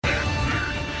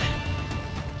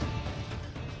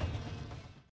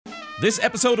This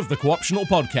episode of the Co-optional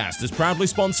Podcast is proudly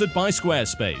sponsored by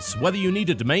Squarespace. Whether you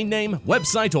need a domain name,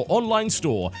 website, or online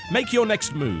store, make your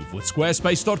next move with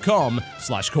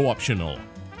squarespace.com/cooptional.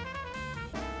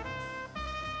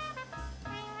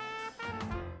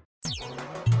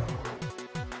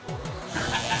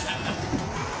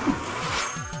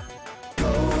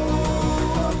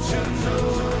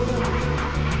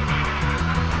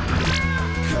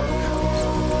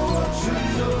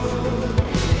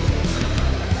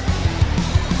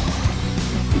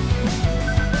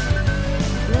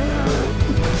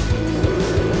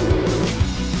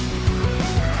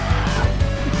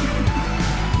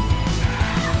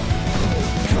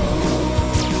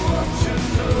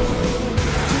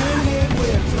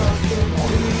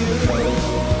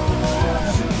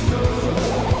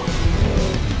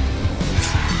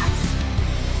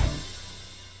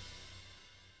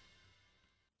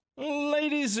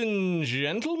 Ladies and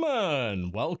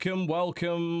gentlemen, welcome. Where's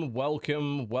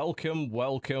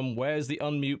the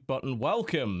unmute button?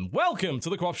 Welcome to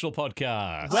the Co-optional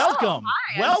Podcast. Welcome.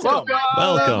 Hi, Welcome.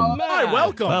 welcome. Hi,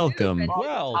 welcome. Welcome.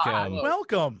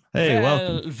 Hey,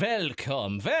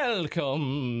 welcome.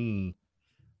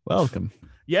 Welcome.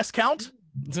 Yes, Count?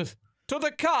 To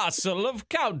the castle of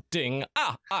counting.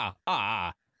 How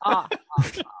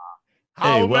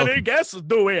Hey, many welcome. guests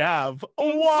do we have?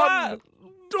 One,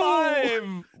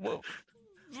 two.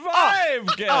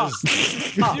 Five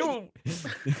guests. You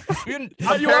And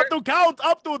you have to count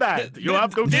up to that. You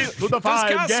have to get to the This 5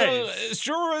 castle guests.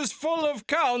 sure is full of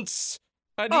counts,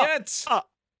 and yet,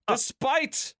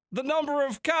 despite the number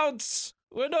of counts,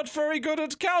 we're not very good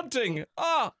at counting.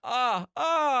 I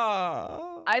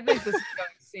think this is going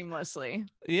seamlessly.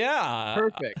 Yeah.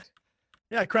 Perfect.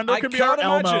 Yeah, Crendor I could be our can't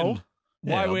Elmo. imagine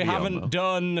why Yeah, we I'll be haven't Elmo.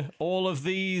 done all of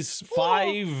these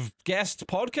 5 guest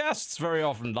podcasts very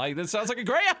often. Like, that sounds like a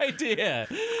great idea.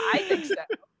 I think so.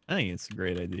 I think it's a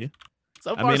great idea.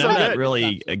 So I far, mean, so I'm not good.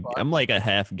 really, Not so far. I'm like a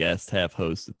half guest, half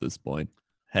host at this point.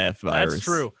 Half virus. That's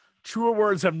true. Truer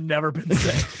words have never been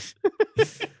said.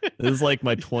 This is like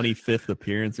my 25th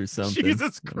appearance or something.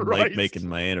 Jesus I'm like Christ. making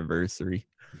my anniversary.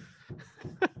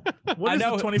 What I is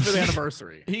know- the 25th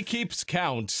anniversary? He keeps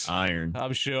count. Iron.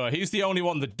 I'm sure. He's the only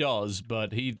one that does,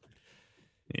 but he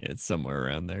Yeah, it's somewhere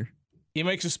around there.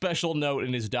 makes a special note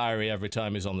in his diary every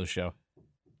time he's on the show.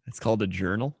 It's called a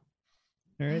journal.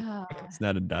 All right. Ah. It's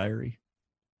not a diary.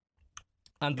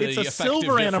 And the It's a effective silver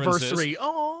difference is- anniversary.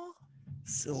 Oh,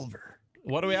 Silver.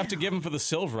 What do we have to give him for the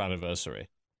silver anniversary?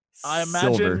 I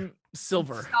imagine Silver.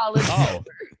 silver. Solid. Oh,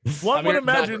 One I mean, would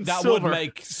imagine that silver. would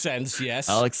make sense. Yes.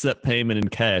 I'll accept payment in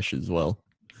cash as well.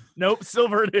 Nope,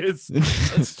 silver it is.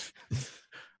 It's-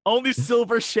 Only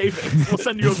silver shavings. We'll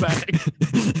send you a bag.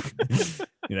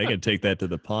 You know, I can take that to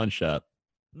the pawn shop.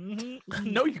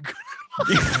 No, you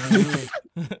couldn't.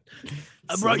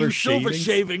 I brought you silver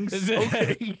shavings.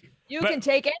 Okay. You But- can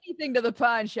take anything to the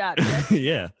pawn shop. Jeff.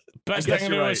 Yeah. Best guess thing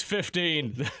to you're do right. is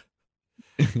 15.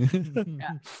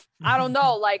 I don't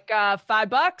know, like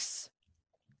 $5.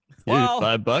 Well,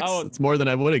 Dude, $5. oh. It's more than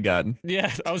I would have gotten.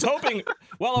 Yeah, I was hoping.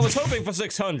 Well, I was hoping for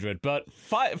 600, but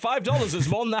 $5 is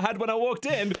more than I had when I walked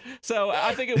in, so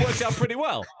I think it worked out pretty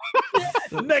well.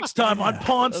 Next time on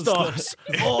Pawn Stars.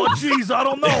 Oh, jeez, I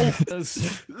don't know.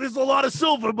 That's- There's a lot of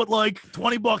silver, but like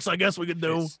 $20, I guess we could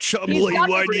do. Chumbly, got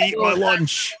why do you eat my silver.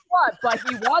 lunch? What? But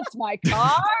he wants my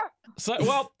car? So,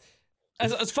 well,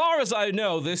 as far as I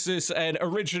know, this is an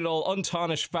original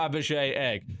untarnished Fabergé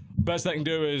egg. Best I can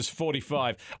do is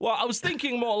 45. Well, I was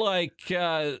thinking more like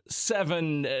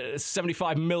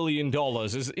 $75 million.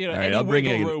 Is, you know, All right, any I'll bring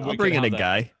wiggle in, room I'll we bring could in a have there.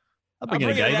 guy. I'll bring in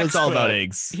a bring in guy. an He knows all about expert.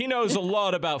 eggs. He knows a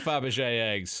lot about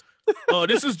Fabergé eggs. Oh,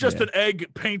 this is just Yeah. an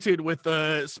egg painted with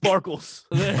sparkles.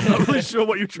 I'm not really sure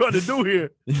what you're trying to do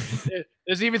here.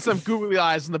 There's even some googly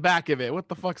eyes in the back of it. What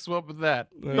the fuck's up with that?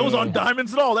 Those aren't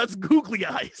diamonds at all. That's googly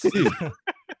eyes. Dude,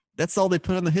 that's all they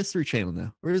put on the History Channel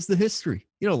now. Where's the history?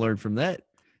 You don't learn from that.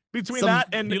 Between Some- that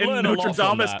and you learn a lot Notre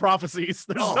from Dame's that. prophecies,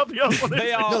 there's Oh. nothing else. On They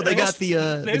this. are. No, they got the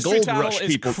History gold Channel rush is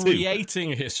people too.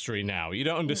 creating history now. You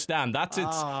don't understand. That's its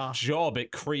Ah. job.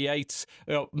 It creates.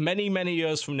 You know, many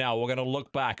years from now, we're going to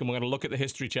look back and we're going to look at the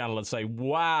History Channel and say,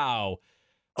 "Wow,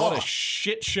 what Oh, a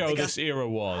shit show they got- this era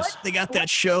was." They got that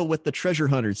show with the treasure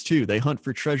hunters too. They hunt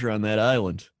for treasure on that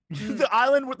island. The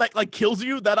island with like kills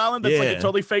you. That island that's like a Yeah.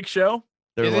 totally fake show.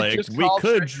 They're Is it like, just we called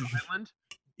could. Treasure Island?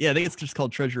 Yeah, I think it's just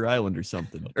called Treasure Island or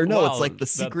something. Or no, Wow, it's like the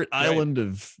that's secret great. island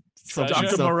of something.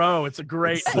 Treasure? Dr. Moreau. It's a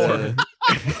great It's, horror.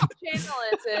 What channel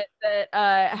is it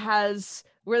that has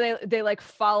where they like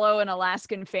follow an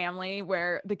Alaskan family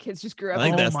where the kids just grew up? I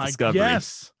think in- that's my Discovery.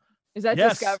 Yes. Is that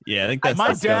Yes. Discovery? Yeah, I think that's My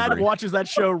Discovery. dad watches that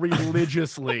show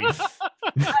religiously.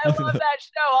 I love that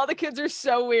show. All the kids are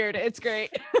so weird. It's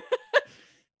great.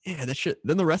 Yeah, that shit.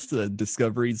 Then the rest of the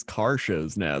Discovery's car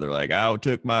shows now. They're like, I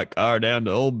took my car down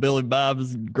to old Billy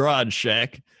Bob's garage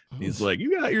shack. He's like,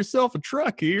 you got yourself a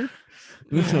truck here.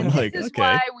 I'm like, This is okay.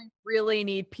 why we really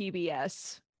need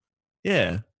PBS.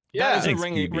 Yeah. That is a Thanks,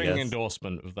 ringing PBS.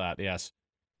 endorsement of that, yes.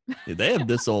 Yeah, they have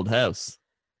This Old House.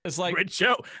 It's like Great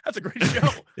show. That's a great show.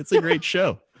 It's a great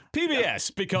show.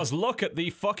 PBS, because look at the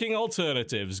fucking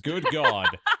alternatives. Good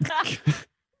God.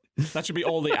 That should be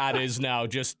all the ad is now,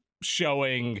 just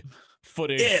showing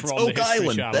footage Yeah, it's from the Oak History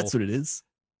Island. Channel. That's what it is.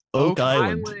 Oak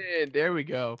Island. There we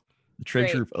go. The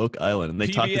treasure of Oak Island. And they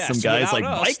talk to PBS, some guys like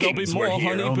without us, there'll be Vikings more were here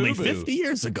Honey only Boo Boo. 50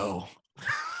 years ago.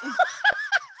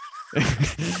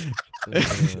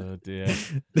 Oh, dear.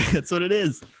 That's what it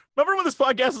is. Remember when this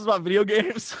podcast was about video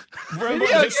games? Remember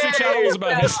when the History Channel was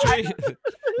about history?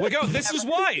 This is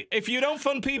why. If you don't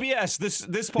fund PBS,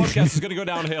 this podcast is going to go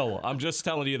downhill. I'm just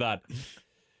telling you that.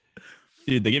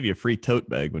 Dude, they give you a free tote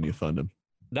bag when you fund them.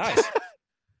 Nice.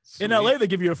 In LA, they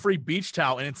give you a free beach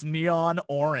towel, and it's neon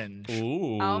orange.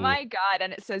 Ooh. Oh my God.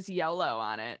 And it says YOLO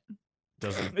on it.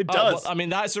 Doesn't. It Oh, does. well, I mean,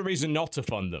 that's a reason not to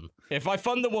fund them. If I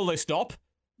fund them, will they stop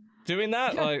doing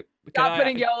that? Like, Stop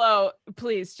putting YOLO,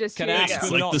 please. Just Can here I you ask go. It's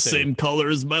them like not the to? same color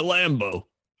as my Lambo.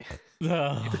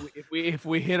 If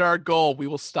we hit our goal, we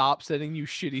will stop sending you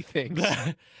shitty things.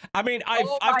 I mean, I've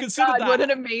Oh my considered God, what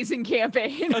that an amazing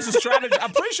campaign. as a strategy.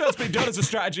 I'm pretty sure it's been done as a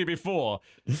strategy before.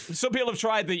 Some people have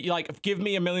tried the like, give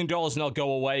me $1 million and I'll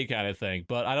go away kind of thing,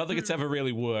 but I don't think it's ever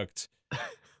really worked.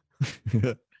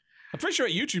 I'm pretty sure a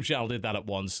YouTube channel did that at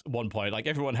one point. Like,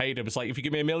 everyone hated him. It's like, if you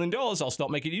give me $1 million, I'll stop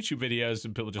making YouTube videos,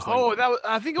 and people just like, Oh,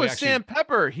 I think it we was actually- Sam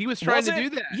Pepper. He was trying Was to it? do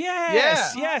that.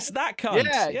 Yes, that cunt.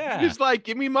 Yeah. He was like,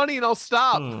 give me money and I'll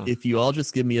stop. Hmm. If you all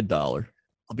just give me $1,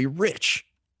 I'll be rich.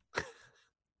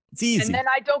 It's easy. And then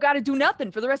I don't got to do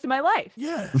nothing for the rest of my life.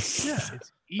 Yeah.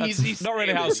 Yeah. Easy. That's not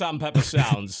really how Sam Pepper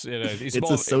sounds. You know, he's It's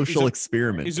more- a social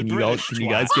experiment. he's a Can British you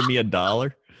guys give me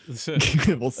 $1? It's a,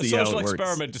 We'll a see how social it works.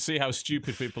 experiment to see how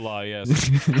stupid people are, yes.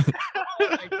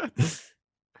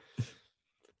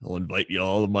 I'll invite you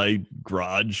all to my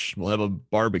garage. We'll have a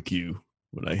barbecue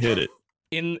when I hit it.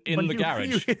 In When the you-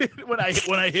 garage.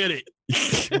 when I hit it.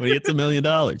 When he hits $1 million.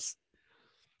 It's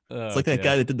Oh, like that dear.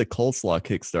 guy that did the coleslaw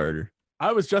Kickstarter.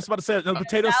 I was just about to say it. No,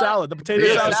 potato salad. The potato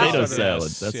Yeah, salad. potato salad. salad.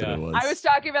 Yes, That's yeah. what it was. I was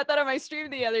talking about that on my stream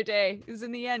the other day. Because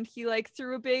in the end, he like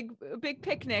threw a big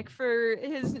picnic for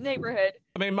his neighborhood.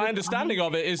 I mean, my understanding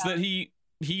of it is that he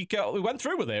went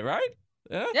through with it, right?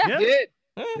 Yeah. Yeah. Yeah. He did.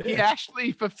 Yeah. He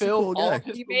actually fulfilled cool all guy. of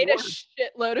his He made a rewards.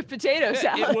 shitload of potato Yeah,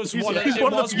 salad. it was He's, one of, he's it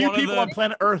one of was the few one of people the on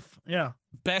planet Earth. Yeah.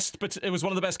 best, but it was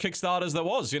one of the best Kickstarters there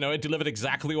was. You know, it delivered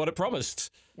exactly what it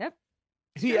promised.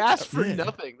 He asked for Yeah.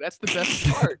 nothing. That's the best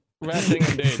part. Rare thing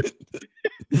indeed.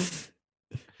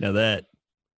 Now that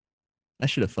I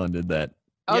should have funded that.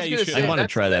 I was Yeah, you gonna should. say, I want to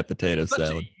that's- try that potato that's such a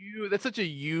salad. That's such a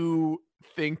you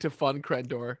thing to fund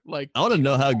Crendor. Like, I want to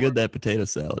know how good that potato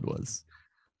salad was.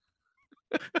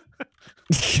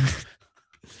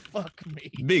 Fuck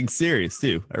me. Being serious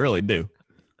too. I really do.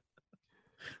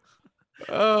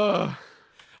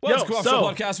 Well, it's Yo, Cross so,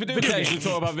 Podcast. We do video occasionally games.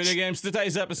 talk about video games.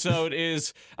 Today's episode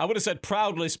is, I would have said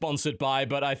proudly sponsored by,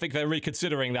 but I think they're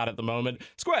reconsidering that at the moment.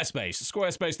 Squarespace.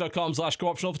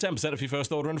 Squarespace.com/co-optional for 10% of your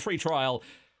first order and a free trial.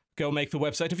 Go make the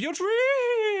website of your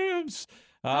dreams.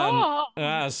 Oh.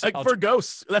 Yes, Like I'll- for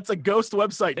ghosts. That's a ghost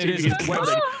website. It too. is You a can-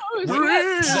 website.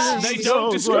 Oh, they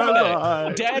don't discriminate.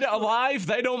 Right. Dead, alive,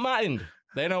 they don't mind.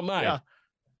 They don't mind. Yeah. And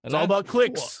It's all that- about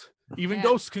clicks. Even Yeah.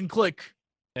 ghosts can click.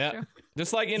 Yeah. Sure.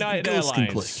 Just like United ghosts can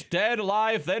Airlines. click. Dead,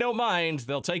 alive, they don't mind.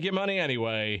 They'll take your money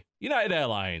anyway. United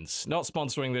Airlines, not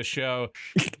sponsoring this show.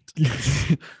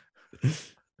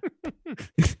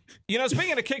 You know,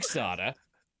 speaking of Kickstarter,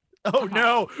 Oh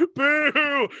no!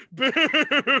 Boo!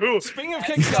 Boo! speaking of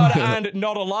Kickstarter and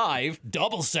not alive,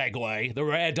 double segue, the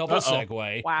rare double Uh-oh.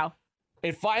 segue, wow.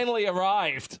 it finally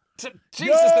arrived. Jesus,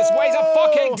 this weighs a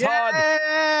fucking ton.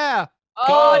 Yeah. Oh,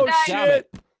 God nice. damn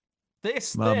it.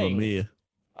 This Mamma thing, mia.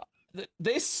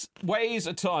 this weighs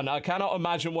a ton. I cannot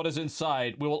imagine what is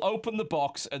inside. We will open the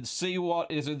box and see what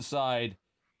is inside.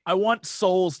 I want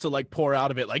souls to like pour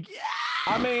out of it. Like, yeah,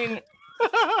 I mean,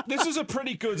 this is a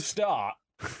pretty good start.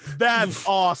 that's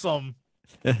awesome.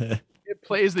 It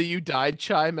plays the "You Died"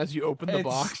 chime as you open the It's-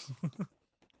 box.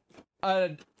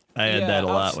 And I had Yeah, that a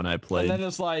lot that's- when I And played. then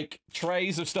there's like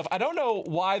trays of stuff. I don't know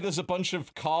why there's a bunch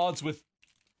of cards with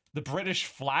the British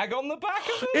flag on the back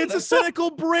of it. It's a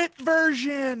cynical Brit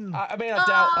version. I mean, I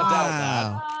doubt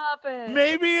that. Stop it.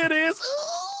 Maybe it is.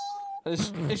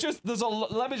 It's just there's a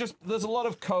lot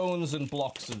of cones and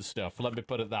blocks and stuff. Let me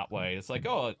put it that way. It's like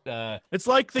It's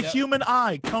like the Yeah. human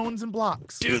eye, cones and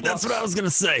blocks. Dude, that's what I was gonna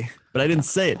say, but I didn't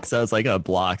say it because I was like, oh,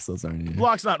 blocks. Those aren't.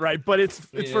 Block's not right, but it's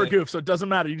for a Yeah. goof, so it doesn't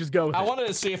matter. You just go with I it. wanted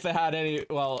to see if they had any.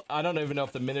 Well, I don't even know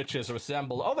if the miniatures are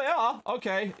assembled. Oh, they are.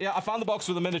 Okay. Yeah, I found the box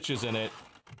with the miniatures in it.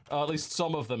 At least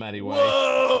some of them, anyway.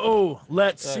 Whoa!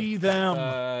 Let's see them.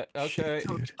 Okay.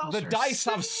 Dude. The dice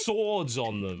have swords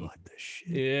on them. What the shit?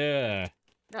 Yeah.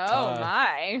 Oh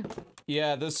my.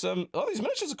 Yeah, there's some. Oh, these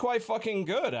miniatures are quite fucking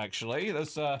good, actually.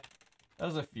 There's a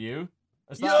few.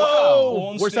 Is that- Yo!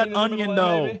 wow, Where's that Ornstein in the onion middle there,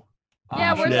 though? maybe?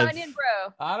 Yeah, where's Yeah. Onion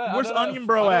Bro? I Where's don't know Onion if-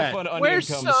 Bro I don't know at? if an onion Where's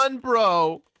comes- Sun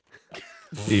Bro?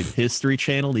 Dude, History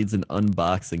Channel needs an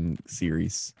unboxing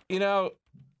series. You know,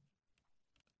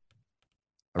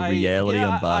 A reality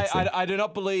unboxing. I do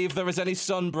not believe there is any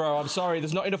sun, bro. I'm sorry.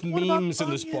 There's not enough What about memes in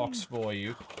this onion? box for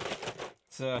you.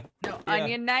 It's No Yeah.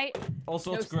 Onion Night. all No,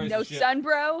 sorts of crazy no shit. Sun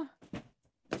Bro.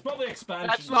 It's probably expansion.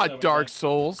 That's not Dark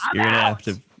Souls. you're gonna have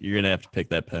to. You're gonna have to pick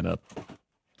that pen up.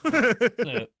 Yeah.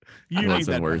 You It need wasn't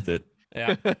that. worth it.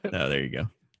 Yeah. No, there you go.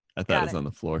 I thought Got it was it. on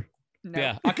the floor. No.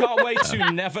 Yeah. I can't wait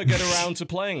to never get around to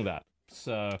playing that.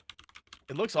 So,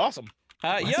 It looks awesome.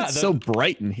 Why is yeah. it so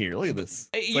bright in here? Look at this.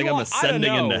 It's you like are, I'm I ascending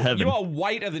don't know, into heaven. You are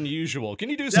whiter than usual. Can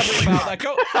you do something about that?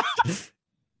 Go.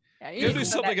 Yeah, You need do to put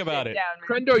something that about shit it. down,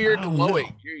 man. Crendor, you're I don't glowing.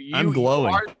 know. You, I'm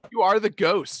glowing. You are the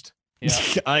ghost. Yeah.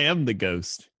 I am the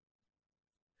ghost.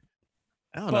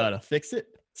 I don't know But- how to fix it.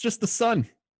 It's just the sun.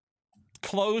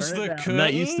 Close Turn it the down. curtains. I'm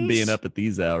not used to being up at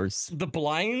these hours. The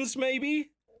blinds,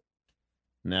 maybe.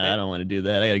 Nah, I don't want to do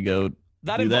that. I gotta go.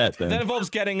 That, Do that, then. that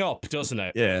involves getting up, doesn't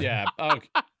it? Yeah. Yeah. Okay.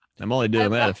 I'm only doing I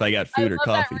that love- if I got I food or love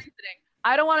that coffee. reasoning.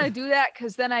 I don't want to do that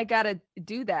because then I gotta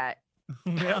do that.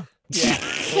 Yeah. Yeah.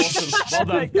 Awesome. Well done.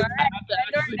 All right,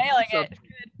 Crendor nailing it.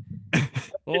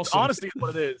 It's Awesome. honesty is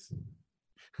what it is.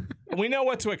 We know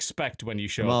what to expect when you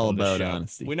show I'm up all on this about show.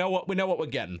 honesty. We know what we're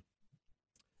getting.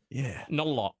 Yeah. Not a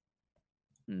lot.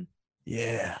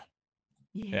 Yeah.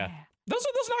 Yeah. Those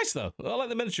are nice though. I like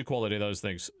the miniature quality of those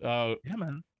things. Yeah,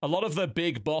 man. A lot of the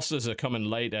big bosses are coming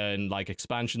later in like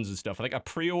expansions and stuff. I think I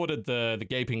pre-ordered the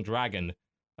Gaping Dragon,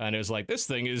 and it was like, this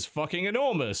thing is fucking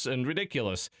enormous and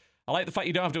ridiculous. I like the fact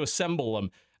you don't have to assemble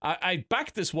them. I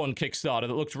backed this one Kickstarter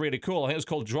that looked really cool. I think it was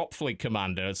called Drop Fleet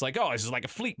Commander. It's like, oh, this is like a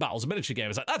fleet battles miniature game.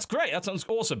 It's like, that's great. That sounds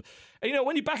awesome. And you know,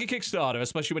 when you back a Kickstarter,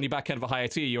 especially when you back kind of a higher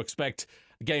tier, you expect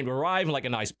the game to arrive in like a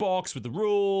nice box with the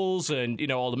rules and, you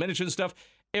know, all the miniatures and stuff.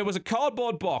 It was a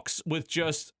cardboard box with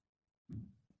just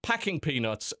packing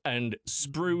peanuts and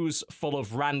sprues full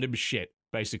of random shit,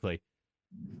 basically.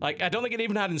 Like, I don't think it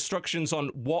even had instructions on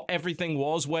what everything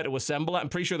was, where to assemble it. I'm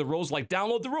pretty sure the rules, like,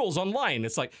 download the rules online.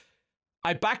 It's like,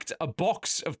 I backed a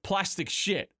box of plastic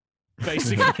shit,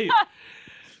 basically.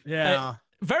 Yeah.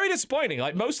 Very disappointing.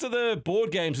 Like, most of the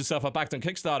board games and stuff I backed on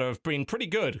Kickstarter have been pretty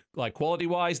good. Like,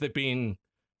 quality-wise, they've been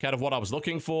kind of what I was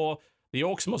looking for. The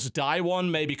Orcs Must Die one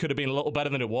maybe could have been a little better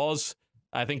than it was.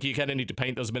 I think you kind of need to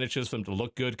paint those miniatures for them to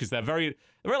look good, because they're very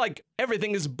like,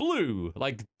 everything is blue,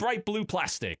 like bright blue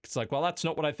plastic. It's like, well, that's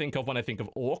not what I think of when I think of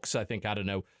orcs. I think, I don't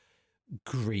know,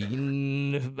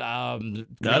 green.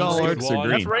 Not all green orcs squad, are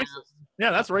That's green. racist.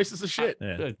 Yeah, that's racist as shit.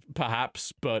 Yeah.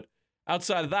 perhaps, but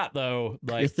outside of that, though,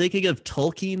 You're like, thinking of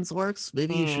Tolkien's works?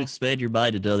 Maybe you should expand your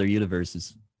mind into other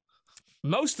universes.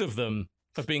 most of them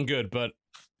have been good, but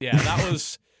yeah, that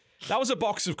was a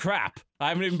box of crap. I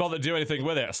haven't even bothered to do anything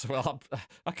with it. So, well,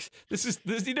 this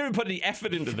you didn't even put any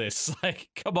effort into this. Like,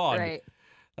 come on. Right.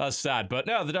 That's sad. But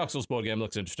no, the Dark Souls board game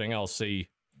looks interesting. I'll see.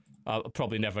 I'll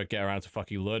probably never get around to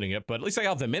fucking learning it, but at least I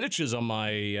have the miniatures on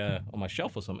my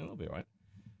shelf or something. That'll be all right.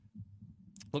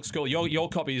 Looks cool. Your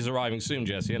copy is arriving soon,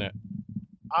 Jesse, isn't it?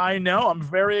 I know. I'm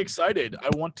very excited. I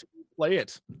want to play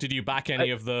it. Did you back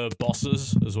any of the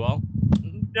bosses as well?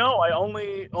 No, I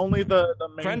only the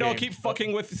main Crendor,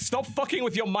 game. stop fucking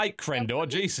with your mic, Crendor.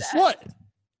 Jesus. What?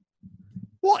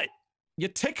 What? You're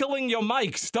tickling your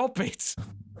mic. Stop it.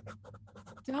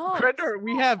 Don't. Crendor,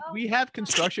 we have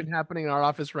construction happening in our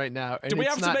office right now. And Do we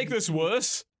it's have to not- make this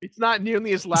worse? It's not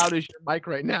nearly as loud as your mic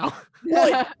right now.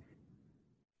 Good now.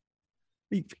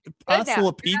 Pasta You're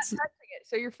not pizza? touching it,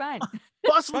 so you're fine.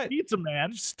 Pasta Right. pizza,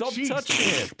 man. Stop Jeez. touching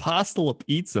it. Pasta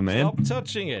pizza, man. Stop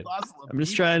touching it. Pasta I'm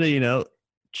just pizza. trying to,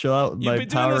 chill out with You've my been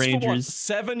doing Power this for what, Rangers.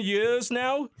 7 years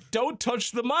now? Don't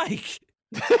touch the mic.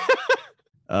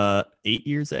 8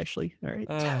 years actually. All right.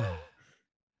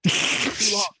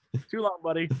 Too long. Too long,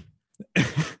 buddy.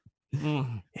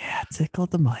 Mm. Yeah, tickle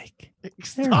the mic.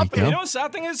 Stop we it. go. You know what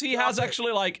sad thing is? He has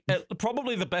actually, like,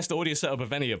 probably the best audio setup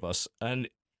of any of us. And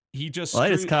he just Well, I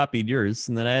just screwed- copied yours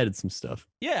and then I added some stuff.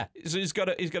 Yeah, so he's got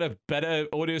a better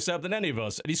audio setup than any of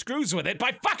us, and he screws with it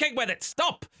by fucking with it.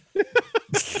 Stop.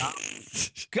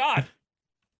 God,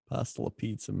 Pasta la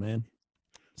pizza, man.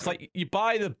 it's like you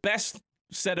buy the best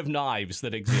set of knives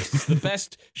that exists, the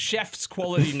best chef's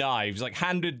quality knives, like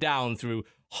handed down through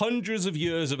hundreds of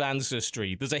years of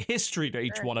ancestry. There's a history to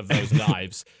each one of those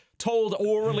knives. Told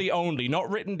orally only, not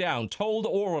written down, told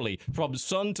orally from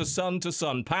son to son to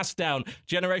son, passed down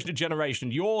generation to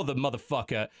generation. You're the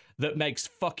motherfucker that makes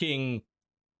fucking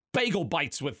bagel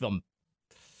bites with them.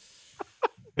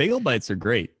 Bagel bites are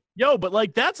great. Yo, but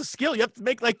like that's a skill. You have to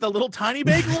make like the little tiny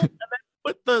bagel and then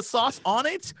put the sauce on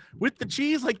it with the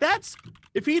cheese. Like that's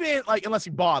if he didn't like unless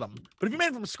he bought them. But if you made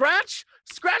them from scratch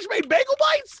made bagel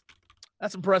bites,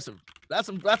 that's impressive. That's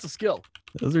a skill.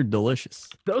 Those are delicious.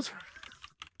 Those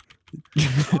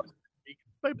are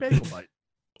my bagel bite.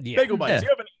 Yeah. Bagel bites. Yeah. You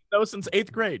haven't eaten those since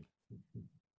 8th grade.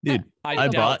 Dude, I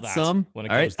doubt bought that some. when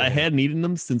All it right, comes to I him. hadn't eaten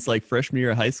them since like freshman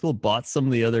year of high school. Bought some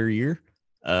the other year,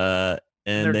 and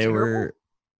They're they terrible?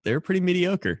 were pretty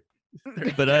mediocre.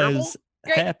 They're But I terrible. was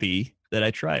Great. happy that I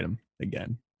tried them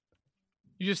again.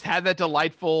 You just had that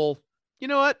delightful, you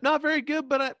know what? Not very good,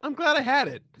 but I'm glad I had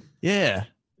it. Yeah,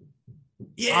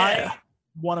 yeah. I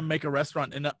want to make a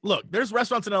restaurant and look, there's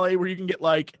restaurants in LA where you can get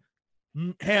like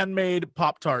handmade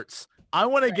Pop Tarts. I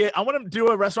want to do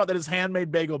a restaurant that is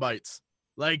handmade bagel bites.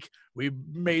 Like we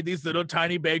made these little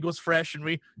tiny bagels fresh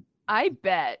and I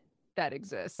bet that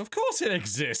exists. Of course it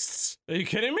exists. Are you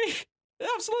kidding me? It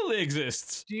absolutely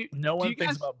exists. no one you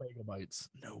thinks guys- about bagel bites.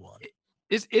 No one.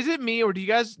 Is it me, or do you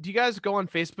guys go on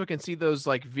Facebook and see those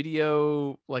like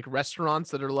video like restaurants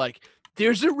that are like,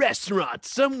 there's a restaurant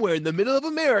somewhere in the middle of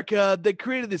America that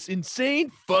created this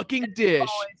insane fucking dish,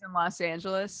 Always in Los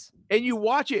Angeles. and you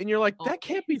watch it and you're like, Oh. that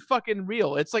can't be fucking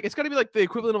real. It's like it's got to be like the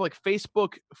equivalent of like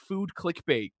Facebook food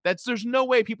clickbait. There's no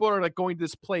way people are like going to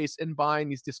this place and buying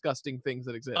these disgusting things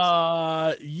that exist.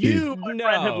 You, my friend,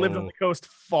 have lived on No. the coast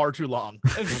far too long.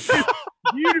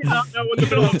 You do not know what the You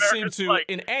middle of don't seem America is to like.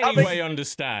 in How any many- way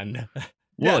understand.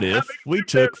 What Yeah, if that we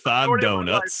makes me took the 5 majority of my life.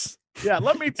 donuts Yeah,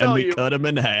 let me and tell we you, cut them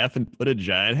in half and put a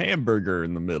giant hamburger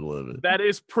in the middle of it? that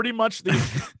is pretty much the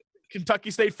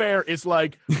Kentucky State Fair is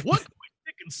like, what can we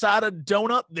stick inside a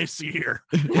donut this year?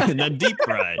 And then deep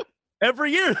fried.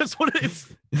 Every year, that's what it is.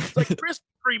 It's like Krispy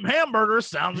Kreme hamburger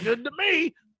sounds good to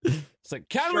me. It's like,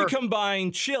 can we Sure.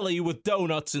 combine chili with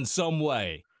donuts in some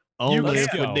way? Only let's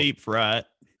if we go. deep fry it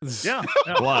Yeah,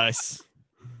 yeah. twice.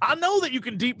 I know that you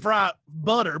can deep fry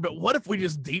butter, but what if we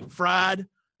just deep fried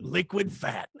liquid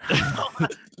fat?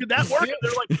 Could that work? And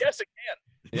they're like, yes, it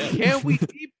can. Can we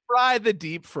deep fry the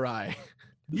deep fry?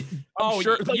 Oh,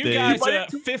 sure, you they- guys might are have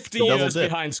to 50 double years dip.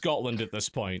 behind Scotland at this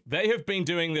point. They have been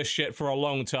doing this shit for a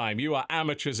long time. You are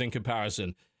amateurs in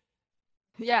comparison.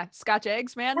 Yeah, Scotch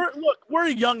eggs, man. We're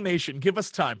a young nation. Give us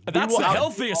time. We That's will the outdo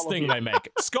healthiest all of thing you. they make.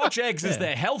 Scotch eggs is Yeah.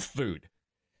 their health food.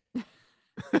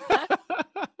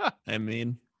 I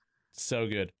mean, So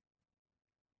good.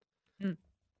 Chili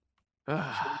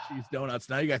cheese donuts.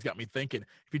 Now you guys got me thinking.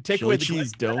 If you take away chili the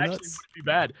cheese glaze, that actually donuts. wouldn't be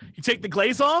bad. You take the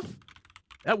glaze off,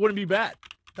 that wouldn't be bad.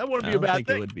 That wouldn't I be a don't bad think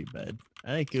thing. it would be bad. I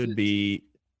think it would be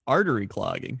artery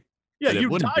clogging. Yeah, but it you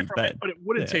wouldn't die be from bad. it, but it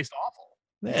wouldn't Yeah. taste awful.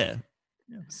 Yeah.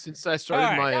 Since I started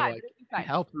Alright. my Yeah, like it'd be fine.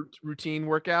 health routine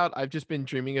workout, I've just been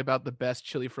dreaming about the best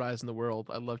chili fries in the world.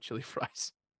 I love chili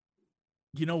fries.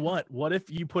 You know what? What if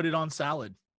you put it on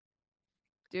salad?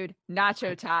 Dude,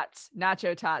 nacho tots.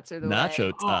 Nacho tots are the way.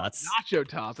 Nacho tots. Nacho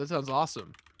tots. That sounds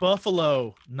awesome.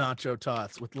 Buffalo nacho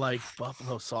tots with like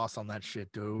buffalo sauce on that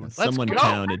shit, dude. Someone go.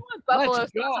 counted. Buffalo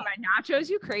Let's sauce go. on my nachos,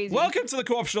 you crazy. Welcome to the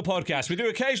Co-optional Podcast. We do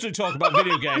occasionally talk about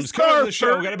video games. Sir, Currently, the show,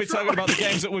 sir. we're going to be talking about the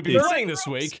games that we've been Dude. playing this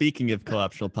week. Speaking of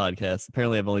co-optional podcasts,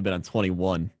 apparently I've only been on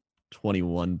 21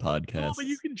 podcasts. Oh, but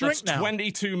you can drink That's now.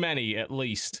 20 too many, at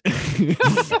least. You're an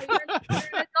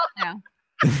adult now.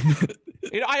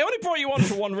 You know, I only brought you on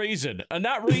for one reason, and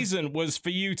that reason was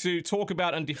for you to talk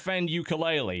about and defend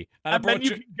ukulele. And And then you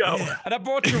can go. And I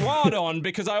brought Jirard on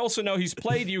because I also know he's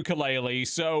played ukulele,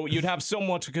 so you'd have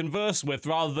someone to converse with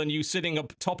rather than you sitting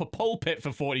up top a pulpit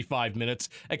for 45 minutes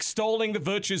extolling the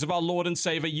virtues of our Lord and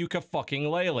Savior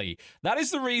uka-fucking-lele. That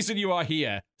is the reason you are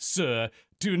here, sir.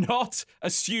 Do not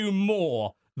assume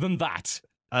more than that.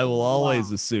 I will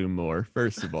always assume more,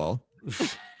 first of all.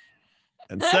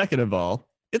 And second of all,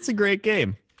 it's a great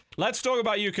game. Let's talk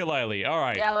about ukulele. All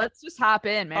right. Yeah, let's just hop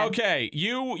in, man. Okay,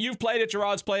 you've played it,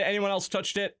 Jirard's played it. Anyone else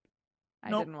touched it? I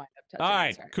Nope. didn't wind up touching All it,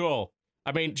 right, sorry. cool.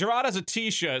 I mean, Jirard has a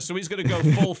t-shirt, so he's going to go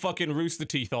full fucking rooster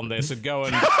teeth on this and go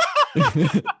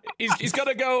and... He's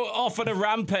gonna go off on a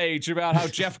rampage about how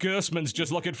Jeff Gersman's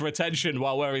just looking for attention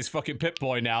while we're his fucking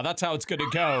Pip-Boy now. That's how it's gonna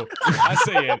go. I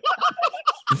see it.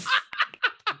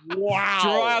 Wow.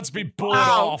 Jirard's been bought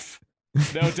off.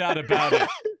 No doubt about it.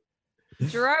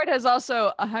 Jirard has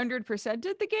also 100%ed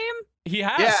the game. He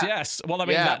has, Yeah. yes. Well, I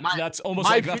mean, Yeah, that's almost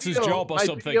like that's his job or my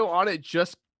something. video on it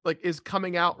just like is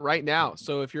coming out right now.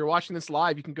 So if you're watching this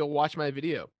live, you can go watch my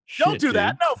video. Don't Shit, do dude.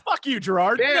 that. No, fuck you,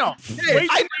 Jirard. Damn. No. Hey, Wait,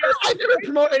 I never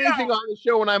promote anything on the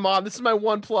show when I'm on. This is my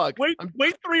one plug.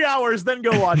 wait 3 hours, then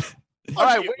go watch. All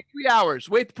right, wait 3 hours.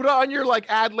 Wait, put it on your like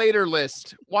add later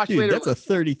list. Watch Dude, later. that's a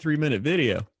 33-minute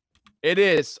video. It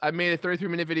is. I made a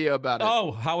 33-minute video about it.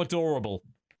 Oh, how adorable.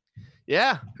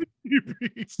 Yeah.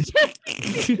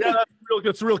 Yeah,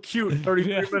 that's real cute.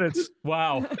 33 Yeah. minutes.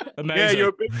 Wow. Amazing. Yeah, you're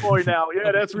a big boy now.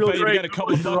 Yeah, that's real Bet you great. get a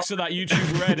couple of bucks of that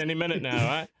YouTube Red any minute now,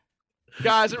 right?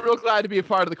 Guys, I'm real glad to be a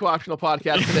part of the Co-optional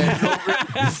podcast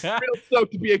today. Real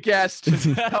stoked to be a guest,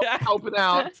 helping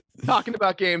out, talking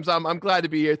about games. I'm glad to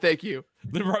be here. Thank you.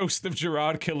 The roast of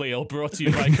Jirard Khalil, brought to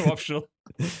you by Co-optional.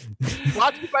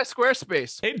 Brought to you by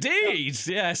Squarespace. Indeed,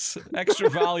 yes. Extra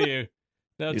value.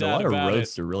 No Dude, a doubt lot of about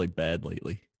roasts it. are really bad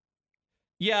lately.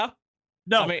 Yeah.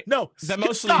 No, I mean, no. they're skip-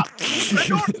 mostly- Stop.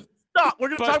 Stop. We're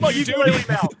going to But talk about you do ukulele need-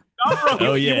 now. Stop, bro.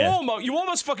 Oh, You yeah.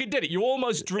 almost fucking did it. You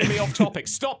almost drew me off topic.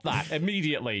 Stop that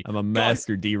immediately. I'm a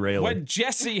master derailer. When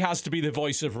Jesse has to be the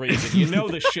voice of reason, you know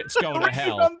this shit's going to We've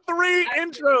hell. done 3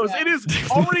 intros. It is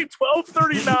already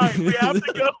 12:39. We have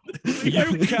to go.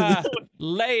 Yuka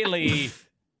Laley.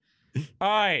 All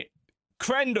right.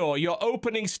 Crendor, your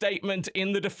opening statement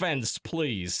in the defense,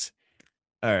 please.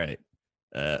 All right.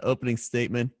 Opening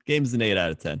statement. Game's an 8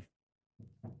 out of 10.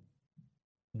 All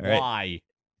right. Why?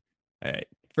 All right.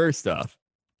 First off,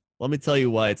 let me tell you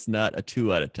why it's not a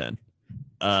 2 out of 10. It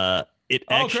Oh,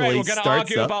 actually great. We're going to starts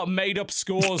argue up. about made-up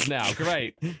scores now.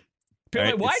 Great. People are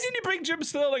Right, like, why it's- didn't you bring Jim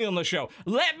Sterling on the show?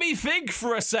 Let me think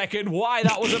for a second why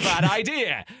that was a bad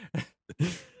idea.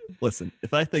 Listen,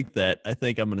 if I think that, I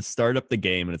think I'm going to start up the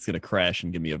game and it's going to crash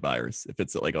and give me a virus if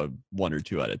it's like a 1 or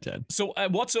 2 out of 10. So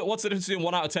what's the difference between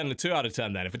 1 out of 10 and a 2 out of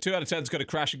 10 then? If a 2 out of 10 is going to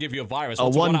crash and give you a virus, A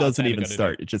what's 1 out of doesn't 10 even gonna do?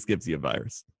 start. It just gives you a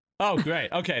virus. Oh,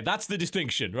 great. Okay, that's the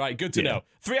distinction. Right, good to Yeah. know.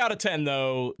 3 out of 10,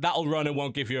 though, that'll run and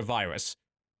won't give you a virus.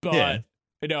 But, Yeah.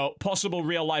 you know, possible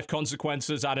real-life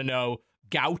consequences, I don't know,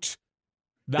 gout.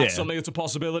 That's Yeah. something that's a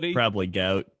possibility. Probably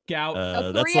gout. Gout.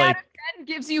 A That's 3 out like of 10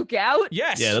 gives you gout.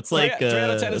 Yes. yeah, that's 3 like 3 out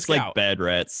of 10 is that's like gout. bad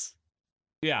rats.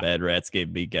 Yeah. Bad rats gave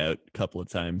me gout a couple of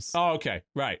times. Oh, okay,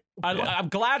 right. Yeah. I'm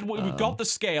glad we've got the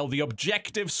scale, the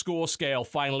objective score scale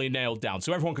finally nailed down,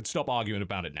 so everyone can stop arguing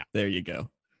about it now. There you go.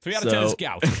 3 out of 10 is So-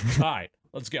 gout. All right,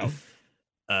 let's go.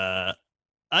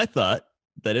 I thought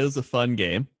that it was a fun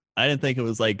game. I didn't think it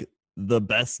was like the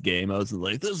best game. I wasn't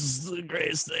like, this is the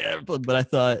greatest thing ever played, but I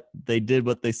thought they did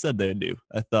what they said they would do.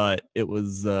 I thought it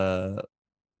was an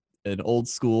old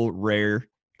school rare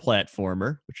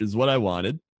platformer, which is what I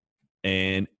wanted.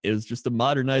 And it was just a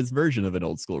modernized version of an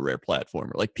old school rare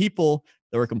platformer. Like people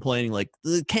that were complaining, like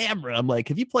the camera. I'm like,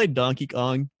 have you played Donkey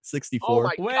Kong 64? Oh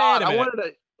my Wait god! a I minute. wanted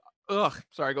to. Ugh.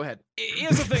 Sorry. Go ahead.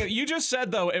 Here's the thing. You just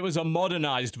said, though, it was a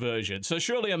modernized version. So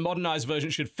surely a modernized version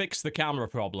should fix the camera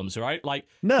problems, right? Like,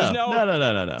 No, there's no, no- no,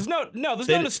 no, no, no. there's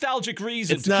no They- nostalgic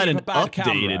reason It's to not keep an a bad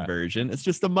updated camera. version. It's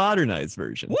just a modernized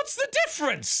version. What's the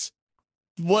difference?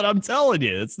 What I'm telling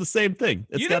you, it's the same thing.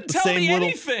 It's You got didn't the tell same me little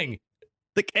anything.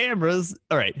 the cameras.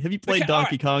 All right, have you played all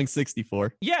Donkey Kong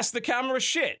 64? Yes, the camera's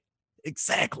shit.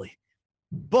 Exactly.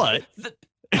 But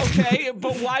Okay,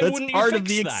 but why that's wouldn't you part fix of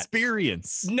the that?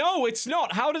 experience. No, it's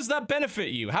not. How does that benefit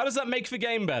you? How does that make the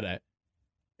game better?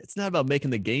 It's not about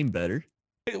making the game better.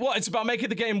 What? It's about making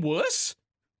the game worse?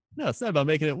 No, it's not about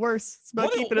making it worse. It's about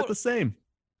What- keeping it the same.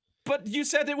 But you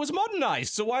said it was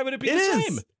modernized, so why would it be It the is.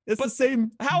 same? It's But the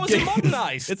same. How is it game.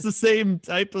 modernized? It's the same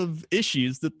type of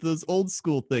issues that those old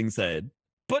school things had.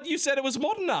 But you said it was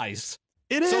modernized.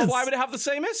 It is. So why would it have the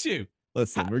same issue?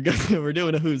 Listen, we're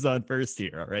doing a who's on first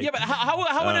here, all right? Yeah, but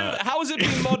how is it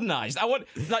being modernized? I want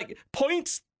like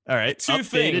points. All right, two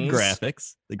updated things.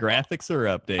 graphics. The graphics are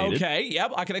updated. Okay,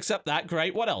 yep, I can accept that.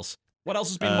 Great. What else? What else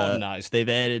has been modernized? They've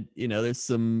added, there's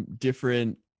some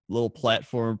different little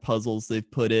platform puzzles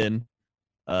they've put in.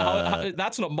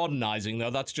 That's not modernizing though.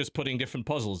 That's just putting different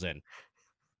puzzles in.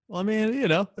 Well, I mean,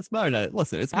 it's modernized.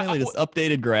 Listen, it's mainly I- just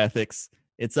updated graphics.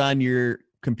 It's on your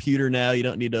computer now. You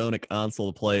don't need to own a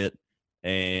console to play it,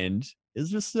 and it's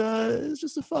just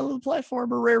a fun little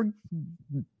platformer, rare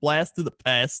blast to the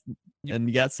past, and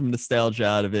you got some nostalgia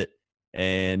out of it.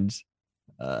 And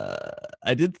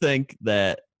I did think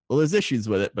that there's issues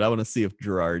with it, but I want to see what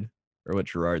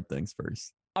Jirard thinks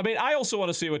first. I mean, I also want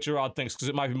to see what Jirard thinks because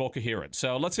it might be more coherent.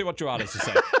 So let's see what Jirard has to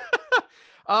say.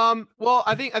 Well,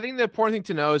 I think the important thing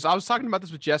to know is I was talking about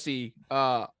this with Jesse.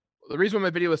 The reason why my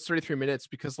video was 33 minutes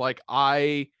because like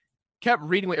I kept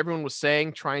reading what everyone was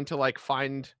saying, trying to like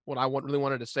find what I really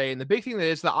wanted to say. And the big thing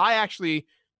is that I actually,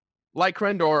 like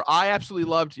Crendor, I absolutely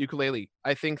loved Ukulele.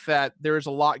 I think that there's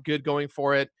a lot good going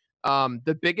for it.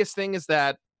 The biggest thing is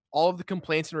that all of the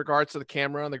complaints in regards to the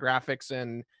camera and the graphics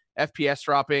and FPS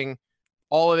dropping,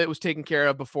 all of it was taken care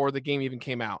of before the game even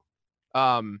came out.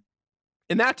 And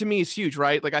that to me is huge,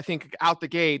 right? Like I think out the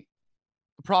gate,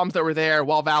 the problems that were there,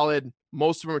 while valid,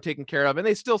 most of them were taken care of, and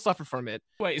they still suffer from it.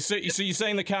 Wait, so you're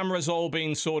saying the camera's all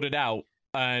been sorted out,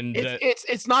 and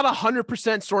it's not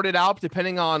 100% sorted out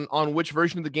depending on which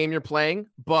version of the game you're playing.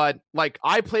 But like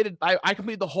I played it, I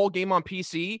completed the whole game on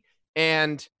PC,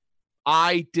 and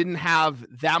I didn't have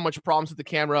that much problems with the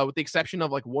camera, with the exception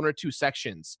of like 1 or 2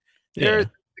 sections. The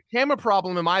camera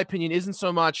problem, in my opinion, isn't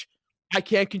so much I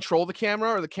can't control the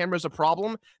camera or the camera's a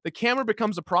problem. The camera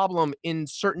becomes a problem in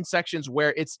certain sections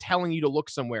where it's telling you to look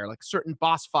somewhere, like certain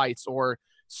boss fights or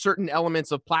certain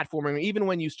elements of platforming. Even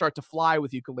when you start to fly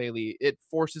with Ukulele, it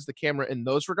forces the camera in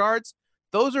those regards.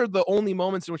 Those are the only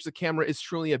moments in which the camera is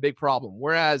truly a big problem.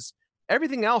 Whereas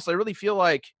everything else, I really feel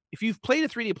like if you've played a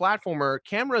 3D platformer,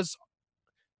 cameras,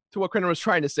 to what Crendor was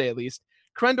trying to say at least,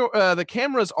 the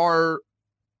cameras are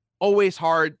always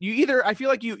hard. I feel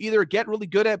like you either get really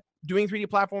good at doing 3D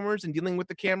platformers and dealing with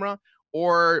the camera,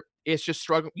 or it's just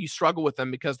you struggle with them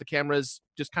because the camera is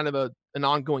just kind of an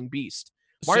ongoing beast.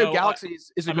 Mario Galaxy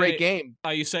is a great game.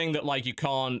 Are you saying that like you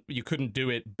couldn't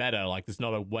do it better? Like there's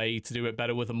not a way to do it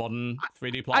better with a modern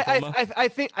 3D platformer?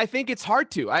 I think it's hard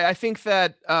to. I think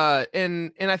that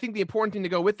and I think the important thing to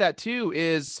go with that too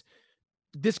is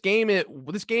this game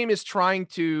is trying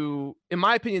to, in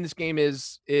my opinion, this game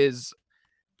is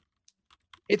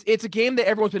it's a game that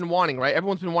everyone's been wanting, right?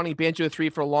 Everyone's been wanting Banjo 3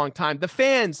 for a long time. The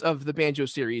fans of the Banjo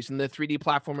series and the 3D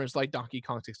platformers like Donkey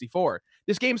Kong 64.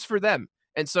 This game's for them.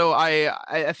 And so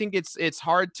I think it's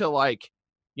hard to like,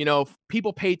 you know,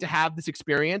 people paid to have this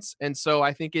experience. And so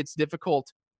I think it's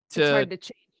difficult to. It's hard to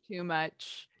change too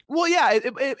much. Well, yeah,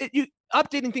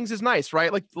 updating things is nice,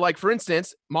 right? Like for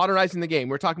instance, modernizing the game.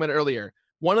 We were talking about it earlier.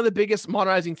 One of the biggest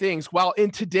modernizing things, while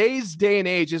in today's day and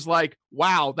age is like,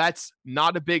 wow, that's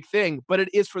not a big thing, but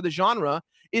it is for the genre,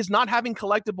 is not having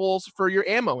collectibles for your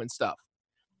ammo and stuff.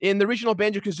 In the original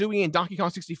Banjo-Kazooie and Donkey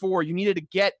Kong 64, you needed to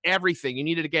get everything. You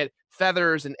needed to get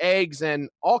feathers and eggs and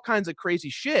all kinds of crazy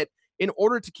shit in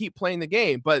order to keep playing the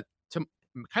game. But to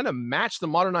kind of match the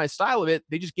modernized style of it,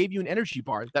 they just gave you an energy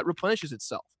bar that replenishes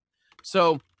itself.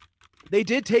 So they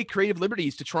did take creative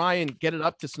liberties to try and get it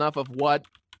up to snuff of what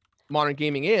modern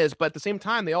gaming is, but at the same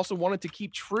time they also wanted to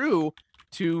keep true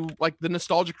to like the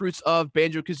nostalgic roots of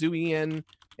Banjo-Kazooie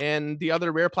and the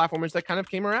other rare platformers that kind of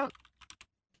came around.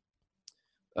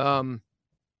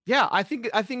 Yeah, I think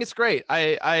it's great.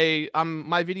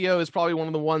 My video is probably one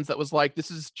of the ones that was like,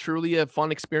 this is truly a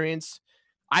fun experience.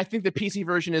 I think the PC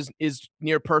version is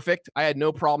near perfect. I had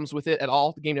no problems with it at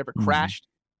all. The game never crashed.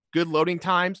 Good loading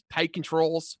times, tight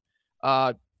controls.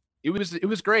 It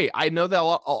was great. I know that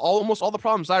almost all the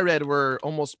problems I read were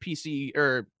almost PC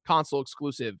or console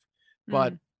exclusive,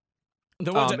 but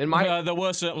there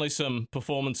were certainly some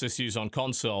performance issues on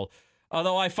console.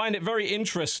 Although I find it very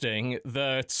interesting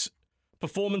that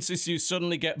performance issues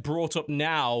suddenly get brought up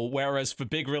now, whereas for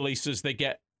big releases they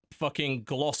get fucking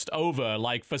glossed over.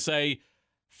 Like for say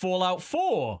Fallout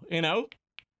 4, you know,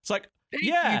 it's like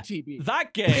that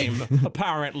game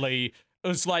apparently. It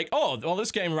was like, oh, well,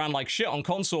 this game ran like shit on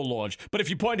console launch. But if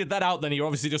you pointed that out, then you're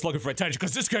obviously just looking for attention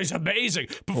because this game's amazing.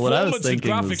 Performance and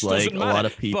graphics doesn't matter, a lot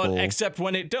of people, but except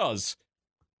when it does.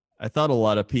 I thought a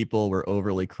lot of people were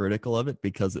overly critical of it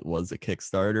because it was a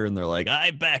Kickstarter, and they're like,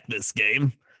 I back this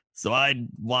game, so I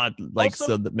want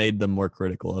so that made them more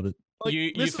critical of it. Like,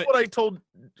 this is what I told.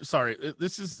 Sorry,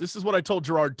 this is what I told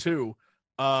Jirard too.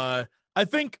 I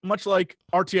think much like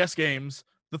RTS games,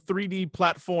 the 3D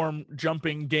platform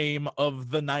jumping game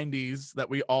of the 90s that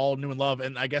we all knew and love,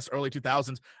 and I guess early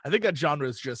 2000s, I think that genre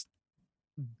is just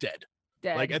dead.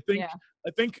 Like I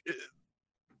think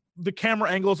the camera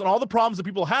angles and all the problems that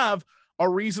people have are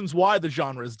reasons why the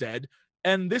genre is dead.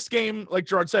 And this game, like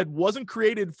Jirard said, wasn't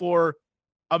created for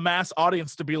a mass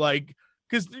audience to be like,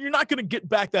 because you're not going to get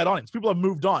back that audience. People have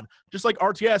moved on. Just like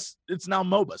RTS, it's now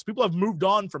MOBAs. People have moved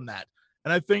on from that.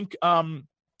 And I think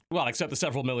well, except the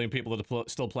several million people that are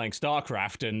still playing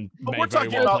StarCraft and but may very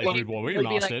well play Brood War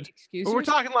Remastered. But we're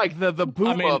talking like the boom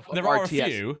I mean, of there RTS. are a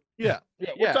few. Yeah.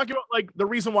 We're talking about like the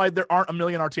reason why there aren't a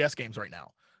million RTS games right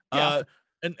now.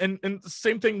 And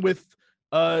same thing with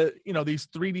these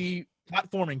 3D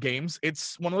platforming games.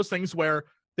 It's one of those things where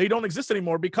they don't exist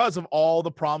anymore because of all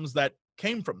the problems that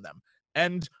came from them.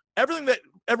 And everything that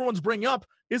everyone's bringing up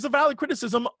is a valid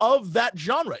criticism of that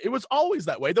genre. It was always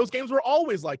that way. Those games were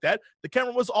always like that. The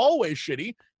camera was always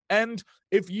shitty. And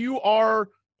if you are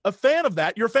a fan of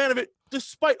that, you're a fan of it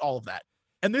despite all of that.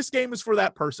 And this game is for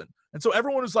that person. And so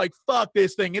everyone is like, fuck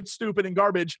this thing. It's stupid and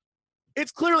garbage.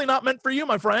 It's clearly not meant for you,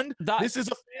 my friend. This is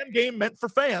a fan game meant for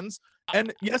fans.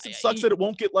 And yes, it sucks that it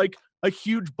won't get like a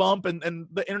huge bump and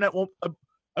the internet won't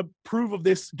approve of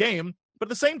this game. But at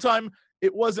the same time,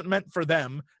 it wasn't meant for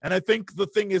them. And I think the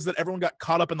thing is that everyone got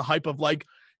caught up in the hype of like,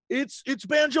 it's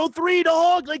Banjo 3,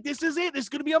 dog. Like, this is it. It's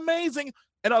going to be amazing.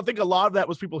 And I think a lot of that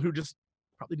was people who just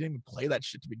probably didn't even play that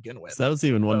shit to begin with. So I was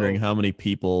even wondering how many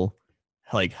people,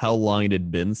 like how long it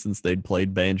had been since they'd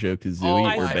played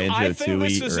Banjo-Kazooie or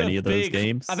Banjo-Tooie or any of those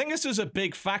games. I think this is a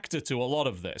big factor to a lot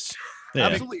of this. Yeah.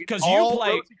 Absolutely. Because you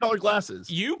played colored glasses.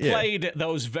 You played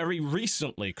those very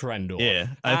recently, Crendor. Yeah.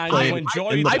 I played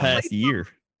in the past year.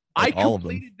 I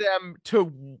completed them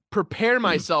to prepare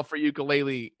myself for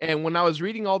ukulele, and when I was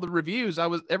reading all the reviews,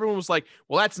 everyone was like,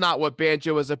 "Well, that's not what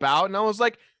Banjo is about," and I was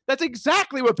like, "That's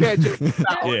exactly what Banjo is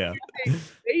about." Yeah,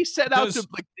 they set out to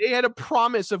they had a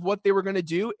promise of what they were going to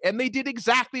do, and they did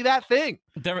exactly that thing.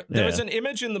 There is an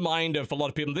image in the mind of a lot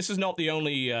of people. This is not the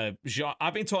only genre.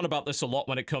 I've been talking about this a lot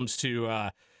when it comes to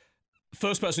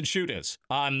first-person shooters.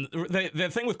 The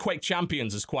thing with Quake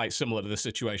Champions is quite similar to this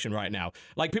situation right now.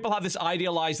 Like, people have this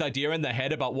idealized idea in their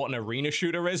head about what an arena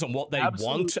shooter is and what they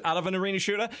want out of an arena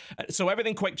shooter. So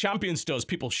everything Quake Champions does,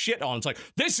 people shit on. It's like,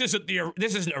 this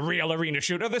isn't a real arena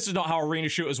shooter. This is not how arena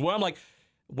shooters were. I'm like,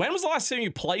 when was the last time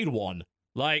you played one?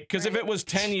 Like, because if it was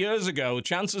 10 years ago,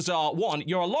 chances are, one,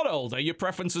 you're a lot older, your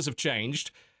preferences have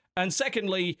changed, and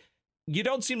secondly, you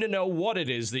don't seem to know what it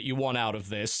is that you want out of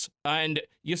this, and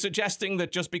you're suggesting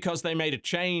that just because they made a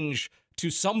change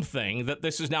to something, that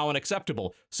this is now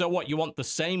unacceptable. So what, you want the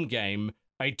same game?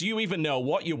 Do you even know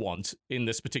what you want in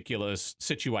this particular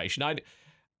situation?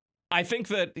 I think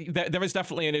that there is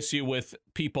definitely an issue with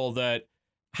people that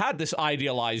had this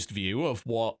idealized view of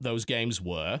what those games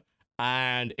were,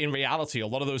 and in reality, a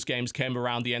lot of those games came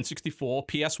around the N64,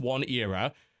 PS1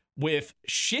 era, with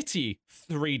shitty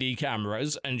 3D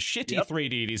cameras and shitty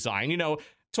 3D design. You know,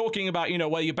 talking about,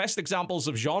 well, your best examples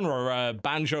of genre are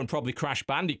Banjo and probably Crash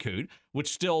Bandicoot, which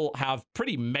still have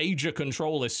pretty major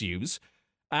control issues.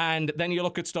 And then you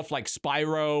look at stuff like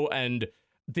Spyro and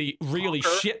the really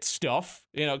shit stuff,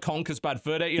 Conker's Bad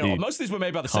Fur Day. Dude, most of these were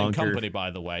made by the same company,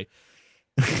 by the way.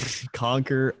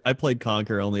 Conker. I played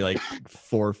Conker only like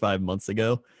 4 or 5 months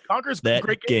ago. Conker's that a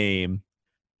great game.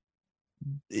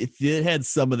 If it had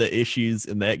some of the issues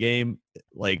in that game,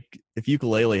 like if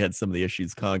Ukulele had some of the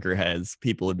issues Conker has,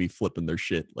 people would be flipping their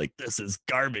shit. Like, this is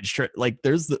garbage. Like,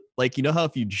 there's how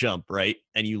if you jump, right,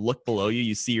 and you look below you,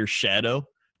 you see your shadow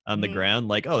on the ground,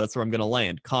 like, oh, that's where I'm going to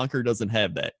land. Conker doesn't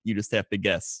have that. You just have to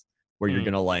guess where you're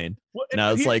going to land. Well, and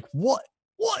I was like, what?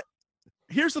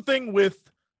 Here's the thing with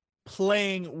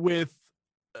playing with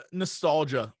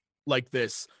nostalgia like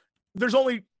this. There's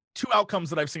only 2 outcomes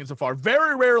that I've seen so far.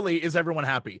 Very rarely is everyone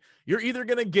happy. You're either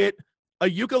going to get a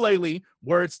ukulele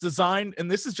where it's designed, and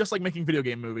this is just like making video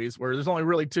game movies where there's only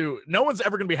really 2. No one's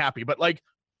ever going to be happy, but like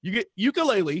you get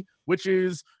ukulele, which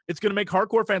is, it's going to make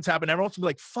hardcore fans happy. And everyone's going to be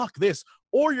like, fuck this.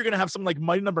 Or you're going to have something like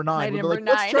Mighty Number 9. Mighty Number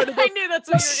 9. I knew that's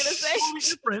what you were going to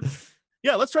say. Different.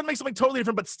 Yeah, let's try to make something totally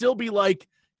different, but still be like,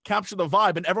 capture the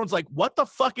vibe. And everyone's like, what the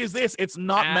fuck is this? It's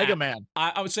not Mega Man.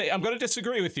 I would say I'm going to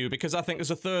disagree with you, because I think there's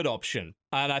a third option.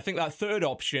 And I think that third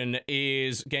option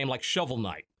is a game like Shovel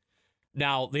Knight.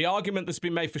 Now, the argument that's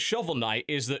been made for Shovel Knight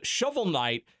is that Shovel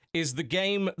Knight is the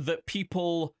game that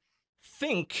people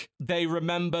think they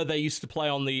remember they used to play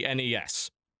on the NES.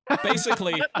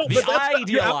 Basically, the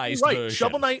idealized version.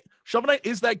 Shovel Knight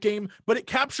is that game, but it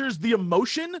captures the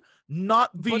emotion,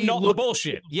 not the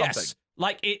bullshit. Yes.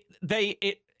 Like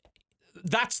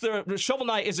that's the Shovel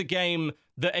Knight is a game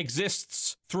that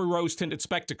exists through rose-tinted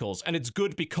spectacles, and it's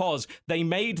good because they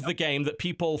made the game that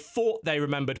people thought they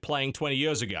remembered playing 20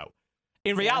 years ago.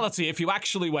 In reality, if you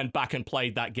actually went back and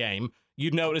played that game,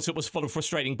 you'd notice it was full of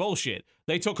frustrating bullshit.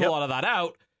 They took a lot of that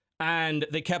out, and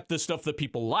they kept the stuff that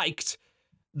people liked.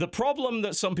 The problem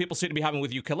that some people seem to be having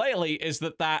with ukulele is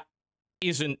that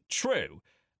isn't true.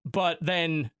 But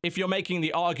then, if you're making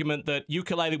the argument that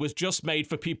ukulele was just made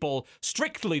for people,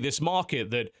 strictly this market,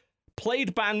 that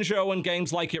played Banjo and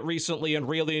games like it recently and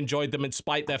really enjoyed them in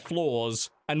spite their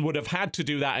flaws, and would have had to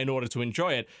do that in order to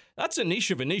enjoy it, that's a niche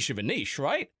of a niche of a niche,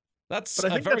 right? That's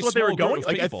but I think a very that's what they were going.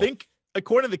 Like, I think,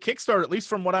 according to the Kickstarter, at least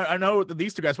from what I know, that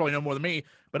these 2 guys probably know more than me,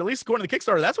 but at least according to the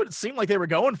Kickstarter, that's what it seemed like they were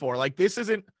going for. Like, this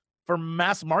isn't for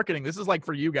mass marketing. This is like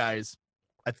for you guys,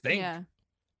 I think. Yeah.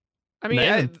 I And mean,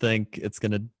 I don't think it's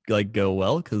gonna like go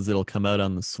well because it'll come out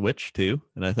on the Switch too.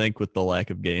 And I think with the lack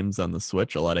of games on the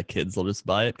Switch, a lot of kids will just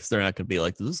buy it because they're not gonna be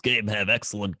like, "Does this game have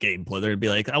excellent gameplay?" They're gonna be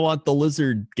like, "I want the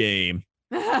lizard game,"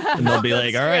 and they'll be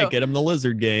like, "All right, get them the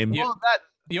lizard game." Yeah. well, that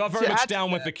You are very To much add to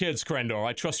down with the kids, Crendor.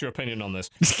 I trust your opinion on this.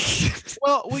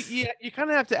 you kind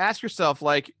of have to ask yourself,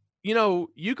 like,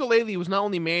 ukulele was not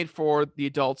only made for the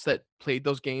adults that played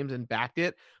those games and backed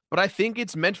it, but I think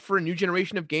it's meant for a new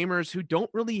generation of gamers who don't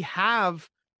really have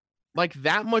like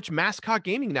that much mascot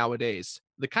gaming nowadays.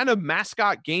 The kind of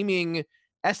mascot gaming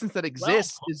essence that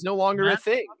exists is no longer a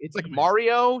thing. It's like gaming.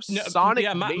 Mario, No, Sonic,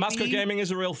 yeah, maybe. mascot gaming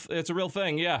is it's a real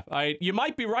thing. Yeah, you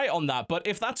might be right on that, but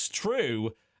if that's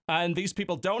true, and these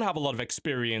people don't have a lot of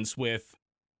experience with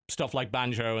stuff like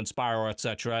Banjo and Spyro,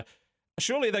 etc.,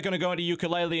 surely they're going to go into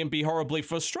ukulele and be horribly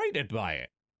frustrated by it,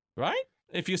 right?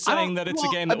 If you're I don't- saying that it's a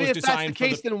well, game I that mean, was if that's the designed for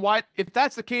case, then why? If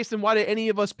that's the case, then why did any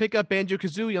of us pick up Banjo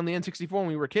Kazooie on the N64 when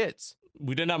we were kids?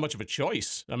 we didn't have much of a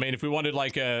choice. I mean, if we wanted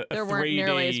like a There 3D, weren't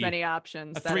nearly as many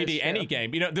options. a that is 3D any true.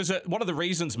 game. There's one of the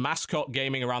reasons mascot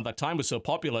gaming around that time was so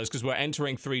popular is because we're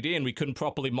entering 3D and we couldn't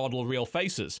properly model real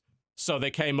faces. So they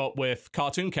came up with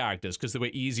cartoon characters because they were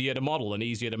easier to model and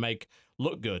easier to make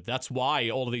look good. That's why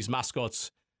all of these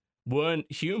mascots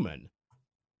weren't human.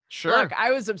 Sure. Look,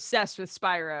 I was obsessed with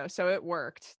Spyro, so it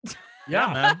worked.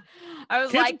 Yeah, man. I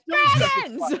was Kids like, are still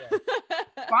obsessed with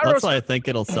dragons! That's why I think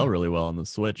it'll sell really well on the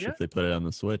Switch Yeah. if they put it on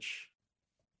the Switch.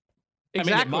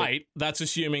 Exactly. I mean, it might. That's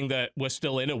assuming that we're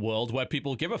still in a world where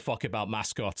people give a fuck about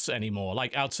mascots anymore.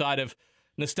 Like, outside of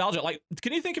nostalgia. Like,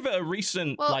 can you think of a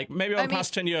recent, Well, like, maybe over I the mean-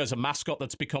 past 10 years, a mascot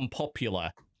that's become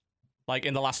popular, like,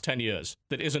 in the last 10 years,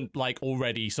 that isn't, like,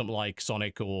 already something like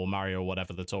Sonic or Mario or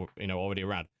whatever that's, already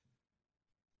around?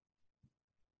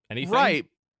 Anything? Right.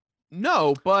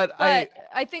 No, but But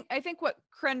I think what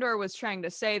Crendor was trying to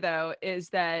say though is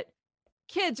that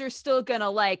kids are still gonna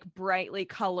like brightly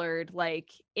colored, like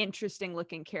interesting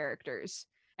looking characters.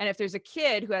 And if there's a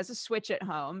kid who has a Switch at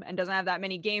home and doesn't have that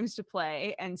many games to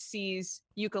play and sees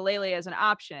ukulele as an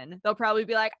option, they'll probably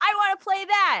be like, I want to play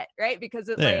that, right? Because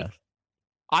it Yeah. like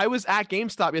I was at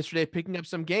GameStop yesterday picking up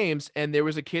some games, and there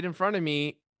was a kid in front of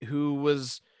me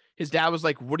his dad was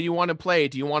like, "What do you want to play?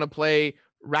 Do you want to play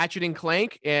Ratchet and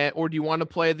Clank, or do you want to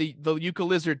play the Yuka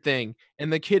Lizard thing?"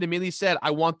 And the kid immediately said,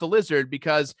 "I want the lizard,"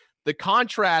 because the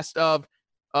contrast of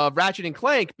Ratchet and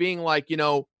Clank being like,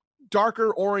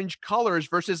 darker orange colors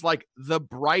versus like the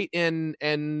bright and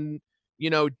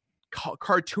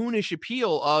cartoonish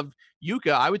appeal of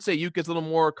Yuka. I would say Yuka's a little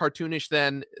more cartoonish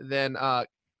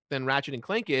than Ratchet and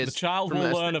Clank is. The child from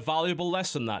will a- learn a valuable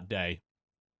lesson that day.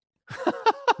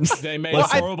 They made Well, a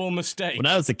horrible mistake. When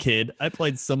I was a kid, I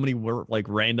played so many like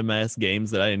random ass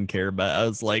games that I didn't care about. I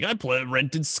was like, I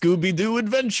rented Scooby Doo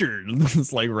Adventure.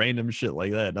 It's like random shit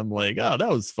like that. And I'm like, oh, that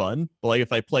was fun. But like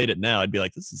if I played it now, I'd be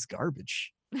like, this is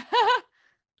garbage.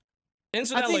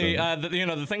 Incidentally, I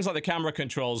the things like the camera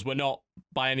controls were not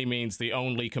by any means the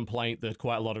only complaint that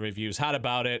quite a lot of reviews had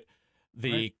about it.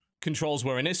 The controls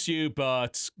were an issue,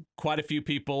 but quite a few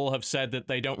people have said that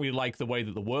they don't really like the way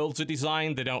that the worlds are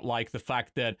designed. They don't like the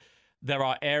fact that there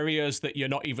are areas that you're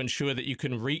not even sure that you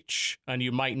can reach, and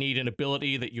you might need an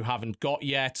ability that you haven't got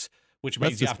yet, which That's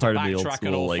means you just have to part of the old backtrack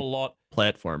an school, awful like, lot.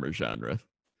 Platformer genre.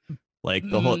 Like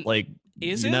the whole like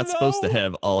Is you're it, not supposed to though?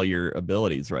 have all your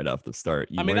abilities right off the start.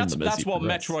 You I mean, learn that's them as that's you what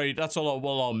progress. that's a lot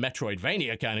of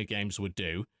Metroidvania kind of games would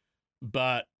do.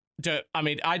 But I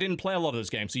mean, I didn't play a lot of those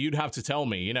games, so you'd have to tell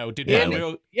me. Did Yeah,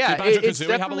 Banjo, yeah, did it's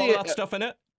Banjo-Kazooie have a lot definitely of that stuff in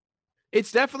it?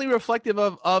 It's definitely reflective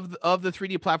of the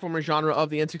 3D platformer genre of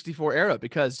the N64 era,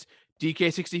 because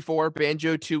DK64,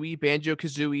 Banjo-Tooie,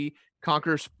 Banjo-Kazooie,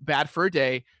 Conker's Bad Fur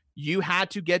Day, you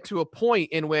had to get to a point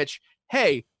in which,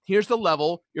 hey, here's the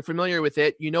level, you're familiar with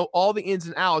it, you know all the ins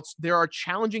and outs, there are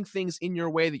challenging things in your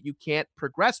way that you can't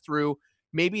progress through.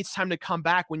 Maybe it's time to come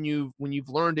back when you've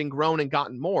learned and grown and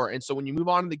gotten more. And so when you move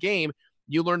on in the game,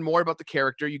 you learn more about the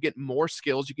character, you get more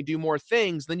skills, you can do more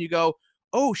things, then you go,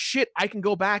 oh shit, I can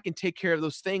go back and take care of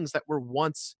those things that were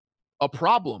once a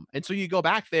problem. And so you go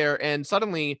back there and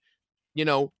suddenly,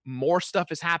 more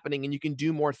stuff is happening and you can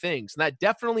do more things. And that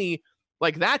definitely,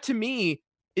 like, that to me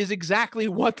is exactly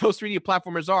what those 3D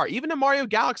platformers are. Even in Mario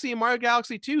Galaxy and Mario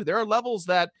Galaxy 2, there are levels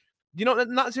that you don't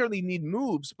necessarily need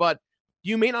moves, but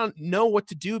you may not know what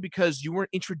to do because you weren't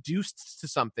introduced to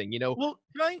something, Well,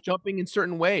 jumping in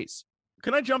certain ways.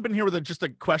 can I jump in here with just a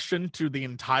question to the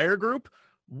entire group?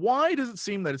 Why does it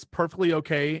seem that it's perfectly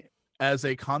okay as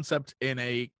a concept in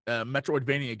a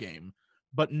Metroidvania game,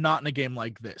 but not in a game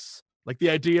like this? Like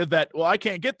the idea that, well, I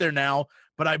can't get there now,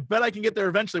 but I bet I can get there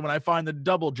eventually when I find the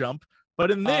double jump. But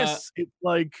in this, it's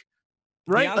like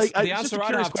right? The it's just answer a I'd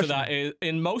curious have to that question. is,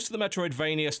 in most of the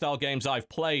Metroidvania style games I've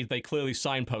played, they clearly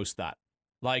signpost that.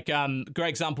 Like, great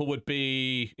example would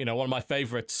be, one of my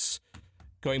favorites,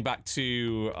 going back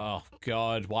to, oh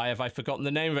god, why have I forgotten the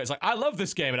name of it? It's like, I love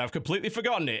this game and I've completely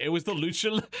forgotten it. It was the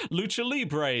Lucha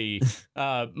Libre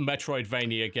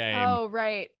Metroidvania game. Oh,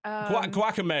 right.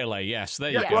 Guacamelee, yes,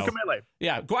 there you Yeah, go. Guacamelee.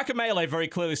 Yeah, Guacamelee very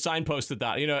clearly signposted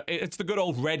that. It's the good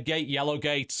old red gate, yellow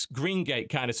gate, green gate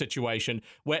kind of situation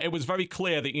where it was very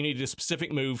clear that you needed a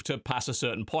specific move to pass a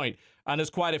certain point. And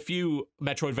there's quite a few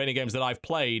Metroidvania games that I've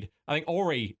played. I think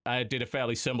Ori did a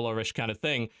fairly similar-ish kind of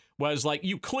thing, whereas, like,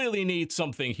 you clearly need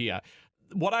something here.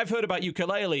 What I've heard about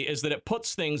Yooka-Laylee is that it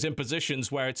puts things in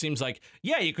positions where it seems like,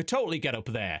 yeah, you could totally get up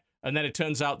there, and then it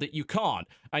turns out that you can't,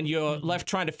 and you're left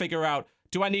trying to figure out,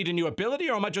 do I need a new ability,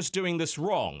 or am I just doing this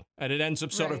wrong? And it ends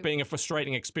up sort of being a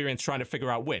frustrating experience trying to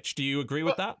figure out which. Do you agree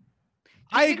with that?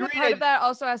 I think agree. Part of that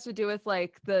also has to do with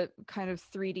like the kind of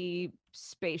 3D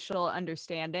spatial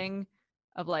understanding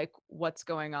of like what's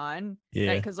going on.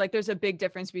 Yeah. Because like there's a big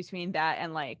difference between that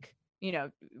and like,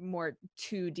 more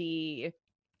 2D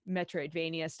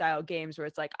Metroidvania style games where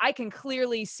it's like, I can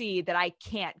clearly see that I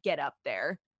can't get up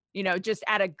there. Just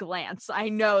at a glance, I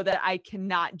know that I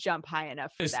cannot jump high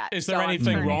enough for that. Is so there I'm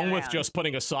anything turning wrong with around. just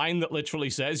putting a sign that literally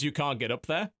says you can't get up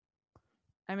there?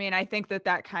 I mean, I think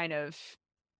that kind of.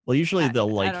 Well, usually they'll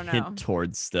I like don't know. hint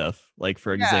towards stuff. Like,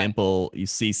 for Yeah. example, you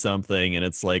see something and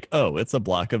it's like, oh, it's a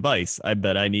block of ice. I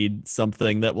bet I need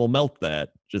something that will melt that.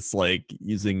 Just like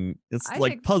it's I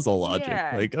like think- puzzle logic.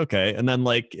 yeah. Like, okay. And then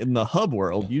like in the hub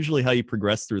world, usually how you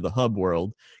progress through the hub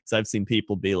world, because I've seen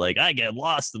people be like, I get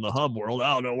lost in the hub world.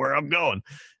 I don't know where I'm going.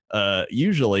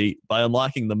 Usually by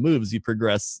unlocking the moves, you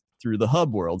progress through the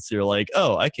hub world. So you're like,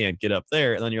 oh, I can't get up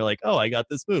there. And then you're like, oh, I got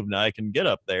this move. Now I can get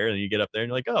up there. And you get up there and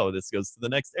you're like, oh, this goes to the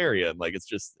next area. And like,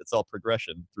 it's all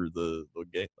progression through the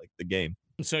game, like the game.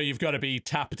 So you've got to be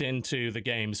tapped into the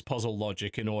game's puzzle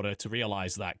logic in order to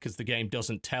realize that, because the game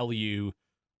doesn't tell you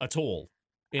at all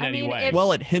in I any mean, way. if-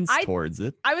 Well, it hints I- towards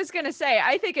it. I was gonna say,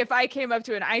 I think if I came up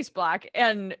to an ice block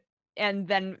and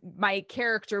then my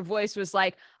character voice was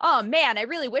like, oh man, I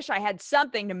really wish I had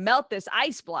something to melt this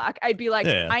ice block, I'd be like,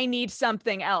 Yeah. I need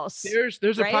something else. There's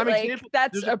a right? prime Like, example.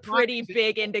 that's there's a prime pretty example.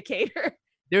 big indicator.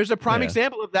 There's a prime Yeah.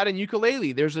 example of that in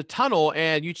Yooka-Laylee. There's a tunnel,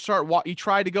 and you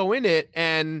try to go in it,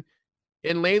 and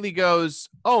Laylee goes,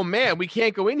 "Oh man, we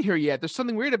can't go in here yet. There's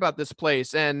something weird about this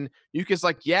place." And Yuka's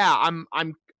like, "Yeah,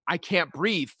 I can't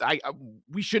breathe.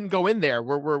 We shouldn't go in there.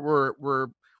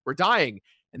 We're dying."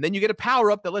 And then you get a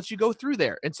power up that lets you go through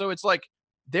there. And so it's like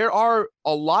there are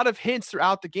a lot of hints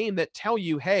throughout the game that tell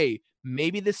you, hey,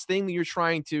 maybe this thing that you're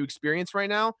trying to experience right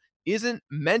now isn't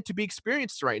meant to be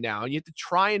experienced right now, and you have to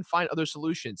try and find other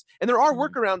solutions. And there are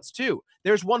workarounds too.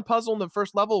 There's one puzzle in the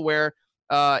first level where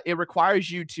it requires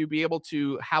you to be able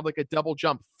to have like a double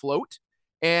jump float,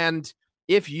 and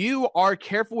if you are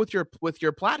careful with your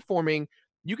platforming,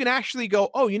 you can actually go,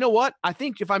 oh, you know what, I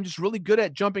think if I'm just really good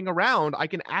at jumping around, I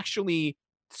can actually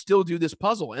still do this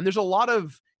puzzle. And there's a lot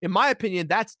of, in my opinion,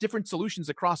 that's different solutions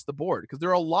across the board, because there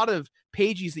are a lot of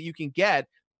pages that you can get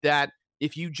that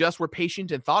if you just were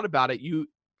patient and thought about it,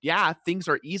 things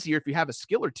are easier if you have a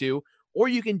skill or two, or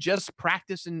you can just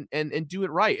practice and do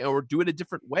it right, or do it a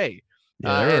different way.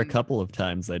 Yeah, there were a and- couple of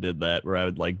times I did that where I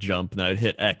would like jump and I would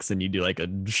hit X and you do like a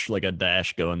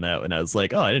dash going that way. And I was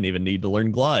like, oh, I didn't even need to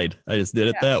learn glide. I just did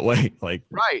it that way. Like,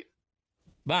 Right.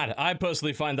 Man, I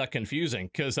personally find that confusing,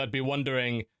 because I'd be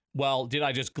wondering, well, did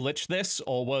I just glitch this,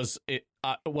 or was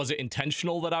it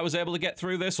intentional that I was able to get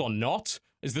through this or not?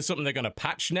 Is this something they're going to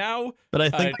patch now? but I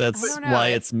think I that's don't know. why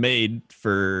it's made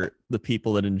for the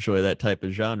people that enjoy that type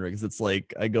of genre. Because it's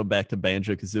like I go back to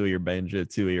Banjo-Kazooie or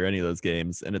Banjo-Tooie or any of those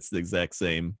games, and it's the exact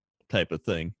same type of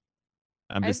thing.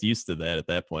 I'm I- just used to that at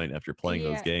that point after playing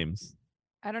those Yeah. games.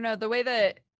 I don't know, the way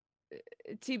that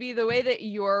TB, the way that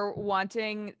you're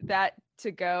wanting that to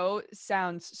go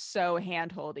sounds so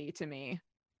handholdy to me.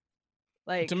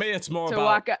 Like, To me, it's more to about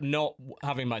walk up- not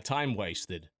having my time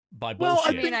wasted by Well,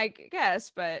 bullshit. I mean, I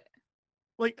guess, but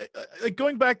Like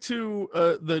going back to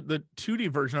the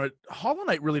 2D version of it, Hollow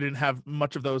Knight really didn't have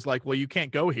much of those. Like, well, you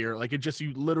can't go here. Like, it just,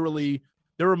 you literally,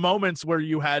 there were moments where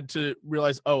you had to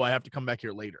realize, oh, I have to come back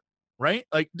here later, right?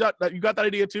 Like, you got that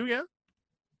idea too, yeah?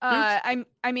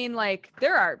 I mean, like,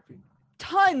 there are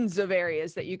tons of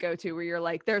areas that you go to where you're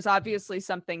like, there's obviously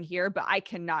something here, but I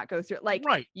cannot go through it. Like,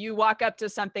 Right. you walk up to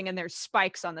something and there's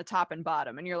spikes on the top and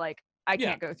bottom, and you're like, I Yeah.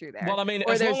 can't go through there. Well, I mean,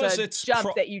 or as there's long as a it's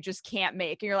jump that you just can't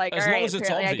make, and you're like, as all long right, as it's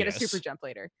apparently I get a obvious. super jump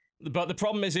later. But the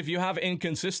problem is if you have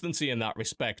inconsistency in that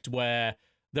respect, where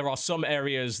there are some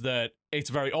areas that it's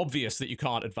very obvious that you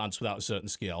can't advance without a certain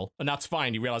skill, and that's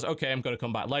fine. You realize, okay, I'm going to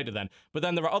come back later then. But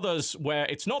then there are others where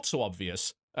it's not so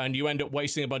obvious, and you end up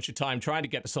wasting a bunch of time trying to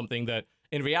get to something that,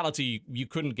 in reality, you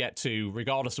couldn't get to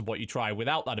regardless of what you try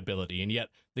without that ability, and yet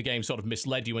the game sort of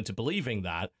misled you into believing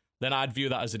that. Then I'd view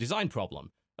that as a design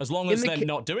problem. As long as they're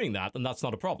not doing that, then that's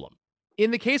not a problem.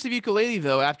 In the case of Yooka-Laylee,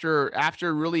 though,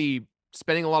 after really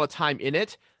spending a lot of time in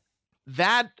it,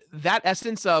 that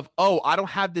essence of, oh, I don't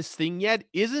have this thing yet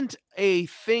isn't a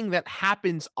thing that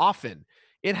happens often.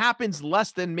 It happens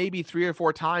less than maybe 3 or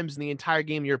 4 times in the entire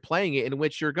game you're playing it, in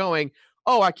which you're going,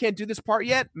 oh, I can't do this part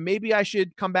yet. Maybe I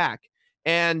should come back.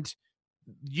 And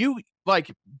you,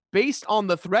 like, based on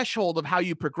the threshold of how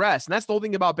you progress, and that's the whole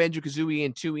thing about Banjo-Kazooie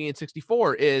and 2E and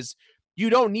 64, is you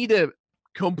don't need to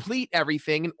complete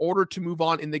everything in order to move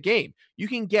on in the game. You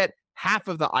can get half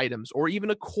of the items or even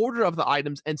a quarter of the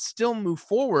items and still move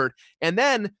forward. And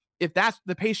then if that's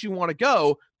the pace you want to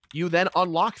go, you then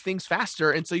unlock things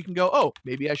faster. And so you can go, oh,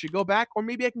 maybe I should go back, or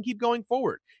maybe I can keep going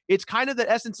forward. It's kind of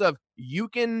the essence of you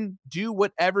can do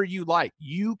whatever you like.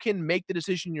 You can make the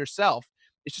decision yourself.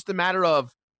 It's just a matter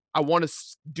of, I want to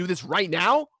do this right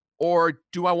now, or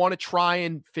do I want to try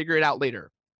and figure it out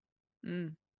later?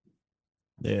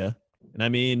 Yeah. And I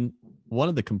mean, one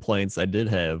of the complaints I did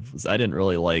have was I didn't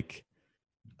really like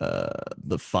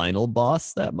the final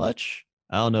boss that much.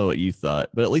 I don't know what you thought,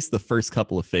 but at least the first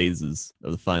couple of phases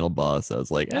of the final boss, I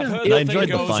was like, and I enjoyed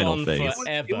the final phase.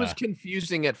 It was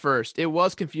confusing at first. But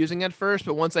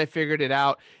once I figured it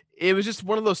out, it was just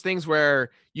one of those things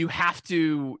where you have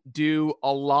to do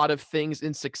a lot of things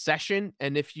in succession,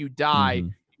 and if you die,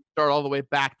 you start all the way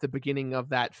back to the beginning of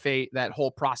that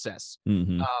whole process.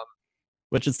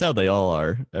 Which is how they all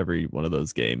are, every one of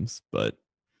those games. But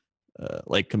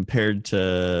like compared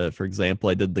to, for example,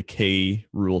 I did the K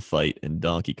rule fight in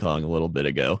Donkey Kong a little bit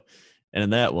ago. And in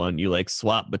that one, you like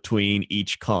swap between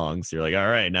each Kong. So you're like, all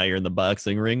right, now you're in the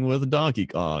boxing ring with Donkey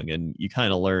Kong. And you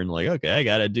kind of learn like, okay, I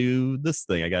got to do this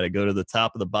thing. I got to go to the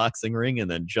top of the boxing ring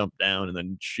and then jump down and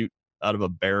then shoot out of a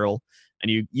barrel. And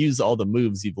you use all the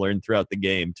moves you've learned throughout the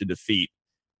game to defeat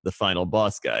the final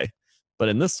boss guy. But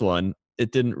in this one,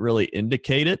 it didn't really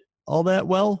indicate it all that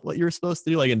well, what you were supposed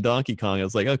to do. Like in Donkey Kong, I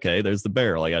was like, okay, there's the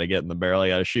barrel. I got to get in the barrel. I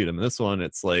got to shoot him. And this one,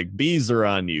 it's like, bees are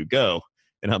on you. Go.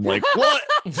 And I'm like, what?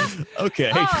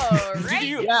 Okay. Oh, right. Did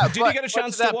you get a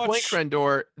chance to that watch? point,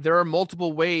 Crendor, there are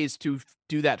multiple ways to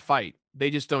do that fight.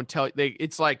 They just don't tell.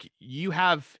 It's like you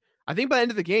have, I think by the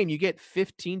end of the game, you get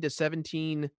 15 to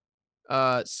 17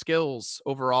 skills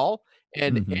overall.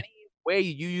 And any way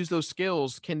you use those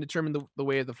skills can determine the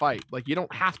way of the fight. Like, you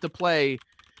don't have to play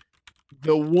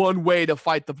the one way to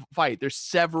fight the fight. There's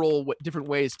several different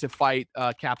ways to fight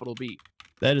capital B.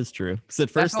 That is true. Because at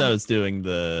first I was doing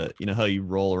the, you know, how you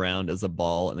roll around as a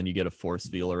ball and then you get a force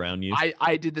field around you.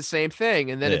 I did the same thing.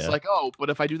 And then it's like, oh,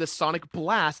 but if I do the Sonic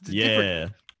Blast, it's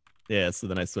different. Yeah, so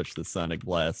then I switched to Sonic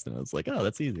Blast and I was like, oh,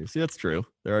 that's easier. See, that's true.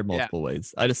 There are multiple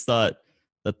ways. I just thought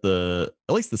that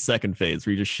at least the second phase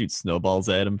where you just shoot snowballs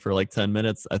at him for like 10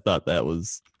 minutes, I thought that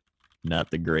was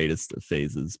not the greatest of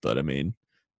phases. But I mean,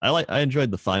 I enjoyed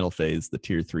the final phase, the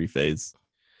tier 3 phase.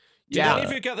 Did any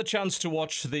of you get the chance to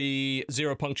watch the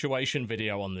zero punctuation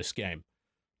video on this game?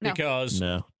 No. Because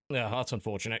no. Yeah, that's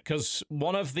unfortunate. Because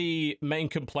one of the main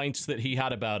complaints that he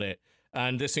had about it,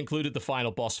 and this included the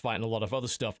final boss fight and a lot of other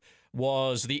stuff,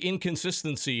 was the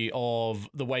inconsistency of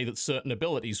the way that certain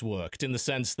abilities worked, in the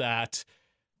sense that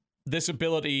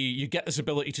you get this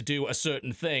ability to do a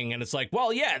certain thing, and it's like,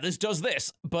 well, yeah, this does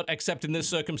this, but except in this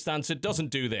circumstance, it doesn't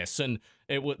do this. And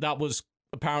that was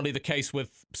apparently the case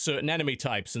with certain enemy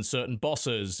types and certain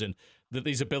bosses, and that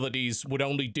these abilities would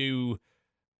only do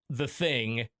the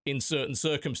thing in certain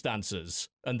circumstances,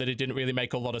 and that it didn't really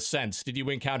make a lot of sense. Did you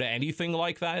encounter anything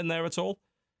like that in there at all?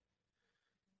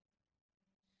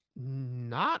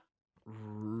 Not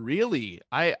really.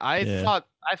 I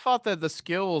thought that the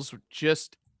skills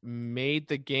just made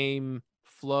the game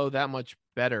flow that much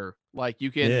better. Like you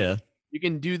can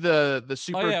do the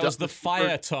super. Oh yeah, it was the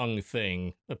fire tongue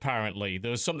thing. Apparently,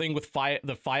 there was something with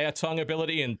the fire tongue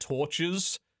ability and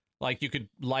torches. Like you could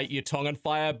light your tongue on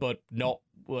fire, but not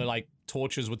like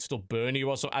torches would still burn you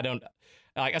or something. I don't.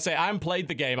 Like I say, I haven't played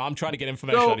the game. I'm trying to get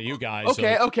information out of you guys.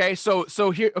 Okay.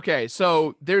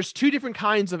 So there's 2 different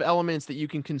kinds of elements that you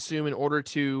can consume in order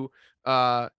to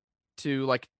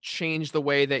like change the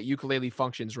way that Yooka-Laylee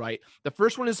functions, right? The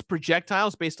first one is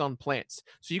projectiles based on plants.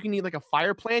 So you can eat like a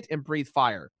fire plant and breathe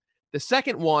fire. The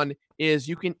second one is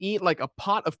you can eat like a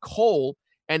pot of coal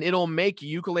and it'll make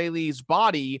Yooka-Laylee's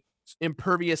body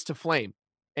impervious to flame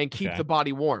and keep the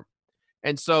body warm.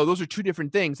 And so those are 2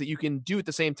 different things that you can do at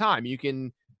the same time. You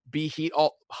can be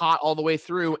hot all the way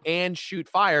through and shoot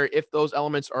fire if those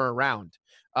elements are around.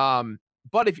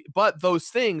 But those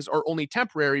things are only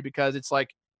temporary because it's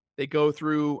like they go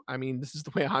through. I mean, this is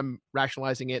the way I'm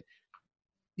rationalizing it.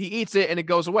 He eats it and it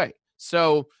goes away.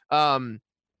 So,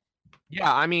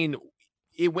 yeah, I mean,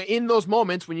 in those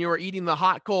moments when you are eating the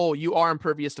hot coal, you are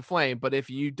impervious to flame. But if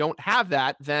you don't have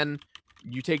that, then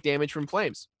you take damage from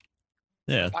flames.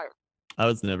 Yeah, Fire. I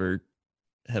was never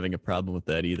having a problem with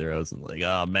that either. I wasn't like,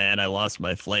 oh man, I lost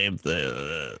my flame.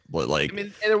 But like, I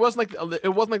mean, and it wasn't like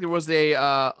there was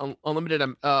a unlimited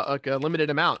like a limited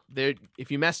amount. There,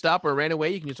 if you messed up or ran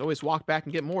away, you can just always walk back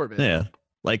and get more of it. yeah,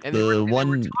 like And the there were one,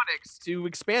 tonics to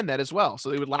expand that as well, so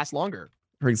they would last longer.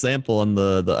 for example, on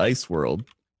the ice world,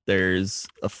 there's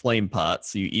a flame pot,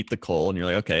 so you eat the coal and you're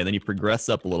like, okay, and then you progress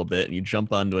up a little bit and you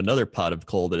jump onto another pot of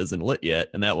coal that isn't lit yet,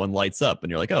 and that one lights up and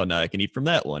you're like, oh, now I can eat from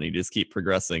that one. You just keep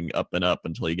progressing up and up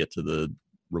until you get to the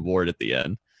reward at the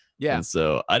end. Yeah. And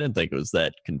so I didn't think it was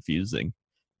that confusing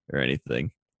or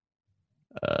anything.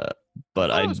 But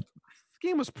The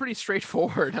game was pretty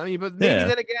straightforward. I mean, but maybe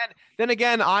Yeah. then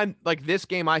again, I'm like, this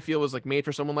game I feel was like made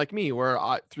for someone like me, where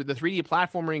through the 3D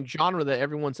platforming genre that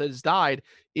everyone says died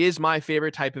is my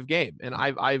favorite type of game, and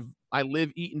I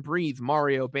live, eat, and breathe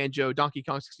Mario, Banjo, Donkey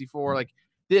Kong 64. Like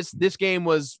this game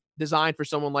was designed for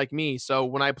someone like me. So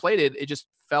when I played it, it just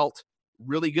felt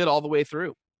really good all the way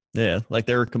through. yeah, like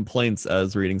there were complaints. I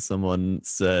was reading someone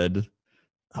said,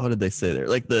 what did they say there?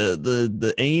 Like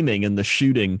the aiming and the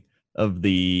shooting of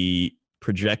the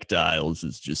projectiles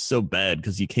is just so bad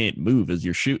because you can't move as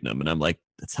you're shooting them, and I'm like,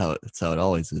 that's how it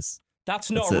always is.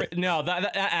 That's no,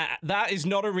 that is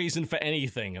not a reason for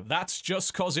anything. That's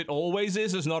just because it always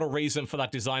is. There's not a reason for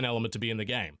that design element to be in the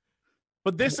game.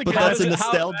 But this But again, that's a does it-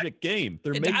 how- nostalgic game.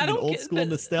 They're making an old school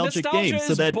nostalgic nostalgia game,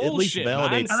 so is that at least bullshit,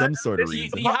 validates man. some sort of You-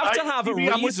 reason. You have to I- have a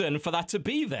maybe I'm with- reason for that to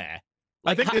be there.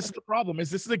 I think ha- this is the problem. Is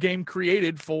this is a game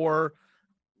created for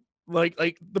like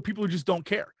the people who just don't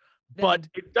care. But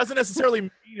it doesn't necessarily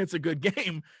mean it's a good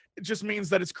game. It just means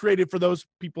that it's created for those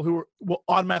people who will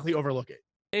automatically overlook it.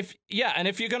 If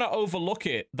you're gonna overlook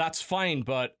it, that's fine.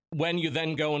 But when you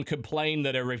then go and complain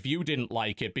that a review didn't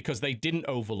like it because they didn't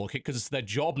overlook it because it's their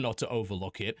job not to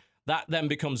overlook it, that then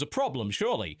becomes a problem.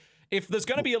 Surely, if there's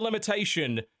going to be a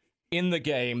limitation in the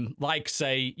game, like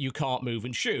say you can't move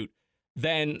and shoot,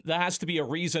 then there has to be a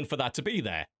reason for that to be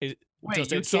there. Wait,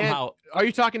 Does you it somehow? Are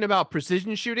you talking about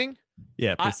precision shooting?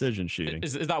 Yeah, precision shooting.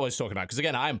 Is that what it's talking about? Because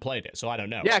again, I haven't played it, so I don't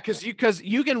know. Yeah, because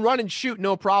you can run and shoot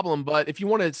no problem, but if you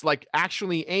want to like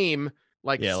actually aim,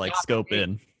 like Yeah, like stop scope and aim,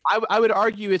 in. I would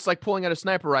argue it's like pulling out a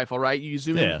sniper rifle, right? You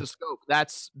zoom in Yeah. with the scope.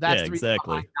 That's Yeah, the reason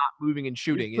exactly. behind not moving and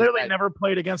shooting. You is clearly that- never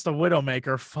played against a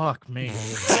Widowmaker. Fuck me.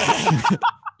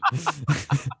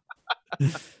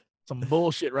 Some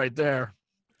bullshit right there.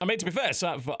 I mean, to be fair,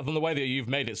 from the way that you've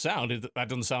made it sound, that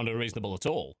doesn't sound unreasonable at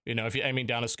all. You know, if you're aiming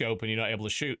down a scope and you're not able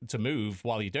to move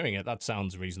while you're doing it, that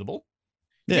sounds reasonable.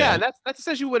 Yeah, that's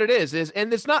essentially what it is.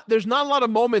 And there's not a lot of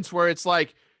moments where it's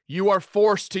like you are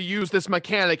forced to use this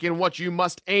mechanic in what you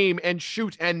must aim and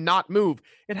shoot and not move.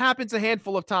 It happens a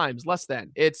handful of times, less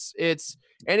than. It's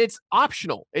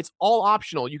optional. It's all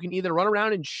optional. You can either run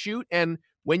around and shoot, and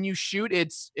when you shoot,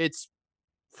 it's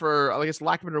for, I guess,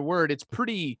 lack of a better word, it's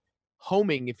pretty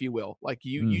homing, if you will. Like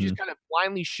you just kind of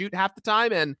blindly shoot half the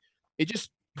time, and it just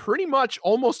pretty much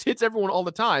almost hits everyone all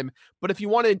the time. But if you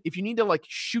need to like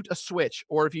shoot a switch,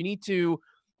 or if you need to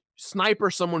sniper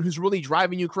someone who's really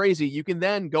driving you crazy, you can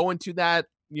then go into that,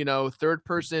 third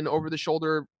person over the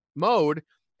shoulder mode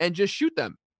and just shoot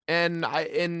them. And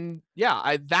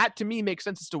that to me makes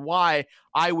sense as to why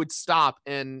I would stop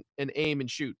and aim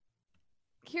and shoot.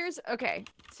 Here's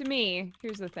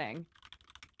the thing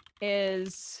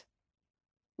is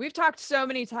we've talked so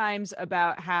many times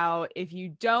about how if you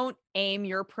don't aim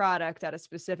your product at a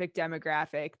specific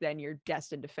demographic, then you're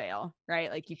destined to fail, right?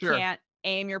 Like you Sure. can't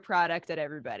aim your product at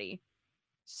everybody.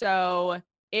 So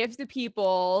if the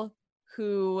people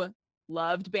who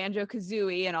loved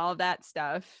Banjo-Kazooie and all of that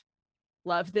stuff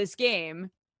loved this game,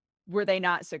 were they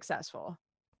not successful?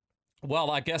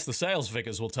 Well, I guess the sales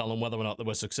figures will tell them whether or not they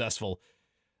were successful.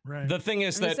 Right. The thing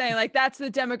is I'm just that saying, like, that's the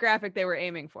demographic they were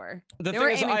aiming for. the They thing were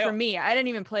is, aiming for me. I didn't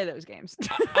even play those games.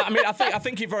 I mean, I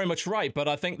think you're very much right, but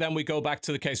I think then we go back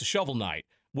to the case of Shovel Knight,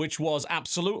 which was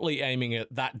absolutely aiming at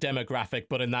that demographic,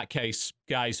 but in that case,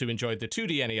 guys who enjoyed the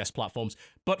 2D NES platforms,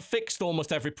 but fixed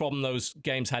almost every problem those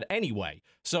games had anyway.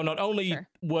 So not only Sure.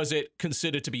 was it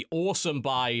considered to be awesome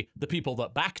by the people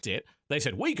that backed it, they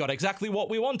said, we got exactly what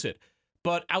we wanted.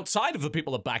 But outside of the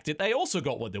people that backed it, they also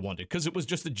got what they wanted, because it was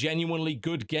just a genuinely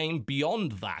good game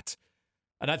beyond that.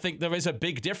 And I think there is a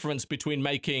big difference between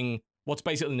making what's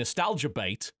basically nostalgia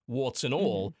bait, warts and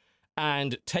all,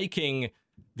 and taking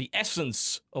the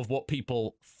essence of what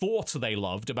people thought they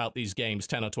loved about these games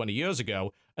 10 or 20 years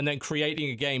ago, and then creating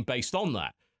a game based on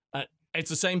that. It's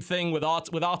the same thing with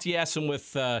RTS and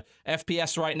with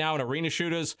FPS right now and arena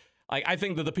shooters. I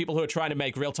think that the people who are trying to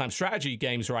make real-time strategy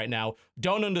games right now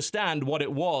don't understand what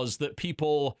it was that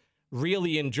people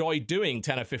really enjoyed doing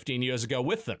 10 or 15 years ago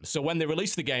with them. So when they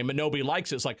release the game and nobody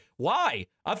likes it, it's like, why?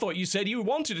 I thought you said you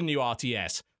wanted a new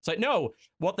RTS. It's like, no,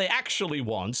 what they actually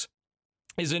want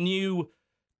is a new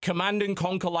Command and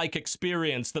Conquer-like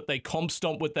experience that they comp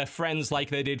stomp with their friends like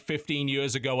they did 15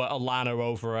 years ago at a LAN or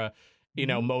over a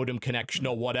modem connection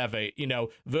or whatever,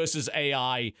 versus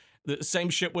AI. The same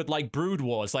shit with like Brood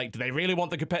Wars. Like, do they really want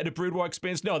the competitive Brood War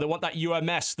experience? No, they want that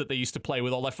UMS that they used to play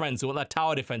with all their friends. They want that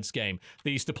tower defense game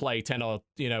they used to play 10 or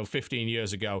 15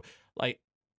 years ago. Like,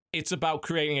 it's about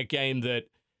creating a game that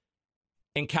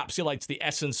encapsulates the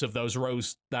essence of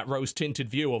that rose-tinted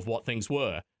view of what things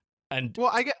were, and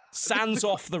sands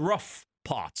off the rough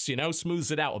parts.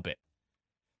 Smooths it out a bit.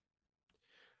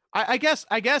 I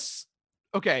guess.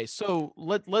 Okay, so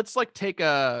let's take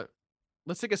a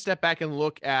step back and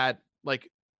look at, like,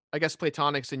 I guess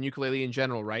Platonics and Yooka-Laylee in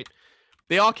general, right?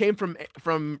 They all came from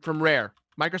Rare.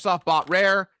 Microsoft bought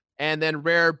Rare, and then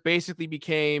Rare basically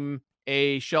became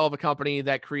a shell of a company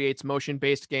that creates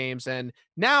motion-based games, and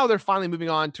now they're finally moving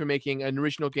on to making an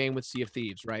original game with Sea of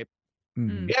Thieves, right?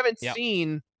 We haven't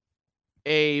seen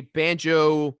a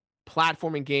Banjo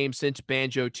platforming game since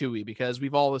Banjo-Tooie, because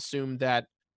we've all assumed that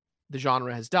the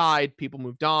genre has died, people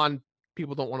moved on,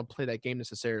 people don't want to play that game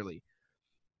necessarily.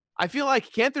 I feel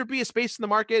like, can't there be a space in the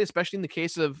market, especially in the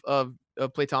case of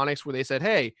Platonics, where they said,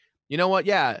 hey, you know what?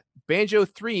 Yeah, Banjo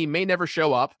 3 may never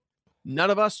show up. None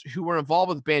of us who were involved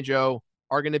with Banjo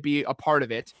are going to be a part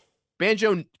of it.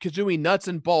 Banjo-Kazooie nuts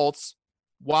and bolts,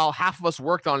 while half of us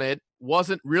worked on it,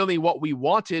 wasn't really what we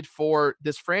wanted for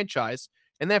this franchise.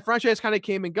 And that franchise kind of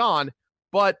came and gone.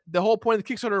 But the whole point of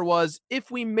the Kickstarter was,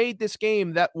 if we made this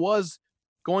game that was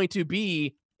going to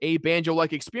be a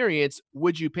Banjo-like experience,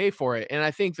 would you pay for it? And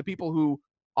I think the people who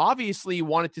obviously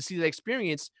wanted to see that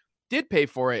experience did pay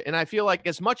for it. And I feel like,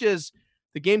 as much as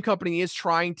the game company is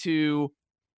trying to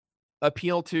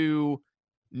appeal to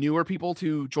newer people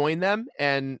to join them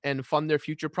and fund their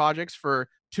future projects for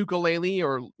Yooka-Laylee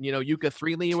or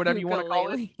Yooka-3lee or whatever you want to call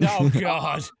it. Oh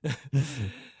God!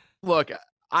 Look,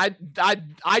 I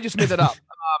just made that up.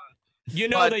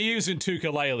 They're using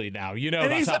Yooka-Laylee now.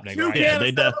 That's happening, right? Yeah,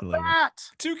 they definitely.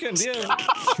 Toucan, yeah.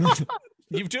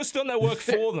 You've just done their work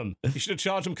for them. You should have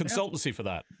charged them consultancy for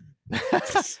that.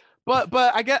 But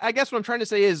I guess what I'm trying to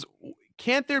say is,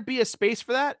 can't there be a space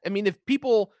for that? I mean, if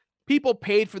people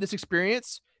paid for this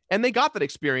experience and they got that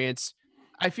experience,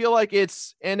 I feel like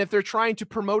and if they're trying to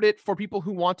promote it for people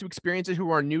who want to experience it, who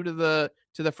are new to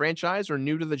the franchise or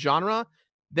new to the genre,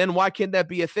 then why can't that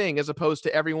be a thing, as opposed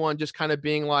to everyone just kind of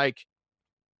being like,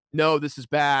 no, this is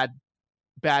bad.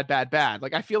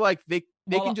 Like, I feel like they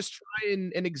can just try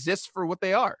and exist for what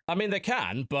they are. I mean, they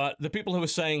can, but the people who are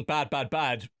saying bad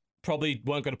probably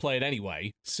weren't going to play it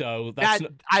anyway. So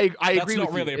I agree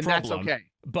with really you, a problem. That's okay.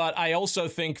 But I also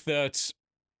think that,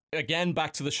 again,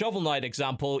 back to the Shovel Knight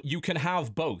example, you can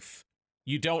have both.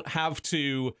 You don't have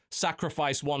to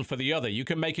sacrifice one for the other. You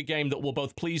can make a game that will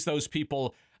both please those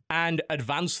people and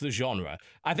advance the genre.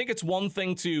 I think it's one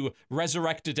thing to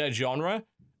resurrect a dead genre.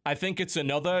 I think it's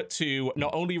another to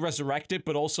not only resurrect it,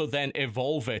 but also then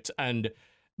evolve it and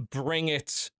bring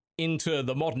it into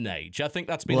the modern age. I think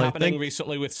that's been happening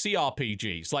recently with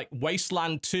CRPGs like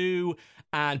Wasteland 2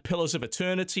 and Pillars of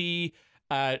Eternity,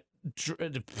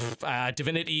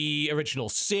 Divinity Original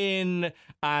Sin,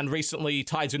 and recently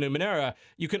Tides of Numenera.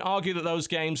 You can argue that those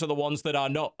games are the ones that are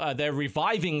not, they're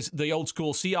reviving the old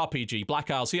school CRPG,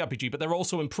 Black Isle CRPG, but they're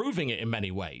also improving it in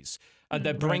many ways. And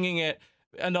they're bringing it,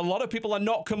 and a lot of people are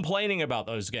not complaining about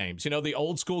those games. The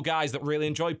old school guys that really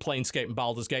enjoy Planescape and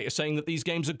Baldur's Gate are saying that these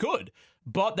games are good,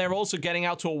 but they're also getting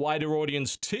out to a wider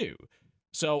audience too.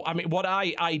 So, I mean, what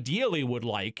I ideally would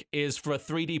like is for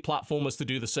 3D platformers to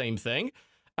do the same thing.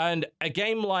 And a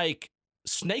game like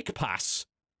Snake Pass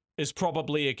is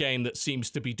probably a game that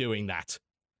seems to be doing that,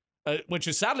 which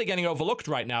is sadly getting overlooked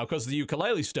right now because of the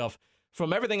Yooka-Laylee stuff.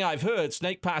 From everything I've heard,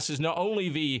 Snake Pass is not only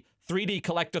the 3D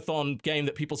collectathon game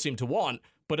that people seem to want,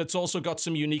 but it's also got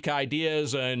some unique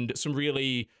ideas and some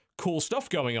really cool stuff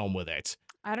going on with it.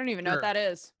 I don't even know what that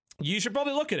is. You should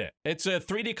probably look at it. It's a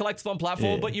 3D collectathon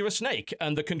platform, but you're a snake,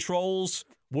 and the controls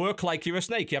work like you're a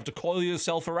snake. You have to coil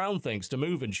yourself around things to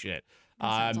move and shit.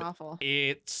 That sounds awful.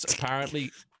 It's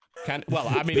apparently Well,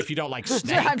 I mean, if you don't like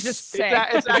snakes. I'm just saying.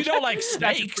 It's If you don't like it's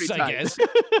actually snakes, pretty I tight. guess.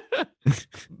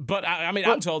 But I mean,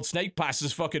 I'm told Snake Pass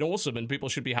is fucking awesome, and people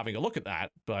should be having a look at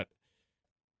that. But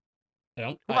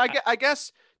Well, I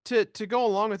guess to go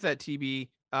along with that, TB.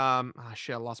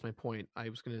 Shit, I lost my point. I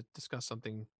was going to discuss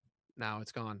something. Now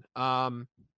it's gone. Oh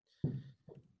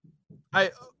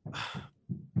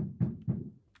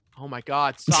my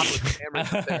God! Stop with the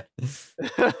cameras up there.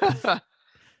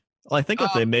 Well, I think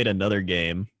if they made another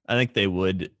game, I think they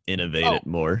would innovate it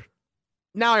more.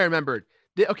 Now I remembered.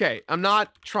 Okay, I'm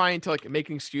not trying to like make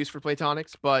an excuse for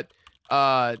Platonics, but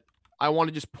I want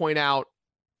to just point out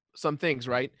some things.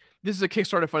 Right, this is a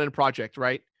Kickstarter funded project,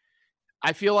 right?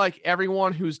 I feel like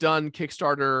everyone who's done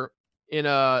Kickstarter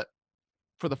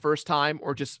for the first time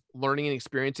or just learning and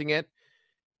experiencing it,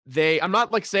 I'm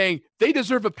not like saying they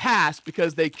deserve a pass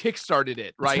because they kickstarted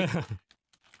it, right?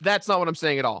 That's not what I'm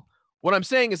saying at all. What I'm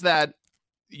saying is that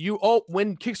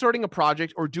when kickstarting a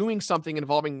project or doing something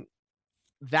involving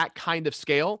that kind of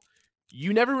scale,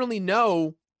 you never really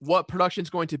know what production's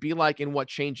going to be like and what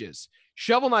changes.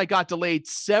 Shovel Knight got delayed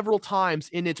several times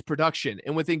in its production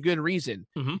and within good reason.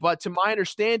 Mm-hmm. But to my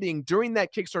understanding, during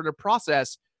that Kickstarter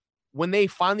process, when they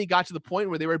finally got to the point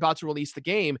where they were about to release the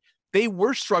game, they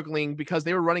were struggling because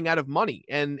they were running out of money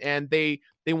and they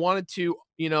wanted to,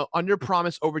 under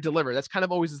promise, over deliver. That's kind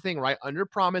of always the thing, right? Under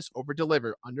promise, over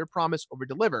deliver, under promise, over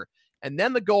deliver. And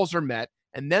then the goals are met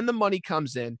and then the money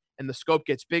comes in and the scope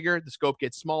gets bigger, the scope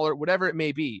gets smaller, whatever it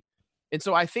may be. And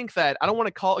so I think that I don't want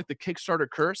to call it like the Kickstarter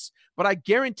curse, but I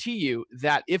guarantee you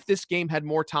that if this game had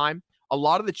more time, a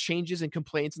lot of the changes and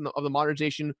complaints of the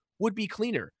modernization would be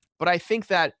cleaner. But I think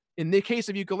that in the case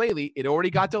of Yooka-Laylee, it already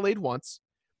got delayed once.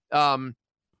 And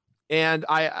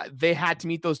they had to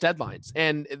meet those deadlines.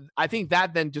 And I think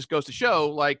that then just goes to show,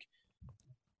 like,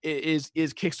 is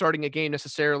kickstarting a game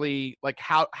necessarily like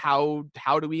how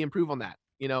do we improve on that?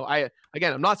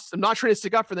 I'm not trying to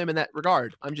stick up for them in that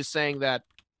regard. I'm just saying that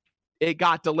it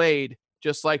got delayed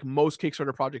just like most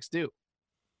Kickstarter projects do.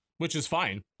 Which is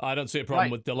fine. I don't see a problem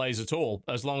with delays at all,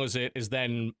 as long as it is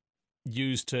then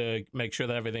used to make sure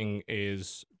that everything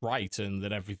is right and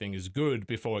that everything is good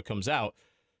before it comes out.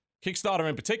 Kickstarter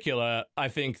in particular, I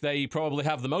think they probably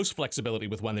have the most flexibility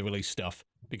with when they release stuff,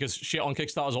 because shit on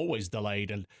Kickstarter is always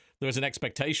delayed and there's an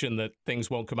expectation that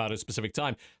things won't come out at a specific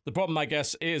time. The problem, I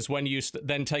guess, is when you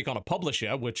then take on a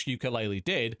publisher, which Yooka-Laylee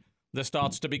did, there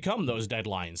starts to become those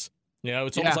deadlines.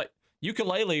 It's almost like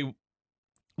Yooka-Laylee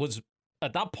was,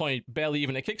 at that point, barely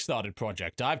even a Kickstarted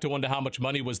project. I have to wonder how much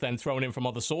money was then thrown in from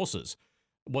other sources.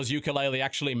 Was Yooka-Laylee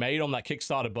actually made on that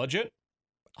Kickstarter budget?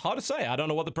 Hard to say. I don't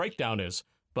know what the breakdown is.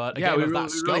 But again, we of really,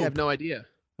 that we really have scope, no idea.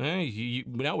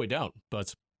 No, we don't.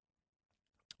 But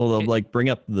Well, they'll bring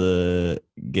up the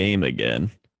game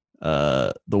again.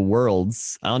 The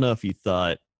worlds. I don't know if you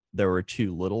thought there were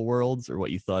too little worlds or what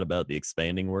you thought about the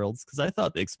expanding worlds, because I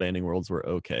thought the expanding worlds were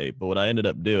okay. But what I ended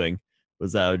up doing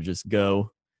was I would just go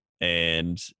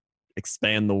and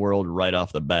expand the world right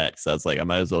off the bat. So I was like, I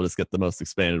might as well just get the most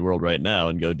expanded world right now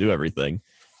and go do everything.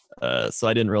 So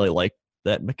I didn't really like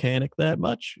that mechanic that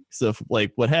much. So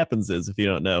what happens is, if you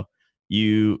don't know,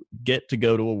 you get to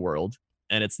go to a world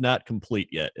and it's not complete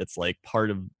yet. It's like part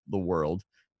of the world.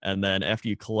 And then after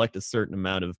you collect a certain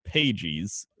amount of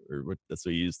pages, or that's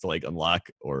what you use to like unlock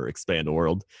or expand a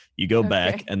world, you go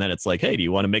back and then it's like, hey, do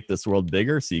you want to make this world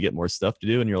bigger so you get more stuff to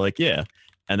do? And you're like, yeah.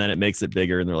 And then it makes it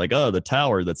bigger and they're like, oh, the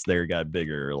tower that's there got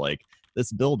bigger. Or like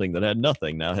this building that had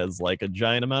nothing now has like a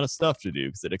giant amount of stuff to do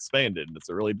because it expanded and it's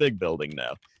a really big building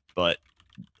now. But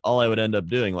all I would end up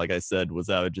doing, like I said, was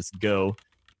I would just go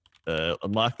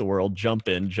unlock the world, jump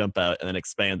in, jump out, and then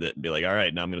expand it and be like, all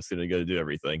right, now I'm just going to go do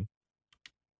everything.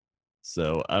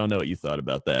 So I don't know what you thought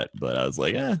about that, but I was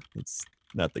like, it's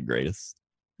not the greatest.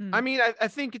 I mean, I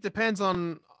think it depends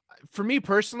on, for me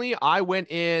personally, I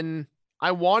went in,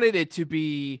 I wanted it to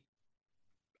be,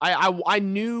 I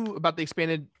knew about the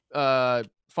expanded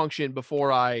function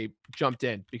before I jumped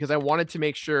in, because I wanted to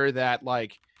make sure that,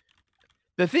 like,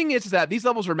 the thing is that these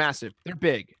levels are massive. They're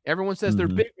big. Everyone says they're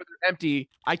big, but they're empty.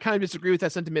 I kind of disagree with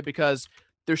that sentiment because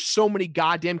there's so many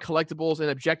goddamn collectibles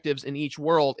and objectives in each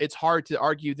world. It's hard to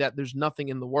argue that there's nothing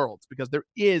in the world, because there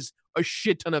is a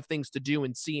shit ton of things to do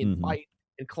and see and fight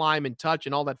and climb and touch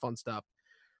and all that fun stuff.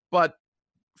 But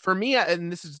for me,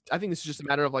 and I think this is just a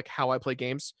matter of like how I play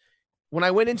games. When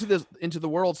I went into the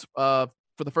worlds for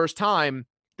the first time,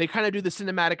 they kind of do the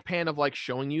cinematic pan of like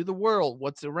showing you the world,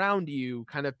 what's around you,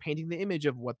 kind of painting the image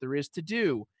of what there is to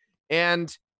do.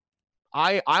 And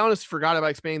I honestly forgot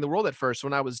about expanding the world at first.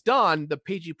 When I was done, the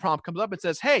pagey prompt comes up and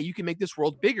says, hey, you can make this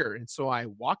world bigger. And so I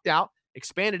walked out,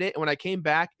 expanded it, and when I came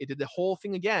back, it did the whole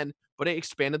thing again, but it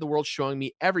expanded the world, showing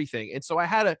me everything. And so I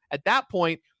had at that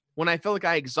point, when I felt like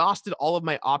I exhausted all of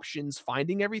my options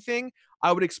finding everything,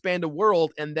 I would expand a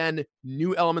world and then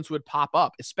new elements would pop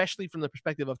up, especially from the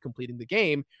perspective of completing the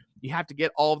game. You have to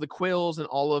get all of the quills and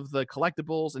all of the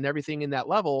collectibles and everything in that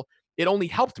level. It only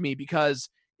helped me because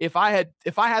if I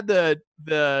had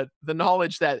the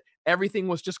knowledge that everything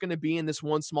was just going to be in this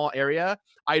one small area,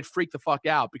 I'd freak the fuck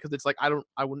out, because it's like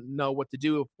I wouldn't know what to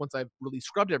do once I've really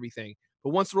scrubbed everything. But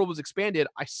once the world was expanded,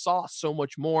 I saw so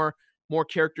much more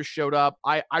characters showed up.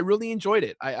 I really enjoyed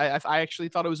it. I actually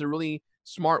thought it was a really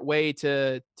smart way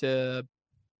to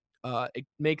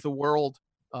make the world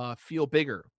feel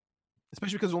bigger,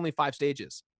 especially because there's only 5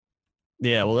 stages.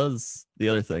 Yeah, well, that was the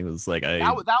other thing. Was like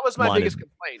That was my biggest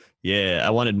complaint. Yeah, I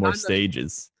wanted more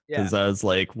stages, because I was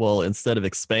like, well, instead of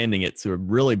expanding it to a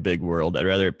really big world, I'd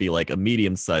rather it be like a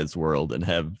medium-sized world and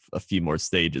have a few more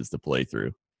stages to play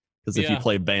through. Because if you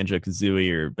play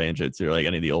Banjo-Kazooie or Banjo-Tooie or like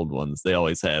any of the old ones, they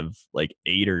always have like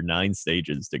 8 or 9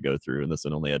 stages to go through, and this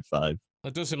one only had 5.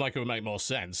 It does seem like it would make more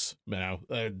sense,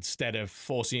 instead of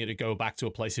forcing you to go back to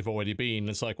a place you've already been.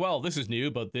 It's like, well, this is new,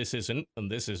 but this isn't,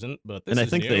 and this isn't, but this is new. And I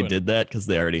think they did that because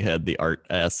they already had the art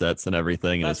assets and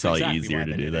everything, and it's probably easier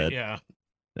to do that.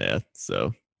 Yeah.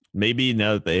 So maybe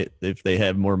now that if they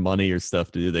have more money or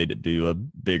stuff to do, they do a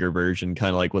bigger version,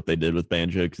 kind of like what they did with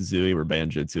Banjo-Kazooie, where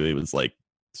Banjo-Tooie was like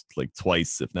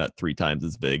twice, if not 3 times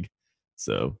as big.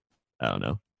 So I don't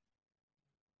know.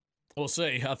 We'll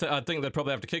see. I think they'd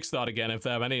probably have to kickstart again if they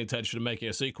have any intention of making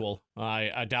a sequel.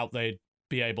 I doubt they'd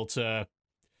be able to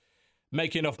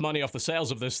make enough money off the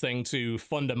sales of this thing to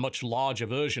fund a much larger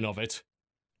version of it.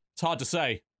 It's hard to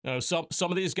say. Some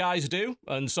of these guys do,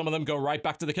 and some of them go right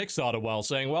back to the Kickstarter well,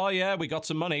 saying, well, yeah, we got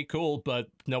some money, cool, but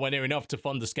nowhere near enough to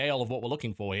fund the scale of what we're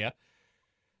looking for here.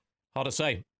 Hard to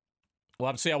say. We'll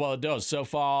have to see how well it does. So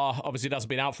far, obviously, it hasn't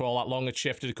been out for all that long. It's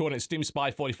shifted. According to Steam Spy,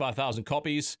 45,000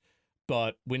 copies.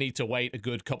 But we need to wait a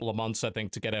good couple of months, I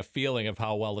think, to get a feeling of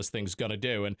how well this thing's going to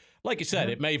do. And like you said,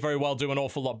 it may very well do an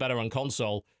awful lot better on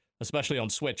console, especially on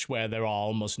Switch, where there are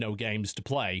almost no games to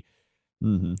play.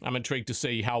 Mm-hmm. I'm intrigued to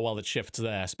see how well it shifts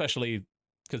there, especially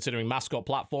considering mascot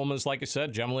platformers, like I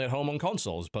said, generally at home on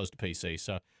console as opposed to PC.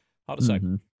 So, hard to say.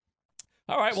 Mm-hmm.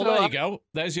 All right, well, there you go.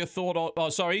 There's your thought on... Oh,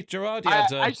 sorry, Jirard?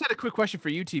 I just had a quick question for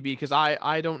you, TB, because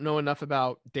I don't know enough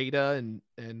about data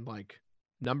and like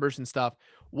numbers and stuff.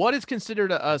 What is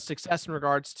considered a success in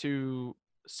regards to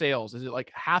sales? Is it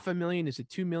like 500,000? Is it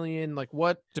 2 million? Like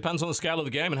what? Depends on the scale of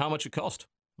the game and how much it cost,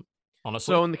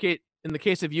 honestly. So in the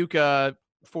case of Yuka,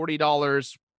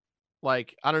 $40,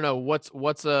 like, I don't know,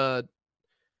 what's a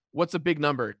big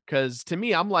number? Because to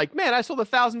me, I'm like, man, I sold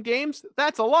 1,000 games.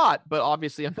 That's a lot. But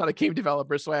obviously I'm not a game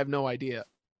developer, so I have no idea.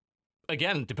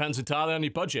 Again, depends entirely on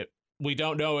your budget. We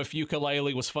don't know if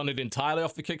Yooka-Laylee was funded entirely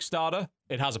off the Kickstarter.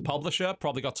 It has a publisher,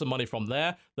 probably got some money from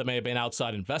there. That may have been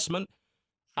outside investment.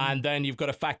 And then you've got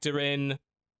to factor in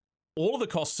all of the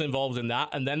costs involved in that,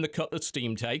 and then the cut that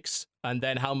Steam takes, and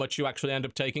then how much you actually end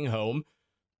up taking home.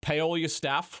 Pay all your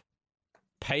staff,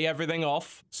 pay everything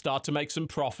off, start to make some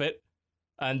profit,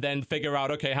 and then figure out,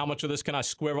 okay, how much of this can I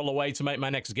squirrel away to make my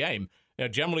next game?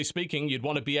 Generally speaking, you'd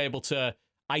want to be able to,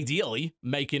 ideally,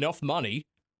 make enough money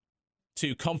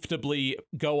to comfortably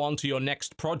go on to your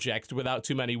next project without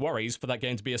too many worries for that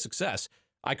game to be a success.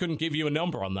 I couldn't give you a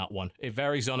number on that one. It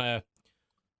varies on a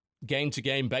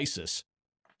game-to-game basis.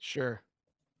 Sure.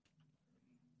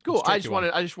 Cool. I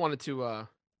just wanted to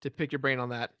pick your brain on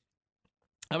that.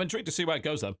 I'm intrigued to see where it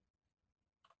goes, though.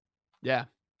 Yeah.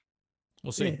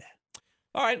 We'll see. Yeah.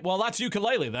 All right, well, that's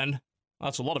Yooka-Laylee, then.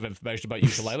 That's a lot of information about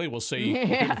Yooka-Laylee. We'll see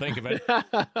what people think of it.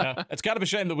 It's kind of a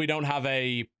shame that we don't have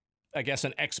an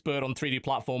expert on 3D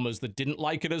platformers that didn't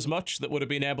like it as much, that would have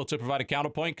been able to provide a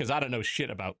counterpoint, because I don't know shit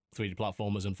about 3D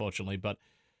platformers, unfortunately, but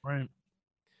right.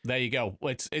 There you go.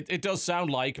 It does sound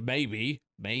like maybe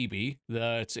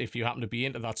that if you happen to be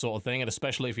into that sort of thing, and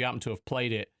especially if you happen to have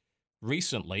played it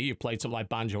recently, you've played something like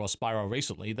Banjo or Spyro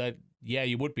recently, that, yeah,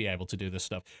 you would be able to do this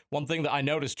stuff. One thing that I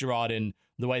noticed, Jirard, in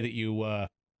the way that you were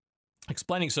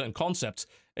explaining certain concepts,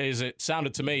 is it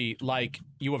sounded to me like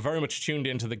you were very much tuned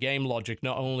into the game logic,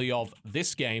 not only of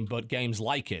this game, but games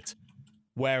like it.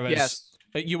 Whereas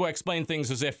you were explaining things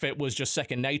as if it was just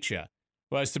second nature.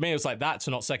 Whereas to me, it was like, that's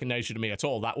not second nature to me at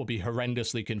all. That would be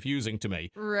horrendously confusing to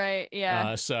me. Right,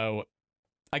 yeah. So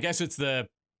I guess it's the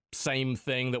same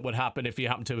thing that would happen if you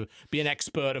happen to be an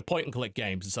expert of point-and-click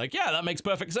games. It's like, yeah, that makes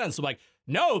perfect sense. I'm like,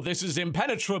 no, this is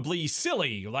impenetrably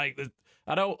silly. Like,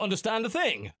 I don't understand a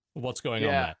thing. What's going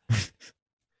on there?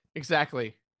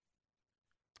 Exactly.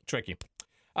 Tricky.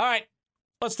 All right,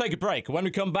 let's take a break. When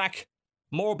we come back,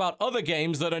 more about other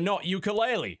games that are not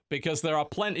ukulele, because there are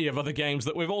plenty of other games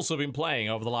that we've also been playing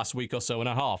over the last week or so and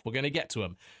a half. We're going to get to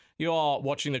them. You're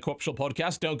watching the Co-optional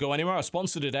Podcast. Don't go anywhere. Our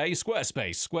sponsor today,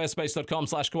 Squarespace.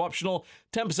 Squarespace.com/cooptional.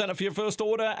 10% off your first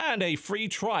order and a free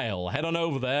trial. Head on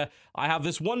over there. I have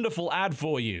this wonderful ad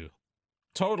for you.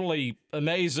 Totally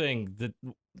amazing.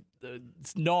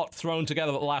 It's not thrown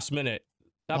together at the last minute.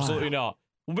 Absolutely not.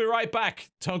 We'll be right back.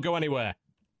 Don't go anywhere.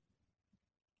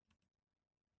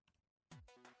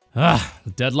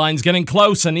 The deadline's getting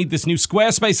close. I need this new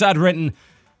Squarespace ad written.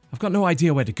 I've got no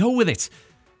idea where to go with it.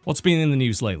 What's been in the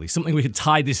news lately? Something we could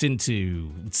tie this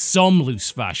into some loose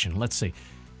fashion. Let's see.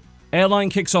 Airline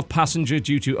kicks off passenger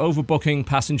due to overbooking.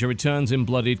 Passenger returns in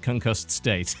bloodied, concussed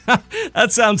state.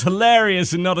 That sounds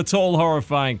hilarious and not at all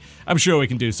horrifying. I'm sure we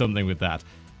can do something with that.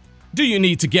 Do you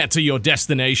need to get to your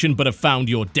destination but have found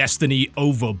your destiny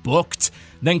overbooked?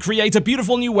 Then create a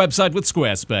beautiful new website with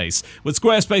Squarespace. With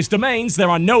Squarespace domains, there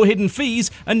are no hidden fees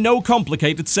and no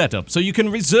complicated setup, so you can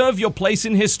reserve your place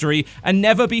in history and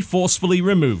never be forcefully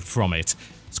removed from it.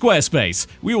 Squarespace,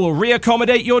 we will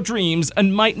reaccommodate your dreams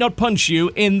and might not punch you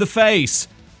in the face.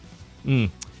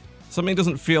 Something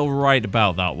doesn't feel right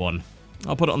about that one.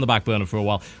 I'll put it on the back burner for a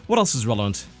while. What else is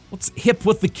relevant? What's hip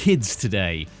with the kids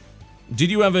today? Did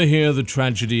you ever hear the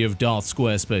tragedy of Darth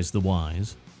Squarespace the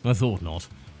Wise? I thought not.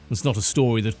 It's not a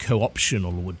story that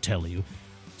Co-optional would tell you.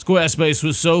 Squarespace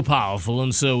was so powerful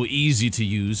and so easy to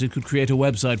use, it could create a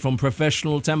website from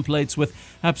professional templates with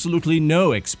absolutely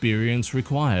no experience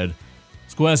required.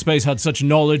 Squarespace had such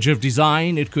knowledge of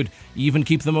design, it could even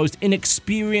keep the most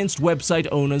inexperienced website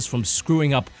owners from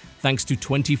screwing up thanks to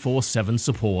 24/7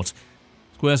 support.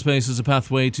 Squarespace is a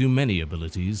pathway to many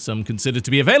abilities, some considered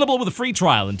to be available with a free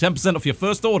trial and 10% off your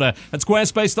first order at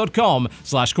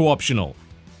squarespace.com/cooptional.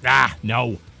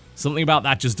 No. Something about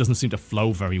that just doesn't seem to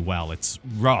flow very well. It's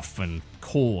rough and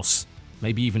coarse,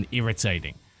 maybe even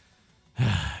irritating.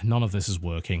 None of this is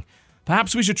working.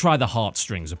 Perhaps we should try the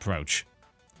heartstrings approach.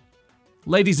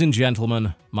 Ladies and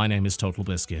gentlemen, my name is Total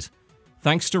Biscuit.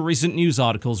 Thanks to recent news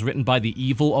articles written by the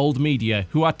evil old media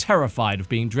who are terrified of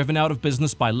being driven out of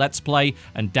business by Let's Play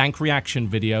and dank reaction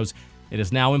videos, it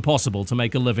is now impossible to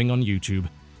make a living on YouTube.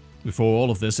 Before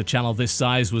all of this, a channel this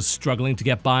size was struggling to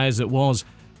get by as it was.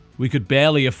 We could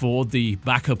barely afford the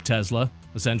backup Tesla,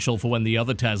 essential for when the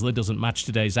other Tesla doesn't match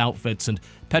today's outfits, and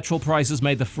petrol prices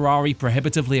made the Ferrari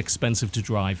prohibitively expensive to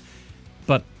drive.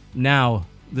 But now,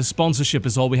 the sponsorship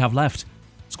is all we have left.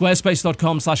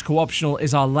 Squarespace.com/cooptional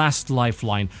is our last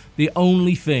lifeline, the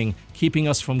only thing keeping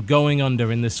us from going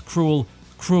under in this cruel,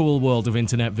 cruel world of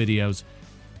internet videos.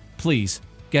 Please,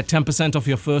 get 10% off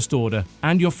your first order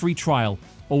and your free trial,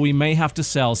 or we may have to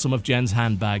sell some of Jen's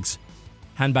handbags.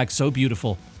 Handbags so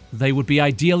beautiful, they would be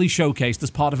ideally showcased as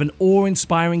part of an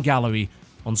awe-inspiring gallery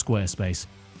on Squarespace.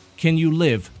 Can you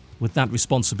live with that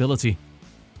responsibility?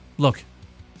 Look,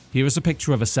 here is a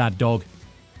picture of a sad dog.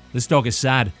 This dog is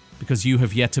sad because you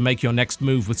have yet to make your next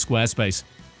move with Squarespace.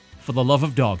 For the love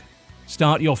of dog,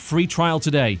 start your free trial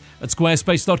today at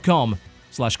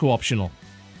squarespace.com/cooptional.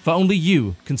 For only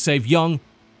you can save young,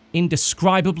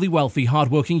 indescribably wealthy,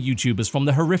 hardworking YouTubers from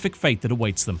the horrific fate that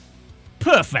awaits them.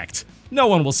 Perfect! No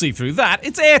one will see through that.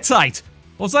 It's airtight!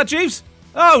 What's that, Jeeves?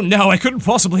 Oh no, I couldn't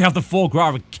possibly have the foie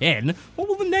gras with Ken. What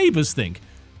will the neighbors think?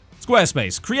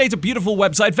 Squarespace, create a beautiful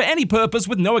website for any purpose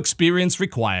with no experience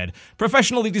required.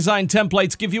 Professionally designed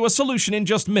templates give you a solution in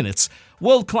just minutes.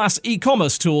 World-class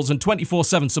e-commerce tools and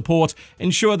 24/7 support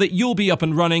ensure that you'll be up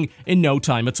and running in no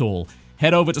time at all.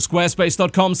 Head over to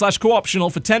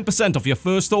squarespace.com/cooptional for 10% off your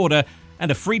first order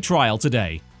and a free trial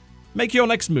today. Make your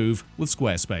next move with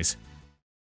Squarespace.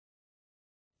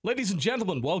 Ladies and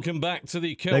gentlemen, welcome back to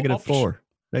the -4,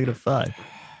 -5.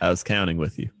 I was counting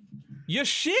with you. You're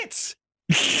shit!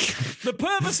 The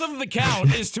purpose of the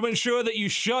count is to ensure that you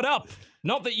shut up,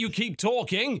 not that you keep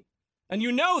talking. And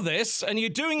you know this, and you're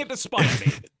doing it despite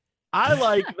me. I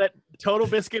like that Total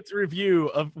Biscuit's review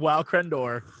of WoW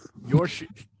Crendor. Your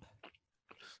shit.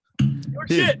 Your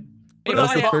shit.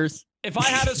 If I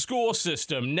had a score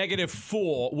system,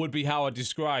 -4 would be how I'd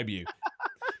describe you.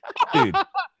 Dude,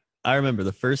 I remember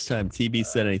the first time TB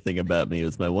said anything about me. It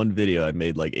was my one video I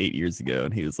made like 8 years ago,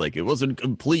 and he was like, "It wasn't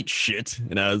complete shit,"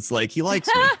 and I was like, "He likes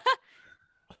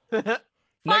me."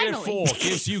 -4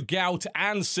 gives you gout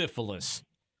and syphilis.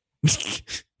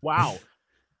 Wow.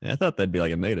 I thought that'd be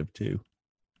like a native too.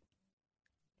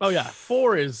 Oh yeah,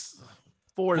 4 is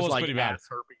like pretty bad.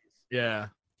 herpes. Yeah.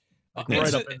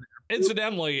 Right up in there.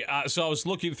 Incidentally, so I was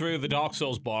looking through the Dark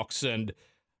Souls box, and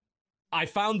I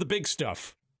found the big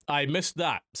stuff. I missed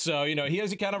that. So,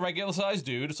 here's a kind of regular-sized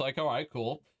dude. It's like, all right,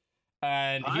 cool.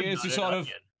 And here's the sort of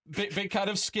big kind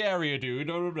of scarier dude.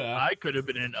 I could have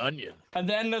been an onion. And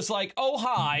then there's like, oh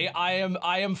hi,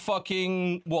 I am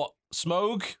fucking what?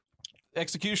 Smoke?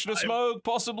 Executioner Smoke,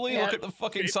 possibly? Yeah. Look at the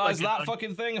fucking It's size like of that an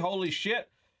fucking thing. Holy shit.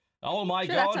 Oh my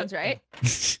Sure, god. that sounds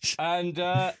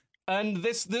right. And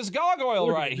this gargoyle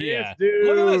Look right at here. this,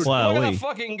 Look at this. Wow, Look at the wee.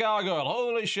 fucking gargoyle.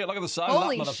 Holy shit, look at the size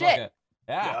Holy of that shit. motherfucker.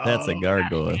 Yeah. That's a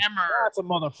gargoyle. That's a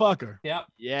motherfucker. Yep.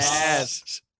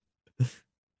 Yes.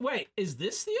 Wait, is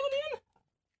this the onion?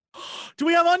 Do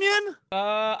we have onion?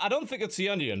 I don't think it's the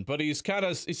onion, but he's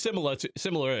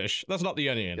similar-ish. That's not the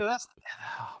onion. Yeah, that's.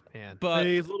 Oh man. But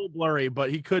He's a little blurry,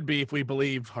 but he could be if we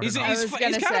believe hard He's- enough. I was he's gonna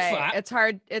kinda say fat.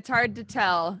 it's hard to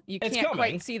tell. You It's can't coming.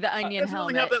 quite see the onion Doesn't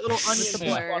really helmet. have that little onion with the stuff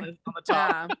blur. on the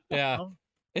top. Yeah. yeah. Oh.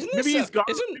 Isn't Maybe this he's gar-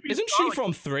 isn't maybe he's isn't she garlic.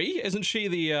 from 3? Isn't she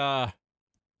the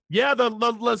Yeah, the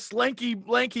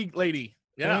slanky lady.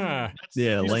 Yeah. Yeah.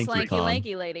 Yeah, The Lanky slanky Kong.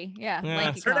 lanky lady. Yeah. Yeah. Lanky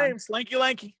That's her Kong. name, Slanky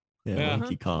Lanky. Yeah, Yeah.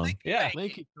 Lanky Kong. Yeah.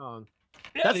 Lanky Kong.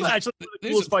 Yeah, That's these- actually one of the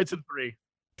these coolest are- fights in 3.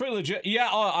 Pretty legit. Yeah,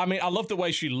 I mean, I love the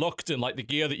way she looked and like the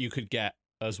gear that you could get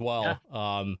as well.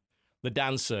 The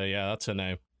dancer, yeah, that's her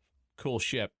name. Cool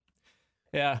shit.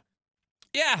 Yeah.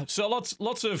 Yeah, so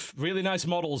lots of really nice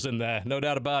models in there, no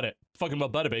doubt about it. Fucking well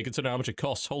better be considering how much it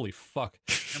costs. Holy fuck.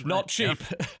 Not cheap.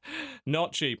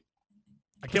 Not cheap.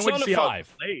 I can't wait to Persona see how 5.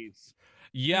 it plays.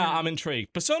 Yeah, I'm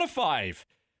intrigued. Persona 5.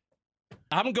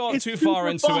 I haven't gone It's too far super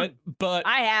into fun. it, but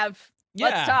I have. yeah.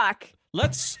 Let's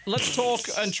talk. Let's talk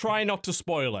and try not to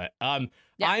spoil it. Yeah.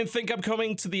 I think I'm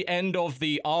coming to the end of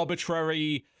the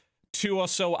arbitrary 2 or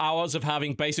so hours of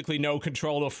having basically no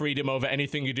control or freedom over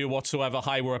anything you do whatsoever.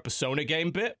 Hi, we're a Persona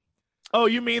game bit. Oh,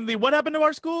 you mean the what happened to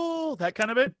our school? That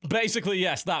kind of it? Basically,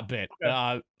 yes, that bit.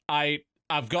 Okay.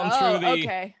 I've gone Oh, through the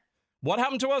okay. what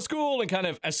happened to our school and kind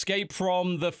of escape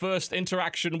from the first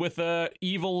interaction with a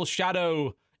evil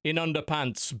shadow in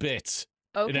underpants bit.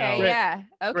 Okay, know. yeah.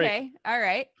 Okay. All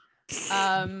right.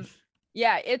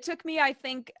 Yeah, it took me, I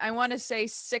think, I want to say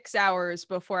 6 hours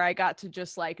before I got to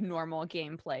just like normal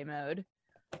gameplay mode.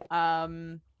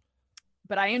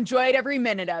 But I enjoyed every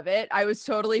minute of it. I was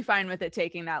totally fine with it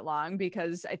taking that long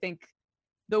because I think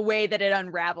the way that it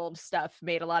unraveled stuff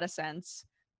made a lot of sense.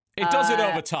 It does it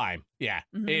over time. Yeah.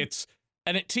 Mhm.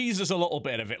 And it teases a little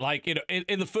bit of it. Like, you know,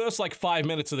 in the first like 5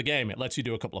 minutes of the game, it lets you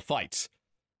do a couple of fights.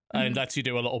 And lets you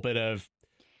do a little bit of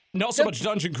not so The- much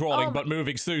dungeon crawling, oh but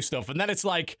moving through stuff. And then it's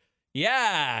like,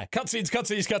 yeah, cutscenes,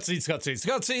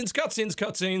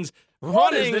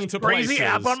 What is running this to crazy places.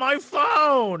 app on my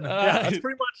phone? Yeah, that's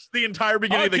pretty much the entire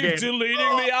beginning I of the keep game. deleting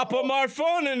the app on my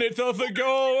phone and it doesn't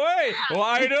go away.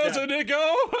 Why doesn't it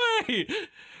go away?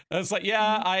 And it's like,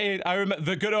 yeah, I remember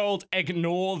the good old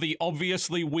ignore the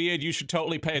obviously weird, you should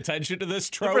totally pay attention to this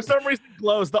And trope. for some reason,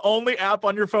 glows the only app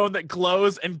on your phone that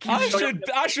glows and keeps.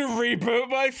 I should reboot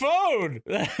my phone.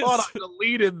 thought I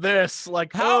deleted this.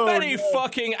 Like, How oh, many no.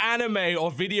 fucking anime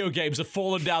or video games have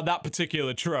fallen down that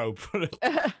particular trope?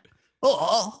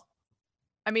 Oh,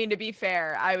 I mean, to be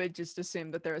fair, I would just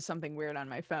assume that there was something weird on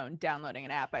my phone downloading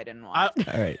an app I didn't want.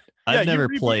 all right. Yeah, I've you never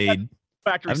reboot that played.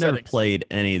 factory I've never settings. played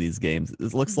any of these games.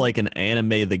 It looks like an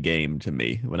anime the game to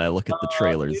me when I look at the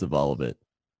trailers of all of it.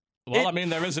 Well, I mean,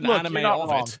 there is an Look, anime you're not of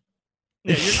wrong. it.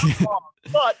 Yeah, you're not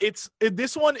wrong. But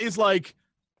this one is like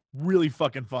really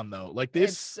fucking fun though. Like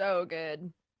It's this so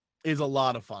good. is a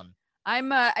lot of fun.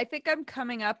 I think I'm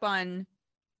coming up on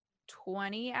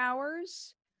 20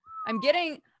 hours. I'm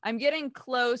getting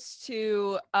close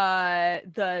to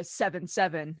the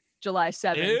 7/7, July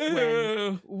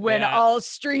 7th when Yeah. all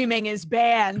streaming is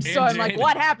banned. So I'm like, Indeed.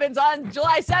 what happens on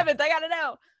July 7th? I gotta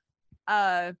know.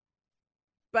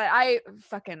 But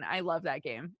I love that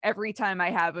game. Every time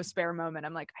I have a spare moment,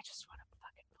 I'm like, I just want to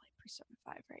fucking play Persona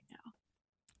 5 right now.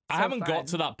 I So haven't got fun.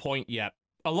 to that point yet.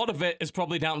 A lot of it is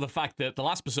probably down to the fact that the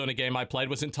last Persona game I played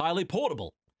was entirely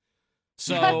portable.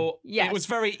 So Yes. it was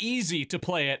very easy to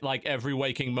play it like every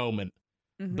waking moment.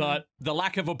 Mhm. But the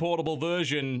lack of a portable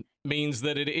version means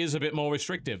that it is a bit more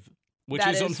restrictive, which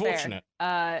That is fair. unfortunate.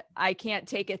 I can't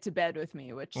take it to bed with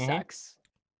me, which Mhm. sucks.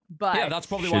 But Yeah, that's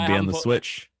probably Should why I be on haven't the put,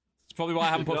 Switch. it's probably why I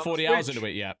haven't Should be put on the 40 hours Switch. into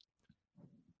it yet.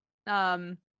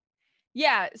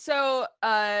 Yeah, so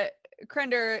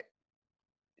Crendor,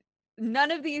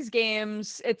 none of these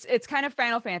games, it's kind of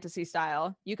Final Fantasy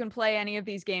style. You can play any of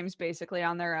these games basically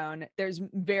on their own. There's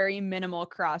very minimal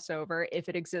crossover if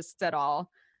it exists at all.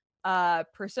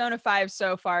 Persona 5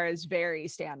 so far is very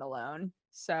standalone.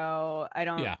 So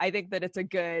Yeah. I think that it's a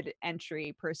good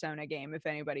entry Persona game if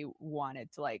anybody wanted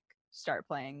to like start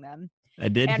playing them. I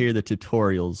did And- hear the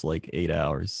tutorial's like 8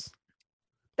 hours.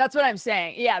 That's what I'm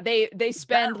saying. Yeah, they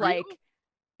spend real? like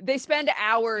they spend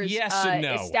hours Yes and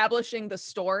no. establishing the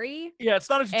story. Yeah, it's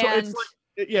not a tutorial.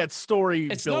 And it's story.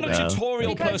 It's not a building.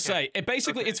 tutorial per Because- se. It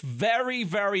basically, it's very,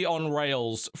 very on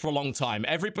rails for a long time.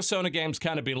 Every Persona game's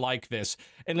kind of been like this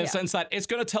in the Yeah. sense that it's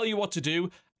going to tell you what to do.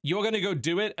 You're going to go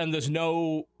do it, and there's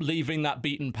no leaving that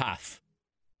beaten path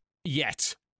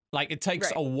yet. Like, it takes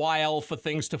Right. a while for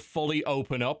things to fully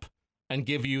open up and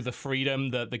give you the freedom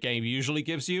that the game usually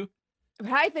gives you.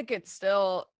 But I think it's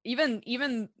still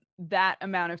even that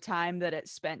amount of time that it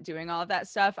spent doing all of that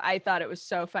stuff. I thought it was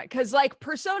so fun because like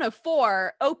Persona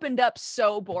 4 opened up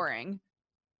so boring.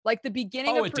 Like the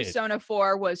beginning Oh, of it did. Persona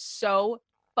 4 was so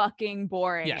fucking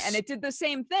boring, Yes. and it did the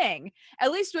same thing.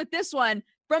 At least with this one,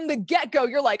 from the get-go,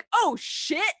 you're like, oh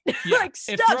shit, Yeah, like it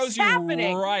stuff's throws you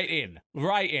happening. right in.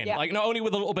 Yeah. Like, not only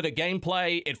with a little bit of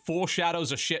gameplay, it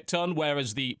foreshadows a shit ton,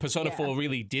 whereas the Persona Yeah. 4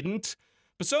 really didn't.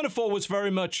 Persona 4 was very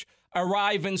much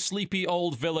arrive in sleepy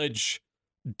old village,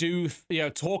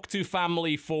 talk to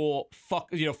family for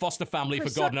foster family for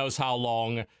God knows how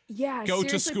long. Yeah, Go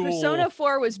to seriously, school. Persona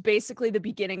 4 was basically the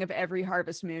beginning of every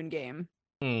Harvest Moon game.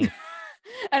 Mm.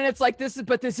 And it's like this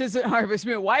isn't Harvest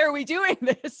Moon. Why are we doing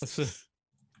this?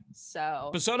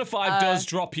 So Persona 5 does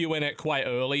drop you in it quite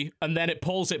early, and then it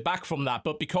pulls it back from that,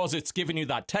 but because it's giving you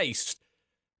that taste,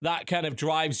 that kind of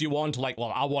drives you on to like,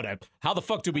 well, how the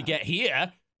fuck did we get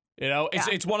here?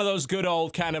 It's one of those good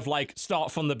old kind of like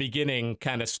start from the beginning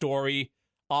kind of story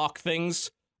arc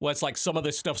things where it's like some of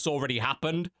this stuff's already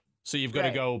happened, so you've got to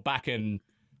Right. go back and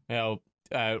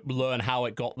learn how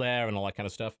it got there and all that kind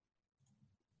of stuff.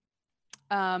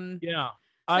 Yeah.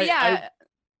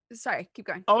 Sorry, keep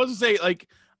going. I was gonna say, like,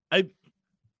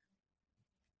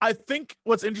 I think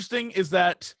what's interesting is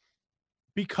that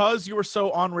because you were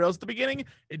so on rails at the beginning,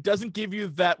 it doesn't give you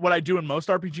that what I do in most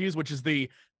RPGs, which is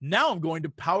now I'm going to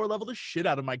power level the shit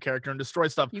out of my character and destroy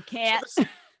stuff. You can't.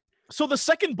 So the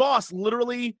second boss,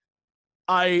 literally,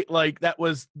 that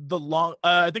was the long.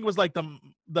 I think it was like the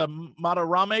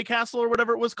Madarame Castle or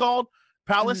whatever it was called,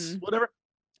 Palace, whatever.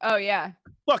 Oh yeah.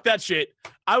 Fuck that shit.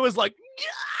 I was like,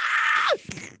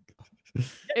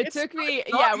 It took me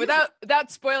not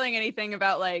without spoiling anything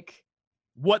about like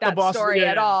what the that boss story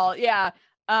at yeah. all. Yeah.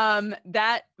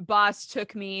 That boss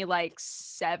took me like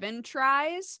 7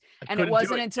 tries, and it couldn't do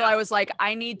wasn't it. until I was like,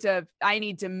 I need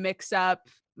to mix up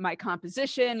my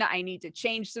composition. I need to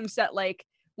change some set. Like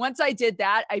once I did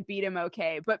that, I beat him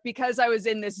okay. But because I was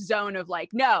in this zone of like,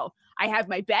 no, I have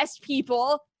my best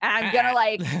people, and I'm gonna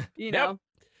like, Nope.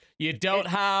 You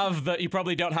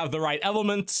probably don't have the right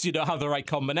elements. You don't have the right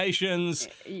combinations.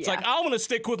 It's like, I want to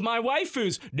stick with my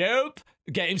waifus. Nope.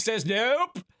 Game says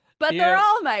nope. But they're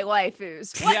all my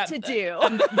waifus. What to do?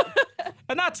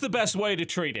 And that's the best way to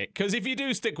treat it. Because if you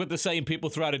do stick with the same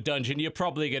people throughout a dungeon, you're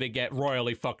probably going to get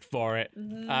royally fucked for it.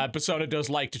 Persona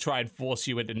does like to try and force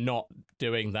you into not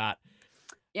doing that.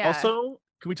 Yeah. Also,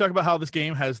 can we talk about how this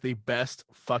game has the best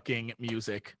fucking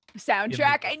music?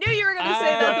 Soundtrack. I knew you were gonna say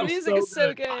that. The Oh, music is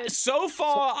so good. So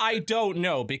far, I don't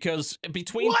know, because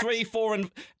between 3, 4,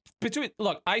 and...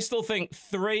 Look, I still think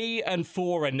 3 and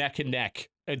 4 are neck and neck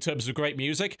in terms of great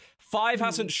music. 5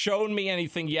 hasn't shown me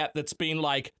anything yet that's been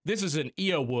like, this is an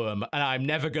earworm, and I'm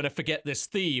never going to forget this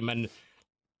theme. And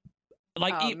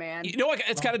like, man. You know what?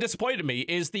 It's kind of disappointed me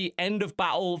is the end of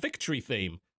battle victory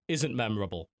theme isn't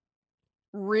memorable.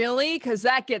 Really? Because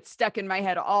that gets stuck in my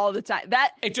head all the time.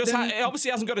 It just it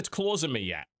obviously hasn't got its claws in me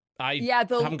yet. I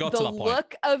haven't got to that point. The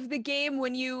look of the game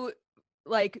when you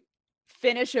like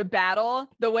finish a battle,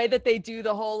 the way that they do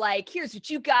the whole like, here's what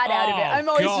you got out of it. I'm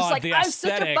always just like, I'm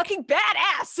such a fucking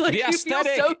badass. Like, The you feel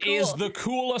aesthetic so cool. is the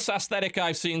coolest aesthetic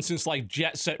I've seen since like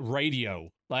Jet Set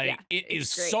Radio. Like, it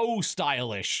is great. so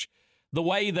stylish. The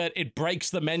way that it breaks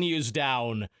the menus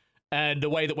down, and the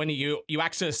way that when you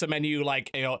access the menu,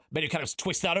 like, menu kind of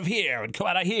twist out of here and come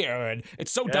out of here, and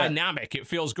it's so dynamic, it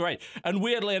feels great. And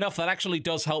weirdly enough, that actually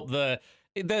does help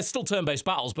there's still turn-based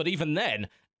battles, but even then,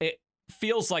 it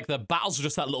feels like the battles are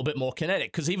just that little bit more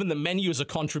kinetic, because even the menus are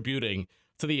contributing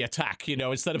to the attack,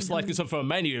 instead of selecting something from a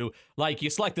menu, like, you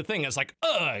select the thing, it's like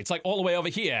all the way over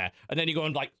here, and then you go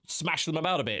and, like, smash them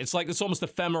about a bit. It's like this almost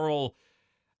ephemeral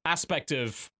aspect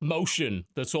of motion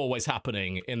that's always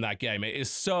happening in that game. It is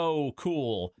so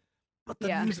cool. But the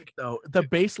music, though, the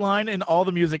bass line and all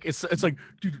the music, it's like,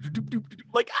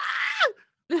 like,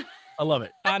 I love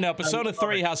it. I know, Persona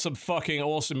 3 has some fucking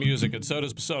awesome music, and so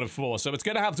does Persona 4, so it's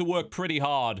going to have to work pretty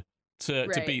hard to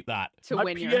beat that. To My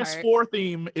win your PS4 heart.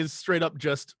 theme is straight up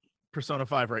just Persona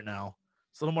 5 right now.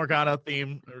 It's a little Morgana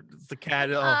theme. It's the cat.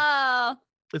 Oh.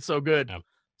 It's so good. Yeah.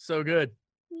 So good.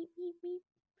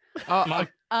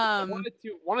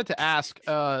 Wanted to ask.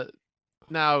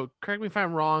 Now, correct me if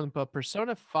I'm wrong, but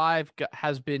Persona 5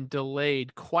 has been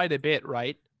delayed quite a bit,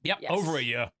 right? Yep, Yes. over a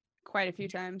year. Quite a few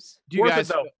times. Do you Worth it, guys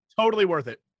though. Totally worth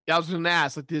it. I was going to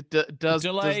ask, like, does the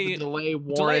delay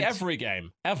warrant? Delay every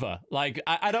game ever. Like,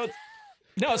 I don't.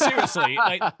 No, seriously.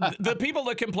 Like, the people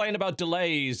that complain about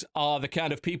delays are the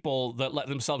kind of people that let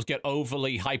themselves get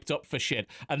overly hyped up for shit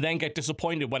and then get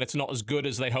disappointed when it's not as good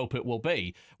as they hope it will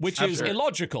be, which is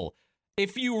illogical.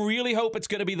 If you really hope it's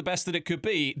going to be the best that it could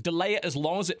be, delay it as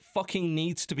long as it fucking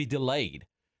needs to be delayed.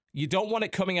 You don't want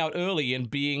it coming out early and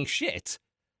being shit.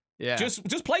 Yeah.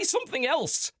 Just play something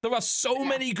else. There are so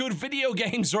many good video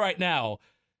games right now.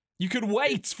 You could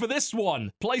wait for this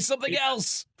one. Play something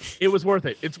else. It was worth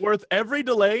it. It's worth every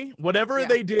delay, whatever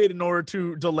they did in order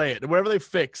to delay it, whatever they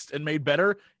fixed and made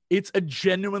better. It's a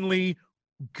genuinely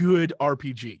good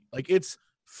RPG. Like, it's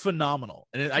phenomenal.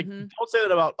 And I don't say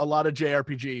that about a lot of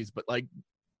JRPGs, but like,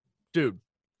 dude.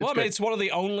 Well, I mean, it's one of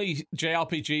the only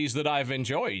JRPGs that I've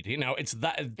enjoyed. You know, it's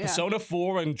that Persona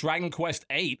 4 and Dragon Quest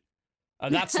 8,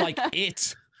 and that's like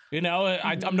it. You know,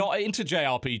 I'm not into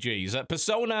JRPGs.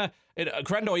 Persona,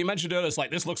 Crendor, you mentioned earlier, it's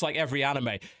like, this looks like every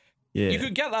anime. Yeah. You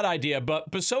could get that idea,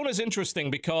 but Persona's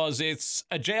interesting because it's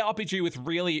a JRPG with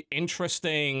really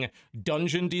interesting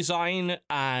dungeon design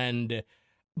and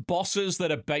bosses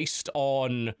that are based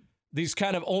on these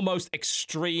kind of almost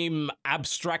extreme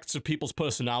abstracts of people's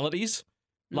personalities.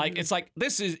 Like, it's like,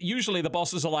 this is, usually the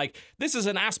bosses are like, this is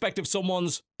an aspect of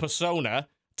someone's persona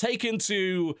taken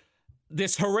to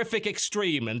this horrific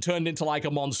extreme and turned into like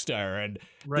a monster and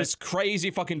this crazy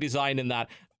fucking design in that.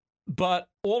 But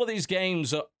all of these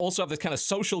games also have this kind of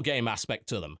social game aspect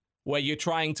to them, where you're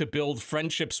trying to build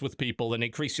friendships with people and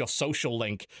increase your social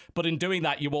link. But in doing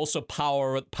that, you also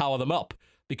power them up,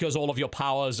 because all of your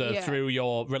powers are through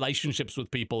your relationships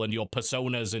with people and your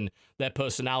personas and their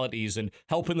personalities and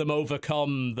helping them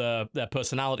overcome their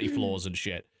personality flaws and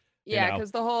shit. Yeah,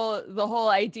 because the whole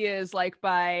idea is like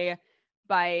by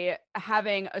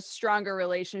having a stronger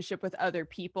relationship with other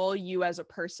people, you as a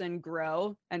person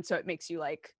grow. And so it makes you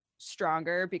like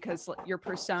stronger because your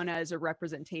persona is a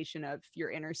representation of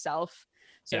your inner self.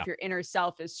 So if your inner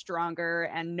self is stronger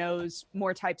and knows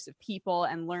more types of people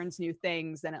and learns new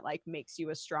things, then it like makes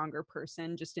you a stronger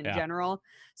person just in general.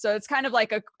 So it's kind of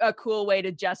like a cool way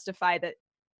to justify that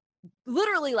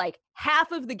literally like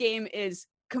half of the game is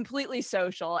completely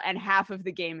social and half of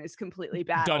the game is completely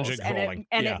battles. Dungeon crawling.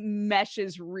 It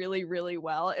meshes really, really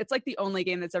well. It's like the only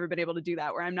game that's ever been able to do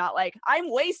that, where I'm not like,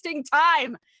 I'm wasting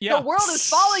time. The world is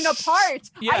falling apart.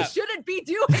 I shouldn't be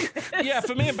doing this. Yeah,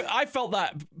 for me, I felt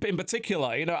that in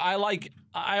particular. You know,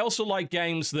 I also like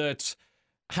games that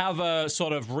have a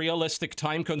sort of realistic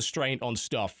time constraint on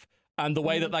stuff. And the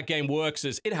way that game works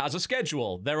is it has a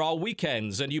schedule. There are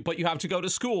weekends, but you have to go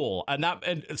to school, and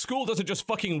school doesn't just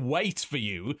fucking wait for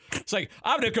you. It's like,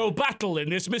 I'm gonna go battle in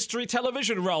this mystery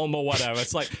television realm or whatever.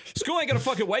 It's like, school ain't gonna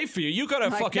fucking wait for you. You gotta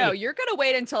no, you're gonna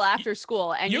wait until after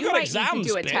school, and you got exams, need to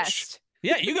do a test.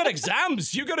 Yeah, you got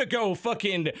exams. You gotta go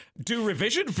fucking do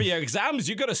revision for your exams.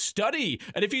 You gotta study,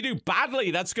 and if you do badly,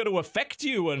 that's gonna affect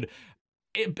you. And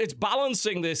it's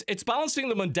balancing this. It's balancing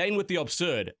the mundane with the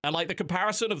absurd, and like the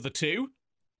comparison of the two.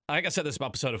 I think I said this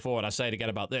about Persona 4, and I say it again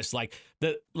about this. Like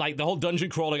the whole dungeon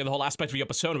crawling and the whole aspect of your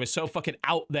persona is so fucking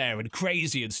out there and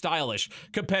crazy and stylish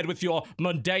compared with your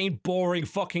mundane, boring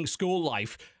fucking school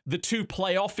life. The two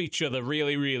play off each other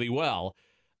really, really well,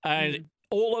 and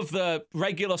all of the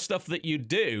regular stuff that you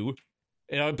do.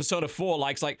 You know, in Persona 4,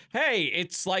 like, hey,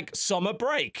 it's like summer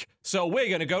break, so we're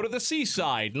going to go to the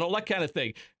seaside and all that kind of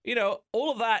thing. You know,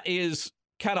 all of that is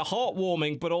kind of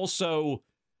heartwarming, but also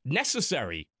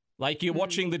necessary. Like, you're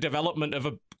watching the development of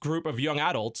a group of young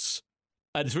adults,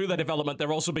 and through their development,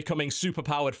 they're also becoming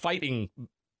super-powered fighting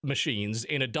machines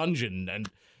in a dungeon, and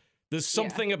there's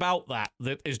something about that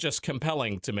is just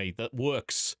compelling to me, that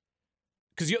works.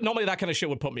 Because normally that kind of shit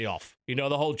would put me off. You know,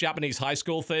 the whole Japanese high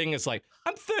school thing. It's like,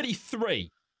 I'm 33.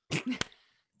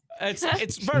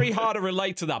 It's very hard to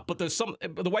relate to that. But there's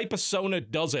the way Persona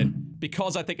does it,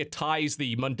 because I think it ties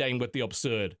the mundane with the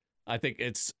absurd. I think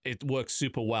it works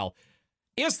super well.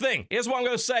 Here's the thing. Here's what I'm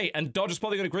going to say. And Dodge is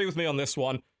probably going to agree with me on this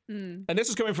one. And this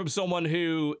is coming from someone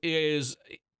who is,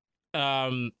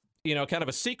 kind of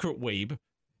a secret weeb.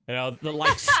 You know, that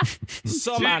likes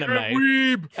some anime.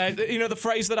 You know, the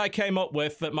phrase that I came up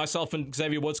with, that myself and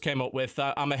Xavier Woods came up with,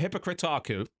 I'm a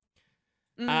hypocritaku.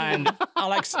 And I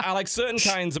like certain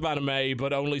kinds of anime,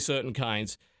 but only certain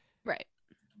kinds. Right.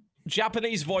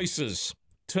 Japanese voices.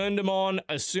 Turned them on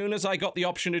as soon as I got the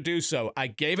option to do so. I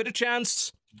gave it a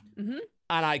chance, and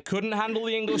I couldn't handle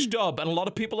the English dub. And a lot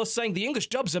of people are saying, the English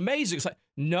dub's amazing. It's like,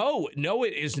 no,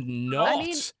 it is not. I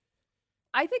mean,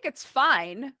 I think it's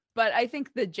fine. But I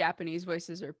think the Japanese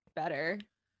voices are better.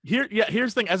 Here's the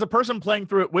thing. As a person playing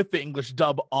through it with the English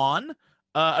dub on,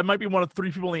 I might be one of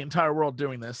 3 people in the entire world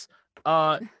doing this.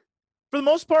 For the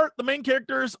most part, the main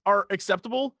characters are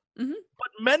acceptable, Mhm. but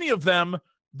many of them,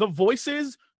 the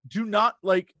voices do not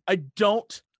like. I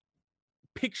don't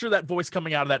picture that voice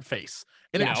coming out of that face,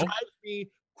 and it No. drives me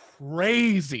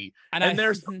crazy. And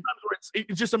there's sometimes where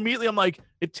it's just immediately I'm like,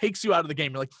 it takes you out of the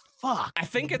game. You're like, fuck. I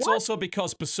think it's also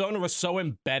because Persona is so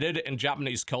embedded in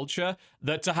Japanese culture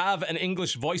that to have an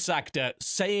English voice actor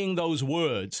saying those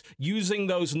words, using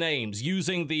those names,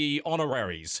 using the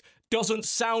honoraries, doesn't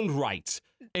sound right.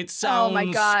 It sounds. Oh my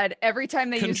god! Every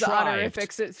time they use the contrived.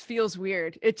 honorifics, it feels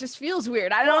weird. It just feels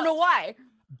weird. I don't know why.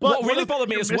 What one really of the bothered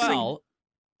me things as you're missing- well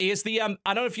is the I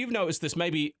don't know if you've noticed this.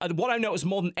 Maybe what I noticed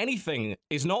more than anything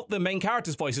is not the main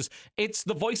characters' voices. It's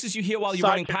the voices you hear while you're Side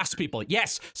running past people.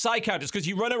 Yes, side characters, because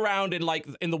you run around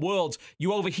in the world,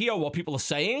 you overhear what people are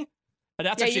saying, and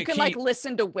that's Yeah, actually you can a key. like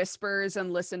listen to whispers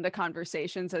and listen to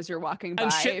conversations as you're walking by.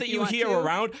 And shit if that you want hear to.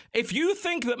 around. If you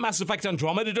think that Mass Effect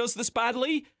Andromeda does this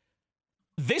badly,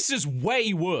 this is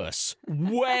way worse.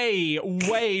 Way,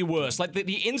 way worse. Like,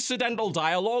 the incidental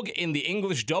dialogue in the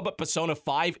English dub at Persona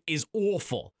 5 is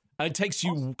awful. And it takes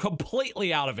you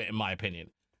completely out of it, in my opinion.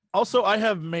 Also, I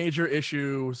have major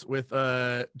issues with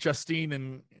Justine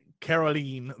and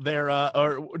Caroline. They're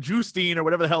or Justine or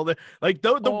whatever the hell they like.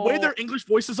 The way their English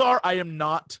voices are, I am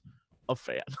not a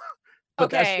fan. But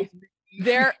that's Okay, just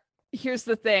me. here's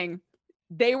the thing.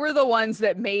 They were the ones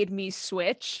that made me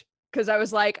switch because I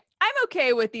was like, I'm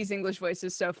okay with these English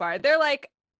voices so far. They're like,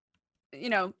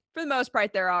 for the most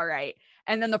part, they're all right.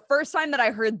 And then the first time that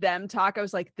I heard them talk, I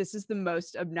was like, this is the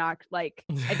most obnoxious. Like,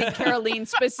 I think Caroline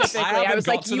specifically, I haven't was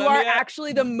got like, to you them are yet.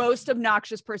 actually the most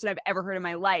obnoxious person I've ever heard in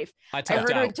my life. I I tapped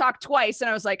heard her out. talk twice, and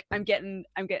I was like, I'm getting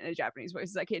a Japanese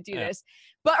voice. I can't do Yeah. this.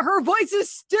 But her voice is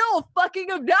still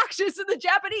fucking obnoxious in the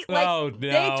Japanese. Like, Oh, no.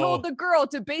 they told the girl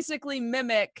to basically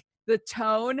mimic the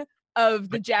tone of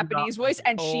the I do not Japanese voice,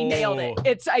 and she nailed it. Oh.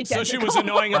 It's identical. So she was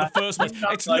annoying at the first place.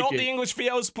 not It's like not it. the English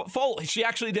VO's fault. She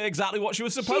actually did exactly what she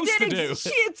was She supposed to did do. it's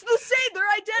the same. They're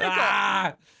identical.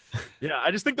 Ah! Yeah, I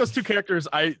just think those 2 characters,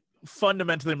 I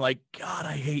fundamentally am like, God,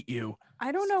 I hate you.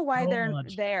 I don't know why So they're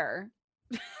much. there.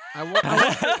 I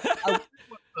want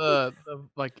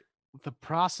the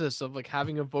process of like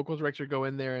having a vocal director go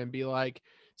in there and be like,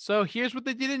 so here's what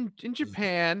they did in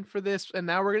Japan for this, and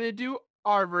now we're gonna do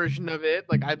our version of it.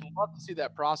 Like, I'd love to see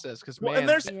that process because Well, man, and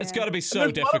there's It's Yeah. got to be so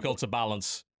there's a lot of- difficult to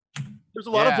balance. There's a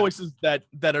lot of Yeah. voices that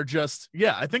are just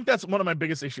I think that's one of my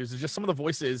biggest issues is just some of the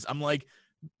voices. I'm like,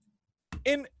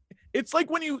 it's like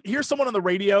when you hear someone on the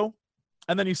radio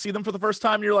and then you see them for the first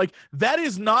time, you're like, that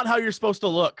is not how you're supposed to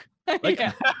look. Like,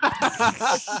 Yeah.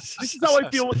 this is how I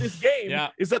feel with this game. Yeah.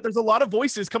 Is that there's a lot of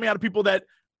voices coming out of people that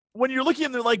when you're looking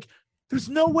and they're like, there's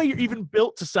no way you're even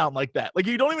built to sound like that. Like,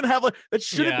 you don't even have that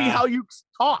shouldn't be Yeah. how you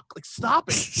talk. Like, stop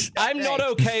it. I'm not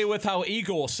okay with how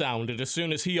Igor sounded as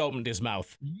soon as he opened his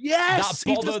mouth. Yes, That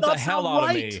he does bothered not the hell sound out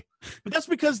right. of me. But that's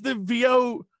because the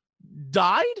VO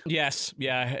died. Yes,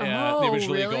 yeah. Oh, the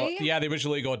original really? Igor, the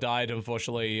original Igor died,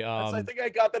 unfortunately. I think I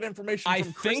got that information. I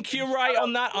from think Kristen. you're right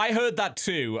on that. I heard that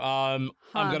too. I'm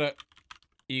Huh. gonna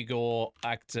Igor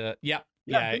actor. Yeah,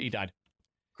 Yeah, he died.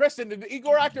 Kristen, did the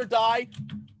Igor actor die?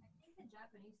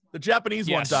 The Japanese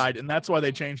one Yes. died, and that's why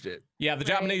they changed it. Yeah, the Right.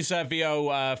 Japanese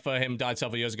VO for him died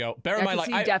several years ago. Bear in Yeah, mind, 'cause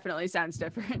like, he definitely sounds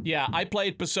different. yeah, I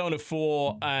played Persona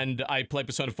 4, and I played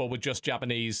Persona 4 with just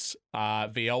Japanese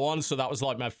VO on, so that was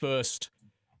like my first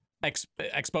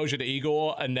exposure to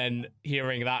Igor, and then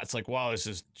hearing that, it's like, wow, this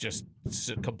is just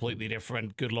completely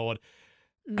different. Good lord.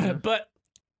 But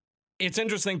it's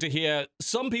interesting to hear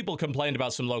some people complained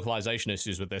about some localization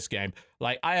issues with this game.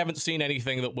 Like, I haven't seen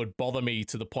anything that would bother me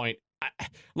to the point.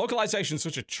 Localization is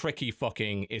such a tricky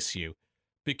fucking issue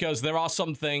because there are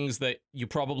some things that you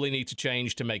probably need to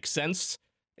change to make sense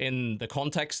in the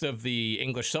context of the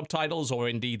English subtitles or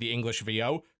indeed the English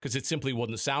VO, because it simply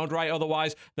wouldn't sound right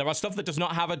otherwise. There are stuff that does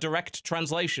not have a direct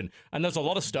translation, and there's a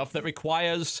lot of stuff that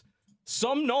requires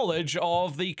some knowledge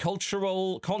of the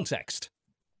cultural context.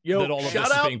 Yo, That all of this shout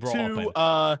is out being brought up in.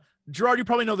 to Jirard. You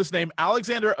probably know this name.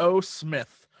 Alexander O.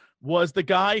 Smith was the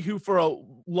guy who, for a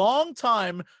long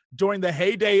time during the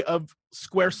heyday of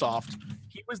SquareSoft,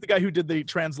 he was the guy who did the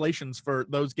translations for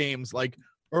those games, like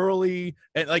early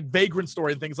and like Vagrant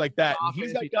Story and things like that. And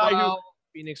he's that guy who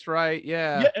Phoenix Wright,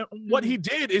 yeah. Yeah, and what he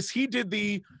did is he did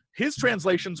his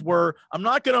translations were, I'm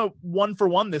not gonna one for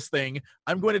one this thing.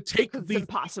 I'm going to take It's the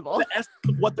impossible. essence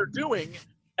of what they're doing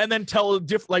and then tell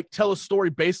a story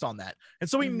based on that. And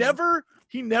so he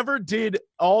Mhm. never did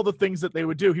all the things that they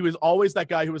would do. He was always that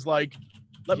guy who was like,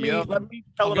 let me Yep. tell I'm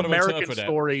an gonna American interpret it.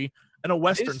 story and a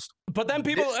Western This- story. But then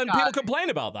people This people complain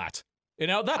about that. You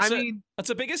know, I mean,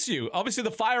 that's a big issue. Obviously, the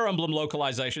Fire Emblem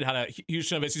localization had a huge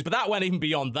ton of issues, but that went even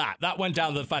beyond that. That went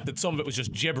down to the fact that some of it was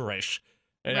just gibberish.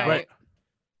 You know? Right.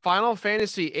 Final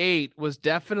Fantasy VIII was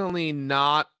definitely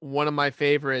not one of my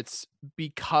favorites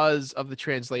because of the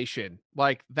translation.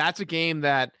 Like, that's a game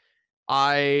that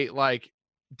I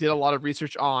did a lot of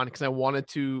research on because I wanted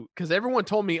to, because everyone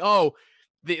told me, oh,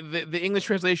 the English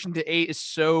translation to 8 is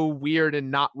so weird and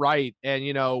not right. And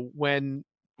when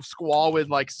Squall would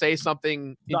say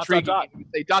something intriguing, he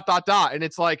would say ... and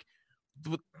it's like,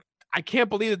 I can't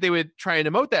believe that they would try and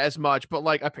emote that as much, but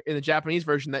in the Japanese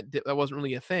version, that wasn't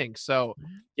really a thing. So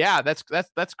yeah,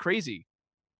 that's crazy.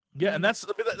 Yeah, and that's,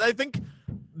 I think,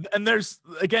 and there's,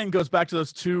 again, goes back to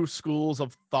those two schools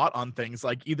of thought on things.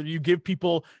 Like, either you give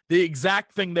people the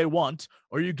exact thing they want,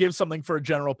 or you give something for a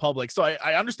general public. So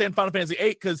I understand Final Fantasy VIII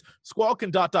because Squall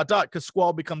can ... because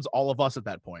Squall becomes all of us at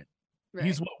that point. Right.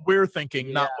 He's what we're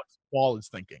thinking, not what Squall is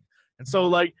thinking. And so,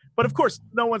 but of course,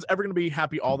 no one's ever going to be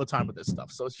happy all the time with this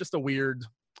stuff. So it's just a weird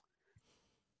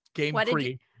game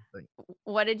creation thing.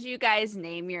 What did you guys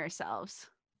name yourselves?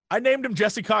 I named him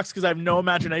Jesse Cox because I have no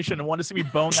imagination and wanted to see me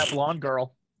bone that blonde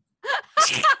girl.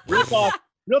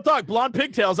 Real talk, blonde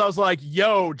pigtails. I was like,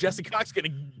 yo, Jesse Cox gonna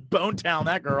bone town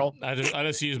that girl. I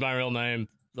just use my real name,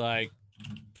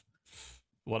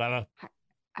 whatever.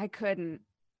 I couldn't,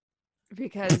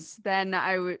 because then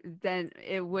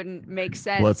it wouldn't make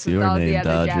sense. What's with your all the name,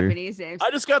 other Dodger? Japanese names.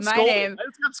 I just got My scolded. name- I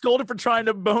just got scolded for trying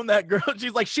to bone that girl.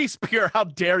 She's like, she's pure. How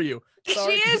dare you?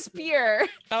 Sorry. She is pure.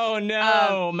 Oh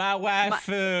no, my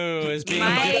waifu is being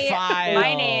defiled.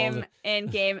 My name in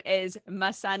game is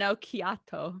Masano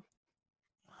Kiyato.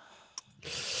 You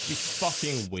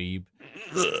fucking weeb.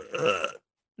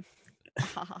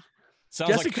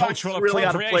 Sounds Jesse like Cox cultural is really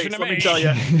out of appropriation place. to Let me me. tell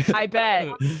you. I bet.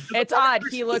 It's odd.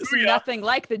 He looks Yeah. nothing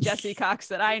like the Jesse Cox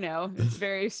that I know. It's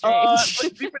very strange.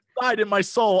 But deep inside, in my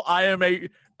soul, I'm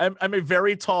a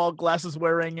very tall, glasses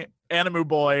wearing anime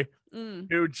boy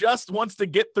who just wants to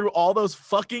get through all those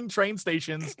fucking train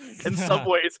stations and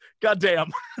subways.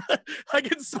 Goddamn, I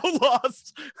get so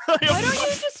lost.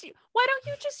 Why don't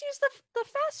you just use the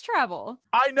fast travel?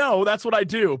 I know that's what I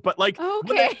do, but when they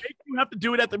Okay. make you have to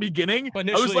do it at the beginning, But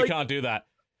I was initially, like, you can't do that.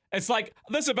 It's like,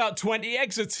 there's about 20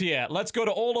 exits here. Let's go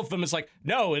to all of them. It's like,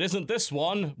 no, it isn't this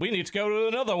one. We need to go to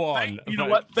another one. you know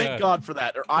what? Thank God for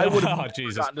that, or I would have Oh,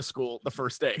 Jesus. gotten to school the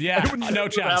first day. I Yeah, would no never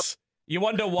chance. You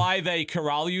wonder why they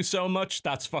corral you so much?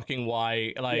 That's fucking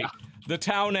why. The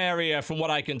town area, from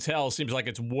what I can tell, seems like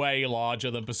it's way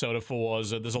larger than Persona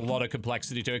 4's. There's a lot of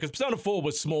complexity to it. Because Persona 4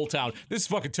 was small town. This is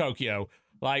fucking Tokyo.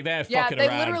 They're fucking they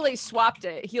around. literally swapped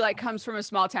it. He comes from a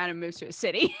small town and moves to a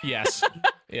city. Yes.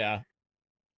 Yeah.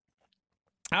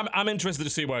 I'm interested to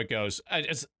see where it goes.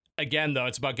 It's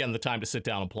about getting the time to sit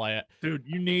down and play it. Dude,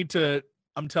 you need to.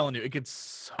 I'm telling you, it gets.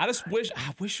 So I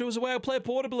wish there was a way to play it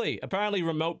portably. Apparently,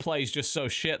 remote play is just so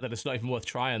shit that it's not even worth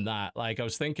trying that. I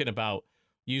was thinking about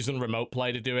using remote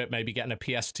play to do it, maybe getting a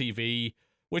PS TV,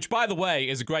 which, by the way,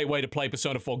 is a great way to play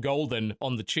Persona 4 Golden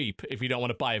on the cheap if you don't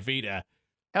want to buy a Vita.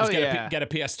 Hell Just yeah. get a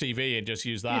PS TV and just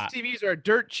use that. PS TVs are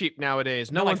dirt cheap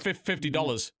nowadays. No They're one.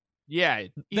 $50. Yeah,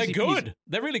 They're easy good. peasy.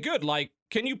 They're really good.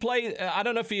 Can you play? I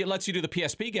don't know if it lets you do the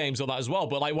PSP games on that as well,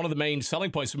 but one of the main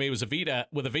selling points for me was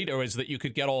with a Vita is that you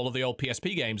could get all of the old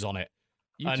PSP games on it.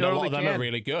 You And totally a lot of them can. are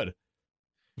really good.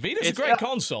 Vita's It's- a great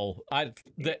console. If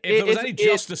there was any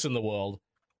justice in the world.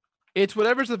 It's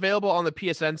whatever's available on the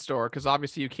PSN store, because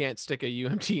obviously you can't stick a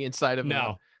UMD inside of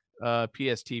No. a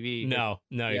PS TV. No,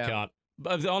 you Yeah. can't.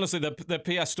 But honestly, the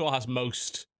PS Store has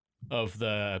most of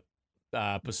the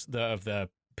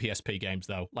PSP games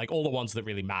though. All the ones that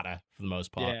really matter for the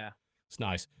most part. Yeah. It's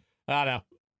nice. I don't know.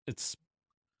 It's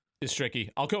tricky.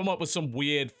 I'll come up with some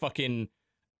weird fucking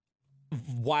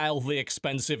wildly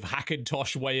expensive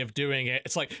Hackintosh way of doing it.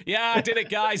 It's like, yeah, I did it,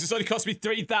 guys. It's only cost me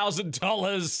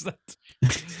 $3,000.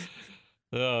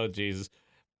 Oh, Jesus.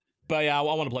 But yeah, I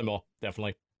want to play more,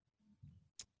 definitely.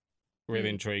 Really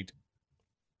intrigued.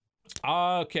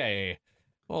 Okay.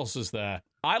 What else is there?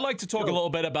 I'd like to talk a little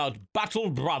bit about Battle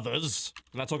Brothers.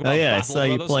 Can I talk about Oh yeah, I Battle saw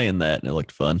you Brothers? playing that and it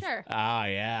looked fun. Sure. Ah,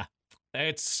 yeah.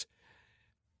 I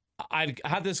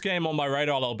had this game on my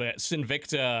radar a little bit.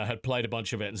 Sinvicta had played a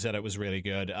bunch of it and said it was really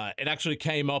good. It actually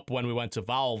came up when we went to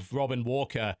Valve. Robin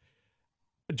Walker,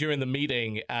 during the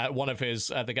meeting, one of his,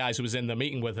 the guys who was in the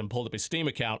meeting with him, pulled up his Steam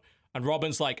account, and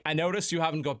Robin's like, I noticed you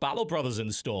haven't got Battle Brothers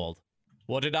installed.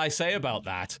 What did I say about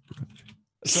that?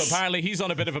 So apparently he's on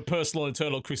a bit of a personal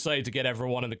internal crusade to get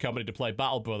everyone in the company to play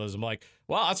Battle Brothers. I'm like,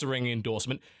 well, that's a ringing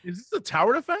endorsement. Is this a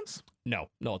tower defense? No,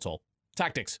 not at all.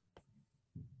 Tactics.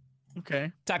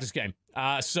 Okay. Tactics game.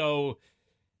 So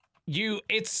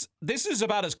This is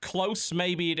about as close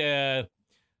maybe to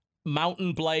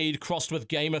Mountain Blade crossed with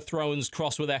Game of Thrones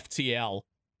crossed with FTL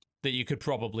that you could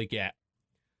probably get.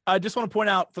 I just want to point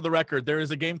out for the record, there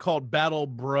is a game called Battle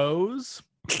Bros.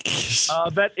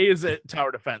 That is a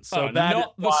tower defense. So Oh, that not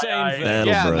is the why same thing. Battle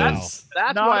Yeah, Bros.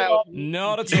 That's Not why at all.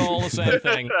 Not at all the same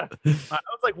thing. I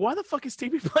was like, why the fuck is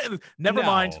TV playing this? Never No.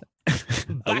 mind.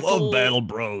 I love Battle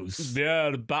Bros. Yeah,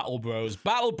 the Battle Bros.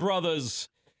 Battle Brothers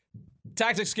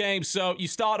tactics game. So you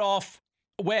start off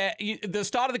where the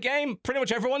start of the game, pretty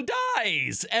much everyone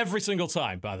dies every single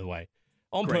time, by the way,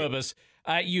 on Great. purpose.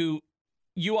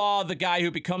 You are the guy who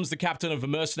becomes the captain of a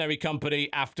mercenary company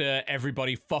after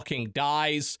everybody fucking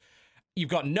dies. You've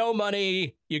got no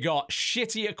money. You got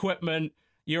shitty equipment.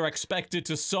 You're expected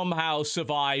to somehow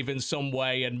survive in some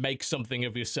way and make something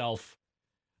of yourself.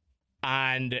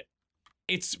 And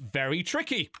it's very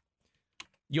tricky.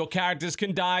 Your characters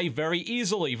can die very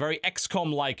easily, very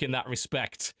XCOM-like in that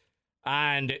respect.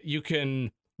 And you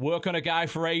can work on a guy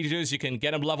for ages. You can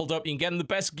get him leveled up. You can get him the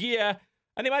best gear.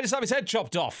 And he might just have his head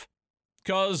chopped off.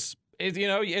 Because,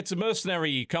 it's a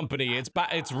mercenary company.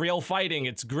 It's real fighting.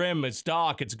 It's grim. It's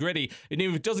dark. It's gritty. And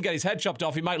if he doesn't get his head chopped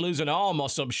off, he might lose an arm or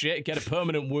some shit, get a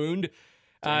permanent wound.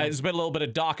 There's a little bit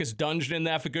of Darkest Dungeon in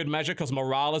there for good measure, because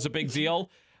morale is a big deal.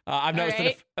 I've noticed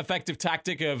an effective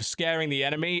tactic of scaring the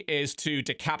enemy is to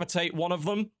decapitate one of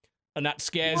them. And that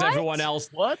scares What? everyone else.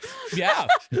 What? Yeah.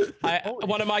 Holy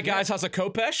One of my guys has a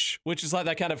Kopesh, which is like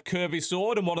that kind of curvy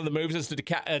sword, and one of the moves is the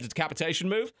decapitation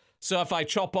move. So if I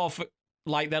chop off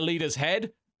like their leader's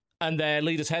head, and their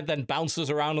leader's head then bounces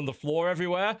around on the floor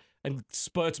everywhere and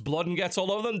spurts blood and gets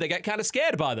all over them, they get kind of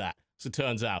scared by that, as it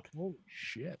turns out. Holy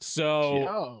shit. So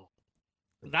Oh.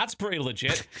 that's pretty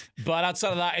legit. But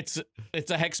outside of that,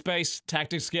 it's a hex-based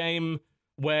tactics game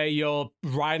where you're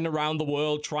riding around the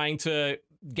world trying to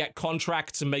get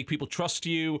contracts and make people trust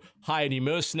you, hire new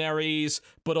mercenaries,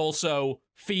 but also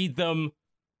feed them,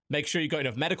 make sure you've got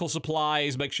enough medical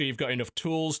supplies, make sure you've got enough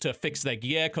tools to fix their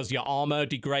gear, because your armor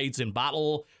degrades in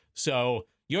battle. So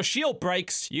your shield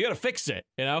breaks, you gotta fix it,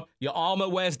 Your armor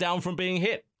wears down from being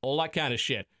hit, all that kind of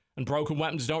shit. And broken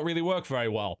weapons don't really work very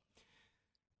well.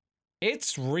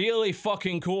 It's really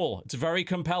fucking cool. It's very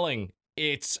compelling.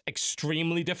 It's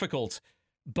extremely difficult.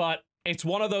 But it's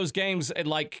one of those games,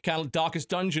 like kind of Darkest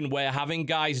Dungeon, where having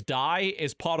guys die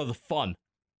is part of the fun.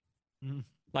 Mm.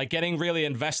 Like getting really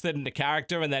invested in the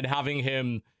character and then having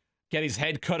him get his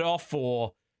head cut off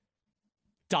or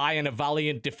die in a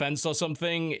valiant defense or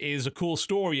something is a cool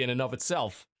story in and of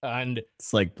itself. And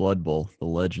It's like Blood Bowl, the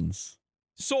Legends.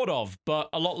 sort of, but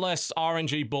a lot less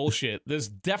RNG bullshit. There's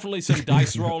definitely some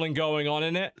dice rolling going on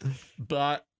in it,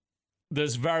 but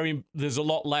there's a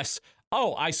lot less,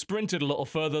 oh, I sprinted a little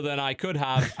further than I could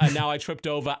have, and now I tripped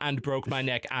over and broke my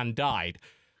neck and died.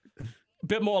 A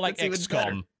bit more like That's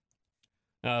even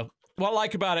XCOM. What I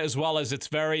like about it as well is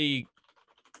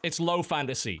it's low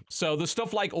fantasy. So there's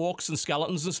stuff like orcs and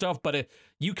skeletons and stuff, but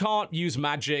you can't use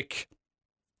magic.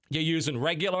 You're using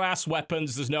regular ass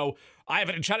weapons. There's no, I have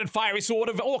an enchanted fiery sword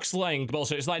of orc slaying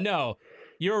bullshit. It's like, no,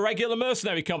 you're a regular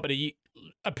mercenary company.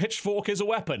 A pitchfork is a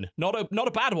weapon. Not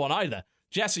a bad one either.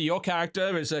 Jesse, your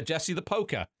character is Jesse the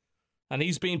Poker. And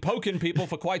he's been poking people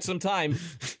for quite some time.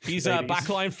 He's a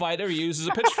backline fighter. He uses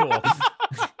a pitchfork.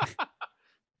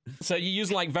 So you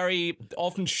use like very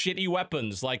often shitty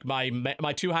weapons. Like my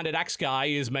two-handed axe guy,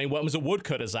 his main weapon was a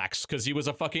woodcutter's axe because he was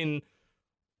a fucking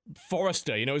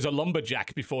forester. He was a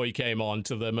lumberjack before he came on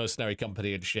to the mercenary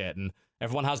company and shit. And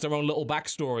everyone has their own little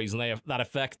backstories, and that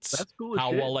affects That's cool as how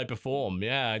shit. well they perform.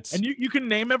 Yeah, it's And you can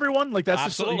name everyone? Like, that's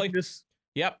Absolutely. just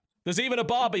Yep. There's even a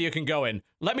barber you can go in.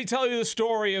 Let me tell you the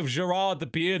story of Jirard the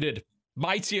Bearded,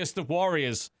 mightiest of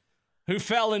warriors, who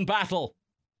fell in battle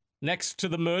next to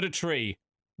the murder tree.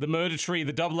 The murder tree,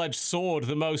 the double-edged sword,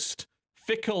 the most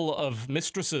fickle of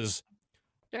mistresses.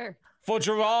 Sure. For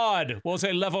Jirard was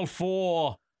a level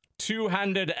 4,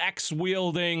 two-handed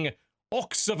axe-wielding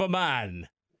ox of a man.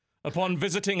 Upon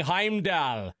visiting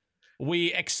Heimdall,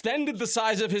 we extended the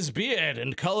size of his beard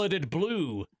and colored it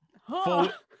blue.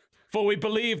 For we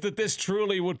believed that this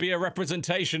truly would be a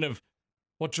representation of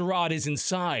what Jirard is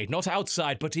inside. Not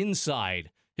outside, but inside.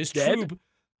 His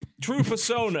true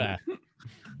persona.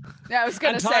 Yeah, I was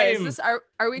gonna And say, time- is this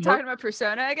are we talking about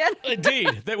Persona again?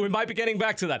 Indeed, that we might be getting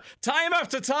back to that. Time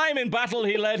after time in battle,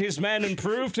 he led his men and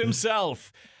proved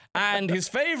himself. And his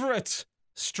favorite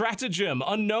stratagem,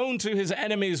 unknown to his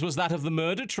enemies, was that of the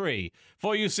murder tree.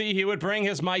 For you see, he would bring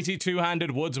his mighty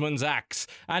two-handed woodsman's axe,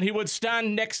 and he would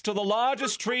stand next to the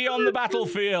largest tree on the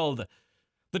battlefield.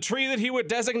 The tree that he would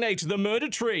designate the murder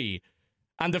tree.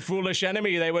 And the foolish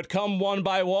enemy, they would come one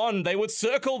by one. They would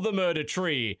circle the murder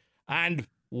tree. And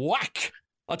Whack!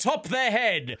 Atop their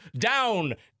head,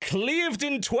 down, cleaved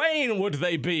in twain would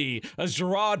they be, as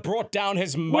Jirard brought down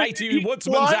his mighty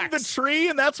woodsman's climbed axe. the tree,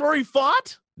 and that's where he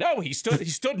fought. No, he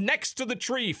stood next to the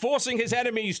tree, forcing his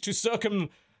enemies to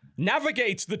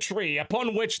circumnavigate the tree,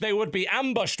 upon which they would be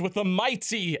ambushed with the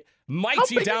mighty How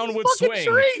big is downward this fucking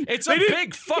swing. tree? It's They a didn't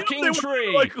big kill them, fucking they were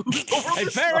tree. like, who's over A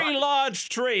the very side? large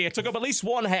tree. It took up at least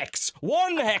one hex.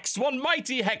 One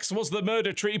mighty hex was the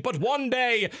murder tree. But one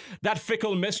day, that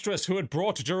fickle mistress who had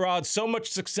brought Jirard so much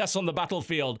success on the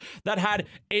battlefield, that had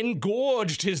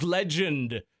engorged his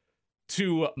legend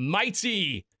to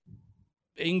mighty,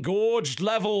 engorged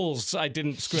levels. I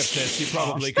didn't script this. You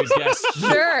probably could guess.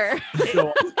 Sure.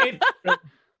 I'm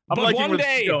But liking one where this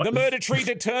is day, going. the murder tree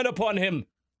did turn upon him.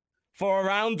 For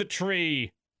around the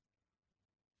tree,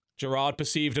 Jirard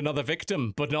perceived another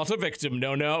victim, but not a victim,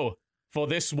 no. For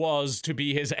this was to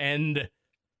be his end.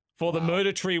 For the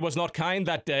murder tree was not kind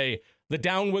that day. The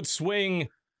downward swing,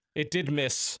 it did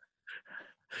miss.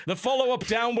 The follow-up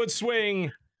downward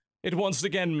swing, it once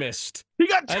again missed. He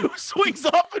got two swings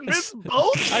up and missed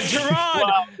both. And Jirard,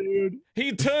 Wow, dude.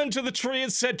 he turned to the tree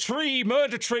and said, "Tree,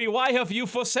 murder tree, why have you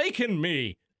forsaken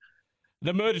me?"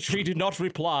 The murder tree did not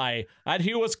reply, and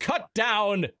he was cut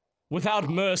down without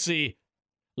mercy,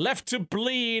 left to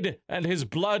bleed, and his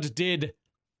blood did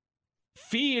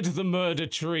feed the murder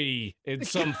tree in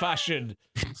some fashion.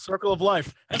 Circle of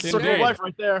life. That's Indeed. circle of life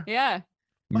right there. Yeah.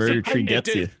 Murder tree It gets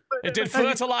did- you. It did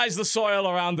fertilize the soil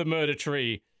around the murder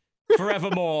tree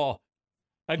forevermore.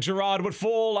 And Jirard would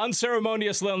fall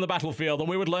unceremoniously on the battlefield, and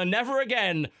we would learn never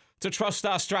again to trust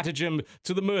our stratagem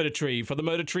to the murder tree, for the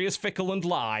murder tree is fickle and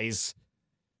lies.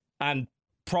 And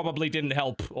probably didn't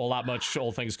help all that much,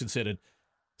 all things considered.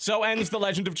 So ends the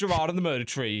legend of Jirard and the murder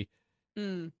tree.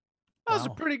 Mm. That was a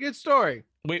Wow. pretty good story.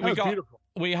 We That was got beautiful.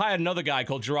 we hired another guy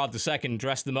called Jirard II,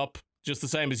 dressed him up just the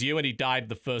same as you, and he died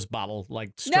the first battle,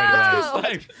 like straight No! away.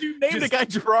 Like, You named the guy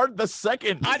Jirard the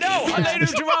Second. I know, I named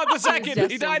him Jirard II. He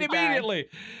destined died to die. immediately.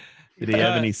 Did he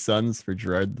have Uh, any sons for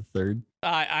Jirard the Third?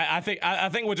 I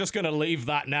think we're just gonna leave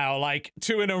that now. Like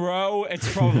 2 in a row,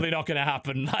 it's probably not gonna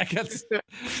happen. Like it's,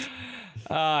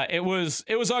 it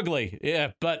was ugly,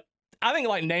 yeah. But I think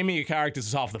like naming your characters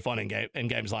is half the fun in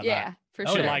games like Yeah, that. for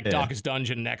Oh, sure. Shit like Yeah. Darkest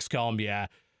Dungeon, XCOM, yeah,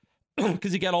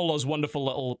 because you get all those wonderful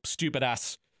little stupid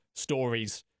ass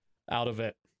stories out of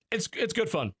it. It's good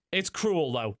fun. It's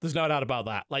cruel though. There's no doubt about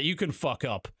that. Like you can fuck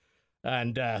up,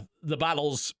 and the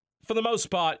battles, for the most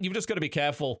part, you've just got to be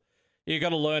careful. You got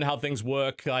to learn how things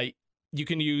work. Like you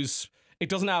can use. It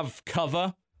doesn't have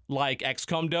cover like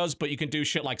XCOM does, but you can do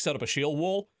shit like set up a shield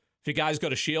wall. If your guy's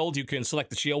got a shield, you can select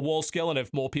the shield wall skill, and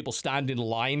if more people stand in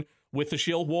line with the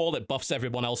shield wall, it buffs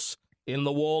everyone else in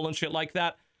the wall and shit like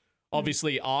that.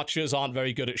 Obviously, archers aren't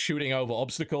very good at shooting over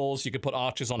obstacles. You could put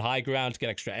archers on high ground to get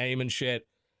extra aim and shit.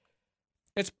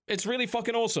 It's really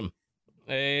fucking awesome.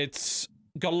 It's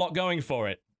got a lot going for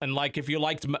it. And like, if you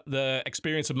liked the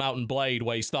experience of Mountain Blade,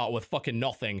 where you start with fucking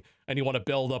nothing and you want to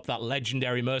build up that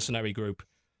legendary mercenary group,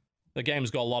 the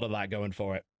game's got a lot of that going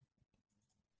for it.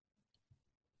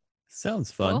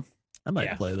 Sounds fun. Cool. I might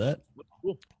Yeah. play that.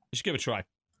 You should give it a try.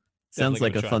 Sounds Definitely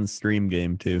like give a it a try. fun stream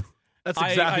game too. That's I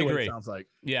exactly what agree. it sounds like.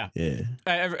 Yeah. Yeah.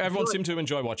 Everyone seemed to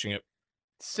enjoy watching it.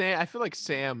 I feel like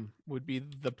Sam would be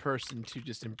the person to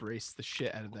just embrace the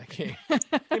shit out of that game.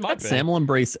 He might be. Sam will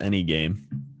embrace any game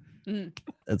Mm.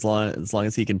 as long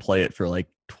as he can play it for like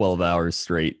 12 hours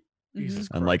straight Jesus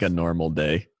on like a Christ. normal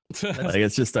day. Like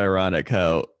it's just ironic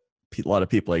how a lot of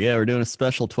people are like, yeah, we're doing a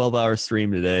special 12-hour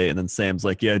stream today, and then Sam's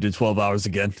like, yeah, I did 12 hours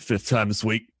again, 5th time this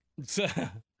week. He's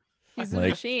a Like-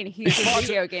 machine. He's a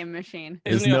video game machine.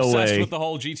 There's Isn't he no obsessed way- with the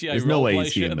whole GTA there's no way roleplay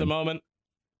he's shit at the human. moment?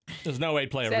 There's no way to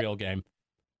play a Is that- real game.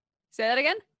 Say that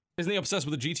again. Isn't he obsessed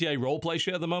with the GTA roleplay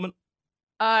shit at the moment?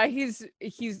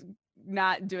 He's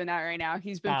not doing that right now.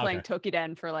 He's been Ah, playing okay.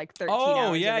 Tokiden for like 13 Oh,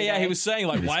 hours. yeah, every yeah. He day. was saying,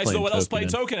 like, He's why is no playing one else playing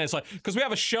Tokiden. Token? It's like, because we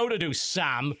have a show to do,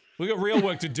 Sam. We got real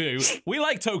work to do. We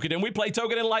like Token. We played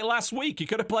Token like last week. You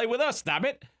could have played with us, damn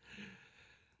it.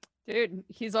 Dude,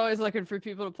 he's always looking for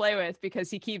people to play with because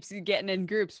he keeps getting in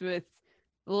groups with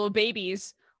little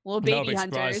babies, little No baby big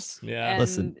surprise. hunters. Yeah.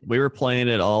 Listen, and- we were playing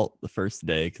it all the first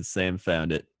day because Sam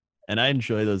found it, and I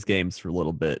enjoy those games for a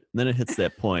little bit. And then it hits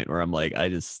that point where I'm like, I I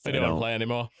don't want to don't. play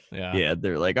anymore. Yeah. Yeah,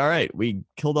 they're like, all right, we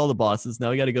killed all the bosses. Now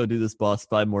we got to go do this boss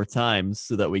 5 more times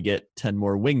so that we get 10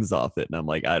 more wings off it. And I'm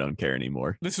like, I don't care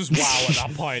anymore. This is WoW at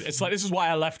that point. It's like, this is why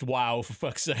I left WoW, for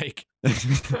fuck's sake.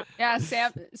 Yeah,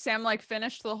 Sam like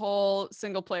finished the whole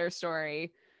single player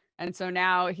story. And so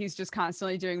now he's just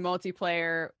constantly doing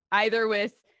multiplayer, either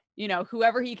with,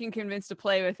 whoever he can convince to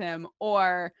play with him,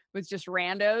 or with just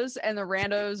randos, and the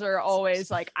randos are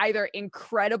always like either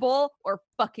incredible or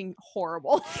fucking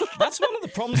horrible. That's one of the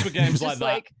problems with games like Just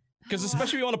that. Because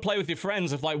especially if you want to play with your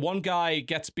friends, if like one guy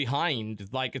gets behind,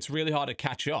 like it's really hard to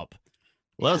catch up.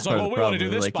 Well, It's that's like, part of well, the we want to do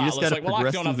problem. this Like, you just battle. It's gotta like, well, I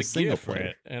progress don't through have the the gear single for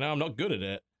player. it. I'm not good at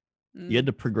it. You had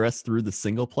to progress through the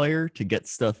single player to get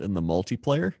stuff in the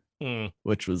multiplayer,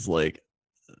 which was like,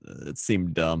 it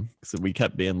seemed dumb. So we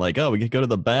kept being like, oh, we could go to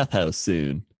the bathhouse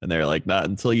soon. And they're like, not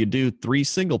until you do 3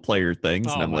 single player things.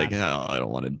 Oh, and I'm like, man. oh, I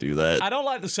don't want to do that. I don't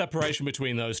like the separation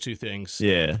between those two things.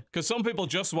 Yeah. Because some people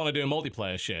just want to do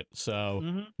multiplayer shit.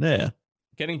 So Yeah.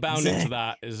 getting bound into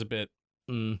that is a bit,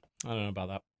 I don't know about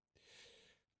that.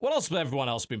 What else has everyone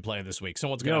else been playing this week?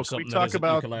 Someone's going to have Can we something that talk isn't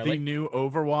about ukulele. the new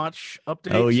Overwatch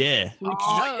update? Oh, yeah.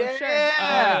 Oh, sure.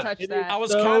 yeah. Touch It that. I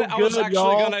was So actually good,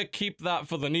 y'all. going to keep that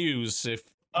for the news. If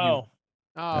Oh,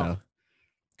 Oh,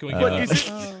 can we but get is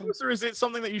that? it news or is it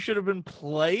something that you should have been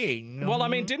playing? Well, I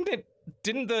mean, didn't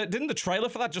the trailer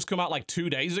for that just come out like 2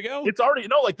 days ago? it's already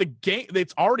like the game.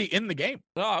 It's already in the game.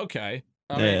 Oh, okay.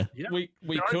 I Yeah. mean, Yeah, we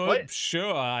can already play could, it.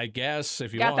 sure, I guess,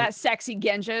 if you Got want. that sexy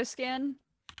Genjo skin.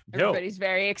 Yo. Everybody's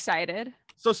very excited.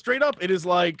 So straight up, it is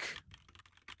like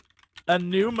a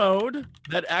new mode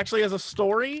that actually has a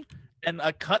story and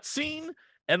a cutscene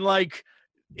and like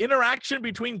interaction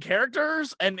between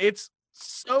characters, and it's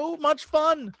so much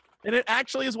fun. And it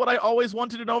actually is what I always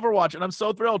wanted in Overwatch, and I'm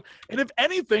so thrilled. And if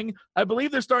anything, I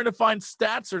believe they're starting to find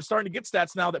stats or starting to get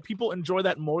stats now that people enjoy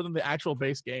that more than the actual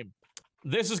base game.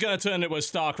 This is going to turn into a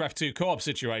StarCraft 2 co-op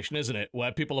situation, isn't it?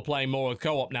 Where people are playing more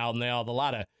co-op now than they are the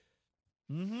ladder.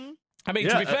 Mm-hmm. I mean,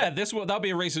 Yeah, to be fair, that'll be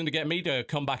a reason to get me to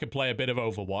come back and play a bit of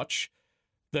Overwatch.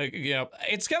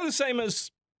 It's kind of the same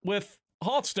as with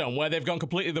Hearthstone, where they've gone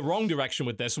completely the wrong direction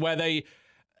with this, where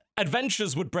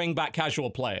adventures would bring back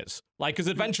casual players. Like, because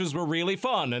adventures were really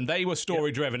fun, and they were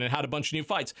story-driven and had a bunch of new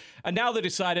fights. And now they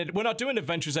decided, we're not doing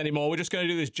adventures anymore, we're just going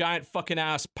to do these giant fucking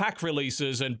ass pack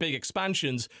releases and big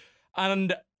expansions.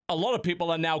 And a lot of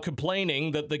people are now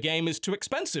complaining that the game is too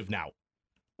expensive now.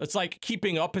 It's like,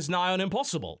 keeping up is nigh on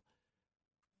impossible.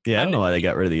 Yeah, I don't know why they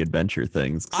got rid of the adventure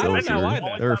things. I don't Those know were-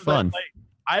 either. They were fun.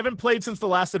 I haven't played since the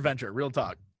last adventure. Real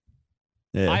talk.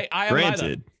 Yeah. I haven't either,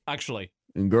 Granted, actually.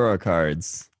 Ngoro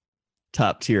cards,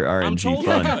 top tier I'm RNG told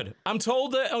fun. they're good. I'm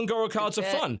told that Ungoro cards are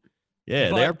Legit. fun, Yeah,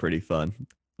 But- they are pretty fun.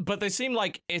 but they seem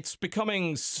like it's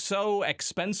becoming so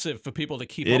expensive for people to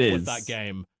keep It up with is. that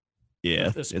game. Yeah,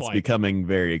 at this it's point. becoming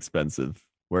very expensive.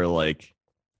 Where like,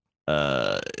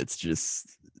 it's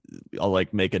just I'll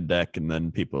like make a deck and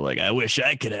then people are like, I wish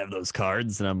I could have those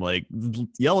cards, and I'm like,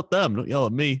 yell at them, don't yell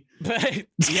at me.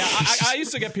 Yeah, I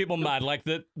used to get people mad, like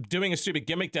that doing a stupid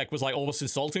gimmick deck was like almost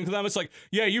insulting to them. It's like,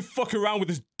 yeah, you fuck around with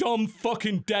this dumb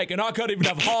fucking deck and I can't even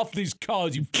have half these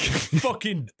cards, you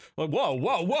fucking, like,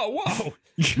 whoa.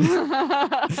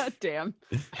 Damn.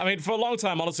 I mean, for a long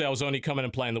time, honestly, I was only coming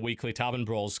and playing the weekly Tavern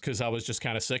Brawls because I was just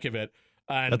kind of sick of it.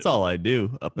 And That's all I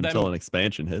do up Them- until an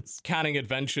expansion hits. canning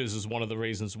adventures is one of the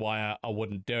reasons why I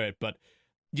wouldn't do it. But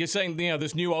you're saying,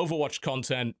 this new Overwatch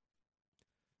content,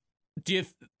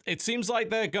 it seems like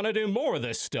they're gonna do more of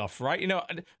this stuff, right? Yeah.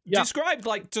 Describe,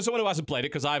 like, to someone who hasn't played it,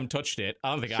 because I haven't touched it. I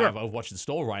don't think Sure. I have Overwatch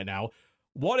installed right now.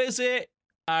 What is it?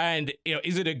 And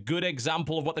is it a good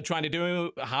example of what they're trying to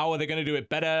do? How are they going to do it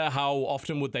better? How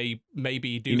often would they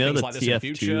maybe do You know things the like this in the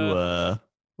future? TF2,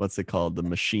 what's it called? The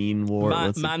Machine War.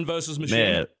 What's it- Man versus machine.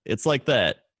 Man, it's like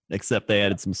that, except they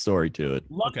added some story to it.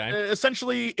 Okay.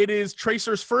 Essentially, it is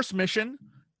Tracer's first mission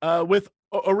with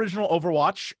original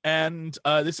Overwatch, and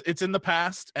it's in the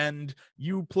past, and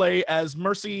you play as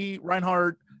Mercy,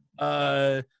 Reinhardt,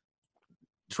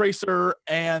 Tracer,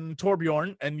 and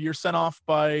Torbjorn, and you're sent off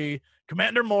by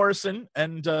Commander Morrison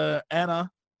and Anna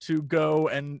to go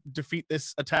and defeat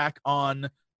this attack on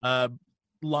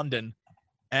London.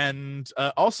 And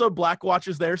also Blackwatch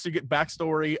is there, so you get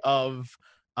backstory of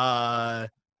our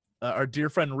dear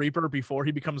friend Reaper before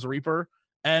he becomes Reaper.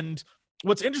 And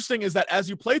what's interesting is that as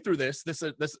you play through this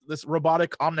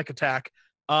robotic Omnic attack,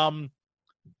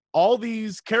 all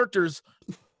these characters,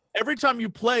 every time you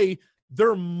play, there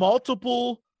are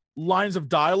multiple lines of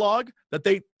dialogue that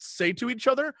they say to each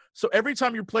other. So every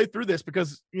time you play through this,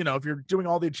 because if you're doing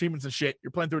all the achievements and shit,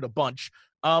 you're playing through it a bunch.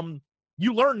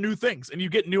 You learn new things and you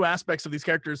get new aspects of these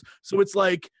characters. So it's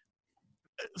like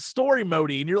story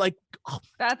mode, and you're like, oh,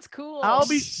 That's cool.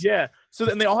 yeah. So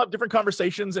then they all have different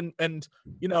conversations, and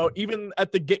even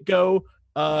at the get-go,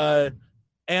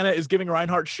 Anna is giving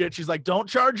Reinhardt shit. She's like, don't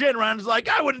charge in. Reinhardt's like,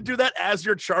 I wouldn't do that as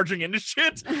you're charging into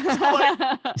shit. So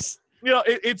like,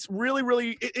 it's really,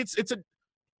 really, it's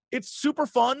super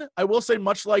fun. I will say,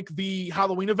 much like the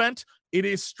Halloween event, it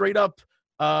is straight up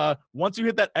Once you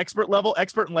hit that expert level,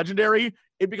 expert and legendary,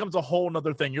 it becomes a whole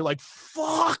nother thing. You're like,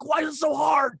 fuck, why is it so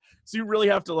hard? So you really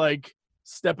have to like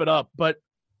step it up. But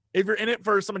if you're in it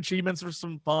for some achievements or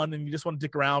some fun and you just want to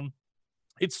dick around,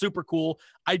 it's super cool.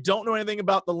 I don't know anything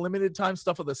about the limited time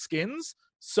stuff of the skins,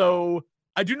 so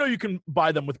I do know you can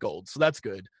buy them with gold, so that's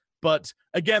good. But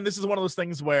again, this is one of those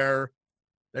things where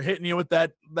they're hitting you with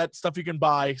that stuff you can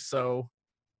buy. So,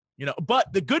 you know,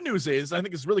 but the good news is, I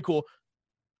think it's really cool,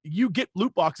 you get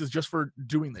loot boxes just for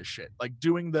doing this shit, like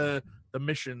doing the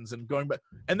missions and going back.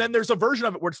 And then there's a version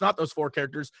of it where it's not those 4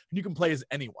 characters and you can play as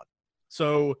anyone.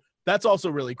 So that's also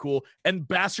really cool. And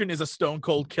Bastion is a stone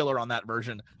cold killer on that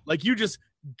version. Like you just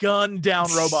gun down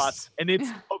robots and it's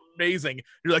amazing.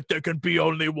 You're like, there can be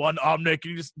only one Omnic, and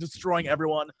you're just destroying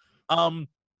everyone.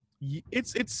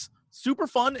 It's super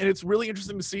fun, and it's really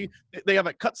interesting to see. They have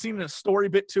a cutscene and a story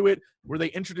bit to it where they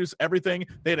introduce everything.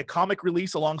 They had a comic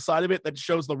release alongside of it that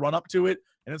shows the run up to it,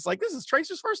 and it's like, this is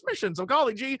Tracer's first mission, so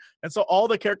golly gee. And so all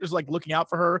the characters like looking out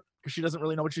for her because she doesn't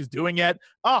really know what she's doing yet.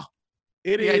 I'd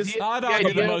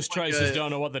argue that most Tracers don't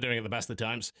know what they're doing at the best of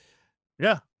times.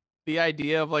 Yeah. The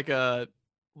idea of like a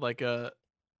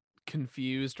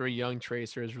confused or young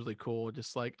Tracer is really cool.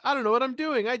 Just like, I don't know what I'm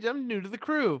doing. I'm new to the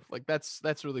crew. Like that's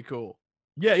really cool.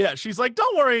 Yeah. She's like,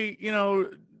 don't worry, you know.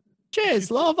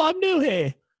 Cheers, love. I'm new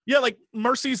here. Yeah, like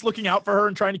Mercy's looking out for her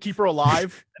and trying to keep her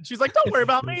alive, and she's like, "Don't worry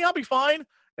about me. I'll be fine."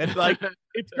 And like,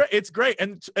 it's great.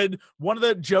 And one of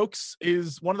the jokes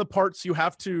is one of the parts you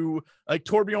have to like.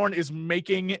 Torbjorn is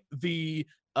making the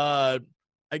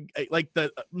like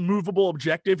the movable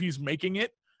objective. He's making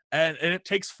it, and it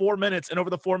takes 4 minutes. And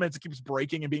over the 4 minutes, it keeps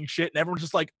breaking and being shit. And everyone's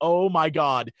just like, "Oh my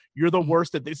god, you're the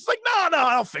worst at this." It's like, no,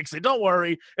 I'll fix it. Don't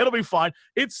worry, it'll be fine.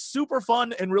 It's super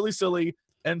fun and really silly.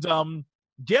 And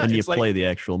yeah, and you it's play like, the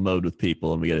actual mode with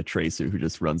people, and we get a Tracer who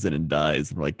just runs in and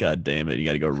dies. And we're like, God damn it, you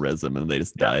got to go res them, and they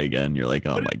just die again. You're like,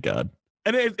 oh my god.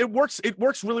 And it works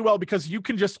really well because you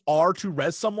can just R to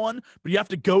res someone, but you have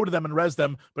to go to them and res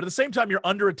them. But at the same time, you're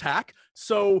under attack,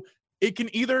 so you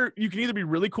can either be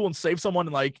really cool and save someone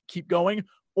and like keep going,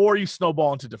 or you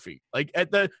snowball into defeat. Like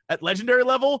at legendary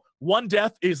level, one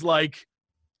death is like,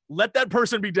 let that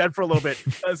person be dead for a little bit,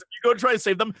 because if you go try to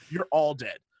save them, you're all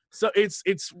dead. So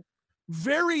it's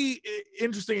very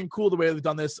interesting and cool the way they've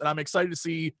done this, and I'm excited to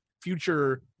see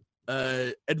future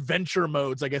adventure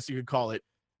modes, I guess you could call it.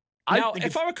 Now,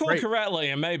 if I recall correctly,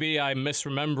 and maybe I'm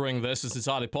misremembering this, it's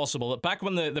entirely possible, that back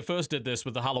when they first did this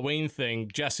with the Halloween thing,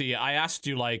 Jesse, I asked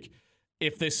you, like,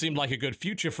 if this seemed like a good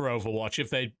future for Overwatch, if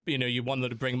they, you wanted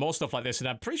to bring more stuff like this, and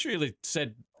I'm pretty sure you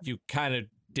said you kind of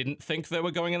didn't think they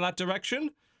were going in that direction.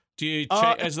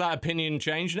 Has that opinion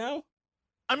changed now?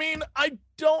 I mean, I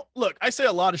don't look. I say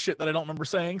a lot of shit that I don't remember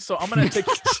saying, so I'm gonna take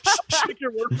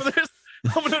your word for this.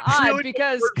 Odd,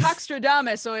 because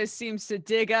Coxtradamus always seems to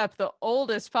dig up the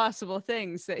oldest possible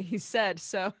things that he said.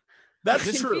 So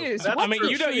that's true. I mean,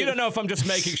 you don't know if I'm just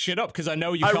making shit up, because I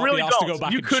know you can't really be asked to go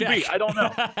back you and could check. be. I don't know.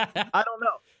 I don't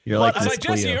know. You're like,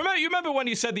 Jesse, you remember when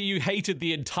you said that you hated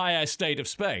the entire state of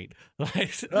Spain?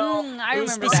 Like, I remember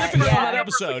specifically that. on that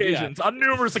episode. On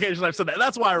numerous occasions, I've said that.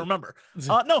 That's why I remember.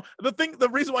 No, the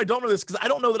reason why I don't remember this, because I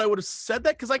don't know that I would have said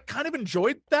that, because I kind of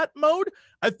enjoyed that mode.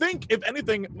 I think, if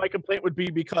anything, my complaint would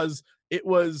be because it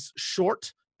was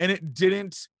short and it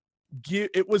didn't give.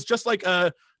 It was just like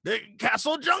the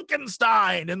Castle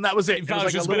Junkenstein, and that was it. That was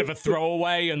like just a bit of a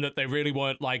throwaway, and that they really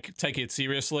weren't like taking it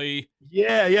seriously.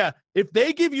 Yeah. If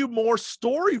they give you more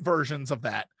story versions of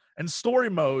that and story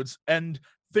modes and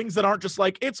things that aren't just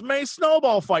like, it's May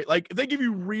snowball fight, like if they give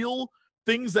you real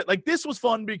things that, like, this was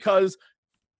fun because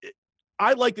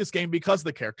I like this game because of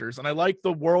the characters, and I like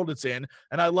the world it's in,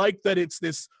 and I like that it's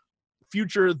this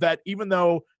future that, even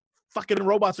though fucking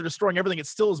robots are destroying everything, it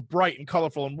still is bright and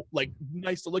colorful and like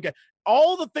nice to look at.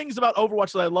 All the things about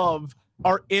Overwatch that I love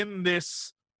are in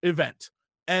this event,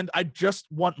 and I just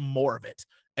want more of it.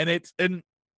 And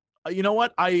you know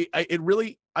what?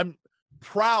 I'm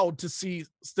proud to see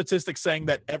statistics saying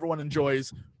that everyone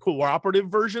enjoys cooperative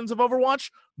versions of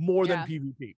Overwatch more than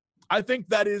PvP. I think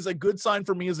that is a good sign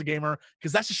for me as a gamer,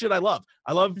 because that's the shit I love.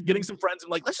 I love getting some friends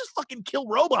and like, let's just fucking kill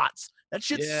robots. That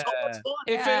shit's so much fun.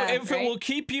 If it will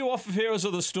keep you off of Heroes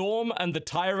of the Storm and the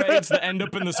tirades that end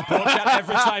up in the support chat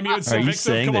every time you and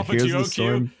Sylvictor come off a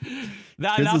GOQ,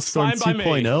 that's fine by me.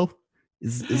 2.0?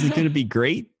 Is it going to be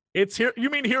great? It's here. You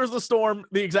mean Heroes of the Storm,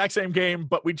 the exact same game,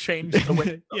 but we changed the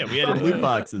way. Yeah, we added loot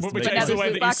boxes. We changed the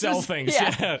way that you sell things.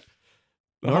 Yeah.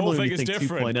 The Normally, whole thing when you is think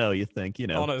different. 2.0, you think,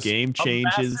 game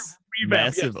changes, Revamp,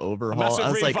 massive yes. overhaul. Massive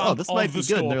I was like, oh, revamp this of might the be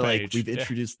good. And store they're like, page. we've Yeah.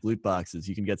 introduced loot boxes.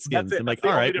 You can get skins. it. I'm like, That's the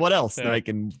all only right, what else? Yeah. Then I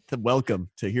can welcome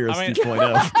to Heroes I mean-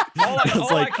 2.0. All I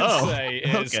was like, can oh, say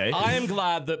is okay. I am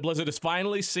glad that Blizzard has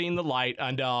finally seen the light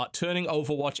and are turning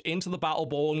Overwatch into the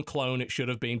Battleborn clone it should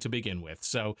have been to begin with.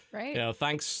 So, Right. you know,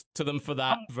 thanks to them for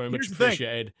that. Very much here's the thing.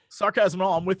 appreciated. Sarcasm and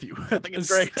all, I'm with you. I think it's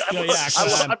great. Yeah,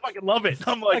 I fucking love it.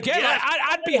 I'm like, Again, yes.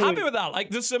 I'd be happy with that. Like,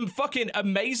 there's some fucking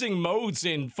amazing modes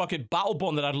in fucking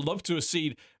Battleborn that I'd love to have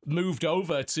seen moved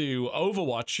over to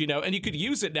Overwatch, you know, and you could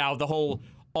use it now, the whole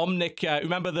Omnic,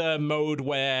 remember the mode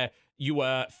where you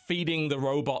were feeding the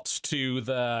robots to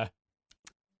the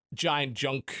giant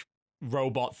junk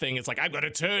robot thing? It's like, I'm going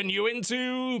to turn you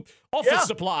into office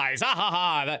supplies. Ha ha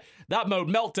ha. That mode,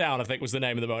 Meltdown, I think was the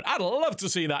name of the mode. I'd love to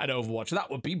see that in Overwatch. That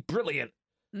would be brilliant.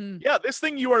 Yeah, this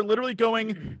thing you are literally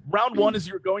going round one is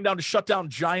you're going down to shut down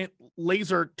giant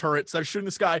laser turrets that are shooting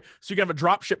the sky, so you can have a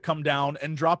drop ship come down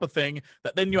and drop a thing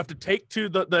that then you have to take to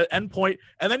the endpoint,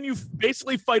 and then you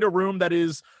basically fight a room that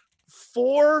is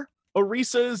 4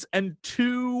 Orisas and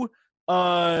 2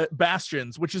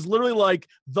 bastions, which is literally like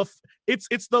it's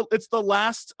the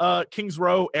last King's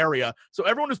Row area. So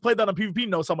everyone who's played that on PvP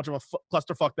knows how much of a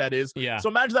clusterfuck that is. Yeah. So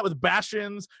imagine that with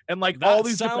bastions and like That all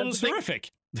these sounds different things.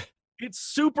 horrific. It's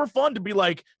super fun to be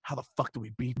like, how the fuck do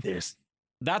we beat this?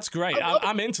 That's great. I love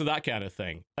I'm into that kind of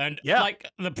thing. And Yeah. like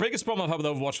the biggest problem I've had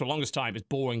with Overwatch for the longest time is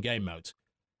boring game modes.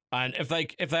 And if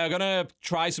they're gonna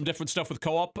try some different stuff with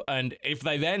co-op, and if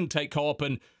they then take co-op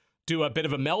and do a bit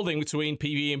of a melding between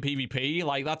PvE and PvP,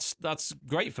 like that's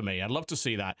great for me. I'd love to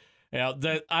see that. You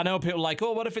know, I know people are like,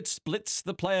 oh, what if it splits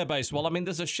the player base? Well, I mean,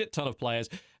 there's a shit ton of players.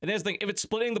 And here's the thing, if it's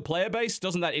splitting the player base,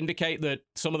 doesn't that indicate that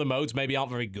some of the modes maybe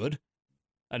aren't very good?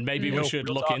 And maybe we No, should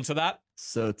real look talk. into that.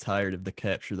 So tired of the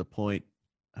capture the point.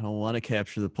 I don't want to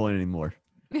capture the point anymore.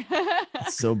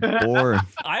 It's so boring.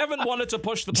 I haven't wanted to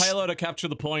push the payload or capture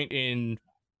the point in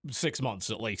 6 months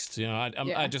at least. You know,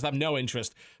 I just have no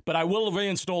interest. But I will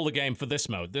reinstall the game for this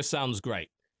mode. This sounds great.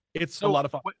 It's So a lot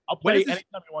of fun. what- I'll what play is this-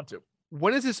 anytime you want to.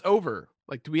 When is this over?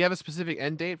 Like, do we have a specific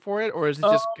end date for it, or is it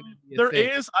just gonna be a There thing?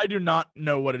 is. I do not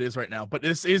know what it is right now, but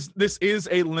this is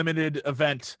a limited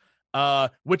event.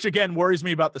 Which again worries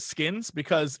me about the skins,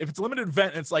 because if it's a limited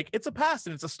event, it's like it's a past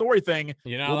and it's a story thing.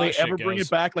 You know, Will how they that shit ever bring goes.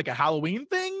 it back like a Halloween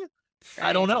thing?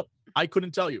 I don't know. I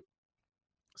couldn't tell you.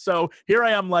 So here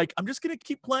I am, like, I'm just gonna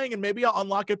keep playing and maybe I'll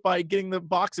unlock it by getting the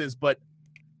boxes. But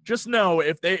just know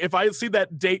if I see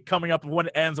that date coming up of when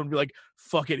it ends, I'm gonna be like,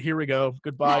 fuck it, here we go.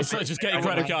 Goodbye. So just get your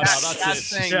credit card That- out. That's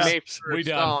that it. thing Yeah. May We 1st.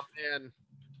 done. Oh man,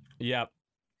 Yep.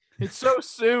 it's so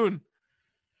soon.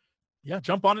 Yeah,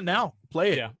 jump on it now.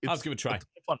 Play it. Yeah, I'll give it a try. it's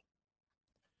fun.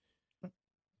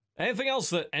 Anything else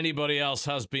that anybody else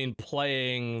has been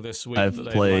playing this week? I've that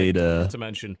they'd played, like to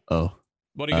mention. Oh,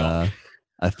 What do you got?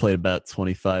 I've played about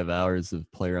 25 hours of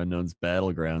PlayerUnknown's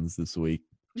Battlegrounds this week.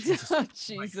 Oh,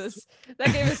 Jesus.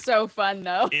 That game is so fun,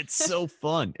 though. It's so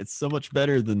fun. It's so much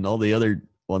better than all the other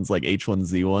ones like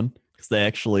H1Z1, because they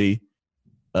actually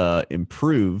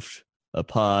improved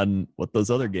upon what those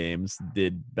other games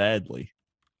did badly.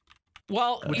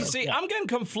 Well, you Uh, see, I'm getting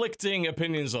conflicting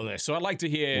opinions on this, so I'd like to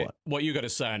hear What? what you got to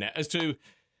say on it as to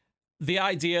the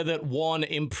idea that one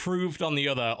improved on the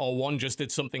other or one just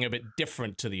did something a bit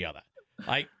different to the other.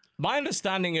 Like, my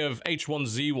understanding of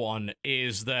H1Z1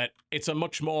 is that it's a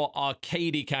much more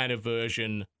arcadey kind of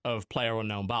version of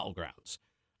PlayerUnknown Battlegrounds.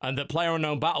 And that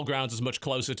PlayerUnknown Battlegrounds is much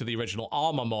closer to the original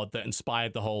Armor mod that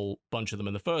inspired the whole bunch of them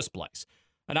in the first place.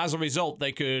 And as a result,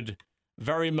 they could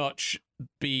very much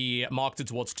be marketed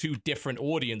towards two different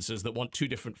audiences that want two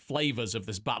different flavors of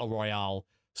this Battle Royale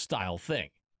style thing.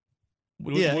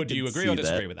 Would Yeah, I you can agree see or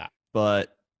disagree that. with that?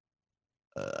 But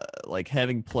like I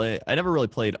never really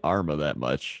played Arma that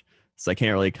much, so I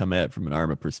can't really come at it from an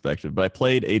Arma perspective. But I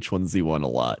played H1Z1 a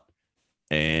lot,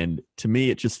 and to me,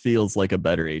 it just feels like a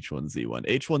better H1Z1.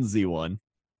 H1Z1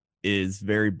 is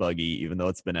very buggy, even though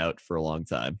it's been out for a long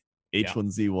time. Yeah.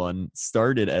 H1Z1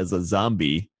 started as a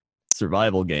zombie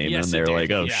survival game, Yes, and it they're did,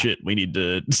 like, "Oh yeah. shit, we need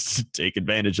to take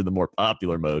advantage of the more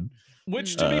popular mode."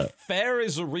 Which, to be Uh, fair,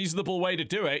 is a reasonable way to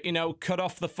do it. You know, cut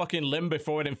off the fucking limb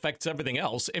before it infects everything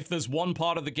else. If there's one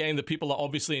part of the game that people are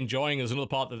obviously enjoying, there's another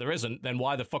part that there isn't, then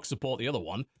why the fuck support the other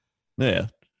one? Yeah.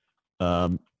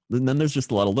 And then there's just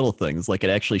a lot of little things. Like, it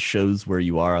actually shows where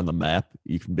you are on the map.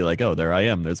 You can be like, "Oh, there I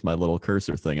am. There's my little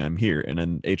cursor thing. I'm here." And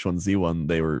in H1Z1,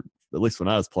 they were, at least when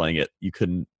I was playing it, you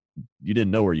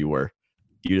didn't know where you were.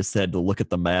 You just had to look at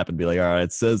the map and be like, "All right,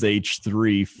 it says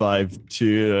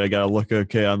H352. I gotta look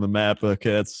okay on the map.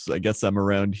 Okay, I guess I'm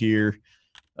around here."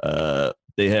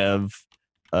 They have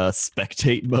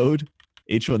spectate mode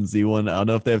H1Z1, I don't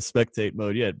know if they have spectate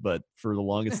mode yet, but for the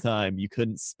longest time, you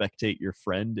couldn't spectate your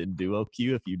friend in duo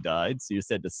queue if you died. So you just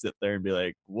had to sit there and be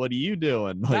like, what are you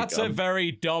doing? Like, That's a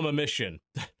very dumb omission.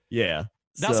 yeah.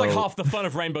 That's like So- half the fun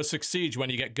of Rainbow Six Siege when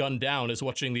you get gunned down is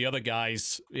watching the other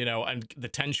guys, and the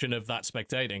tension of that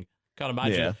spectating. Can't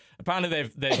imagine. Yeah. Apparently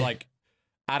they've like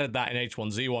added that in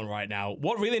H1Z1 right now.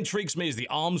 What really intrigues me is the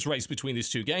arms race between these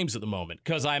two games at the moment,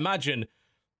 because I imagine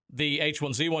the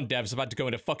H1Z1 devs have had to go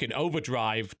into fucking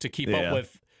overdrive to keep up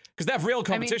with, because they have real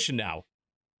competition now.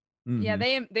 Yeah,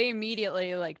 Mhm. they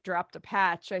immediately like dropped a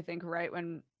patch, I think, right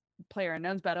when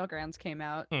PlayerUnknown's Battlegrounds came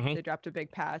out. Mhm. They dropped a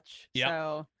big patch. Yep.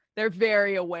 So they're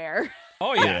very aware.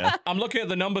 Oh yeah. Yeah. I'm looking at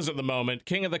the numbers at the moment.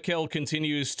 King of the Kill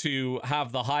continues to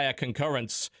have the higher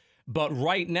concurrence, but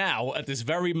right now, at this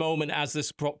very moment as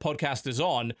this podcast is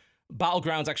on,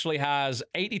 Battlegrounds actually has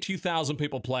 82,000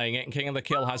 people playing it, and King of the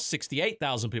Kill has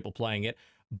 68,000 people playing it.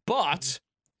 But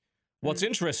what's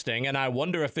interesting, and I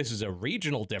wonder if this is a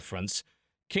regional difference,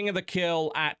 King of the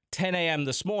Kill at 10 a.m.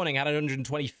 this morning had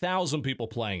 120,000 people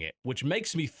playing it, which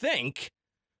makes me think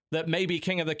that maybe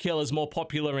King of the Kill is more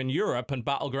popular in Europe and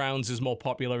Battlegrounds is more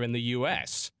popular in the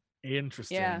US.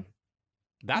 Interesting. Yeah.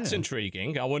 That's Yeah.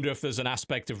 intriguing. I wonder if there's an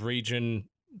aspect of region.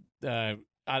 They're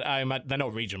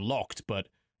not region locked, but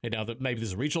that maybe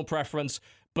there's a regional preference.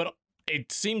 But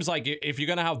it seems like if you're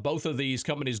going to have both of these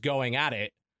companies going at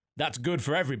it, that's good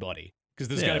for everybody, because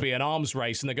there's going Yeah. to be an arms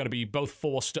race, and they're going to be both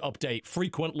forced to update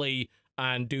frequently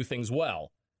and do things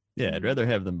well. Yeah, I'd rather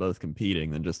have them both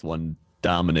competing than just one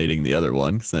dominating the other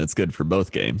one, because then it's good for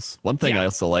both games. One thing Yeah. I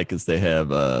also like is they have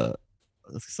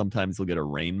sometimes you'll get a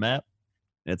rain map,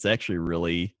 and it's actually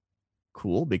really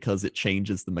cool because it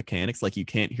changes the mechanics. Like you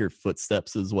can't hear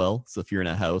footsteps as well. So if you're in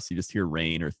a house, you just hear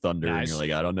rain or thunder, and Nice. you're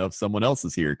like, I don't know if someone else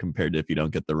is here, compared to if you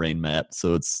don't get the rain map.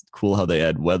 So it's cool how they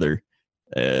add weather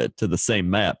to the same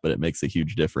map, but it makes a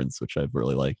huge difference, which I've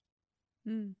really liked.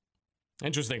 Mm.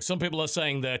 Interesting. Some people are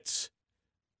saying that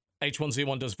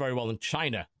H1Z1 does very well in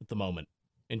China at the moment.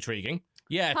 Intriguing.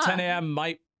 Yeah, Huh. 10 a.m.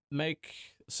 might make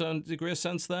some degree of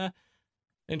sense there.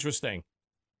 Interesting.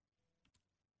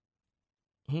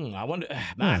 I wonder,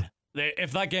 man,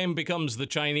 if that game becomes the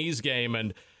Chinese game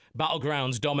and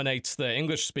Battlegrounds dominates the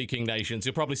English-speaking nations,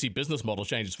 you'll probably see business model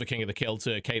changes for King of the Kill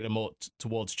to cater more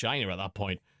towards China at that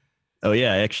point. Oh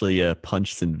yeah, I actually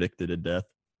punched Invicta to death.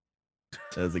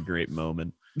 That was a great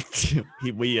moment.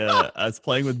 I was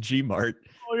playing with Gmart,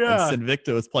 Oh yeah. and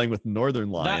Sinvicta was playing with Northern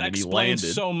Line, That and he explains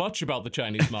landed. so much about the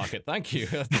Chinese market. Thank you.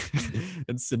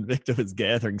 And Sinvicta was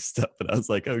gathering stuff, and I was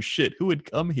like, "Oh shit, who would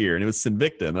come here?" And it was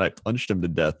Sinvicta, and I punched him to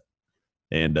death.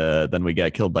 And then we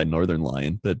got killed by Northern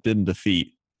Lion, but didn't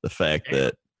defeat the fact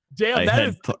that Damn, I that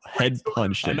is head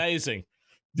punched him. Amazing.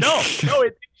 no,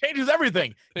 it changes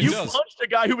everything. It You does. punched a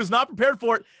guy who was not prepared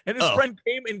for it, and his Oh. friend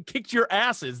came and kicked your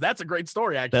asses. That's a great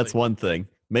story, actually. That's one thing.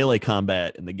 Melee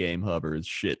combat in the game, however, is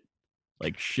shit.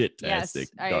 Like shit-tastic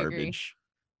Yes, I agree. garbage.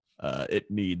 It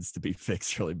needs to be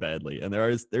fixed really badly. And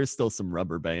there's still some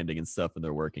rubber banding and stuff, and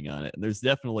they're working on it. And there's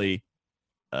definitely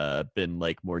been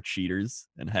like more cheaters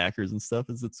and hackers and stuff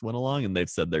as it's went along, and they've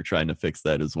said they're trying to fix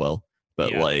that as well.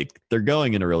 But Yeah. like they're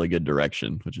going in a really good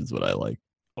direction, which is what I like.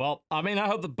 Well, I mean, I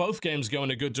hope that both games go in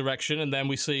a good direction, and then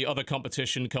we see other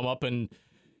competition come up and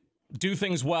do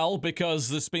things well, because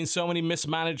there's been so many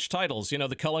mismanaged titles. You know,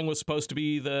 the culling was supposed to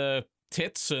be the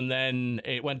tits, and then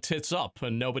it went tits up,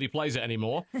 and nobody plays it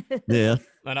anymore. Yeah.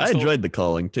 And I thought- enjoyed the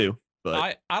calling too.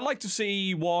 But I'd like to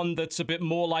see one that's a bit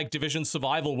more like Division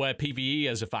Survival, where PvE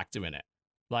is a factor in it.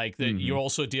 Like, that Mhm. you're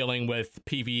also dealing with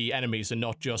PvE enemies and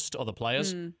not just other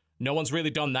players. Mm. No one's really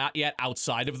done that yet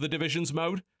outside of the Divisions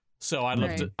mode. So I'd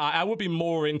love to. I would be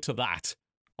more into that,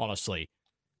 honestly.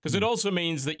 Because it also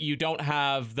means that you don't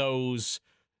have those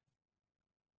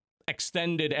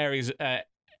extended areas,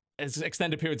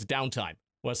 extended periods of downtime,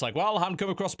 where it's like, well, I haven't come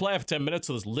across player for 10 minutes,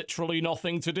 so there's literally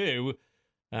nothing to do.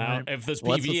 Right. If there's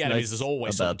Well, that's PvE what's enemies, nice there's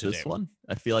always about something to this do. one.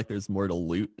 I feel like there's more to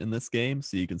loot in this game,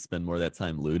 so you can spend more of that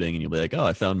time looting, and you'll be like, "Oh,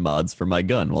 I found mods for my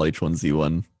gun." While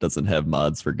H1Z1 doesn't have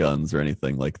mods for guns or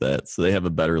anything like that, so they have a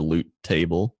better loot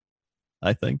table,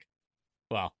 I think.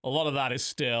 Well, a lot of that is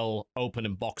still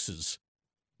opening boxes.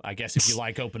 I guess if you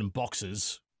like opening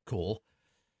boxes, cool.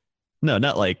 No,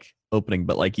 not like opening,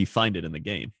 but like you find it in the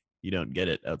game. You don't get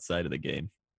it outside of the game.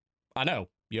 I know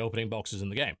you're opening boxes in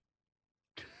the game.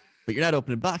 But you're not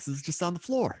opening boxes just on the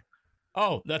floor.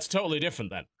 Oh, that's totally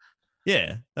different then.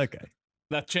 Yeah. Okay.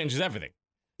 That changes everything.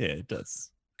 Yeah, it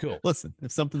does. Cool. Listen,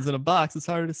 if something's in a box, it's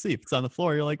harder to see. If it's on the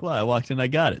floor, you're like, "Well, I walked in, I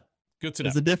got it." Good to know.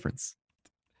 There's a difference.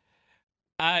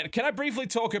 Can I briefly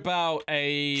talk about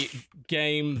a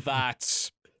game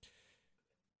that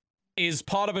is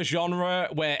part of a genre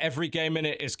where every game in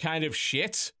it is kind of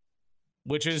shit,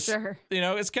 which is, Sure.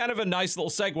 it's kind of a nice little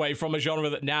segue from a genre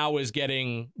that now is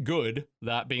getting good,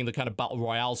 that being the kind of battle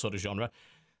royale sort of genre.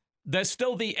 There's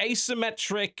still the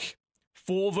asymmetric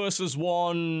 4 versus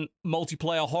 1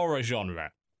 multiplayer horror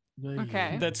genre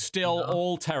Okay. that's still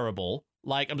all terrible.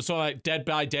 Like, I'm talking like Dead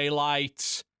by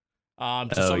Daylight, to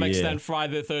some extent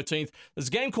Friday the 13th. There's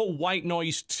a game called White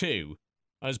Noise 2.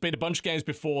 There's been a bunch of games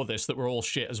before this that were all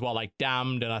shit as well, like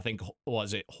Damned, and I think, what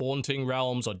is it, Haunting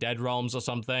Realms or Dead Realms or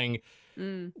something.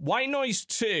 White Noise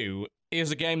 2 is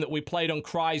a game that we played on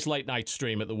Cry's late night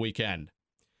stream at the weekend.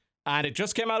 And it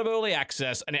just came out of early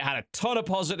access, and it had a ton of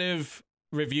positive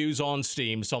reviews on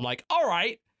Steam. So I'm like, all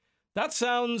right, that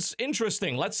sounds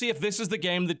interesting. Let's see if this is the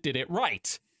game that did it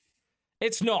right.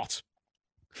 It's not.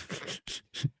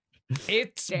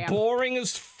 It's boring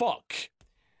as fuck.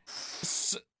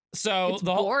 So It's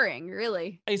boring,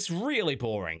 really. It's really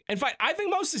boring. In fact, I think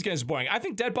most of these games are boring. I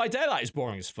think Dead by Daylight is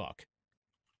boring as fuck.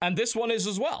 And this one is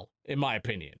as well, in my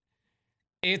opinion.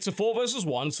 It's a 4 versus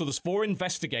 1, so there's 4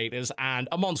 investigators and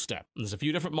a monster. And there's a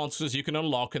few different monsters you can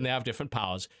unlock, and they have different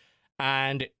powers.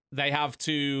 And they have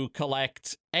to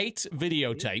collect 8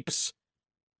 videotapes.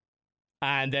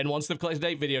 And then once they've collected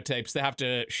 8 videotapes, they have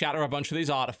to shatter a bunch of these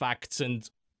artifacts and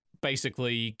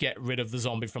basically get rid of the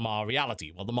zombie from our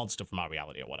reality. Well, the monster from our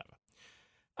reality or whatever.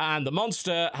 And the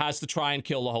monster has to try and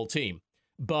kill the whole team.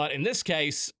 But in this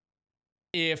case,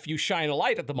 if you shine a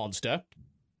light at the monster,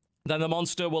 then the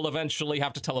monster will eventually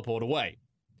have to teleport away.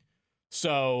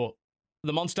 So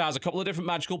the monster has a couple of different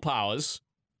magical powers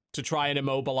to try and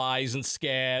immobilize and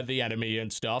scare the enemy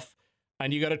and stuff.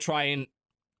 And you got to try and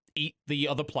eat the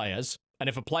other players. And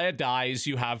if a player dies,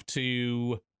 you have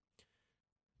to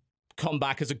come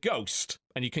back as a ghost,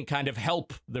 and you can kind of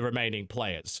help the remaining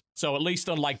players. So at least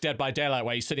unlike Dead by Daylight,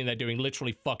 where you're sitting there doing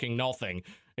literally fucking nothing,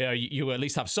 you at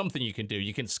least have something you can do.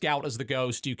 You can scout as the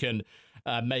ghost, you can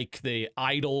make the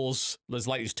idols. There's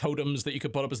like these totems that you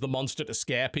can put up as the monster to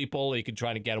scare people. You can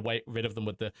try to get rid of them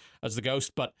as the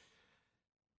ghost. But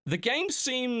the game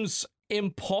seems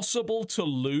impossible to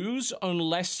lose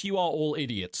unless you are all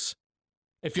idiots.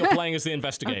 If you're playing as the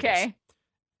investigators. Okay.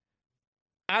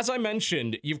 As I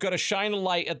mentioned, you've got to shine a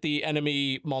light at the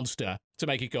enemy monster to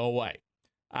make it go away.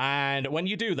 And when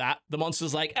you do that, the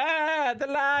monster's like, the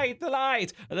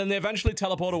light. And then they eventually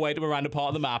teleport away to a random part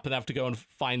of the map, and they have to go and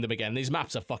find them again. These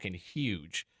maps are fucking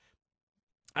huge.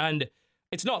 And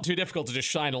it's not too difficult to just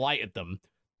shine a light at them.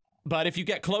 But if you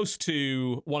get close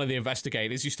to one of the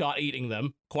investigators, you start eating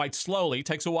them quite slowly. It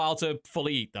takes a while to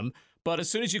fully eat them. But as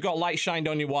soon as you've got light shined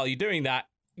on you while you're doing that,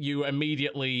 you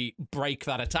immediately break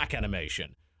that attack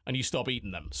animation and you stop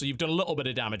eating them. So you've done a little bit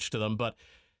of damage to them, but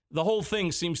the whole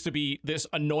thing seems to be this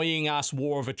annoying-ass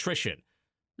war of attrition.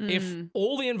 If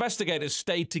all the investigators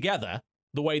stayed together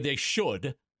the way they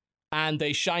should, and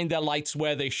they shined their lights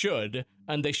where they should,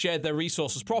 and they shared their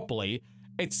resources properly,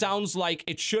 it sounds like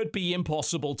it should be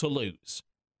impossible to lose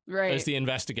as the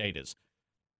investigators.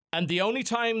 And the only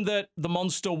time that the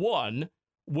monster won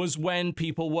was when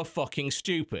people were fucking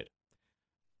stupid.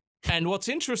 And what's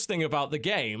interesting about the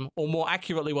game, or more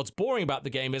accurately, what's boring about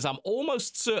the game, is I'm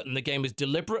almost certain the game is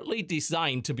deliberately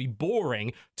designed to be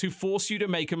boring to force you to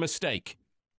make a mistake.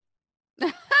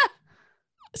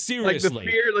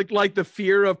 Seriously. Like the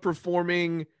fear of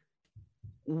performing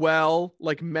well,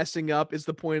 like messing up is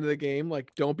the point of the game.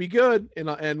 Like, don't be good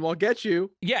and we'll get you.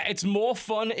 Yeah, it's more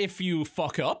fun if you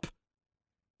fuck up,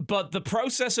 but the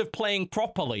process of playing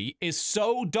properly is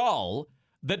so dull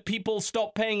that people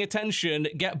stop paying attention,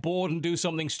 get bored, and do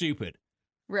something stupid.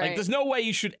 Right. Like, there's no way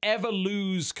you should ever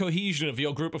lose cohesion of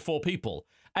your group of 4 people.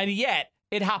 And yet,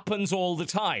 it happens all the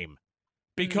time.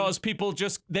 Because people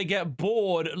they get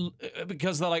bored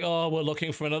because they're like, oh, we're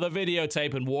looking for another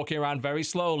videotape and walking around very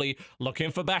slowly,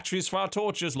 looking for batteries for our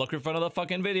torches, looking for another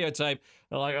fucking videotape.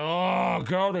 They're like, oh,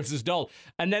 God, this is dull.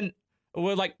 And then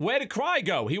we're like, where did Cry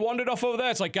go? He wandered off over there.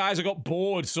 It's like, guys, I got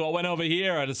bored, so I went over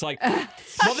here. And it's like,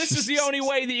 well, this is the only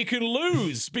way that you can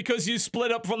lose because you split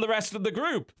up from the rest of the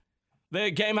group. The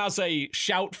game has a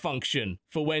shout function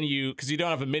for when because you don't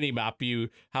have a mini-map, you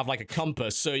have like a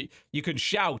compass. So you can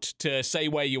shout to say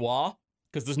where you are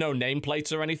because there's no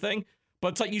nameplates or anything.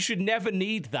 But it's like, you should never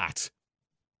need that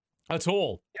at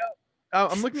all. Yeah.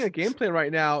 I'm looking at gameplay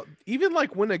right now. Even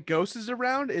like when a ghost is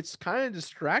around, it's kind of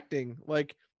distracting.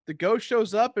 Like, the ghost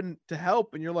shows up and to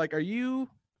help, and you're like, are you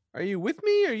with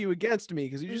me or are you against me?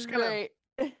 Because you just kind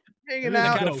of hanging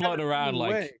out, kind of floating around.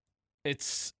 Like,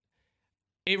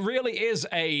 it really is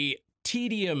a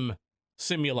tedium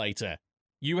simulator.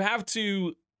 You have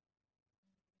to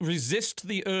resist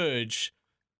the urge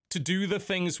to do the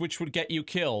things which would get you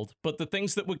killed, but the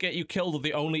things that would get you killed are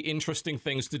the only interesting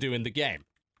things to do in the game.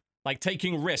 Like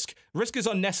taking risk. Risk is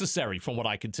unnecessary from what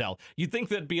I can tell. You'd think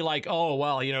that'd be like, oh,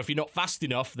 well, you know, if you're not fast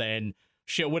enough, then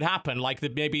shit would happen. Like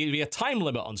there'd maybe be a time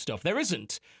limit on stuff. There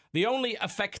isn't. The only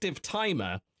effective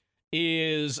timer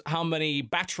is how many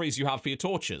batteries you have for your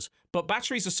torches. But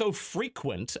batteries are so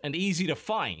frequent and easy to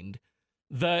find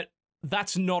that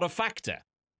that's not a factor.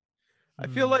 I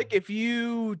feel like if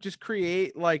you just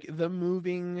create like the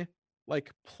moving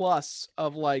like plus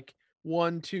of like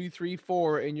 1, 2, 3,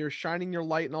 4, and you're shining your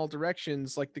light in all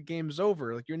directions, like the game's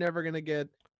over. Like you're never gonna get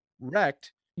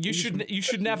wrecked. You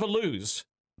should never lose.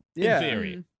 Yeah. In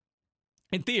theory.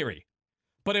 In theory.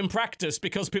 But in practice,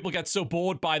 because people get so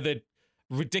bored by the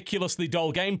ridiculously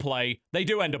dull gameplay, they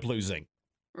do end up losing.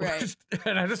 Right.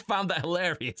 And I just found that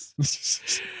hilarious.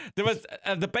 There was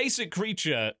the basic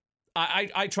creature.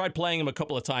 I tried playing him a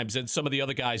couple of times, and some of the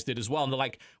other guys did as well. And they're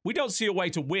like, we don't see a way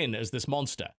to win as this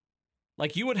monster.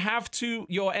 Like, you would have to,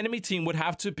 your enemy team would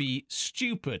have to be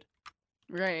stupid.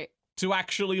 Right. To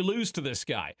actually lose to this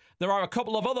guy. There are a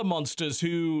couple of other monsters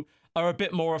who are a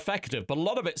bit more effective, but a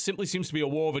lot of it simply seems to be a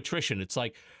war of attrition. It's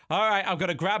like, all right, I've got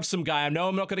to grab some guy. I know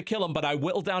I'm not going to kill him, but I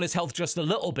whittle down his health just a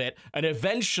little bit, and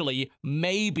eventually,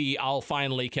 maybe I'll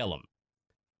finally kill him.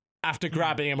 After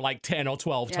grabbing him like 10 or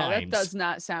 12 times. That does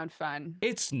not sound fun.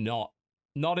 It's not.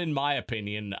 Not in my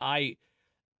opinion. I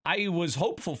was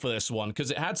hopeful for this one because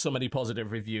it had so many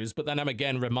positive reviews, but then I'm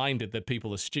again reminded that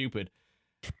people are stupid.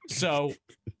 So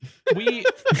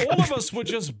all of us were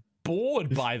just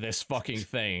bored by this fucking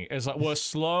thing. It's like we're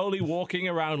slowly walking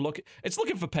around it's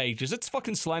looking for pages. It's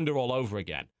fucking Slender all over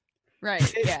again.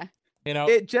 Right, yeah. You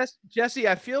know, Jesse,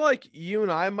 I feel like you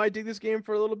and I might dig this game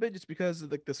for a little bit just because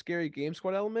of the scary game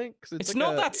squad element. Because it's like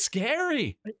not that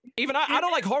scary. Even I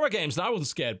don't like horror games, and I wasn't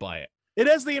scared by it. It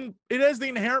has the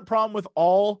inherent problem with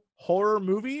all horror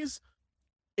movies.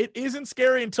 It isn't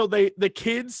scary until the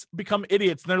kids become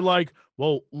idiots and they're like,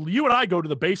 well, you and I go to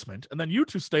the basement and then you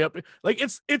two stay up. Like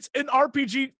it's an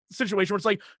RPG situation where it's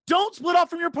like, don't split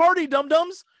off from your party,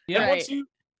 dum-dums. Yeah.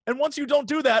 And once you don't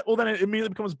do that, well, then it immediately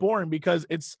becomes boring because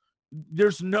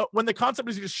when the concept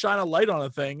is you just shine a light on a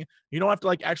thing, you don't have to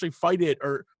like actually fight it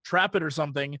or trap it or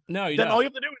something. No, you then don't. all you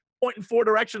have to do is point in 4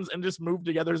 directions and just move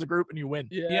together as a group and you win.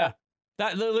 Yeah.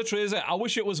 That literally is it. I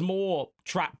wish it was more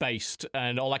trap-based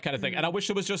and all that kind of thing. And I wish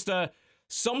there was just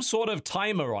some sort of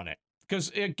timer on it.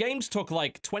 Because games took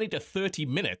like 20 to 30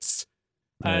 minutes.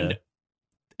 And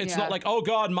it's not like, oh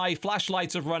God, my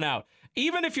flashlights have run out.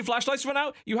 Even if your flashlights run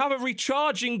out, you have a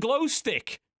recharging glow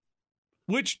stick,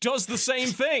 which does the same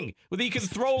thing. Where you can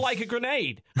throw like a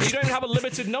grenade. But you don't have a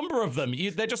limited number of them.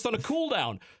 They're just on a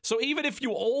cooldown. So even if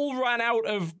you all ran out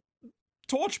of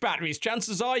torch batteries,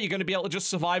 chances are you're going to be able to just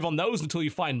survive on those until you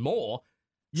find more.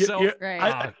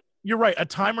 You're right. A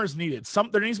timer's needed.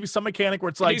 There needs to be some mechanic where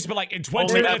it's like, it needs to be like in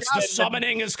 20 minutes the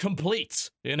summoning is complete.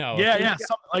 You know? Yeah.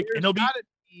 Like it'll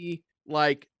be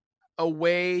like a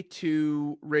way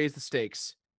to raise the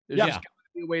stakes. There's just gotta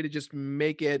be a way to just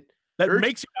make it. That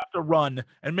makes you have to run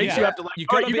and makes you have to like, you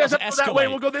guys have to go that way,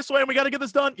 we'll go this way, and we got to get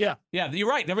this done. Yeah, you're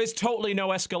right. There is totally no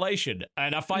escalation,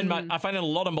 and I find in a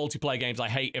lot of multiplayer games, I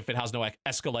hate if it has no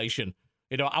escalation.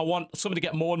 You know, I want something to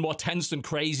get more and more tense and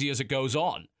crazy as it goes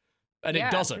on, and it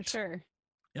doesn't. For sure.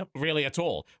 Yep, really at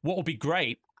all. What would be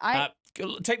great?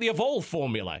 Take the evolve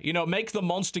formula. You know, make the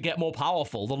monster get more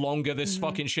powerful the longer this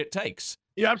fucking shit takes.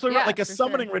 You're absolutely right. Like a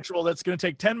summoning ritual that's going to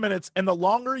take 10 minutes, and the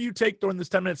longer you take during this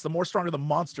 10 minutes, the more stronger the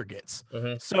monster gets.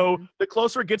 So the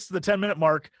closer it gets to the 10-minute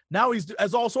mark, now he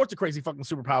has all sorts of crazy fucking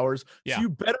superpowers. So you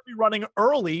better be running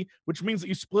early, which means that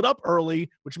you split up early,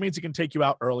 which means he can take you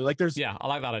out early. Like there's I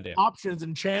like that idea. Options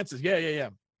and chances. Yeah.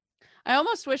 I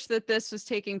almost wish that this was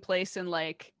taking place in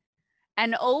like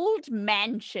an old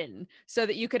mansion so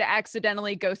that you could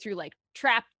accidentally go through like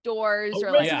trap doors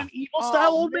or like Resident Evil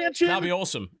style old mansion. That'd be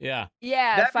awesome. Yeah.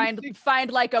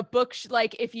 Find like a book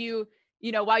like if you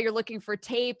while you're looking for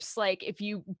tapes, like if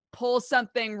you pull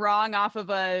something wrong off of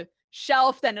a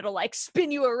shelf, then it'll like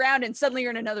spin you around and suddenly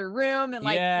you're in another room and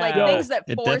like things that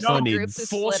force the group to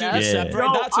split up.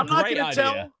 That's a great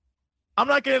idea. I'm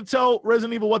not going to tell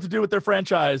Resident Evil what to do with their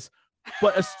franchise.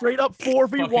 But a straight up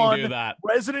 4v1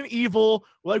 Resident Evil,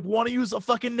 like want to use a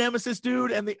fucking Nemesis dude,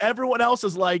 and everyone else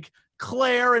is like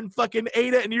Claire and fucking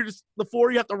Ada, and you're just the four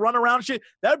you have to run around and shit.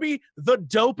 That'd be the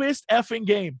dopest effing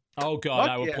game. Oh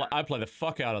God, I'd play the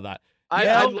fuck out of that.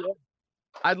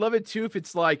 I'd love it too if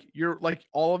it's like you're like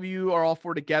all of you are all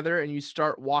four together and you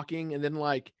start walking, and then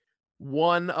like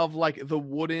one of like the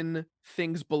wooden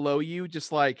things below you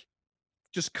just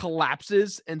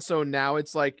collapses, and so now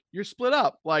it's like you're split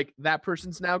up, like that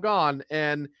person's now gone,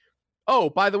 and oh,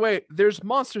 by the way, there's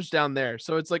monsters down there.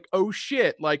 So it's like, oh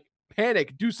shit, like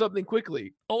panic, do something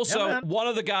quickly. Also, man. one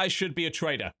of the guys should be a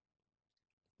traitor.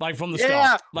 Like from the Yeah.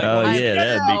 start. Like, Oh when- yeah,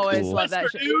 that'd be always cool. love that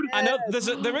Wesker, shit. dude. I know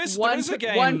there is a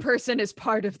game. One person is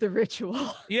part of the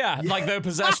ritual. Yeah, like they're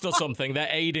possessed or something. They're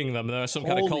aiding them. They're some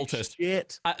kind of Holy cultist.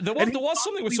 shit. There And he was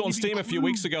something we saw on leaves you Steam a few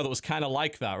weeks clues. ago that was kind of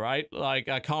like that, right? Like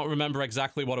I can't remember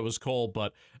exactly what it was called,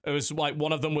 but it was like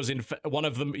one of them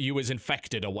you was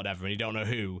infected or whatever, and you don't know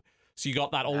who. So you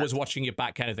got that always watching your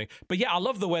back kind of thing. But yeah, I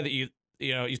love the way that you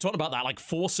know you're talking about that, like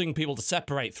forcing people to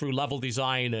separate through level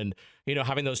design and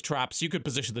having those traps. You could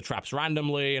position the traps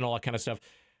randomly and all that kind of stuff.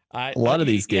 A lot of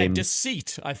these games,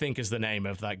 Deceit, I think, is the name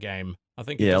of that game. I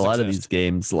think. a lot of these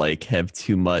games like have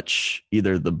too much.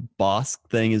 Either the boss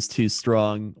thing is too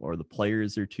strong, or the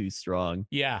players are too strong.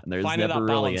 Yeah, And there's finding never that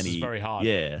really balance any. is very hard.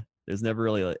 Yeah, there's never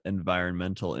really like,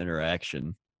 environmental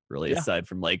interaction, really, Yeah. aside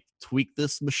from like tweak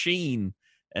this machine,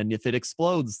 and if it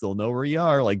explodes, they'll know where you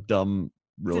are. Like dumb,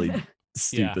 really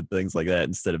stupid things like that,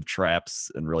 instead of traps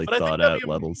and really But I think thought that'd out be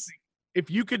levels. if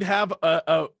you could have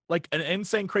a like an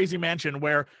insane crazy mansion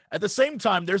where at the same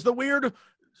time there's the weird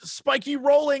spiky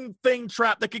rolling thing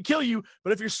trap that could kill you,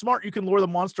 but if you're smart you can lure the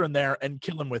monster in there and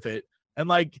kill him with it, and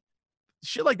like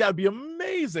shit like that would be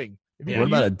amazing. If you Yeah. What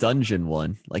could about a use- dungeon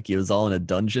one? Like it was all in a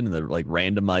dungeon, and they're like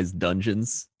randomized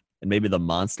dungeons, and maybe the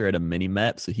monster had a mini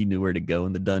map, so he knew where to go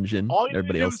in the dungeon. all you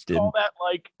Everybody do else is didn't. call that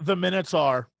like the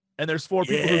Minotaur, and there's 4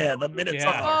 people. who- Yeah, the Minotaur.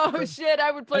 Yeah. Oh shit! I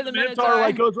would play and the the Minotaur. Minotaur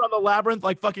like goes around the labyrinth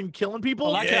like fucking killing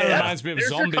people. Well, that kind of Yeah. reminds me of There's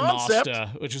your Zombie concept.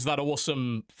 Master, which is that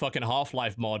awesome fucking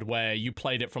Half-Life mod where you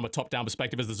played it from a top-down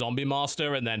perspective as the Zombie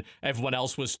Master, and then everyone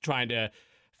else was trying to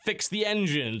fix the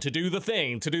engine to do the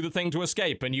thing to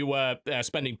escape, and you were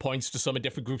spending points to summon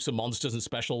different groups of monsters and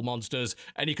special monsters,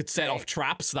 and you could set off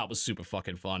traps. That was super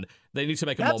fucking fun. They need to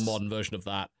make a more That's- modern version of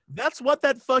that. That's what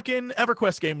that fucking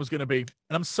EverQuest game was gonna be, and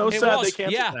I'm so It sad was, they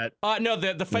canceled yeah. that. No,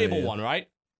 the Fable yeah. one, right?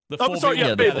 The Oh, sorry,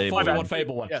 yeah, the Fable, Fable, my bad. one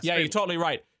Fable one. Yes, Yeah, you're Fable. totally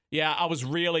right. Yeah, I was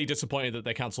really disappointed that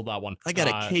they canceled that one. I got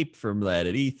a Uh, cape from that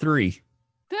at E3.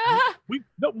 We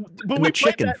no, but And we the played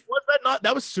chicken. that. Was that not?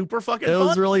 That was super fucking It fun.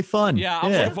 was really fun. Yeah,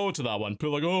 I'm looking forward to that one. People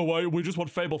are like, oh, why, we just want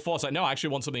Fable 4. It's like, no, I actually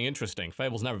want something interesting.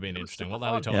 Fable's never been interesting. What the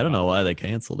hell are you talking Yeah, I don't about? know why they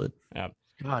canceled it.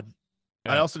 God.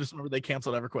 Yeah. I also just remember they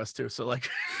canceled EverQuest too. So like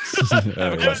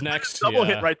EverQuest next. double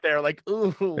yeah. hit right there. Like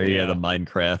ooh. Or, yeah, Yeah. the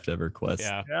Minecraft EverQuest.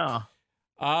 Yeah.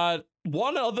 Yeah.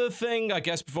 One other thing, I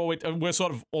guess, before we're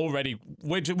sort of already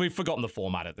we've forgotten the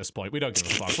format at this point. We don't give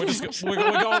a fuck. We're just we're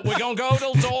gonna go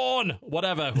till dawn.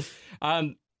 Whatever.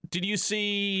 Did you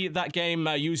see that game?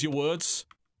 Use Your Words.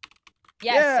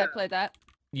 Yes, Yeah. I played that.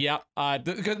 Yeah, and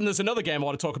there's another game I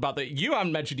want to talk about that you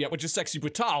haven't mentioned yet, which is Sexy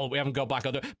Brutal. We haven't got back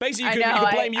on there. Basically, you I can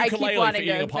know, blame I keep Ukulele for wanting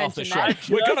eating to up half the mention show. that.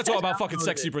 We're going to Just talk about fucking downloaded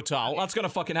Sexy it. Brutal. That's going to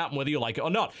fucking happen whether you like it or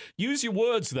not. Use Your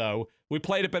Words, though. We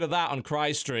played a bit of that on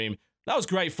Cry Stream. That was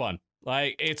great fun.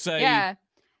 Like, it's a... Yeah.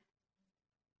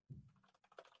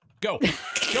 Go.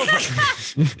 Go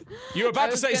for it. You were I about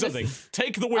to was say gonna something.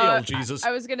 Take the wheel, Uh, Jesus. I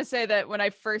was gonna say that when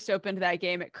I first opened that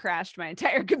game, it crashed my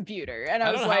entire computer, and I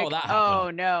I don't was know how like, that "Oh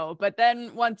happened. no!" But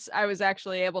then once I was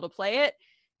actually able to play it,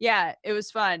 yeah, it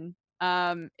was fun.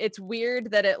 It's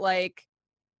weird that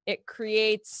it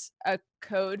creates a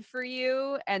code for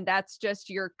you, and that's just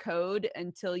your code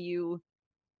until you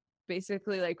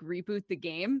basically like reboot the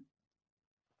game.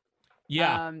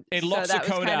 Yeah. It locks so the that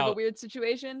code was kind of a out. weird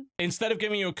situation. Instead of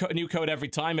giving you a new code every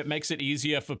time, it makes it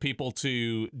easier for people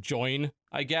to join,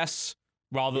 I guess,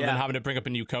 rather than Yeah. having to bring up a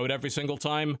new code every single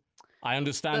time. I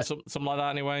understand But- something like that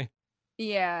anyway.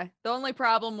 Yeah. The only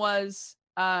problem was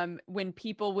when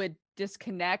people would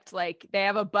disconnect, like they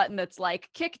have a button that's like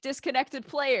kick disconnected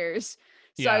players.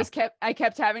 So Yeah. I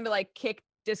kept having to like kick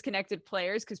disconnected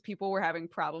players because people were having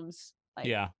problems like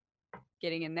Yeah.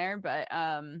 getting in there. But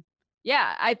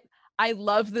yeah, I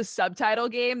love the subtitle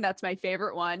game. That's my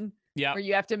favorite one. Yeah. Where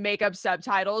you have to make up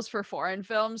subtitles for foreign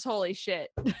films. Holy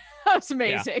shit. That's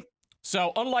amazing.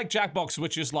 So, unlike Jackbox,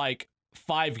 which is like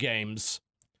 5 games,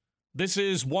 this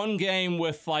is one game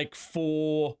with like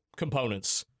 4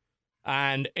 components.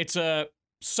 And it's a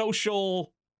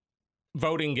social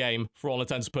voting game for all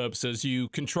intents and purposes. You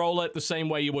control it the same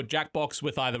way you would Jackbox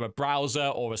with either a browser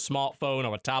or a smartphone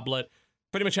or a tablet.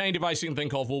 Pretty much any device you can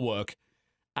think of will work.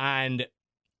 And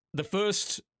the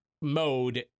first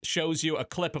mode shows you a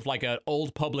clip of like an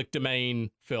old public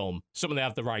domain film, something they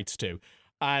have the rights to.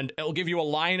 And it'll give you a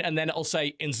line and then it'll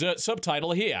say, insert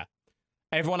subtitle here.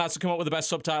 Everyone has to come up with the best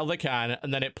subtitle they can,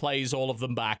 and then it plays all of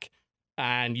them back,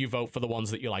 and you vote for the ones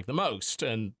that you like the most.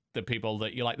 And the people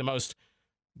that you like the most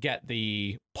get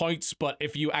the points, but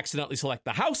if you accidentally select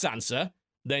the house answer,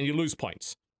 then you lose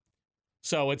points.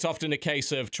 So it's often a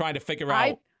case of trying to figure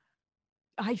out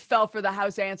I fell for the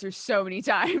house answers so many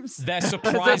times. They're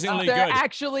surprisingly They good.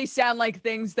 actually sound like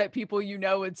things that people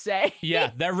would say.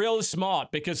 Yeah, they're really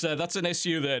smart because that's an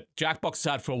issue that Jackbox has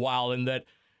had for a while, in that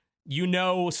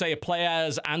say a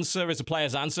player's answer is a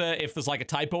player's answer if there's like a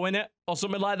typo in it or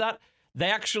something like that. They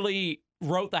actually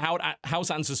wrote the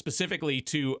house answer specifically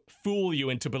to fool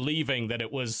you into believing that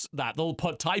it was that. They'll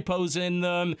put typos in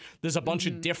them. There's a bunch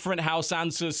of different house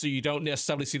answers, so you don't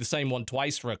necessarily see the same one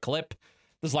twice for a clip.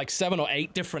 There's like 7 or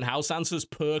 8 different house answers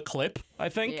per clip, I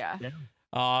think. Yeah.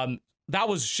 That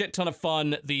was a shit ton of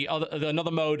fun. Another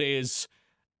mode is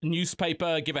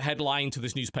newspaper, give a headline to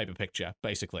this newspaper picture,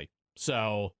 basically.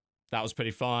 So that was pretty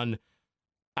fun.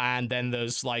 And then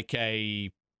there's like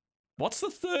what's the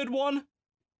third one?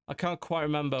 I can't quite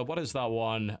remember. What is that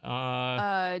one?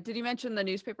 Did you mention the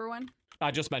newspaper one? I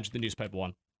just mentioned the newspaper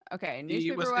one. Okay, Is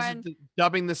newspaper one. it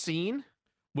dubbing the scene?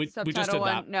 We just Subtitle did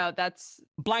one. that. No, that's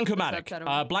Blankomatic. subtitle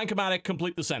one. Blankomatic,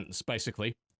 complete the sentence,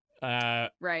 basically.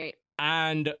 right.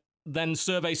 And then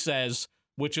survey says,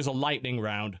 which is a lightning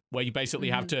round, where you basically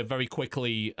have to very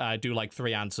quickly do like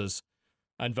 3 answers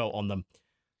and vote on them.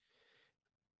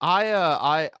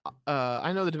 I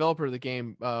know the developer of the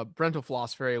game, Brental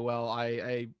Floss, very well.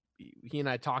 He and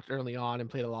I talked early on and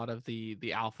played a lot of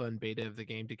the alpha and beta of the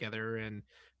game together. And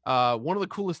one of the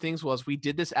coolest things was we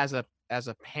did this as a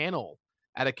panel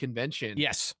at a convention.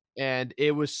 Yes. And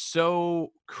it was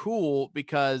so cool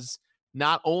because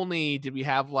not only did we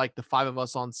have like the 5 of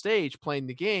us on stage playing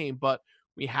the game, but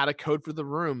we had a code for the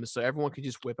room so everyone could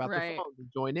just whip out their phones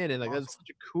and join in. And like that's such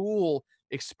a cool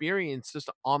experience just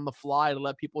on the fly to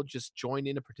let people just join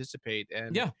in and participate.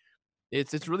 And yeah,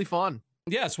 it's really fun.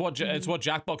 Yeah, it's what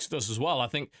Jackbox does as well. I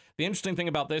think the interesting thing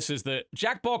about this is that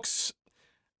Jackbox,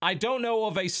 I don't know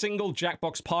of a single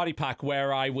Jackbox party pack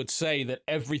where I would say that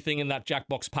everything in that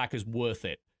Jackbox pack is worth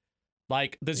it.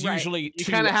 Like, there's usually you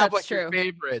 2... kind of have like true. your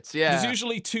favorites, yeah. There's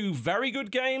usually 2 very good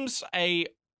games,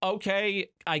 okay,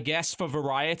 I guess, for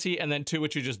variety, and then 2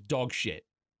 which are just dog shit,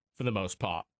 for the most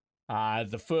part.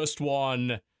 The first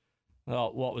one...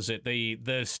 what was it? The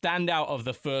standout of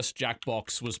the first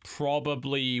Jackbox was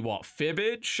probably,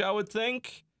 Fibbage, I would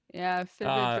think? Yeah,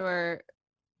 Fibbage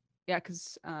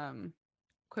because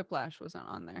Quiplash wasn't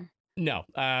on there. No,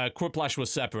 Quiplash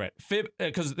was separate.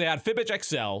 Because they had Fibbage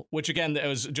XL, which again, it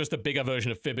was just a bigger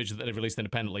version of Fibbage that they released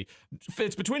independently.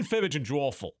 It's between Fibbage and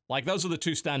Drawful. Like, those are the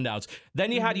 2 standouts.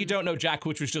 Then you had You Don't Know Jack,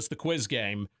 which was just the quiz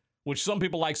game, which some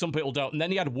people like, some people don't. And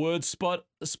then you had Word Spud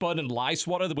and Lie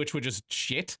Swatter, which were just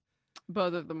shit.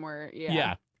 Both of them were,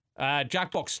 yeah.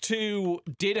 Jackbox 2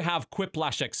 did have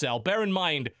Quiplash XL. Bear in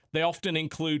mind, they often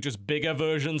include just bigger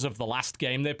versions of the last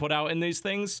game they put out in these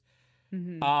things.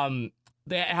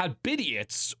 They had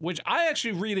Bidiots, which I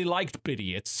actually really liked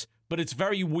Bidiots, but it's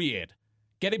very weird.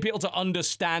 Getting people to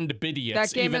understand Bidiots.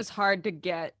 That game is hard to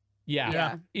get.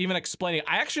 Yeah. Even explaining.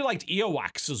 I actually liked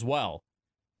Earwax as well,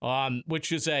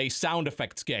 which is a sound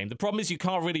effects game. The problem is you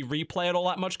can't really replay it all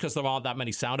that much because there aren't that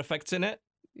many sound effects in it.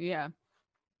 Yeah.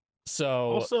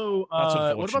 So also,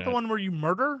 what about the one where you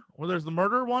murder? Where there's the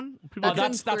murder one?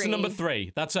 That's number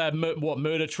 3. That's a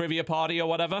murder trivia party or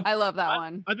whatever. I love that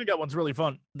one. I think that one's really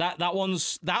fun. That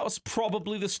was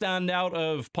probably the standout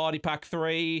of Party Pack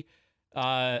 3.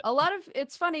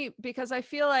 It's funny because I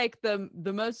feel like the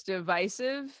most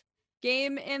divisive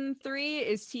game in 3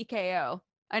 is TKO.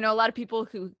 I know a lot of people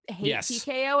who hate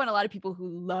TKO and a lot of people who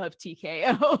love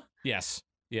TKO. Yes.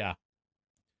 Yeah.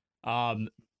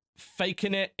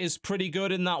 Faking It is pretty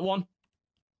good in that one.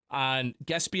 And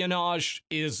Guespionage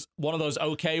is one of those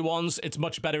okay ones. It's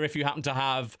much better if you happen to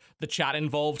have the chat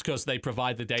involved because they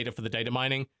provide the data for the data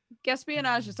mining.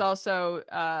 Guespionage is also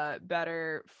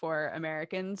better for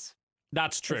Americans.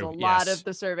 That's true. A lot of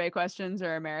the survey questions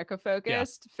are America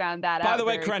focused. Yeah. Found that out. By the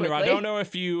way, Crendor, quickly. I don't know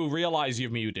if you realize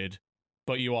you're muted,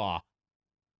 but you are.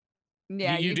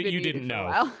 Yeah, you didn't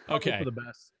know. Okay. For the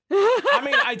best. I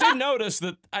mean, I did notice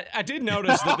that. I did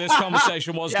notice that this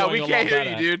conversation was going a lot better. Yeah, we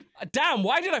can't hear you, dude. Damn!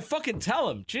 Why did I fucking tell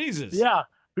him? Jesus. Yeah,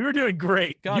 we were doing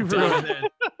great. God damn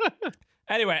it.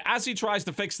 Anyway, as he tries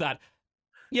to fix that,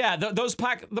 yeah,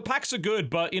 the packs are good,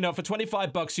 but for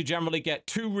 $25 you generally get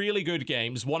 2 really good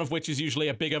games, one of which is usually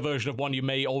a bigger version of one you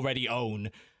may already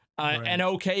own, an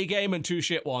okay game and 2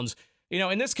 shit ones.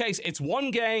 In this case, it's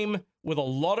 1 game with a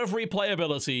lot of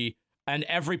replayability, and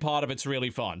every part of it's really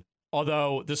fun.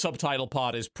 Although the subtitle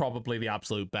part is probably the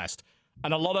absolute best.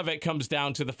 And a lot of it comes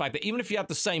down to the fact that even if you have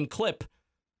the same clip,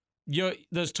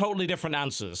 there's totally different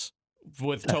answers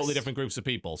with totally different groups of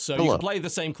people. So you can play the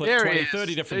same clip 20,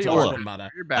 30 different times. It doesn't matter.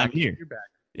 You're back. I'm here. You're back.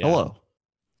 Yeah. Hello.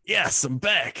 Yes, I'm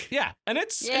back. Yeah, and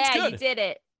it's good. Yeah, you did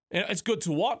it. It's good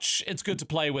to watch. It's good to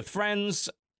play with friends.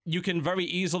 You can very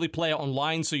easily play it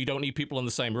online, so you don't need people in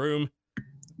the same room.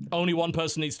 Only one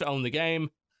person needs to own the game.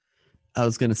 I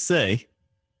was gonna say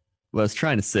what I was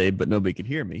trying to say, but nobody could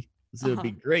hear me. It would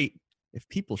be great if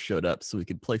people showed up so we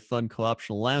could play fun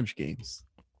co-optional lounge games.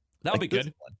 That would Like be this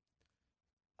good. one.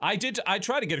 I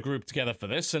tried to get a group together for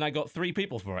this, and I got 3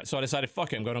 people for it. So I decided,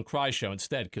 fuck it, I'm going on Cry's show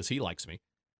instead, because he likes me.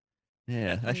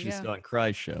 Yeah, I you should just go. go on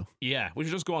Cry's show. Yeah, we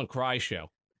should just go on Cry's show.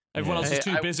 Everyone else Hey, is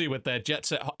too busy with their jet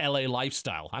set LA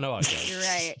lifestyle. I know how it goes. You're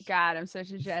right. God, I'm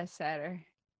such a jet setter.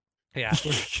 Yeah.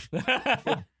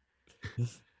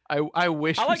 I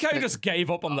wish. I we like how you spent- just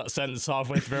gave up on that sentence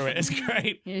halfway through it. It's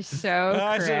great. You're so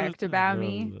correct about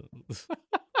me.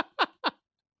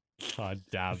 God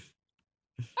damn.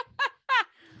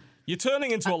 You're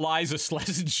turning into Eliza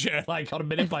Schlesinger, like, on a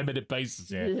minute-by-minute basis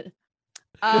here.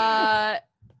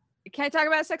 Can I talk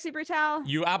about Sexy Brutale?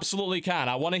 You absolutely can.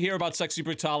 I want to hear about Sexy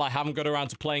Brutale. I haven't got around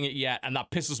to playing it yet, and that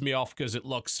pisses me off because it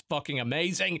looks fucking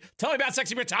amazing. Tell me about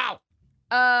Sexy Brutale!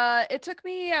 It took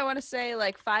me, I want to say,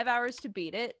 like 5 hours to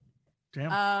beat it.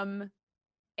 Damn.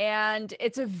 And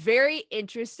it's a very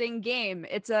interesting game.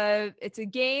 It's a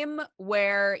game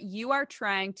where you are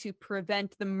trying to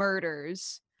prevent the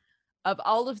murders of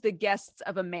all of the guests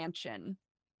of a mansion.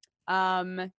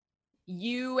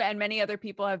 You and many other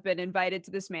people have been invited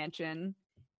to this mansion,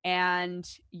 and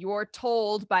you're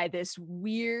told by this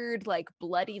weird, like,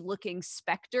 bloody looking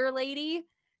specter lady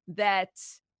that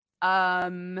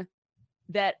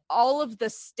that all of the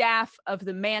staff of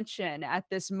the mansion at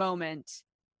this moment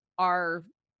are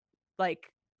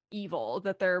like evil,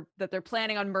 that they're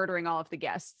planning on murdering all of the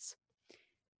guests.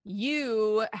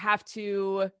 You have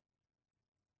to,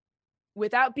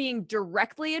 without being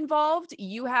directly involved,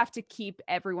 you have to keep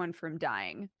everyone from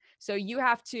dying. So you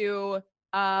have to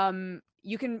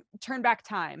you can turn back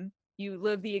time. You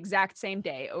live the exact same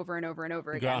day over and over and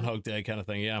over again. Groundhog Day kind of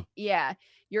thing, yeah. Yeah.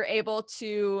 You're able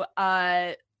to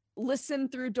listen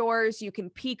through doors. You can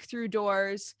peek through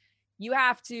doors.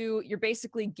 You're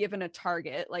basically given a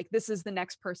target. Like, this is the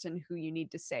next person who you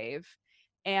need to save.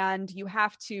 And you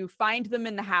have to find them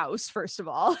in the house, first of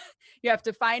all. You have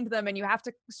to find them, and you have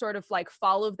to sort of like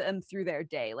follow them through their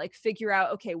day, like figure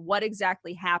out, okay, what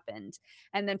exactly happened.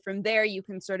 And then from there, you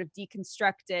can sort of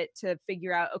deconstruct it to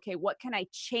figure out, okay, what can I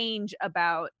change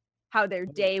about how their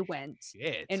day went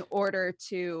Shit. in order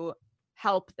to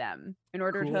help them, in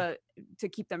order Cool. to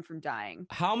keep them from dying.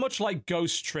 How much like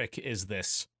Ghost Trick is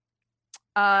this?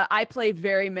 I play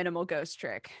very minimal Ghost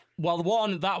Trick. Well,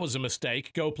 one, that was a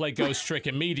mistake. Go play Ghost Trick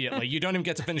immediately. You don't even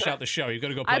get to finish out the show. You've got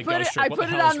to go play Ghost Trick. I What the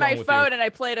put it hell is on my wrong with phone you? and I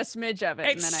played a smidge of it.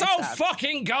 It's and then so I stopped.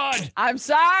 fucking good! I'm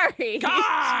sorry.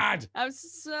 God! I'm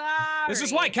sorry. This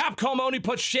is why Capcom only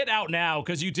puts shit out now,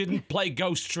 because you didn't play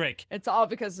Ghost Trick. It's all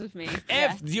because of me.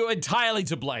 Yeah. If you're entirely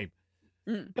to blame.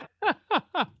 Mm.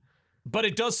 But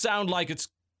it does sound like it's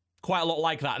quite a lot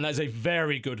like that, and that's a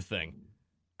very good thing.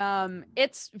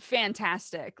 It's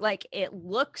fantastic. Like, it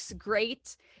looks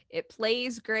great. It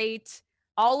plays great.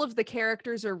 All of the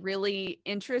characters are really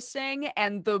interesting,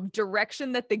 and the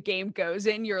direction that the game goes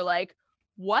in, you're like,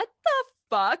 what the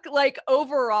fuck? Like,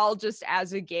 overall, just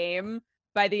as a game,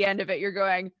 by the end of it, you're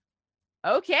going,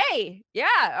 okay, yeah,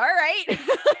 all right.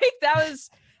 Like, that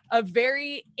was a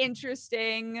very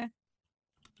interesting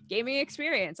gaming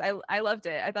experience. I loved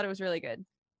it. I thought it was really good.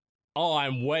 Oh,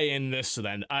 I'm way in this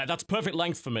then. That's perfect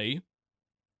length for me.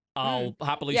 I'll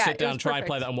happily Yeah, sit it down was and try and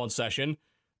play perfect. that in one session.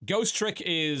 Ghost Trick's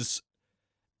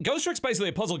basically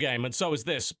a puzzle game, and so is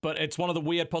this, but it's one of the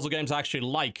weird puzzle games I actually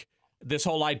like. This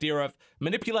whole idea of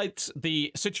manipulate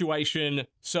the situation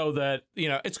so that, you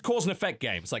know, it's a cause and effect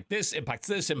game. It's like this, impacts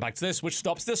this, which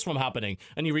stops this from happening,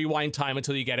 and you rewind time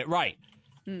until you get it right.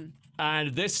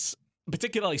 And this,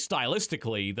 particularly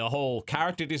stylistically, the whole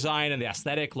character design and the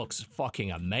aesthetic looks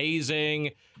fucking amazing.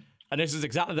 And this is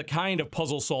exactly the kind of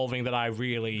puzzle solving that I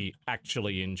really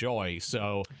actually enjoy.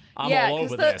 So I'm all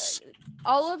over this.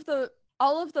 All of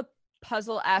the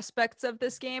puzzle aspects of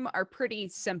this game are pretty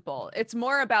simple. It's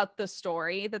more about the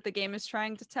story that the game is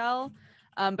trying to tell.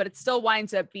 But it still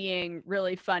winds up being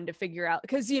really fun to figure out,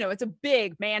 because, you know, it's a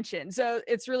big mansion. So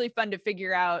it's really fun to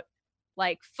figure out,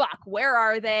 like, fuck, where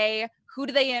are they? Who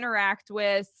do they interact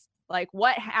with? Like,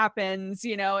 what happens,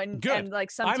 you know? And like,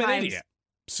 sometimes I'm an idiot.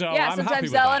 So yeah, I'm happy sometimes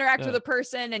with they'll that. interact with a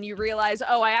person and you realize,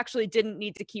 oh, I actually didn't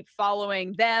need to keep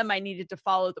following them. I needed to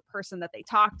follow the person that they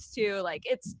talked to. Like,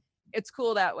 it's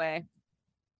cool that way.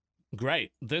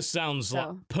 Great. This sounds like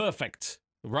perfect.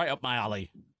 Right up my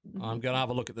alley. I'm going to have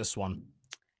a look at this one.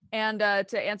 And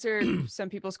to answer some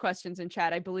people's questions in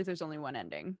chat, I believe there's only one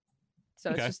ending. So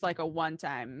Okay. it's just like a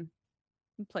one-time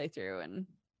playthrough, and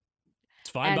It's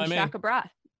fine by me. Shaka Bra.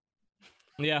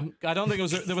 Yeah, I don't think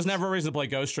there was never a reason to play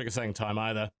Ghost Trick a second time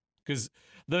either. Because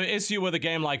the issue with a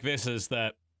game like this is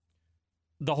that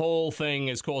the whole thing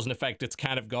is cause and effect. It's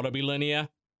kind of got to be linear.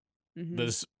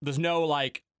 Mhm. There's no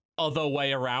like other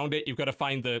way around it. You've got to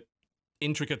find the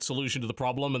intricate solution to the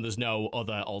problem, and there's no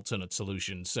other alternate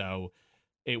solution. So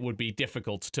it would be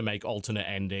difficult to make alternate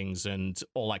endings and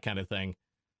all that kind of thing.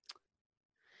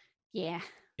 Yeah.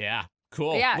 Yeah,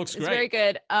 cool. Yeah, Looks it's great. very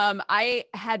good. I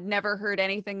had never heard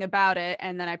anything about it,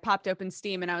 and then I popped open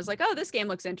Steam and I was like, "Oh, this game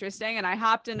looks interesting." And I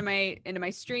hopped into my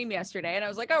stream yesterday, and I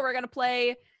was like, "Oh, we're gonna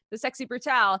play the Sexy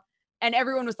Brutale," and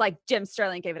everyone was like, "Jim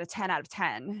Sterling gave it a 10 out of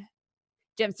 10."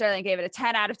 Jim Sterling gave it a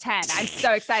 10 out of 10. I'm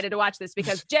so excited to watch this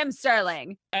because Jim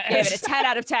Sterling gave it a 10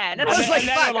 out of 10. And I was like,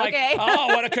 then fuck, they're okay. Oh,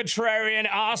 what a contrarian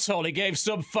asshole. He gave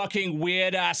some fucking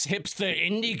weird ass hipster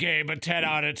indie game a 10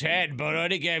 out of 10, but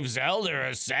only gave Zelda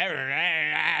a 7.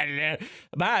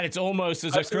 Man, it's almost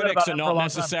as I've if seen that critics about are him for a not long time.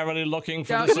 necessarily looking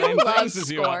for Don't the you same love things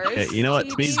as you are. scores? Okay, you know what?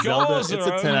 To me, Zelda, it's Scores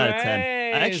a 10 out of 10.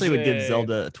 I actually would give amazing.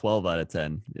 Zelda a 12 out of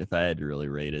 10 if I had to really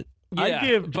rate it. I'd Yeah,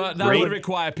 give but that Great. would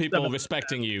require people 7.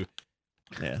 respecting you.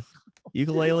 Yeah.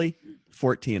 Ukulele,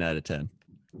 14 out of 10.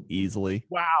 Easily.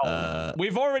 Wow.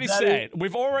 We've already That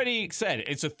said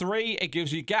it's a 3, it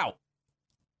gives you gout.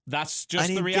 That's I just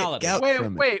the didn't get reality. gout.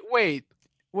 from it.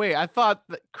 Wait. I thought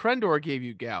that Crendor gave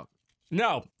you gout.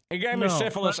 No, it gave me No,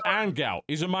 syphilis and gout.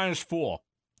 He's a -4.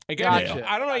 It gave me, Gotcha.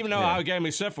 I don't even know Yeah. how it gave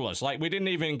me syphilis. Like, we didn't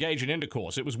even engage in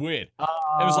intercourse. It was weird. It Oh,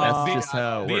 was like That's just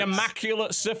how it the works.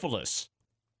 immaculate syphilis.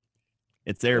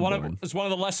 It's It's airborne. one of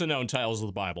the lesser known tales of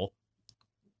the Bible.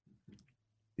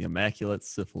 The immaculate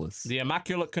syphilis. The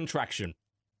immaculate contraction.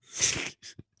 This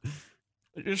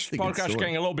It's a good podcast's story.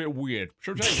 getting a little bit weird.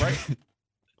 Should we say,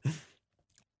 right?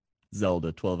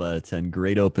 Zelda, 12 out of 10.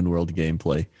 Great open world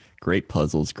gameplay. Great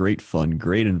puzzles. Great fun.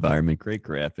 Great environment. Great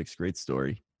graphics. Great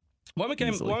story. When we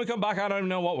Easily. come back, I don't even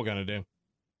know what we're gonna do.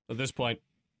 At this point,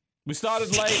 we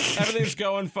started late. Everything's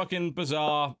going fucking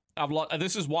bizarre.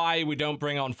 This is why we don't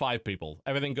bring on 5 people.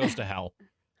 Everything goes to hell.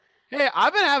 Hey,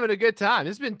 I've been having a good time.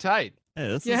 It's been tight. Hey,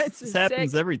 this, Yeah, this it's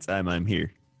happens sick. every time I'm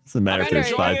here. Doesn't matter if I'm there's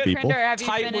enjoying 5 it. people. Crendor, have you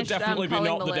Tight would finished, definitely be calling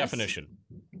not the list? definition.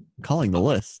 Calling the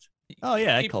list. Oh,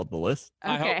 yeah, I Keep- called the list.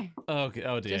 I hope- Okay,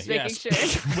 Oh dear. just making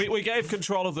Yes. sure. We gave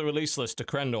control of the release list to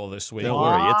Crendor this week. Don't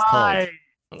worry, it's called.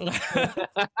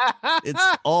 Why?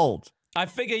 It's old. I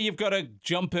figure you've got to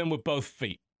jump in with both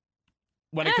feet.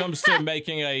 When it comes to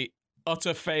making a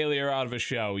utter failure out of a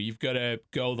show, you've got to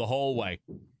go the whole way.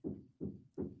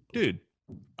 Dude,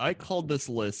 I called this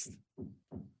list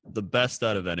the best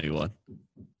out of anyone.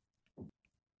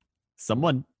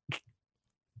 Someone.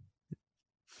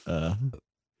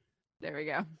 There we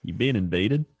go. You being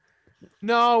invaded?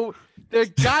 No, the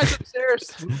guys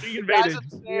upstairs. Being Guys invaded.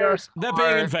 upstairs. They're being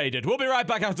are- invaded. We'll be right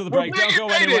back after the We're break. being Don't go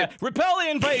invaded. anywhere. Repel the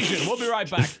invasion. We'll be right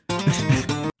back.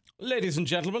 Ladies and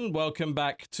gentlemen, welcome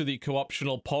back to the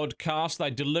Co-optional podcast. I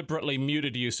deliberately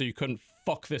muted you so you couldn't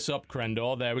fuck this up,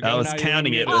 Crendor. There we go. I was Now you're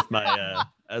counting it unmuted. with my.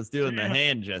 I was doing the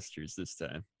hand gestures this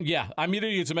time. Yeah, I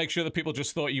muted you to make sure that people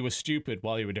just thought you were stupid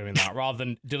while you were doing that, rather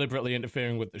than deliberately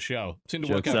interfering with the show. Seemed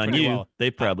to work Joke's out on pretty you. well.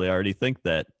 They probably already think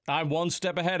that. I'm one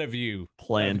step ahead of you,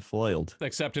 Plan foiled.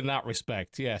 except in that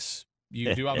respect. Yes,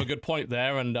 you do have a good point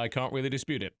there, and I can't really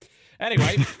dispute it.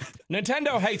 Anyway,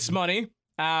 Nintendo hates money,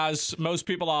 as most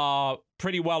people are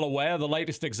pretty well aware. The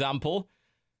latest example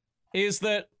is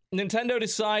that Nintendo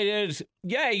decided,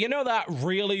 yeah, you know that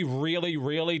really, really,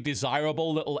 really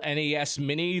desirable little NES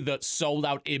Mini that sold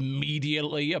out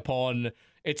immediately upon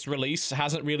its release,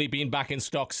 hasn't really been back in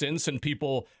stock since, and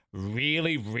people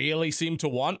really, really seem to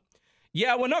want?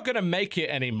 Yeah, we're not going to make it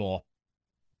anymore.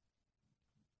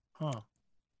 Huh.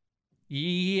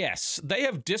 Yes, they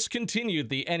have discontinued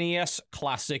the NES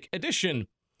Classic Edition.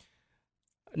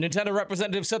 Nintendo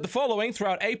representative said the following: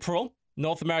 throughout April,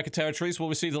 North America territories will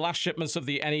receive the last shipments of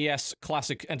the NES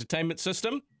Classic Entertainment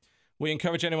System. We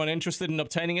encourage anyone interested in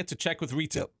obtaining it to check with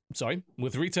retail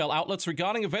outlets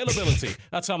regarding availability.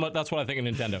 That's what I think of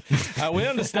Nintendo. We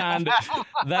understand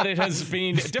that it has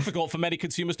been difficult for many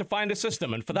consumers to find a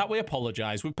system, and for that we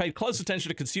apologize. We've paid close attention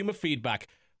to consumer feedback.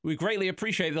 We greatly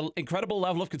appreciate the incredible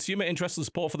level of consumer interest and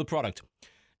support for the product.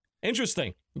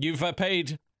 Interesting. You've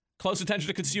paid close attention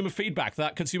to consumer feedback.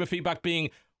 That consumer feedback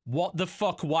being, what the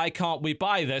fuck, why can't we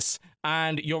buy this?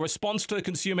 And your response to the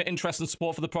consumer interest and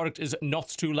support for the product is not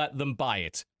to let them buy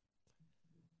it.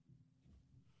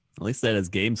 At least that has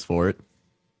games for it.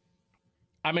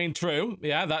 I mean, true.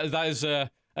 Yeah, that is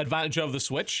advantage of the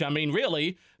Switch. I mean,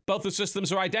 really, both the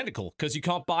systems are identical because you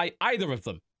can't buy either of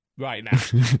them right now.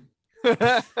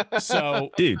 So,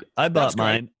 Dude, I That's bought great.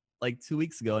 mine like 2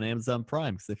 weeks ago on Amazon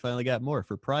Prime because they finally got more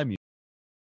for Prime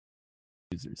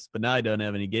users. But now I don't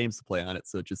have any games to play on it,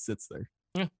 so it just sits there.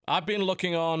 Yeah, I've been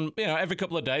looking on, every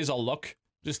couple of days I'll look,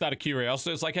 just out of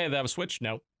curiosity. It's like, hey, they have a Switch?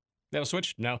 No. They have a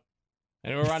Switch? No.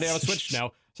 Anyone around here have a Switch?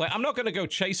 No. It's like, I'm not going to go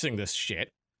chasing this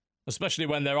shit, especially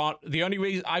when there aren't, the only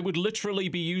reason, I would literally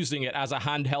be using it as a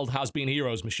handheld Has-Been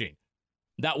Heroes machine.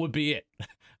 That would be it.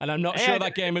 And I'm not sure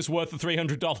that game is worth the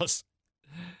 $300.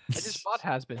 I just bought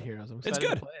Has-Been Heroes. I'm excited It's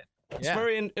good. to play it.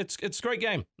 It's a great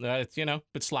game. It's,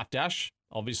 bit slapdash.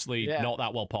 Obviously not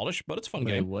that well polished, but it's a fun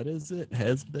Wait, game. what is it?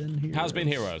 Has-Been Heroes? Has-Been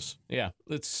Heroes. Yeah,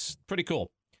 it's pretty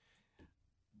cool.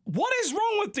 What is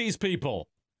wrong with these people?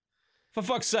 For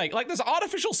fuck's sake. Like, there's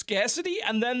artificial scarcity,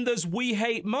 and then there's we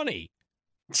hate money.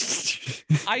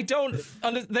 I don't...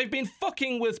 And they've been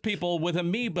fucking with people with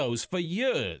amiibos for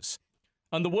years.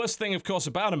 And the worst thing, of course,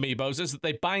 about amiibos is that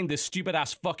they bind this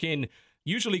stupid-ass fucking,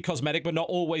 usually cosmetic, but not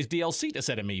always DLC to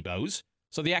said amiibos.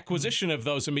 So the acquisition of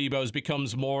those amiibos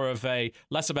becomes more of a,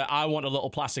 less about I want a little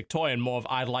plastic toy and more of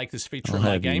I like this feature in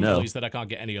my game, please, that I can't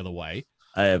get any other way.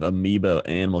 I have amiibo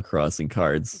Animal Crossing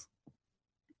cards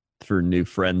for new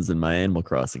friends in my Animal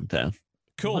Crossing town.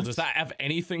 Cool. What? Does that have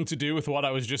anything to do with what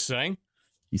I was just saying?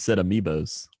 You said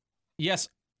amiibos. Yes.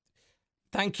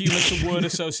 Thank you, Mr. Word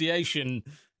Association.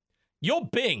 You're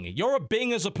Bing. You're a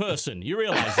Bing as a person. You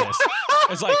realize this?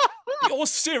 It's like, or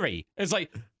Siri. It's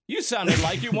like, you sounded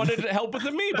like you wanted help with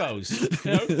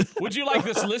amiibos. Would you like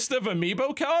this list of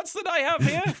amiibo cards that I have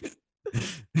here?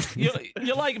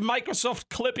 You're like Microsoft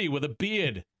Clippy with a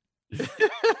beard.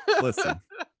 Listen,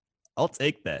 I'll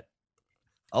take that.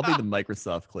 I'll be the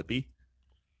Microsoft Clippy.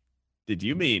 Did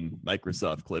you mean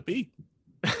Microsoft Clippy?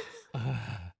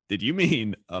 Did you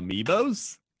mean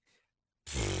amiibos?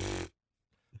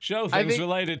 Show things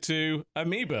related to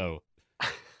amiibo.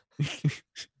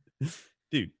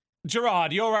 Dude.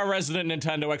 Jirard, you're our resident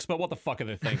Nintendo expert. What the fuck are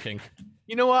they thinking?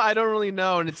 You know what? I don't really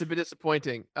know, and it's a bit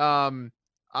disappointing.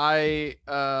 I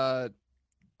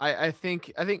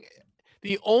think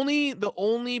the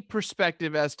only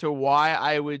perspective as to why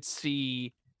I would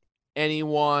see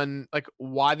anyone like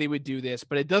why they would do this,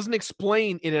 but it doesn't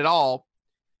explain it at all,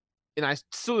 and I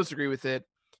still disagree with it,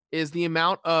 is the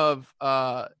amount of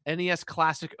NES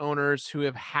Classic owners who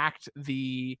have hacked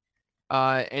the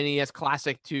NES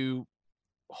Classic to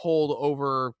hold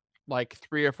over like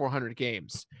 300 or 400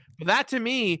 games. But that to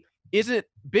me isn't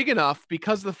big enough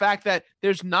because of the fact that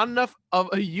there's not enough of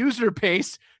a user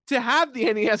base to have the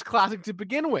NES Classic to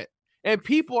begin with. And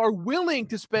people are willing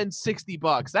to spend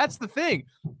 $60. That's the thing.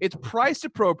 It's priced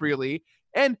appropriately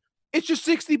and it's just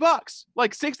 $60.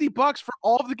 Like $60 for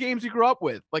all of the games you grew up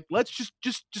with. Like let's just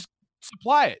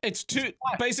supply it. It's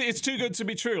too good to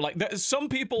be true. Like some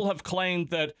people have claimed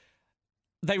that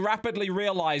they rapidly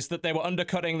realized that they were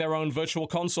undercutting their own virtual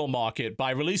console market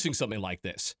by releasing something like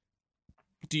this.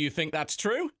 Do you think that's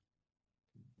true?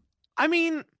 I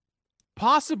mean,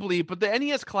 possibly, but the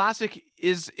NES Classic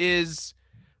is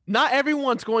not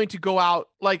everyone's going to go out.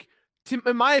 Like,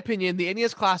 in my opinion, the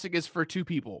NES Classic is for two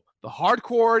people: the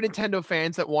hardcore Nintendo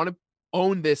fans that want to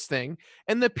own this thing,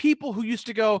 and the people who used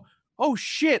to go, "Oh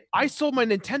shit, I sold my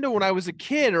Nintendo when I was a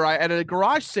kid, or at a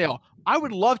garage sale. I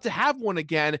would love to have one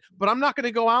again, but I'm not going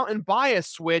to go out and buy a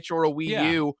Switch or a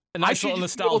Wii U. A nice little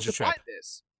nostalgia trip.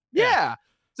 This. Yeah.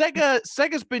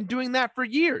 Sega's been doing that for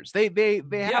years. They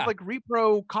have like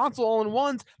repro console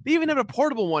all-in-ones. They even have a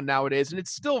portable one nowadays, and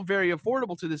it's still very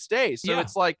affordable to this day. So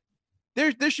it's like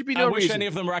there should be no reason. I wish any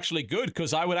of them were actually good,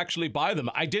 because I would actually buy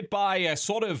them. I did buy a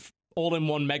sort of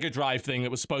all-in-one Mega Drive thing that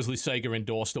was supposedly Sega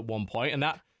endorsed at one point, and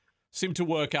that seemed to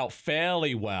work out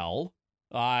fairly well.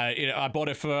 I bought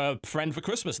it for a friend for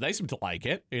Christmas, and they seemed to like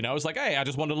it. I was like, hey, I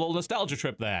just wanted a little nostalgia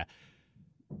trip there.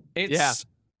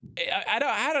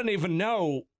 I don't even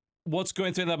know what's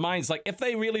going through their minds. Like, if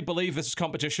they really believe this is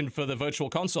competition for the virtual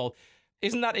console,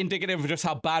 isn't that indicative of just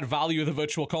how bad value the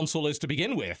virtual console is to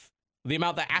begin with? The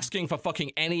amount they're asking for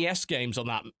fucking NES games on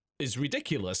that is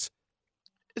ridiculous.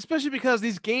 Especially because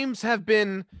these games have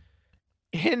been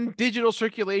in digital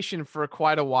circulation for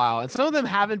quite a while, and some of them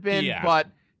haven't been, but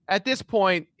at this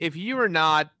point, if you're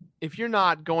not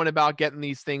going about getting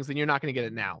these things, then you're not going to get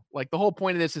it now. Like, the whole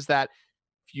point of this is that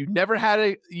if you never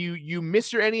had you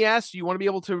miss your NES, you want to be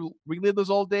able to relive those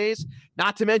old days.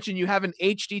 Not to mention you have an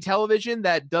HD television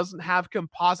that doesn't have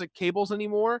composite cables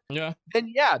anymore. Yeah.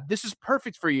 Then this is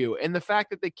perfect for you. And the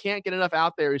fact that they can't get enough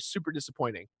out there is super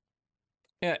disappointing.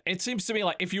 Yeah, it seems to me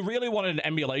like if you really wanted an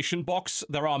emulation box,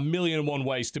 there are 1,000,001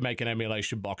 ways to make an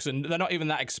emulation box, and they're not even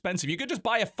that expensive. You could just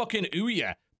buy a fucking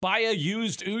Ouya. Buy a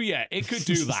used Ouya. It could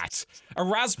do that. A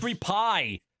Raspberry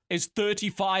Pi is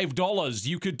 $35.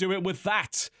 You could do it with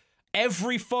that.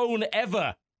 Every phone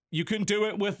ever, you can do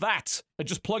it with that. And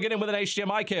just plug it in with an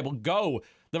HDMI cable. Go.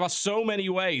 There are so many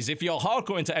ways. If you're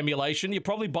hardcore into emulation, you're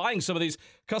probably buying some of these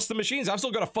custom machines. I've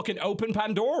still got a fucking open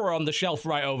Pandora on the shelf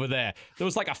right over there. There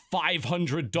was like a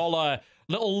 $500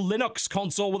 little Linux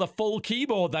console with a full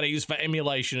keyboard that I use for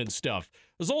emulation and stuff.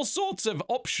 There's all sorts of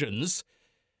options.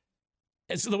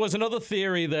 There was another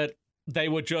theory that they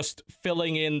were just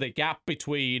filling in the gap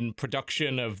between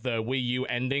production of the Wii U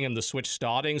ending and the Switch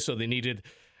starting, so they needed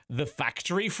the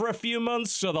factory for a few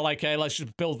months, so they're like, hey, let's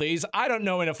just build these. I don't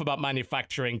know enough about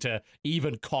manufacturing to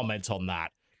even comment on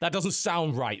that. That doesn't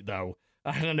sound right, though.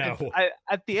 I don't know.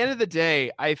 At the end of the day,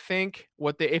 I think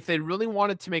if they really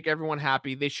wanted to make everyone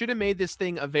happy, they should have made this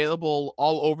thing available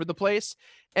all over the place.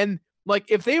 And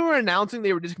like, if they were announcing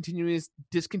they were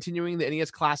discontinuing the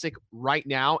NES Classic right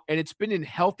now, and it's been in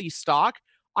healthy stock,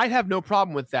 I'd have no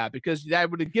problem with that, because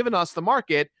that would have given us, the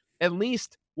market, at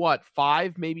least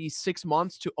 5, maybe 6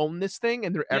 months to own this thing,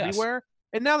 and they're everywhere.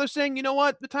 And now they're saying, you know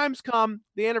what, the time's come,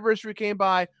 the anniversary came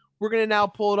by, we're going to now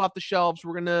pull it off the shelves,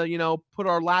 we're going to, put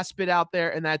our last bit out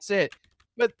there, and that's it.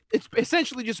 But it's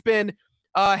essentially just been,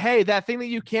 hey, that thing that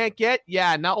you can't get,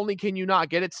 not only can you not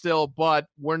get it still, but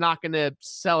we're not going to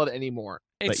sell it anymore.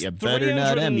 But you better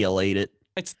not emulate it.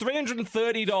 It's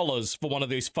 $330 for one of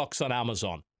these fucks on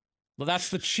Amazon. Well, that's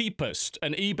the cheapest,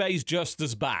 and eBay's just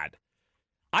as bad.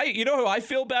 You know who I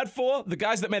feel bad for? The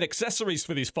guys that made accessories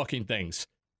for these fucking things.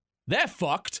 They're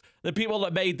fucked. The people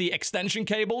that made the extension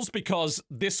cables, because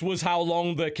this was how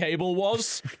long the cable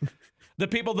was. The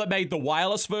people that made the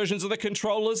wireless versions of the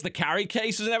controllers, the carry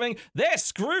cases and everything, they're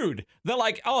screwed. They're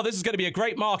like, oh, this is going to be a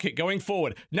great market going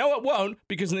forward. No, it won't,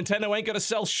 because Nintendo ain't going to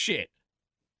sell shit.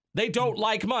 They don't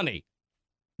like money.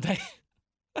 They're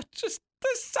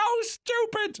so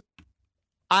stupid.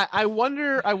 I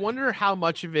wonder how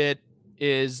much of it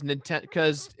is Nintendo,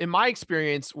 because in my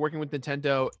experience working with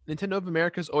Nintendo of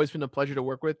America has always been a pleasure to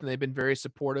work with, and they've been very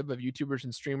supportive of YouTubers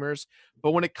and streamers.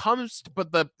 But when it comes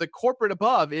to, the corporate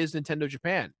above is Nintendo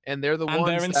Japan, and they're ones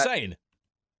they're insane.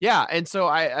 Yeah, and so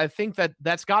I think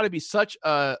that's got to be such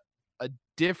a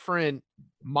different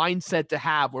mindset to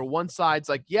have, where one side's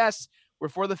like, yes, we're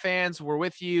for the fans, we're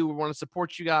with you, we want to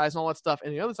support you guys and all that stuff,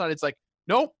 and the other side it's like,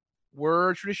 nope, we're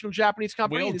a traditional Japanese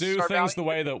company. We'll do things the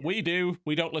way that we do.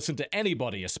 We don't listen to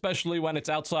anybody, especially when it's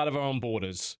outside of our own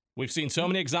borders. We've seen so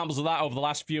many examples of that over the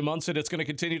last few months, and it's going to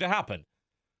continue to happen.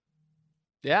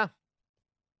 Yeah.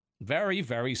 Very,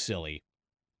 very silly.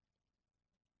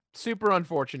 Super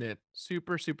unfortunate.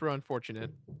 Super, super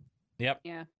unfortunate. Yep.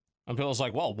 Yeah. And people's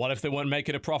like, well, what if they weren't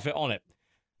making a profit on it?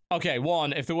 Okay,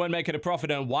 one, if they weren't making a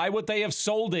profit on it, why would they have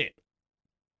sold it?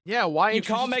 Yeah, why? You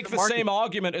can't make the same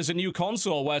argument as a new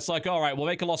console where it's like, all right, we'll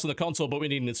make a loss on the console, but we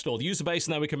need an installed user base,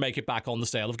 and then we can make it back on the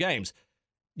sale of games.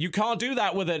 You can't do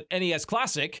that with an NES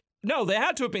Classic. No, they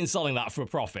had to have been selling that for a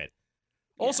profit.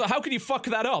 Also, how can you fuck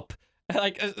that up?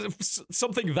 Like,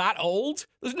 something that old?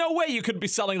 There's no way you could be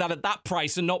selling that at that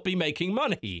price and not be making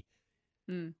money.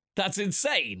 That's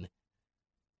insane.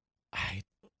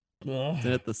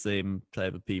 Isn't it the same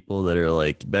type of people that are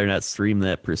like, you better not stream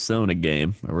that Persona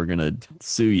game or we're gonna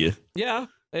sue you? Yeah,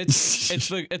 it's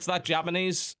that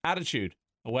Japanese attitude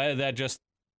where they just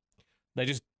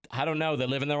I don't know, they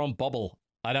live in their own bubble.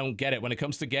 I don't get it. When it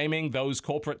comes to gaming, those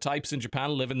corporate types in Japan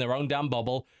live in their own damn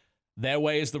bubble. Their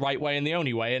way is the right way and the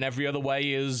only way, and every other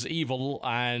way is evil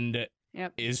and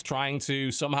is trying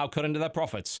to somehow cut into their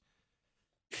profits.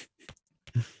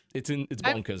 It's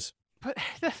bonkers. But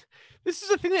this is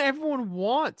the thing that everyone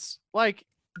wants. Like,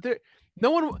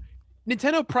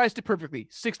 Nintendo priced it perfectly,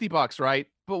 $60, right?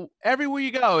 But everywhere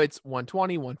you go, it's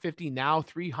 $120, $150, now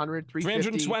 $300,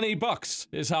 $350. $320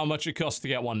 is how much it costs to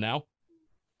get one now.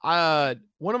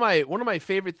 One of my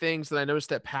favorite things that I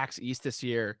noticed at PAX East this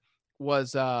year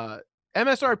was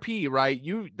MSRP, right?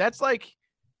 That's like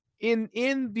in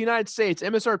the United States,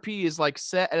 MSRP is like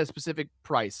set at a specific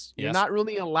price. You're not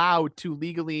really allowed to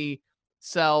legally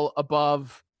sell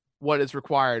above what is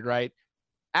required, right?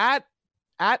 At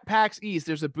PAX East,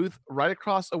 there's a booth right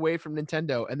across away from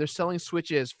Nintendo, and they're selling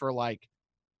Switches for like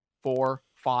 $400,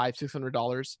 $500,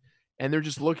 $600. And they're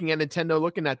just looking at Nintendo,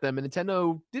 looking at them, and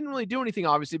Nintendo didn't really do anything,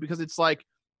 obviously, because it's like,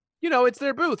 it's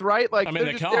their booth, right? Like,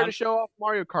 they're just there to show off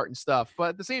Mario Kart and stuff. But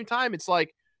at the same time, it's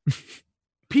like,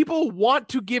 people want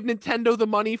to give Nintendo the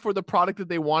money for the product that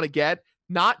they want to get,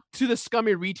 not to the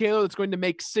scummy retailer that's going to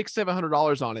make $600,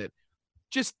 $700 on it.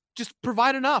 Just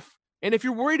provide enough. And if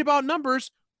you're worried about numbers,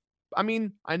 I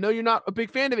mean, I know you're not a big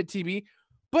fan of it, TB,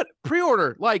 but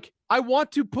pre-order. Like, I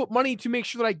want to put money to make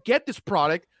sure that I get this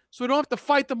product so I don't have to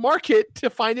fight the market to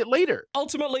find it later.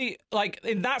 Ultimately, like,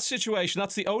 in that situation,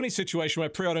 that's the only situation where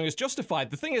pre-ordering is justified.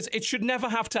 The thing is, it should never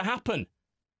have to happen.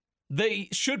 They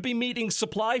should be meeting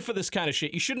supply for this kind of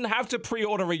shit. You shouldn't have to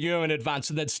pre-order a year in advance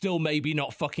and then still maybe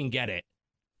not fucking get it.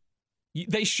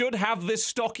 They should have this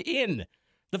stock in.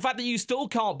 The fact that you still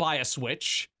can't buy a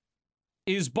Switch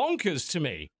is bonkers to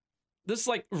me. This,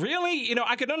 like, really? You know,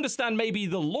 I could understand maybe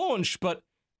the launch, but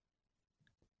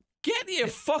get your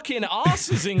fucking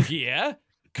asses in gear.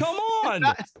 Come on.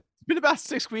 It's been about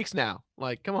 6 weeks now.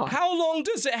 Like, come on. How long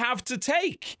does it have to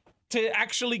take to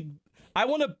actually... I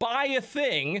want to buy a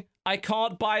thing. I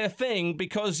can't buy a thing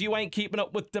because you ain't keeping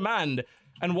up with demand.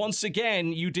 And once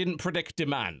again, you didn't predict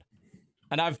demand.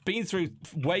 And I've been through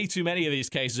way too many of these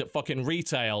cases at fucking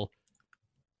retail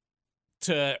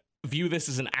to view this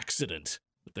as an accident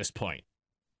at this point.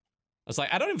 I was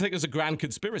like, I don't even think there's a grand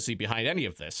conspiracy behind any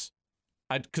of this.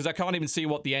 Because I can't even see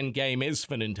what the end game is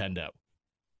for Nintendo.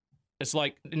 It's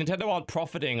like, Nintendo aren't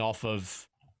profiting off of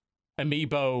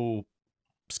amiibo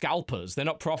scalpers. They're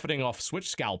not profiting off Switch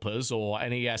scalpers or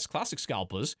NES Classic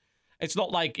scalpers. It's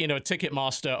not like, you know,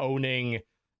 Ticketmaster owning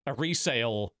a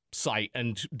resale site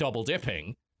and double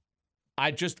dipping.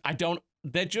 They're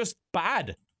just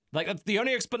bad. Like, that's the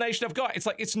only explanation I've got. It's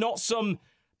like, it's not some,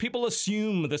 people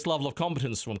assume this level of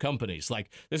competence from companies.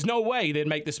 Like, there's no way they'd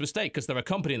make this mistake because they're a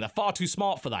company and they're far too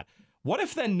smart for that. What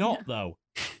if they're not, though?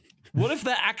 What if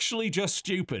they're actually just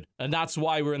stupid and that's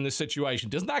why we're in this situation?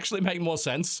 Doesn't that actually make more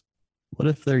sense? What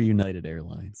if they're United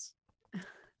Airlines?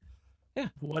 Yeah.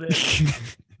 What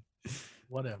if?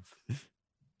 What if?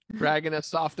 Dragging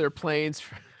us off their planes.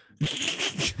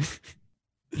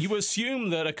 You assume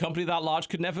that a company that large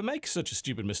could never make such a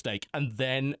stupid mistake, and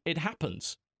then it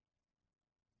happens.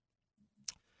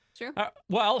 Sure.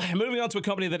 Well, moving on to a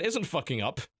company that isn't fucking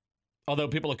up, although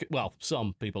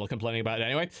some people are complaining about it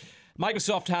anyway.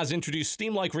 Microsoft has introduced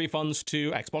Steam-like refunds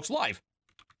to Xbox Live.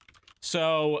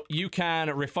 So you can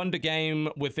refund a game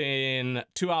within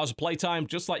 2 hours of playtime,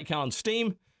 just like you can on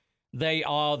Steam. They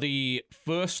are the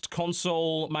first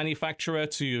console manufacturer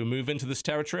to move into this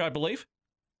territory, I believe.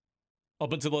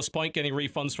 Up until this point, getting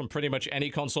refunds from pretty much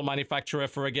any console manufacturer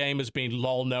for a game has been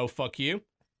lol, no, fuck you.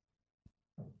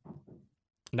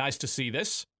 Nice to see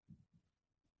this.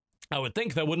 I would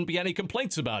think there wouldn't be any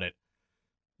complaints about it.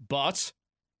 But,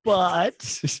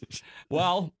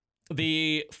 well,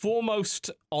 the foremost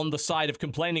on the side of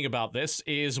complaining about this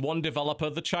is one developer,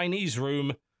 the Chinese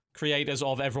Room, creators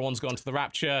of Everyone's Gone to the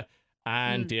Rapture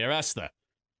and Dear Esther.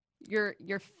 Your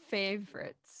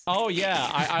favorites. Oh yeah,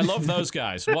 I love those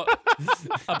guys. What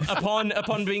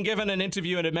upon being given an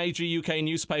interview in a major UK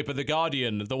newspaper, The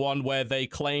Guardian, the one where they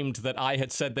claimed that I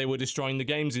had said they were destroying the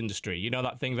games industry. You know,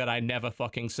 that thing that I never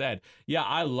fucking said. Yeah,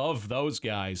 I love those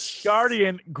guys.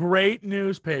 Guardian, great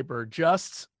newspaper.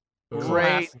 Just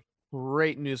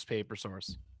Great newspaper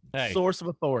source. Hey, source of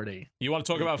authority. you want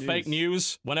to talk Fake about news. fake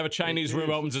news? Whenever Chinese Room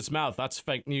news. opens its mouth, that's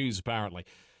fake news, apparently.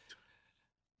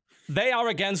 They are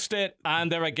against it, and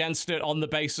they're against it on the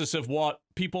basis of what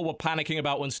people were panicking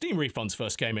about when Steam refunds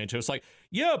first came into. It's like,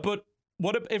 yeah, but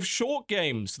what if short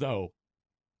games, though?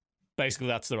 Basically,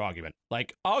 that's their argument.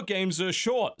 Like, our games are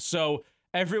short, so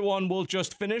everyone will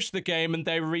just finish the game and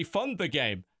they refund the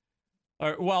game.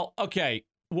 Well, okay,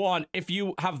 one, if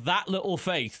you have that little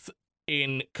faith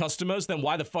in customers, then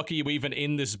why the fuck are you even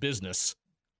in this business?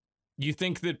 You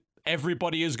think that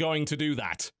everybody is going to do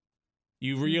that?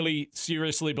 You really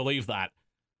seriously believe that?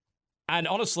 And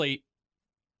honestly,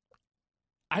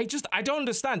 I don't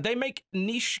understand. They make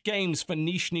niche games for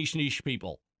niche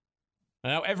people.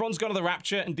 Now, Everyone's Gone to the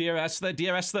Rapture and Dear Esther.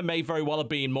 Dear Esther may very well have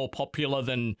been more popular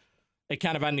than it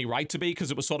kind of had any right to be, because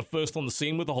it was sort of first on the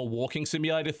scene with the whole walking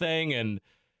simulator thing, and,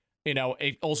 you know,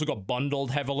 it also got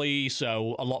bundled heavily,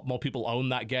 so a lot more people own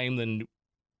that game than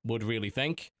would really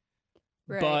think.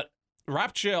 Right. But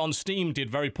Rapture on Steam did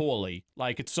very poorly.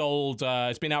 Like, it sold,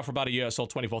 it's been out for about a year, it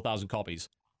sold 24,000 copies,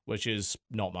 which is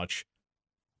not much.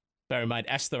 Bear in mind,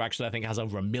 Esther actually, I think, has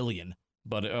over 1 million,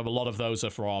 but a lot of those are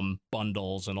from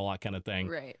bundles and all that kind of thing.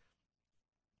 Right.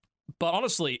 But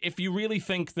honestly, if you really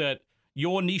think that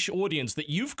your niche audience that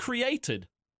you've created,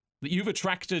 that you've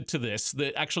attracted to this,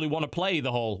 that actually want to play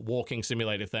the whole walking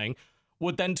simulator thing,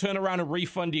 would then turn around and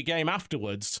refund your game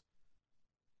afterwards,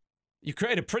 you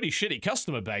create a pretty shitty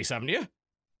customer base, haven't you?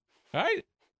 Right?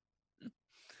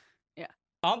 Yeah.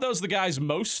 Aren't those the guys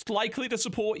most likely to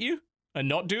support you and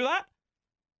not do that?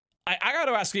 I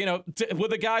gotta ask, you know, were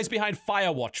the guys behind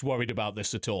Firewatch worried about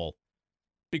this at all?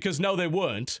 Because no, they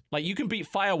weren't. Like, you can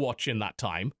beat Firewatch in that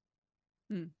time.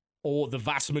 Or the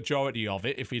vast majority of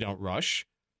it if you don't rush.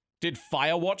 Did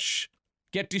Firewatch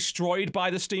get destroyed by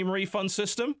the Steam refund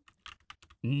system?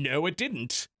 No, it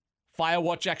didn't.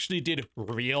 Firewatch actually did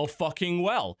real fucking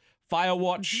well.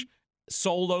 Firewatch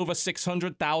sold over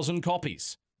 600,000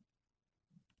 copies.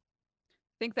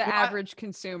 think the Well, average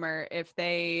consumer, if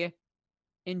they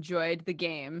enjoyed the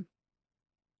game,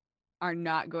 are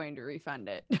not going to refund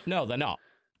it. No, they're not.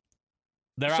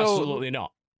 They're So- absolutely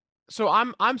not. So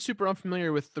I'm super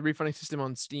unfamiliar with the refunding system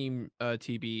on Steam,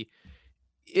 TB.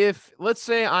 If let's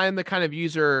say I'm the kind of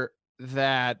user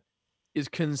that is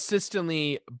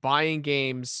consistently buying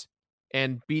games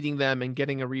and beating them and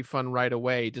getting a refund right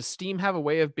away, does Steam have a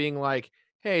way of being like,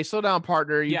 "Hey, slow down,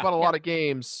 partner. You Yeah. bought a lot of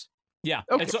games." Yeah,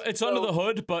 Okay, it's under so- the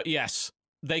hood, but yes,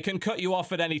 they can cut you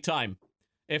off at any time.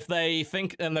 If they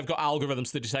think, and they've got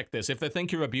algorithms to detect this, if they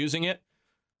think you're abusing it,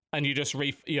 and you just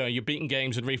you're beating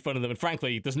games and refunding them, and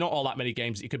frankly, there's not all that many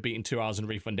games that you could beat in 2 hours and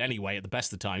refund anyway at the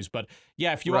best of times, but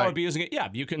yeah, if you are Right. abusing it, yeah,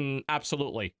 you can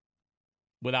absolutely,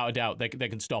 without a doubt, they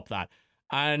can stop that.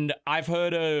 And I've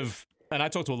heard of, and I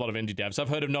talked to a lot of indie devs, I've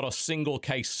heard of not a single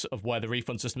case of where the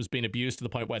refund system has been abused to the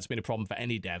point where it's been a problem for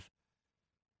any dev.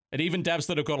 And even devs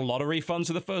that have got a lot of refunds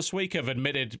in the first week have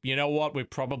admitted, you know what, we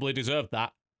probably deserved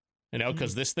that.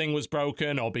 Because this thing was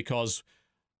broken or because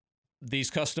these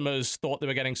customers thought they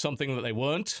were getting something that they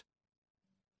weren't.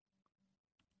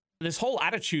 This whole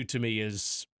attitude to me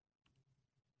is...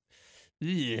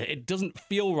 it doesn't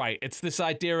feel right. It's this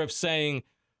idea of saying,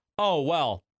 oh,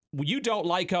 well, you don't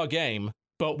like our game,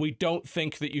 but we don't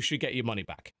think that you should get your money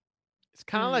back. It's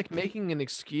kind of like making an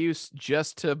excuse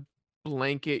just to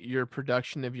blanket your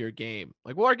production of your game.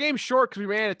 Like, well, our game's short because we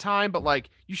ran out of time, but like,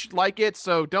 you should like it,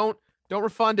 so don't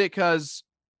refund it because,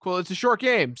 well, it's a short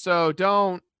game, so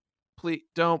please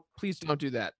don't do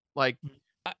that. Like,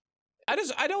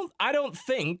 I don't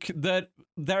think that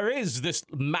there is this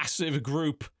massive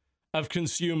group of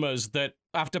consumers that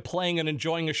after playing and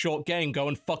enjoying a short game go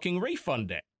and fucking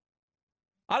refund it.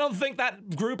 I don't think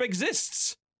that group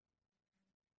exists.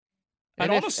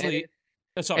 And honestly,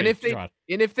 sorry, Jirard.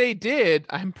 if they did,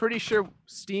 I'm pretty sure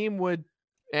Steam would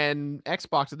and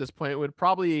Xbox at this point would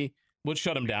probably would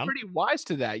shut them down. Pretty wise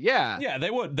to that, yeah. Yeah, they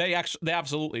would. They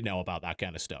absolutely know about that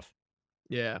kind of stuff.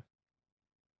 Yeah.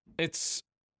 It's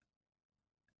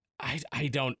I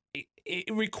don't it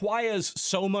requires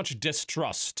so much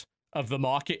distrust of the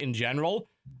market in general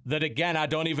that again I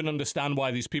don't even understand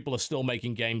why these people are still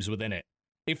making games within it.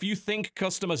 If you think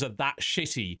customers are that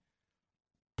shitty,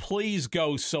 please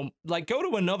go to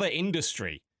another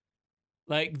industry.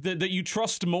 Like that you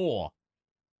trust more.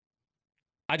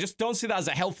 I just don't see that as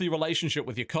a healthy relationship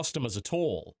with your customers at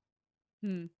all.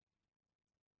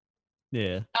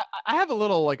 Yeah. I have a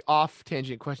little like off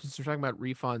tangent question since we're talking about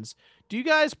refunds. Do you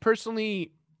guys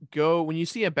personally go when you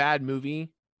see a bad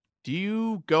movie? Do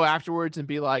you go afterwards and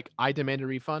be like, "I demand a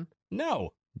refund"? No.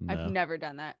 I've never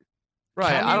done that.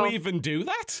 Right? Can I you don't. even do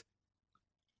that?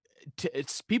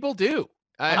 It's people do. It's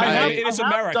I have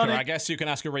America. done it. I guess you can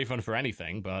ask a refund for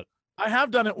anything, but I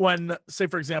have done it when, say,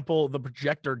 for example, the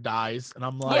projector dies, and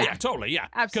I'm oh like, yeah, totally, yeah,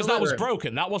 because that was Absolutely.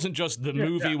 broken. That wasn't just the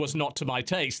movie was not to my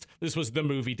taste. This was the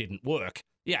movie didn't work.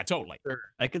 Yeah, totally.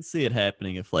 I could see it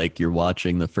happening if like you're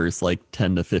watching the first like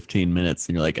 10 to 15 minutes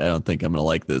and you're like, I don't think I'm gonna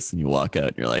like this, and you walk out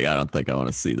and you're like, I don't think I want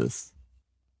to see this.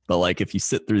 But like if you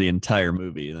sit through the entire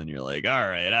movie, then you're like, all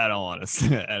right, I don't want to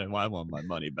see it. I want my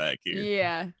money back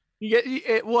here.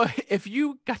 Yeah. Well, if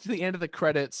you got to the end of the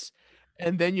credits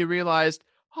and then you realized,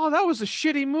 oh, that was a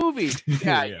shitty movie.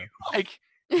 Yeah, Yeah.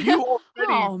 you already.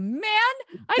 Oh man,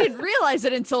 I didn't realize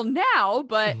it until now,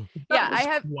 but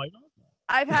yeah,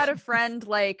 I've had a friend,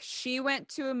 like, she went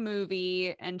to a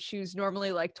movie and she was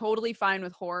normally like totally fine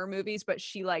with horror movies, but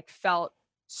she like felt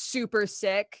super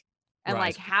sick and Right.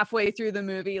 like halfway through the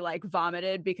movie like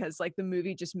vomited because like the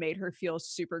movie just made her feel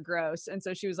super gross. And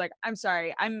so she was like, I'm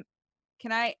sorry,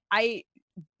 I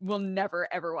will never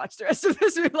ever watch the rest of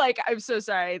this movie. Like, I'm so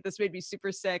sorry, this made me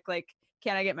super sick. Like,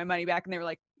 can I get my money back? And they were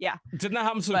like, yeah. Didn't that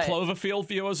happen to the But- Cloverfield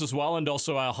viewers as well, and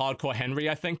also Hardcore Henry?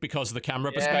 I think because the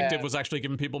camera perspective was actually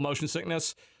giving people motion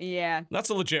sickness. Yeah. That's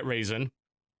a legit reason.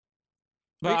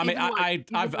 But I mean,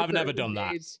 I've never done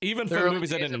that. Even The for early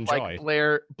movies I days didn't of, enjoy.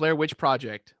 like Blair Witch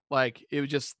Project, like it was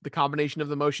just the combination of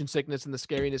the motion sickness and the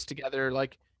scariness together.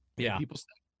 Like, made Yeah. people sick.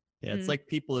 Yeah, it's Mm. like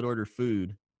people that order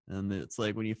food, and it's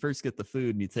like when you first get the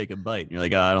food and you take a bite, and you're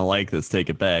like, oh, I don't like this,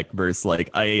 take it back. Versus like,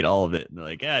 I ate all of it, and they're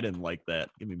like, I didn't like that,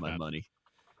 give me my Yeah. money.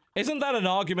 Isn't that an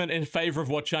argument in favor of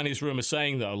what Chinese Room is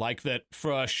saying, though? Like that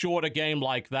for a shorter game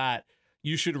like that,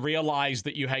 you should realize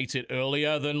that you hate it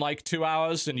earlier than like 2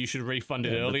 hours, and you should refund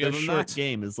it Yeah, but earlier their than short that.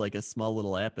 game is like a small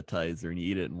little appetizer, and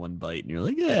you eat it in one bite, and you're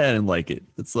like, yeah, I didn't like it.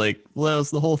 It's like, well, that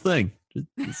was the whole thing.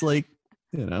 It's like,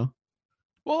 you know.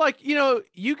 Well, like,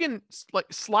 you can like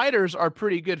sliders are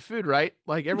pretty good food, right?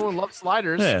 Like everyone loves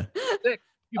sliders. Yeah.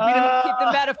 You beat him. Keep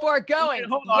the metaphor going.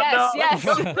 hold on, Yes, no. yes.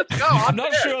 Let's go. I'm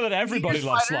not there. sure that everybody Eat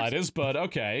loves sliders. sliders, but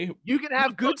okay. You can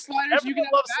have good sliders. You Everyone can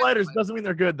have loves bad sliders. Doesn't mean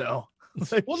they're good though.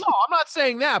 Like, Well, no, I'm not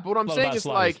saying that. But what I'm What saying about is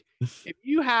sliders? like, if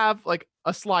you have like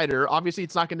a slider, obviously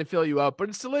it's not going to fill you up, but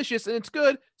it's delicious and it's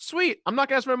good. Sweet. I'm not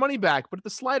going to ask for my money back. But if the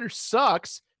slider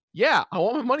sucks, yeah, I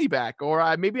want my money back.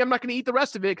 Or maybe I'm not going to eat the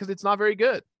rest of it because it's not very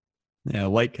good. Yeah,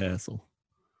 White Castle.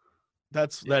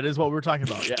 that is what we're talking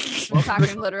about. Yeah. We're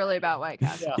talking literally about White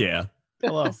Castle. Yeah. Yeah.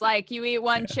 Hello. It's like you eat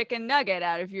one chicken nugget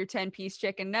out of your 10-piece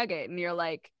chicken nugget, and you're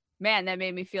like, man, that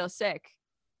made me feel sick.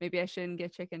 Maybe I shouldn't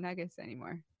get chicken nuggets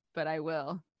anymore, but I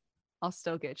will. I'll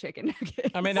still get chicken nuggets.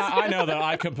 I mean, I know that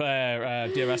I compare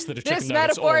Dear Esther to chicken this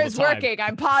nuggets all metaphor the is time. working.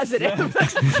 I'm positive.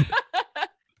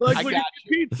 Like I when got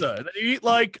you eat pizza, and then you eat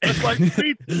like a slice of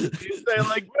pizza. You say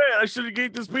like, man, I should have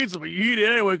eaten this pizza, but you eat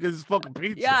it anyway because it's fucking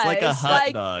pizza. Yeah. It's like a it's hot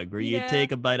like- dog where you yeah.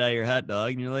 take a bite out of your hot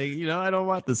dog and you're like, I don't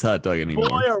want this hot dog anymore.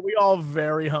 Boy, are we all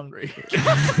very hungry.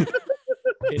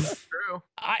 It's true.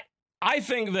 I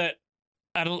think that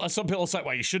some people say,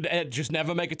 well, you should just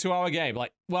never make a 2-hour game.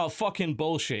 Like, well, fucking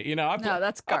bullshit. No,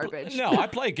 that's garbage. I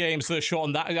play games that are short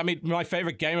on that. I mean, my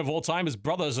favorite game of all time is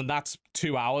Brothers, and that's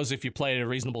 2 hours if you play at a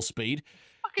reasonable speed.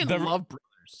 Fucking The- love Brothers.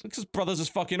 Because Brothers is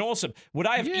fucking awesome. Would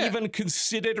I have Yeah. even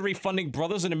considered refunding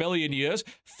Brothers in a million years?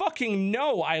 Fucking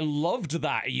no. I loved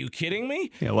that. Are you kidding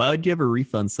me? Yeah, why would you ever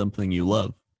refund something you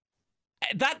love?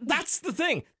 That's the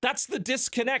thing. That's the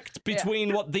disconnect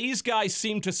between what these guys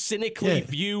seem to cynically Yeah.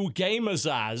 view gamers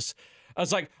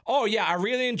as like, oh yeah, I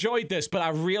really enjoyed this, but I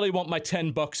really want my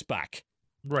 $10 back.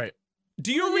 Right.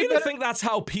 Do you really think that's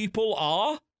how people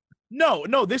are?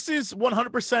 No, this is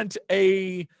 100%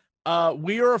 a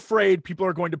we are afraid people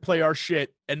are going to play our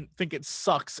shit and think it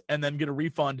sucks and then get a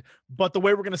refund. But the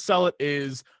way we're going to sell it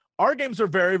is our games are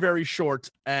very, very short,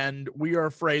 and we are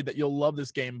afraid that you'll love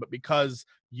this game, but because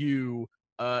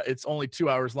it's only 2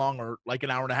 hours long or like an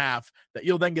hour and a half, that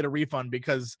you'll then get a refund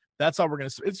because that's how we're going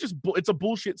to. It's just it's a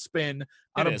bullshit spin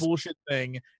on It a is. bullshit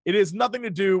thing. It is nothing to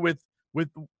do with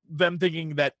them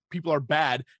thinking that people are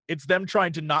bad. It's them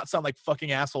trying to not sound like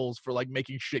fucking assholes for like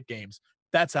making shit games.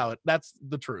 That's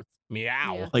the truth.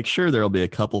 Meow. Yeah. Like, sure, there'll be a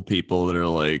couple people that are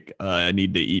like, I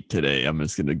need to eat today. I'm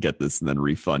just going to get this and then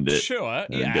refund it. Sure,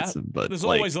 and yeah. get some, but There's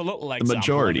like, always a little example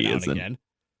majority every now and isn't. again.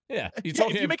 Yeah, you're Yeah,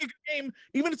 talking. if you make a good game,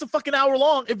 even if it's a fucking hour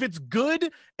long, if it's good,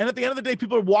 and at the end of the day,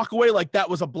 people walk away like that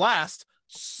was a blast,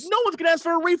 no one's gonna ask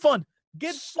for a refund.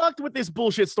 Get fucked with this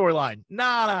bullshit storyline.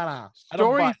 Nah. I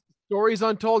don't buy it. Stories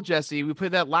untold, Jesse. We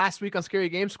played that last week on Scary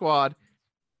Game Squad.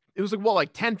 It was like what,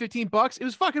 like $10-15? It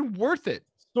was fucking worth it.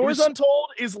 Stories Untold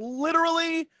is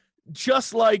literally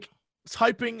just like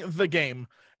typing the game,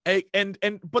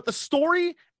 but the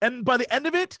story, and by the end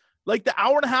of it, like the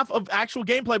hour and a half of actual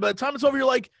gameplay, by the time it's over, you're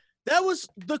like, that was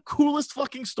the coolest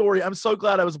fucking story. I'm so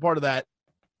glad I was a part of that.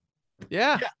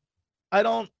 Yeah. I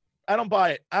don't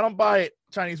buy it. I don't buy it.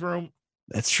 Chinese Room.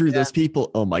 That's true. Those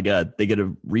people, oh my God, they get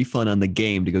a refund on the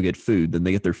game to go get food. Then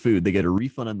they get their food. They get a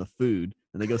refund on the food.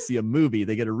 And they go see a movie.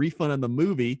 They get a refund on the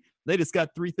movie. They just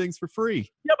got 3 things for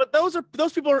free. Yeah, but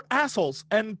those people are assholes,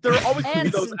 and they're always gonna be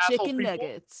And those some asshole chicken people.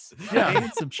 nuggets. Yeah,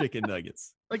 And some chicken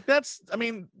nuggets. like I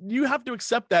mean, you have to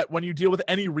accept that when you deal with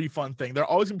any refund thing. There are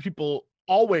always gonna be people,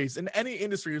 always in any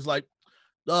industry, who's like,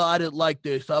 oh, I didn't like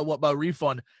this. I want my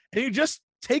refund, and you just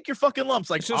take your fucking lumps.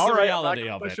 Like, It's just all the right, reality I'm not of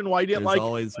gonna it. question why you didn't There's like.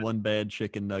 always one bad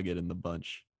chicken nugget in the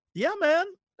bunch. Yeah, man,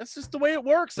 that's just the way it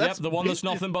works. Yep, That's the one that's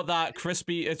business. nothing but that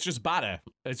crispy. It's just batter.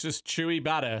 It's just chewy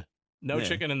batter. No Yeah.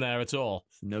 chicken in there at all.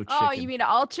 No chicken. Oh, you mean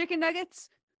all chicken nuggets?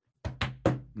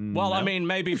 Well, I No. mean,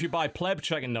 maybe if you buy pleb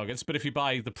chicken nuggets, but if you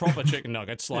buy the proper chicken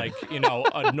nuggets, like,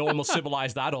 a normal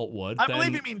civilized adult would, I then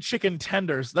believe you mean chicken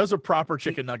tenders. Those are proper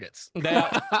chicken nuggets. they are,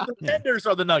 The tenders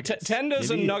are the nuggets.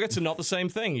 tenders and Maybe- nuggets are not the same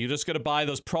thing. You just got to buy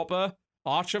those proper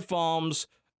Archer Farms,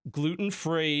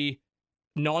 gluten-free,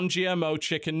 non-GMO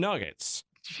chicken nuggets.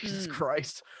 Jesus Mm.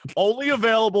 Christ! Only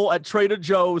available at Trader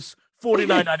Joe's,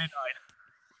 $49.99.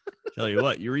 Tell you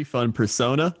what, you refund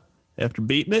Persona after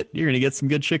beating it, you're gonna get some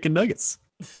good chicken nuggets.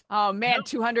 Oh man,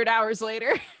 200 hours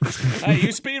later. Hey, you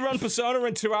speedrun Persona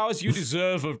in 2 hours, you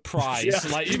deserve a prize. Yeah.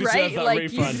 Like, you deserve Right? that Like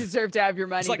refund. you deserve to have your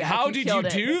money It's like, back. how did you killed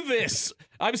it. do this?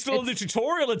 I'm still in the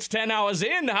tutorial. It's 10 hours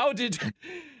in. How did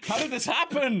this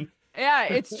happen? Yeah,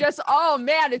 it's just oh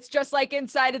man, it's just like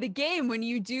inside of the game when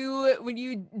you do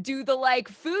the like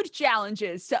food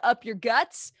challenges to up your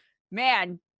guts.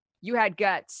 Man, you had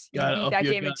guts. You Gotta beat up that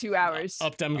your game guts. in 2 hours.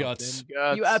 Up them guts.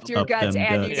 You upped your Up guts them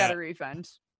and you guts. got Yeah. a refund.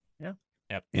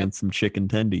 Yep. And some chicken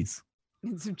tendies.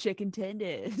 And some chicken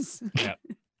tenders.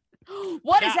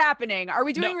 What is Now- happening? Are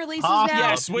we doing No. releases Ah, now?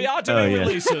 Yes, we are doing yeah.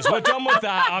 releases. We're done with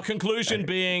that. Our conclusion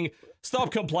being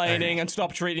stop complaining and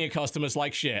stop treating your customers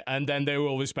like shit, and then they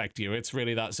will respect you. It's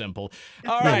really that simple.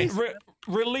 All right,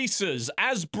 releases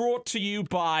as brought to you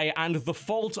by and the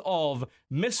fault of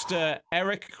Mr.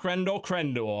 Eric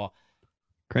Crendor.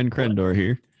 Crendor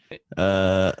here.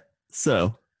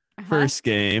 So first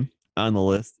game on the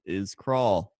list is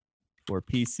Crawl for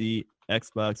PC,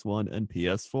 Xbox One, and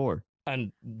PS4.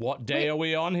 And what day are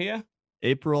we on here?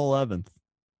 April 11th.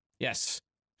 Yes.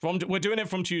 We're doing it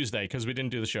from Tuesday because we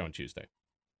didn't do the show on Tuesday.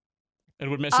 It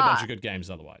would miss a bunch of good games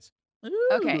otherwise.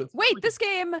 Okay. Ooh, Wait, this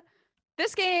game,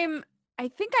 I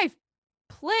think I've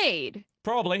played.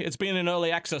 Probably. It's been in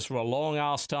early access for a long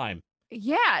ass time.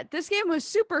 Yeah, this game was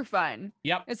super fun.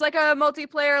 Yep. It's like a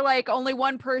multiplayer, like only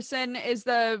one person is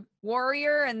the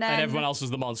warrior, and then And everyone else is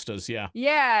the monsters, yeah.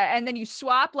 Yeah, and then you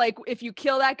swap. Like if you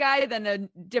kill that guy, then a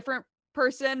different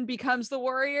person becomes the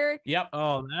warrior. Yep.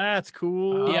 Oh, that's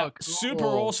cool. Yeah, cool. super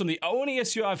awesome. The only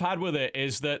issue I've had with it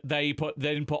is that they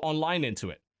didn't put online into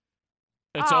it.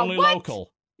 It's Oh, only what?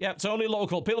 local. Yeah, it's only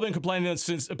local. People have been complaining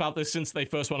about this since they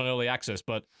first went on early access,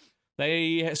 but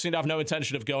they seem to have no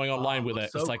intention of going online with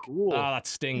it. so It's like, cool. that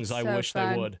stings. It's I so wish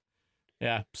fun. they would.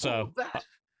 Yeah, so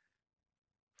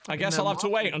I guess Fucking I'll have to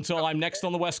wait awesome. until I'm next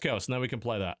on the West Coast, and then we can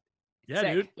play that. Yeah,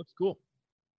 Sick. dude, that's cool.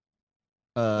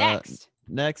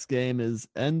 Next game is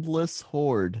Endless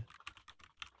Horde.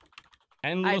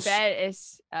 Endless. I bet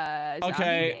it's zombie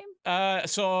Okay. game.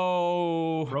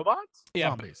 So Robots? Yeah,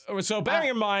 Zombies. So bearing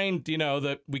in mind,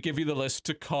 that we give you the list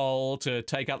to call to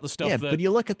take out the stuff Yeah, that but you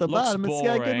look at the looks bottom, it's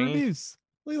got good boring. reviews.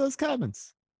 Look at those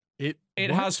comments. it What?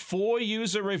 has 4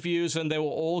 user reviews and they were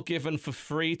all given for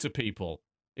free to people.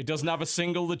 It doesn't have a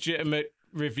single legitimate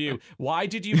review. Why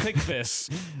did you pick this?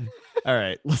 All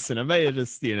right, listen, I may have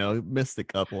just missed a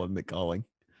couple in the calling.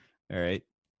 All right,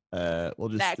 we'll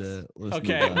just Next. we'll just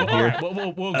Okay, move on well, all here.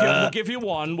 right, we'll give you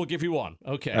one. We'll give you one.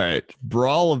 Okay. All right,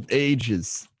 Brawl of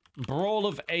Ages. Brawl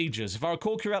of Ages. If I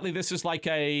recall correctly, this is like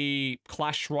a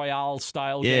Clash Royale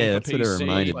style game Yeah, for that's what PC. it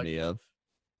reminded me of.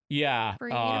 Yeah.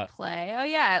 Free to play. Oh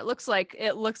yeah, it looks like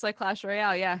Clash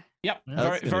Royale. Yeah. Yep. Yeah. I was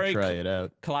Very, gonna very try it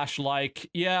out. Clash-like.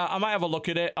 Yeah, I might have a look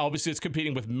at it. Obviously, it's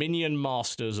competing with Minion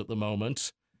Masters at the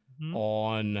moment,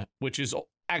 Mhm. which is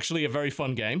actually a very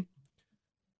fun game.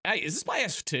 Hey, is this by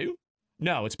S2?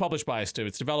 No, it's published by S2.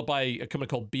 It's developed by a company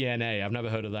called BNA. I've never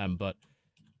heard of them, but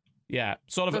yeah,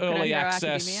 sort of Boku no early Hero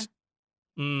access.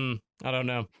 I don't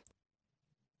know.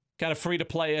 Kind of free to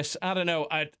play it. I don't know.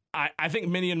 I think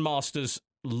Minion Masters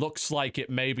looks like it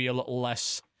may be a little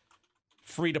less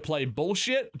free to play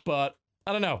bullshit, but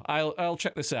I don't know. I'll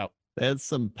check this out. They had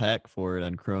some pack for it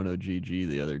on Chrono GG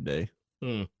the other day.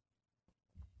 Hmm.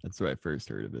 That's where I first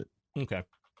heard of it. Okay.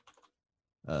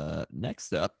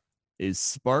 Next up is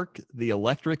Spark the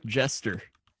Electric Jester.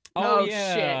 Oh,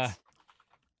 yeah. shit.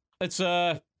 It's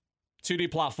a 2D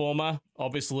platformer.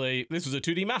 Obviously, this was a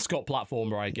 2D mascot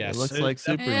platformer, I guess. It looks It's like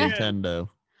Super definitely- Nintendo.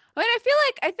 I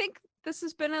mean, I think this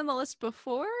has been on the list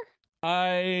before.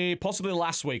 Possibly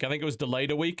last week. I think it was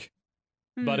delayed a week,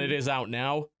 but Hmm. it is out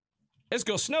now. It's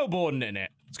got snowboarding in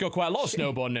it. It's got quite a lot of Sure.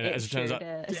 snowboarding in it, as it turns sure out. does.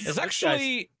 Yeah. It's This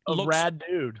actually A looks rad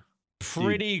dude.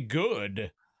 pretty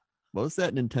good. What was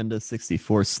that Nintendo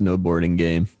 64 snowboarding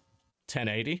game?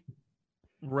 1080.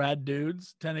 Rad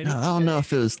dudes. 1080. I don't know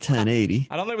if it was 1080.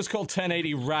 I don't think it was called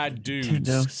 1080 Rad Dudes.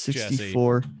 Nintendo Jesse.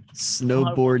 64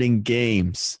 snowboarding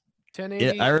games.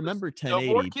 1080. Yeah, I remember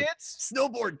 1080. Snowboard kids.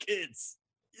 Snowboard kids.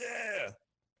 Yeah.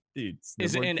 Dude,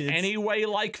 Is it Snowboard in Kids- any way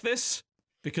like this?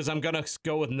 Because I'm gonna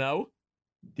go with no.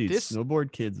 Dude, This-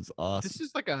 Snowboard Kids is awesome. This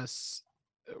is like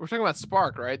we're talking about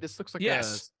Spark, right? This looks like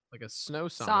Yes. a snow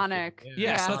Sonic. game.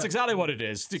 Yes, Yeah. that's exactly what it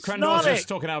is. Crendor's Sonic. just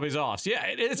talking out of his ass. Yeah,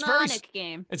 it's very Sonic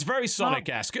game. it's very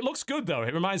Sonic-esque. It looks good though.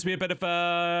 It reminds me a bit of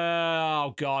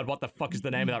oh god, what the fuck is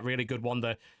the name of that really good one?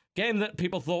 The game that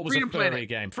people thought was Freedom a furry Planet.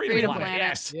 game. Freedom Freedom Planet. Planet.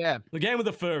 Yes. Yeah. The game with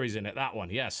the furries in it. That one.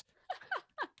 Yes.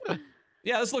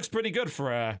 Yeah, this looks pretty good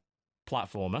for a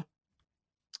platformer.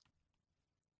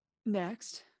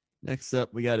 Next. Next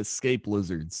up, we got Escape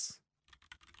Lizards.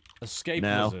 Escape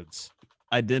Now- Lizards.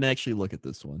 I didn't actually look at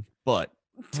this one, but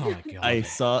Oh my god. I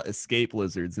saw Escape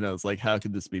Lizards and I was like, how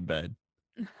could this be bad?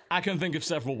 I can think of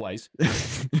several ways.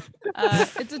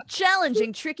 It's a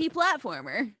challenging, tricky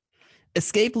platformer.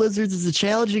 Escape Lizards is a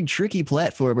challenging, tricky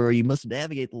platformer where you must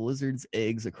navigate the lizard's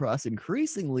eggs across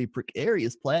increasingly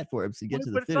precarious platforms to get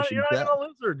to the But it's not, finishing you're not belt. even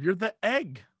a lizard. You're the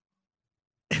egg.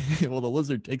 Well, the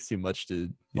lizard takes too much to.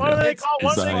 What do they It's, call-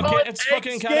 what do they design. call it? it's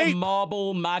fucking kind of Escape.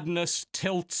 Marble Madness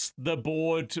tilts the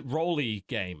board rolly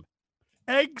game.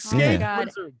 Eggscape God.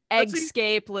 lizard. That's it.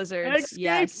 Eggscape lizards. Eggscape.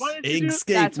 Yes. Why didn't you do Eggscape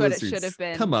That's what it lizards. should have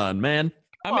been. Come on, man.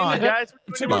 I Come on, mean, guys.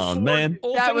 to Come on, man.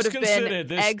 all That would things have been considered,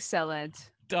 this.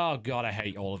 excellent. Oh god, I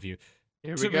hate all of you.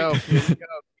 Here To we be- go. Here we go. Keep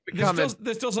it This, coming.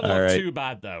 this doesn't All look right. too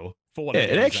bad though. For what Yeah, it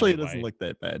it is, actually anyway. doesn't look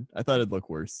that bad. I thought it'd look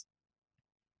worse.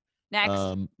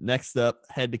 Next. Next up,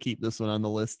 had to keep this one on the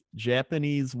list.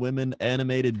 Japanese women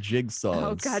animated jigsaws.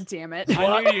 Oh god damn it.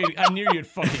 I knew you'd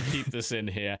fucking keep this in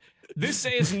here. This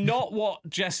is not what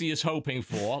Jesse is hoping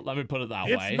for. Let me put it that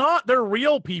way. It's not. They're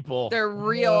real people. They're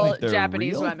real They're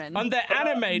Japanese real? women. And they're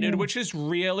animated, which is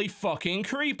really fucking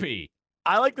creepy.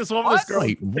 I like this one with this girl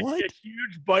Wait, taking what? a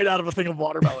huge bite out of a thing of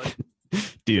watermelon.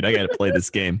 Dude, I gotta play this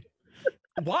game.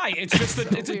 Why? It's just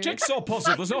it's a weird. jigsaw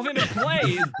puzzle. There's nothing to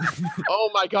play. Oh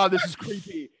my god, this is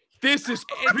creepy. This is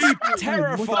It's creepy.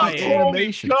 terrifying.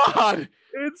 animation. God.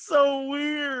 It's so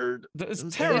weird. It's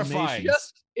Those terrifying.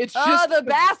 animations. It's Oh, just the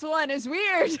bath one is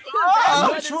weird. The bath Oh,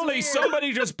 one is Literally, weird.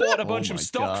 somebody just bought a Oh bunch my of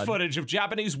stock God. footage of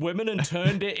Japanese women and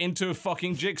turned it into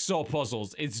fucking jigsaw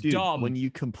puzzles. It's Dude, dumb. when you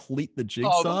complete the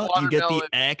jigsaw, you get the watermelon.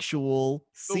 actual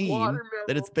The scene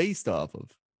that it's watermelon. based off of.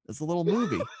 It's a little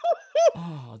movie.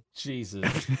 Oh,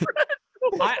 Jesus.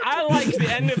 I like the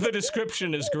end of the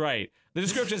description is great. The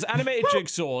description is animated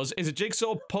jigsaws is a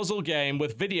jigsaw puzzle game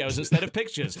with videos instead of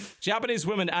pictures. Japanese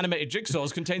women animated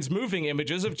jigsaws contains moving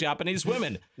images of Japanese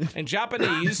women. In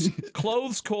Japanese,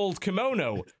 clothes called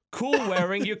kimono, cool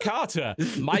wearing yukata,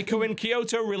 Maiko in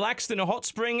Kyoto relaxed in a hot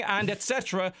spring, and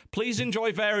etc. Please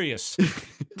enjoy various.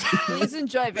 Please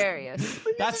enjoy various.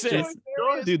 That's it.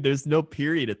 Dude, there's no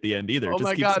period at the end either. Oh It just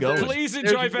my keeps God, going. Please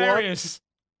enjoy There's one- various.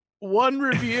 one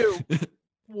review.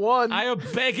 One. I am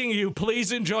begging you,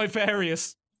 please enjoy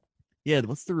various. Yeah,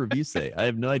 what's the review say? I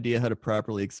have no idea how to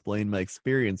properly explain my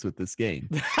experience with this game.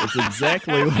 It's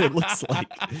exactly what it looks like.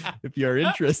 If you are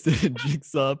interested in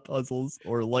jigsaw puzzles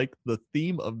or like the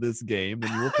theme of this game,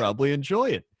 then you will probably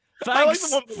enjoy it. I like Thanks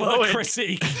the one for below the it.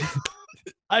 critique.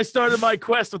 I started my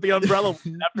quest with the umbrella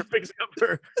after fixing up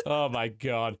her. Oh my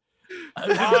god. All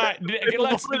right,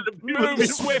 let's move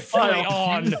swiftly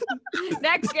on.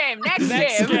 Next game. Next,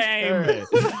 Next game.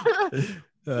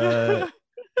 game.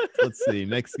 Let's see.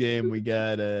 Next game we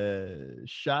got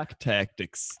Shock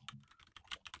Tactics.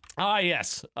 Ah,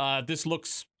 yes. This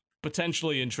looks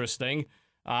potentially interesting.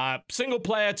 Single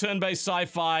player, turn-based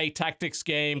sci-fi tactics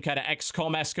game, kind of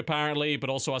XCOM-esque apparently, but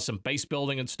also has some base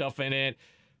building and stuff in it.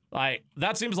 Like,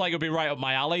 that seems like it'll be right up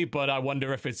my alley, but I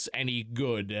wonder if it's any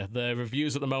good. The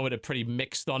reviews at the moment are pretty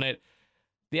mixed on it.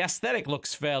 The aesthetic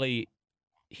looks fairly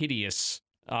hideous.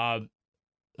 I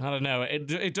don't know.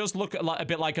 It does look a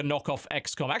bit like a knockoff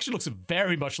XCOM. Actually looks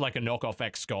very much like a knockoff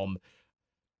XCOM.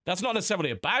 That's not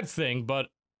necessarily a bad thing, but,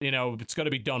 you know, it's got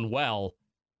to be done well.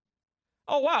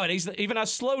 Oh, wow, it even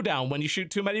has slowdown when you shoot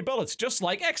too many bullets, just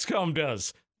like XCOM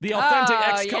does. The authentic Oh,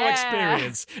 XCOM yeah.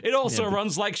 experience. It also Yeah, but-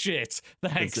 runs like shit.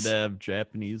 Thanks. Does it have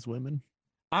Japanese women?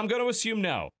 I'm going to assume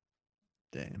no.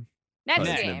 Damn. Next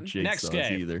Probably doesn't have game. Next jigsaws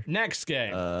game. Either. Next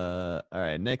game. All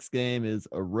right. Next game is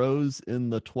A Rose in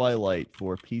the Twilight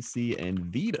for PC and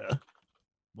Vita.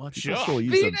 What? Sure. Still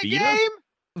use a Vita Vita? game?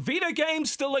 Vita games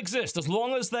still exist. As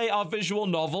long as they are visual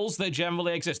novels, they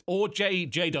generally exist. Or J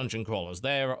Dungeon Crawlers.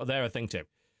 They're a thing too.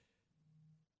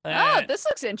 Oh, this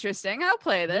looks interesting. I'll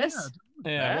play this.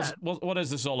 Yeah, what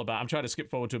is this all about? I'm trying to skip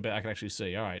forward to a bit I can actually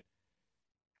see. All right.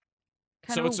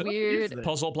 Kind So of it's a- weird. this?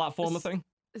 Puzzle platformer It's- thing?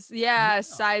 Yeah,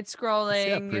 side It's got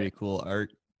scrolling, pretty cool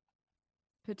art.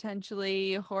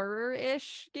 potentially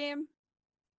horror-ish game.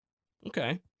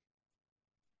 Okay.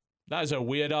 That is a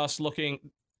weird ass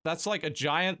looking. That's like a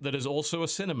giant that is also a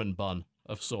cinnamon bun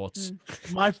of sorts.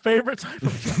 My favorite type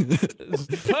of.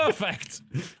 It's perfect.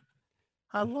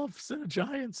 I love Cine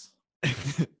Giants.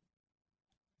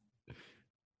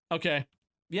 Okay.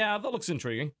 Yeah, that looks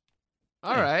intriguing.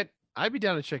 All Yeah. right. I'd be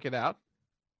down to check it out.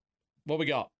 What we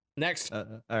got? Next. All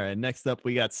right, next up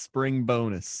we got Spring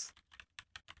Bonus.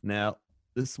 Now,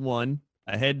 this one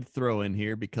I had to throw in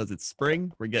here because it's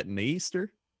spring. We're getting to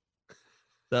Easter.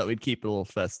 Thought we'd keep it a little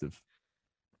festive.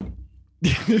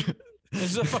 This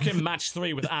is a fucking match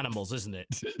 3 with animals, isn't it?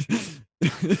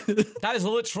 That is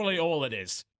literally all it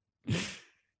is.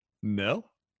 No.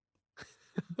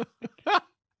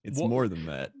 It's What- more than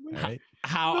that. All right.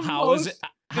 How is it?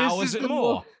 How this is is it the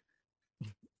more?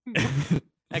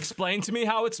 Explain to me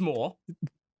how it's more.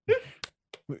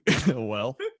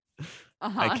 Well,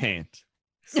 Uh-huh. I can't.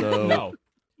 So No.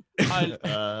 And, all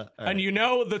and right. you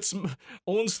know that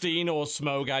Ornstein or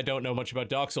Smog, I don't know much about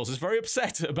Dark Souls, is very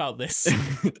upset about this.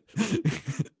 Dude,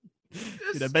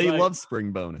 I bet he like- loves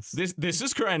Spring Bonus. This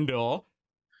is Crendor,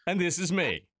 and this is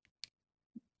me.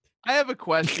 I have a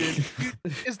question.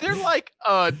 Is there like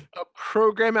a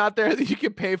program out there that you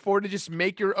can pay for to just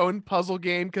make your own puzzle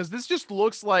game? Because this just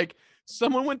looks like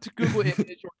someone went to Google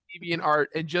Image or DeviantArt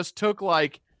and just took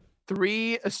like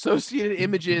 3 associated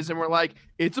images and were like,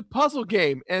 it's a puzzle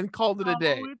game, and called it a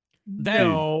day.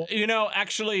 No. You know,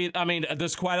 actually, I mean,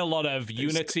 there's quite a lot of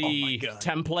Unity Can I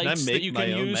templates that make you my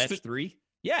can own use. match 3?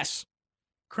 Yes.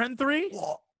 Cren 3?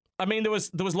 I mean, there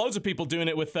was loads of people doing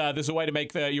it with. There's a way to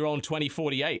make your own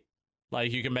 2048.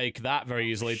 Like you can make that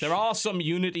very easily. There are some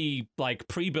Unity like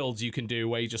pre-builds you can do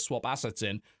where you just swap assets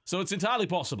in, so it's entirely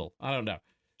possible. I don't know.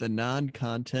 The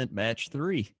non-content match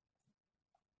 3.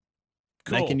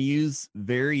 Cool. And I can use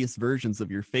various versions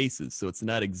of your faces, so it's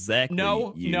not exactly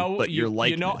you, but your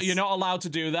likeness. you're not allowed to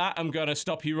do that. I'm gonna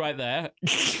stop you right there.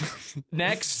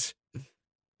 Next.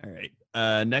 All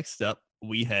right. Next up,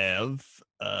 we have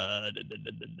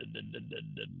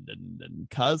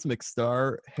Cosmic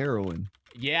Star Heroine.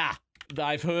 Yeah,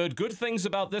 I've heard good things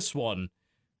about this one.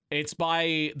 It's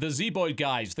by the Z-Boyd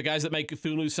guys, the guys that make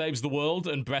Cthulhu Saves the World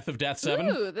and Breath of Death 7.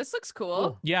 Ooh, this looks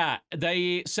cool. Yeah,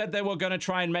 they said they were going to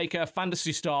try and make a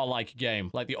Phantasy Star-like game,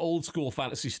 like the old school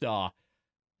Phantasy Star.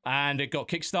 And it got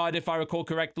kickstarted, if I recall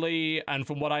correctly, and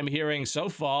from what I'm hearing so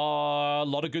far, a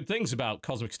lot of good things about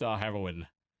Cosmic Star Heroine,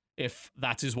 if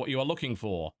that is what you are looking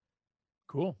for.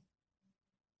 Cool.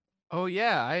 Oh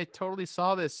yeah, I totally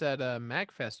saw this at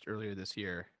MagFest earlier this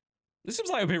year. This seems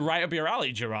like it would be right up your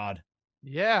alley, Jirard.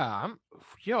 Yeah,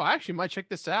 I actually might check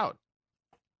this out.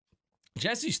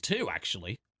 Jesse's too,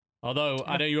 actually. Although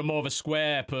I know you were more of a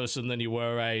Square person than you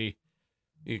were a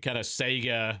kind of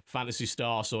Sega Phantasy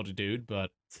Star sort of dude, but...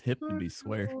 It's hip to be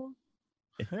square.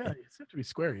 Yeah, it seems to be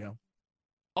square, yo.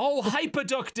 Oh,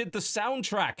 Hyperduck did the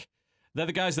soundtrack! They're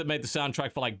the guys that made the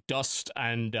soundtrack for, like, Dust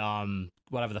and,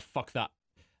 whatever the fuck that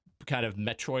kind of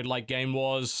Metroid-like game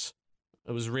was.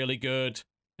 It was really good.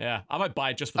 Yeah, I might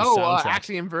buy it just for the soundtrack.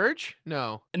 Axiom Verge?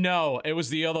 No. No, it was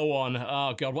the other one.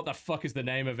 Oh, God, what the fuck is the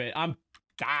name of it?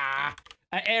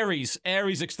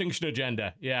 Ares Extinction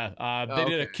Agenda. Yeah, they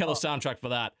did a killer soundtrack for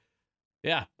that.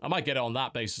 Yeah, I might get it on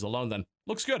that basis alone then.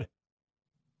 Looks good.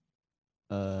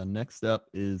 Next up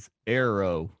is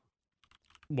Arrow.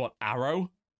 What,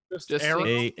 Arrow? Just Arrow?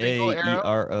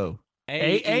 A-A-E-R-O.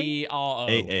 A-E-R-O.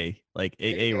 A-A, like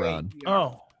A-A-Ron.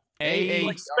 Oh. A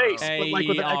Like space, but like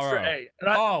with an extra A. And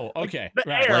Oh, okay. The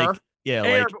Right. air, Like, yeah,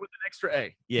 air, like, but with an extra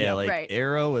A. yeah, Yeah. like Right.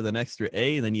 Arrow with an extra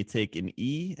A, and then you take an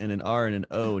E and an R and an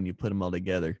O, and you put them all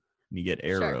together, and you get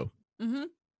Arrow. Mm-hmm.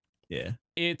 Yeah.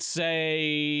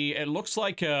 It looks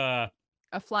like A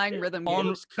flying rhythm On-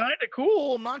 game. It's kind of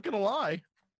cool, I'm not going to lie.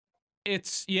 it's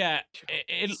Spider.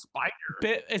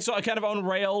 it's sort of kind of on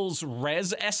rails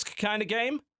Res-esque kind of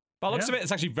game. By the looks of it,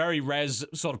 it's actually very Res,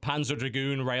 sort of Panzer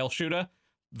Dragoon rail shooter.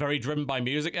 Very driven by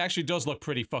music. It actually does look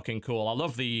pretty fucking cool. I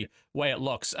love the way it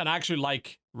looks, and I actually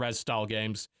like Res style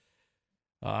games.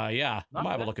 Yeah, I Not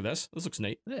might have a bad. look at this. This looks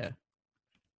neat. Yeah.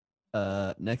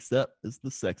 Next up is the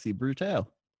Sexy Brutale.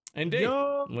 Indeed.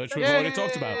 Yo, Which we've already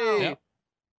talked about. Yay! Yep.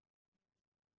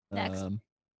 Next.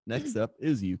 Next up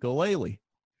is Ukulele.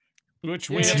 Which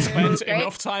we Yay. have spent Great.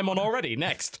 enough time on already.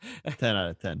 Next. 10 out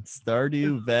of 10.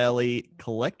 Stardew Valley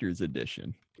Collector's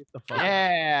Edition. Get the fuck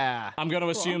Yeah. I'm going to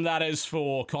assume that is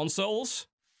for consoles.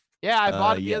 Yeah, I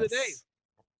bought it the other day. Yes.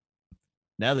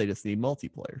 Now they just need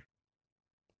multiplayer.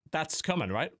 That's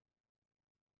coming, right?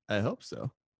 I hope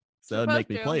so. So that would make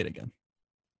me Supposed to. play it again.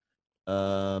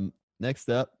 Next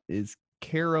up is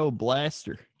Kero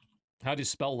Blaster. How do you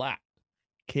spell that?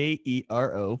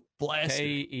 Kero Blaster.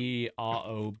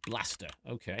 Kero Blaster.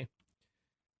 Okay.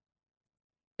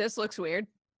 This looks weird.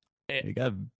 It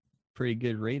got pretty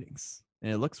good ratings,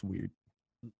 and it looks weird.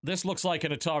 This looks like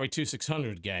an Atari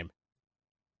 2600 game.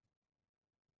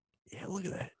 Yeah, look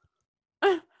at that.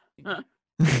 Uh.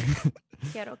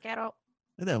 Look Quiero.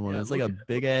 at that one. Yeah, It's like a look at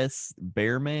big ass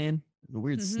bear man, a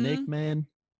weird snake man.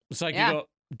 It's like Yeah. you got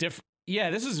different. Yeah,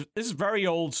 this is very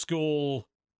old school.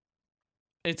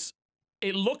 It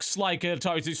looks like an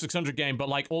Atari 2600 game, but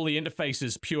like all the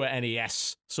interfaces pure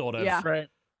NES sort of Yeah. right.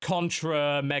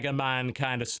 Contra, Mega Man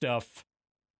kind of stuff.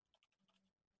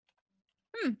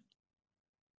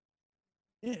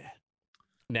 Yeah.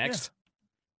 Next,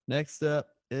 Next up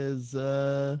is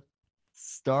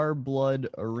Star Blood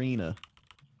Arena.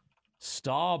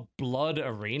 Star Blood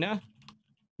Arena.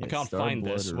 Yeah, can't Star find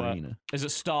Blood this. What? Arena. Is it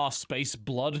Star Space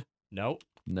Blood? No.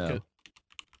 No, Good.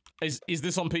 Is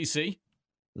this on PC?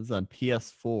 this is on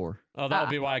PS4. Oh, that would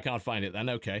be why I can't find it then.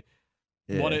 Okay.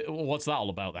 Yeah. What's that all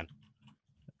about then?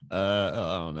 I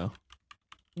don't know.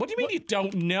 What do you mean you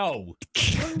don't know?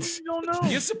 You don't know.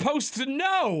 You're supposed to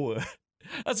know.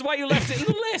 That's why you left it in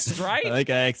the list, right? I think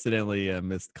I accidentally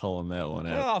missed calling that one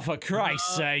out. Oh, for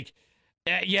Christ's sake.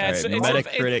 Yeah, All it's, right, it's a-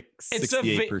 Metacritic, it's a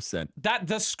 68%. that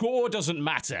the score doesn't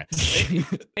matter.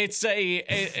 It's a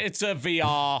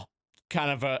VR kind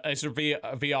of a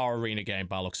VR arena game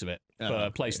by the looks of it for okay.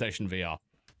 PlayStation VR.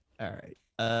 All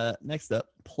right. Next up,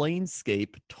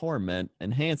 Planescape Torment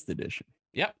Enhanced Edition.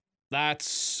 Yep,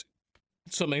 that's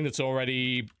something that's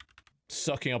already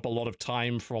sucking up a lot of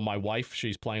time from my wife.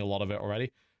 She's playing a lot of it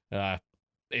already.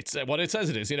 It's what it says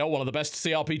it is. One of the best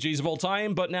CRPGs of all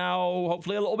time, but now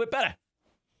hopefully a little bit better.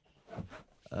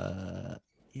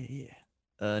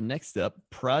 Next up,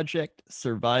 Project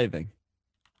Surviving.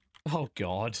 Oh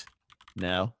God.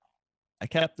 Now, I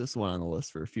kept this one on the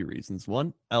list for a few reasons.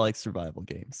 One, I like survival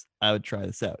games. I would try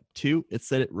this out. Two, it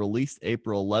said it released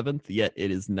April 11th, yet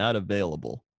it is not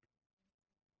available.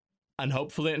 And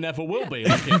hopefully it never will be,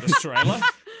 looking at this trailer.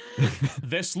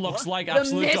 This looks like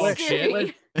absolute dog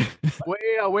shit.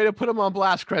 Way to put him on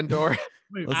blast, Crendor.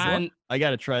 And I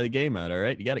got to try the game out, all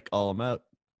right? You got to call them out.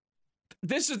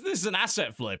 this is an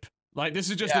asset flip. Like, this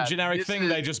is just Yeah, a generic this thing is-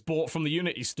 they just bought from the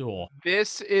Unity store.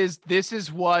 This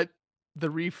is what the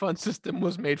refund system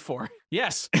was made for.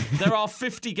 Yes, there are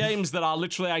 50 games that are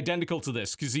literally identical to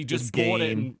this because he just This bought it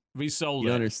game, and resold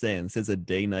You it. understand? This is a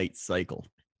day-night cycle.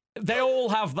 They all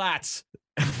have that.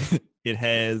 It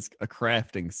has a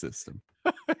crafting system.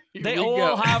 Here They we all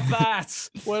go. have that.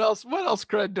 What else,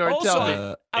 Crendor? Also, Tell me.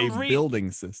 A I'm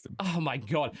building system. Oh my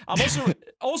God. I'm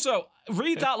also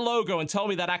read that logo and tell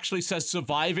me that actually says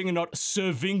surviving and not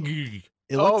serving.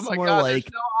 It Oh looks my more God, like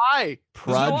there's no eye.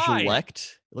 no eye.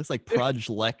 Project. It looks like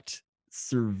Project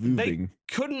Surviving.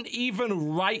 Couldn't even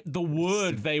write the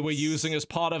word they were using as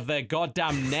part of their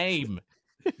goddamn name.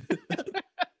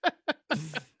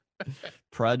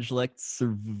 Project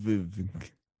Surviving.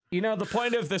 The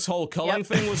point of this whole culling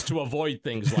thing was to avoid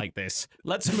things like this.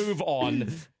 Let's move on.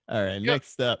 All right,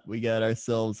 next up, we got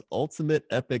ourselves Ultimate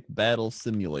Epic Battle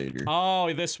Simulator.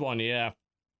 Oh, this one, yeah.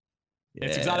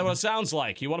 It's exactly what it sounds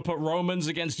like. You want to put Romans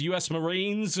against US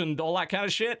Marines and all that kind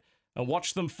of shit and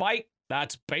watch them fight?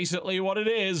 That's basically what it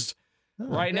is.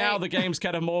 Right now, the game's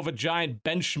kind of more of a giant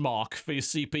benchmark for your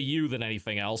CPU than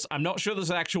anything else. I'm not sure there's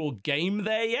an actual game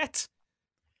there yet.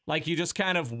 Like, you just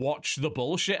kind of watch the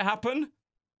bullshit happen.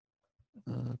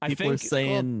 People are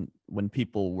saying when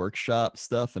people workshop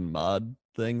stuff and mod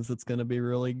things, it's going to be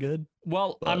really good.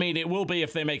 Well, I mean, it will be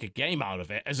if they make a game out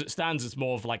of it. As it stands, it's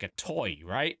more of like a toy,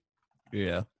 right?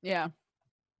 Yeah. Yeah.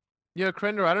 Yeah,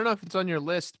 Crendor, I don't know if it's on your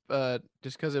list,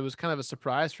 just because it was kind of a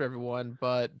surprise for everyone,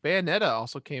 but Bayonetta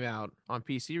also came out on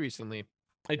PC recently.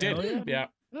 It did, Hell yeah.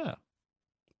 Yeah.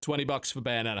 $20 for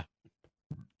Bayonetta.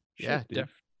 Yeah, dude.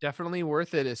 definitely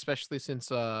worth it, especially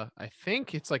since I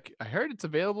think it's I heard it's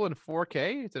available in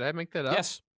 4K. Did I make that up?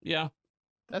 Yes, yeah.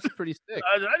 That's pretty sick.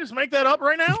 Did I just make that up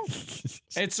right now?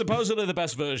 It's supposedly the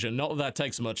best version. Not that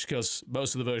takes much, because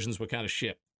most of the versions were kind of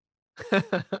shit.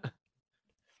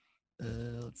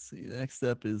 Let's see. Next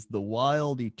up is The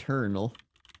Wild Eternal.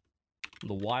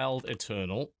 The Wild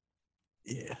Eternal.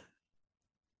 Yeah.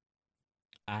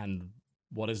 And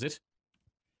what is it?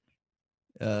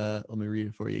 Let me read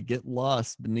it for you. Get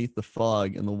lost beneath the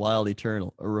fog in The Wild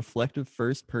Eternal, a reflective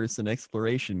first-person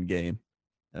exploration game.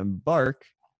 Embark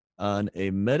on a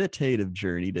meditative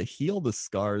journey to heal the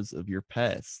scars of your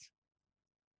past.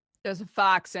 There's a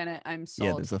fox in it. I'm sold.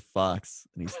 Yeah, there's a fox,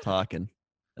 and he's talking.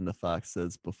 And the fox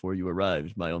says, "Before you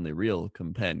arrived, my only real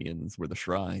companions were the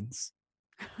shrines."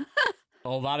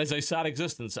 Oh, that is a sad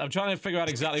existence. I'm trying to figure out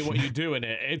exactly what you do in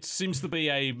it. It seems to be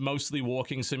a mostly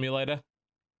walking simulator.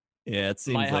 Yeah, it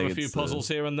seems Might like have a few it's, puzzles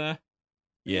here and there.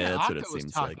 Yeah, that's what Octo it was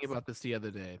seems talking like. about this the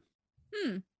other day.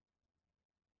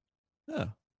 Oh,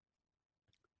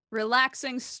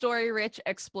 Relaxing, story-rich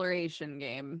exploration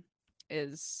game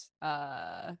is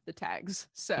the tags.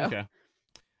 So Okay.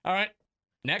 All right.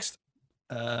 Next.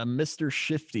 Mr.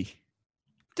 Shifty.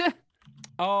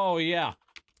 Oh, yeah.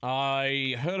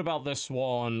 I heard about this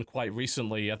one quite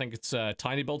recently. I think it's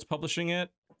Tiny Builds publishing it.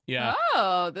 Yeah.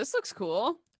 Oh, this looks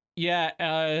cool.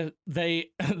 Yeah,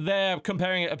 they're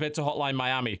comparing it a bit to Hotline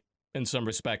Miami in some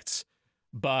respects,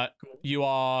 but you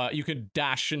can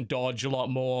dash and dodge a lot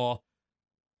more.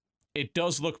 It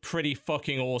does look pretty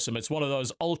fucking awesome. It's one of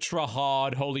those ultra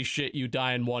hard, holy shit, you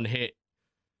die in one hit,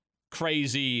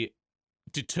 crazy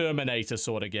Determinator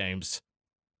sort of games.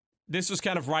 This was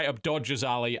kind of right up Dodger's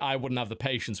alley. I wouldn't have the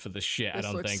patience for this shit, This I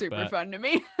don't looks think. super But fun to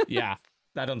me. yeah,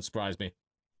 that doesn't surprise me.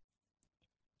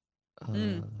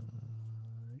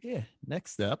 Yeah.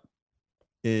 Next up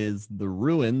is The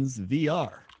Ruins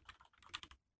VR.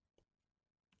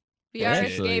 VR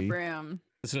Actually- escape room.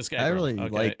 It's an escape I room. really Okay.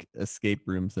 like escape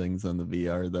room things on the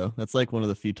VR though. That's like one of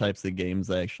the few types of games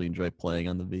I actually enjoy playing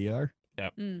on the VR.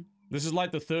 Mm. This is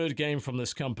like the third game from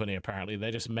this company, apparently.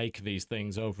 They just make these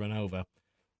things over and over.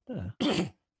 Yeah.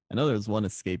 I know there's one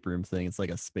escape room thing. It's like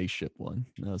a spaceship one.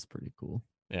 That was pretty cool.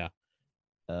 Yeah.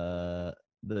 The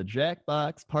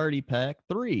Jackbox Party Pack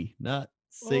 3, not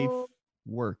safe Oh.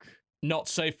 work. Not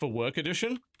safe for work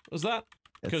edition? Was that?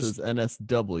 It 'Cause- says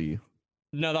NSW.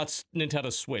 No, that's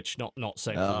Nintendo Switch, not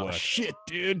safe for Oh work. shit,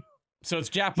 dude. So it's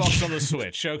Jackbox on the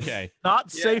Switch. Okay.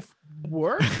 Not Yeah. safe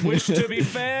work. Which, to be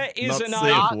fair, is Not an safe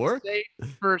ideal. Not work? safe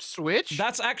for Switch.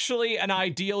 That's actually an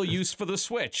ideal use for the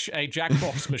Switch, a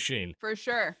Jackbox machine. For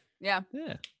sure. Yeah.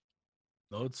 Yeah.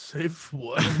 Not safe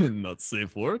work. Not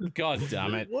safe work. God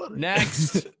damn it. What?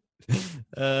 Next.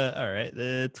 All right.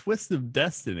 The Twist of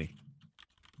Destiny.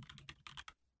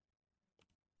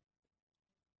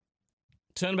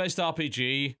 Turn-based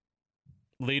RPG.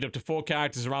 Lead up to 4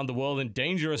 characters around the world in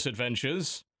dangerous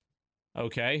adventures.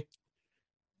 Okay.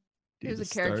 Dude, There's the a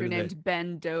character start of named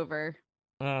Ben Dover.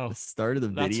 Oh. The start of the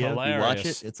That's video, if you watch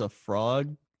hilarious. it, it's a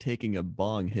frog taking a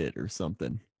bong hit or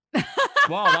something.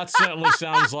 Well, that certainly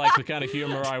sounds like the kind of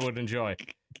humor I would enjoy.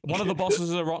 One of the bosses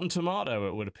is a rotten tomato,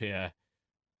 it would appear.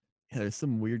 Yeah, there's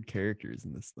some weird characters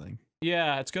in this thing.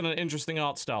 Yeah, it's got an interesting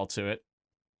art style to it.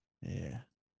 Yeah.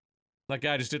 That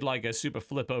guy just did like a super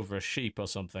flip over a sheep or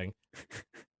something.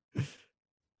 Yeah,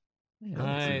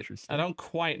 that's interesting. I don't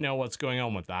quite know what's going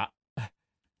on with that.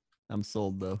 I'm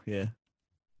sold though. Yeah.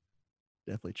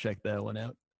 Definitely check that one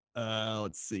out.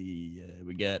 Let's see.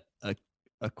 We got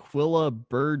Aquila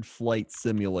Bird Flight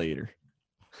Simulator.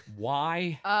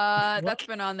 Why? That's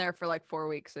been on there for like 4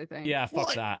 weeks, I think. Yeah, fuck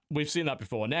What? that. We've seen that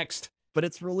before. Next. But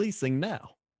it's releasing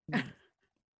now.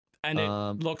 And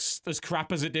it looks as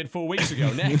crap as it did 4 weeks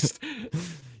ago. Next.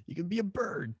 You can be a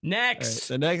bird. All right, Next.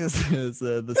 the next is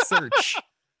The Search.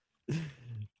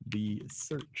 The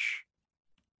Search.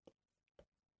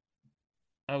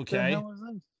 Okay. What the hell is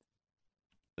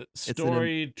this?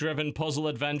 Story-driven puzzle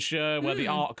adventure where the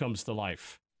Hmm. art comes to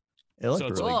life. It looked So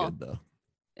it's really cool. good though.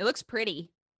 It looks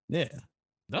pretty. Yeah.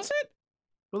 Does it?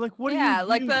 But like, what Yeah, do you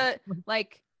like do?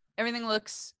 like everything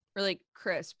looks really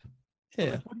crisp.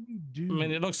 Yeah. Like, what do you do? I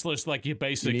mean, it looks just like your You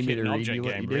basic need me to hidden read object you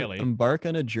what game, you do? really. Embark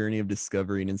on a journey of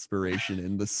discovery and inspiration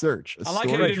in The Search. I like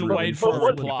how you didn't wait for a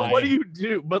But reply. what do you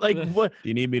do? But like, what? Do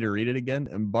you need me to read it again?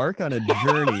 Embark on a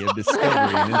journey of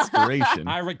discovery and inspiration.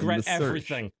 I in regret The Search.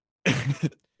 everything.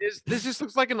 This just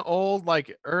looks like an old,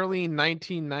 like early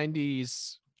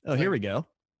 1990s Oh, here we go.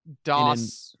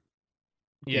 DOS.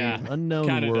 Yeah. In an unknown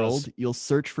kinda world, does. you'll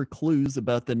search for clues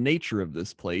about the nature of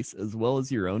this place as well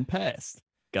as your own past.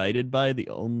 Guided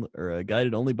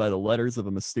only by the letters of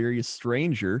a mysterious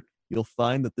stranger, you'll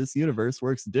find that this universe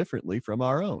works differently from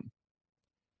our own.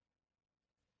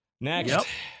 Next. Yep.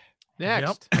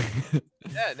 Next.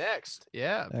 Yeah, next.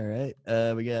 Yeah. All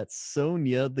right. We got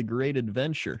Sonia the Great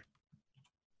Adventure.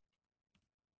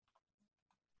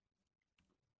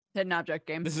 Hidden object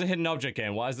game. This is a hidden object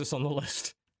game. Why is this on the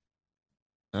list?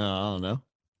 I don't know.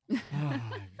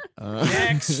 Oh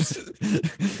Next.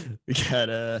 We got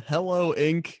Hello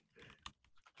Inc.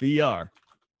 VR.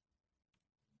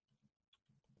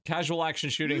 Casual action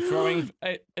shooting, throwing.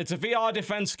 It's a VR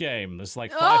defense game. There's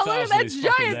like Oh, look 5,000 at of that these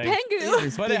fucking giant things. penguin.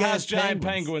 There's But it big-ass has giant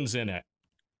penguins in it.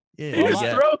 Yeah, You we just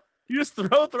got- throw. You just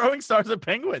throw throwing stars at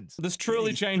penguins. This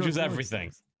truly these changes throwing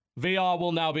everything. stars. VR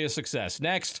will now be a success.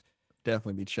 Next.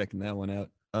 Definitely be checking that one out.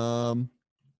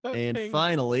 That And thing-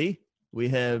 finally, we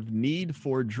have Need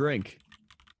for Drink.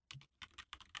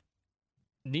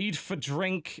 Need for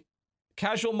Drink.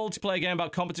 Casual multiplayer game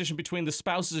about competition between the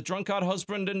spouses, a drunkard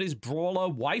husband and his brawler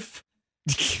wife.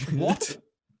 What?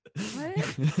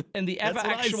 What? And the That's ever what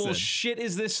I actual said. shit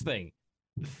is this thing?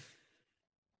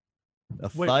 A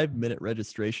Wait. 5-minute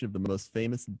registration of the most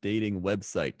famous dating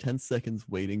website. 10 seconds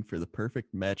waiting for the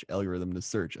perfect match algorithm to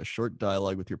search. A short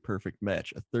dialogue with your perfect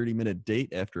match. A 30-minute date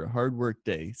after a hard work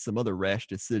day. Some other rash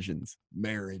decisions.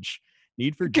 Marriage.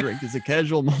 Need for Drink is a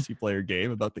casual multiplayer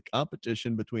game about the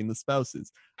competition between the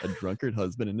spouses. A drunkard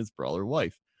husband and his brawler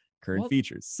wife. Current What?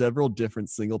 features. Several different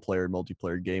single-player and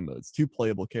multiplayer game modes. 2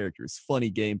 playable characters. Funny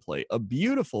gameplay. A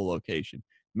beautiful location.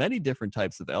 Many different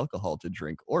types of alcohol to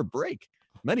drink or break.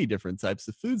 Many different types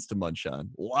of foods to munch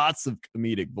on, lots of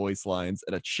comedic voice lines,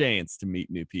 and a chance to meet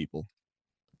new people.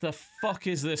 The fuck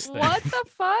is this thing? What the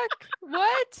fuck?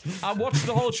 What? I watched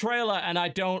the whole trailer and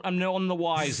I'm none the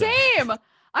wiser. Same.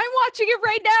 I'm watching it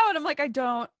right now and I'm like, I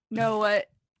don't know what.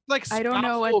 like I don't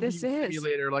know what spousal this is.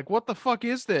 simulator. Like, what the fuck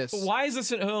is this? Why is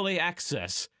this in early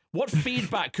access? What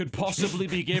feedback could possibly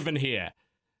be given here?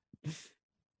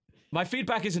 My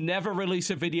feedback is never release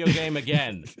a video game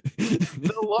again.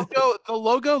 The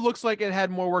logo looks like it had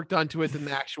more work done to it than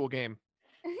the actual game.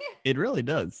 It really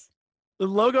does. The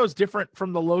logo is different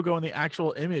from the logo in the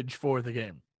actual image for the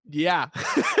game. Yeah.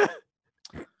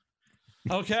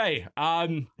 Okay.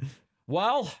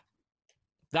 Well,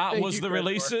 that Thank was you, the Crendor.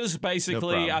 releases. Basically,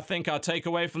 problem. I think our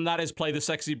takeaway from that is play the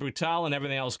sexy brutal and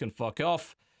everything else can fuck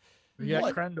off. We got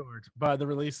What? Crendor by the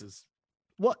releases.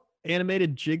 What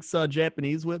animated jigsaw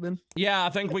Japanese women? Yeah, I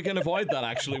think we can avoid that,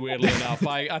 actually, weirdly enough.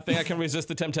 I think I can resist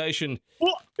the temptation.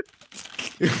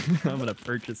 I'm gonna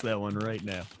purchase that one right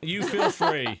now. You feel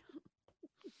free.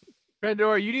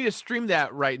 Crendor, you need to stream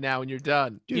that right now when you're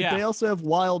done. Dude, Yeah. they also have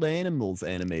wild animals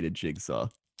animated jigsaw.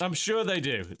 I'm sure they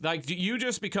do. Like, you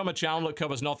just become a channel that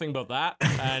covers nothing but that,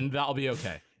 and that'll be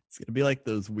okay. It's gonna be like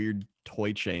those weird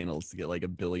toy channels to get like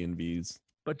 1 billion views.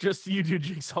 But just you do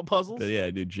jigsaw puzzles? But yeah,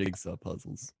 I do jigsaw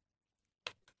puzzles.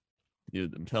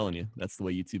 Dude, I'm telling you, that's the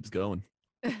way YouTube's going.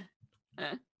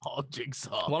 All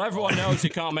jigsaw. Well, everyone knows you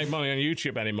can't make money on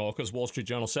YouTube anymore because Wall Street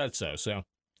Journal said so. So,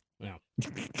 Yeah,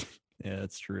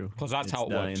 that's true. because that's how it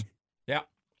It's dying. works. Yeah.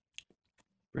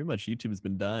 Pretty much YouTube has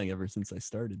been dying ever since I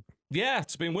started. Yeah,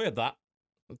 it's been weird that.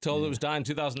 Until it Yeah. was dying in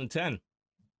 2010.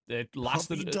 It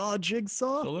lasted. Puppy dog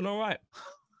jigsaw? Still doing all right.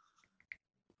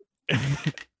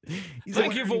 He's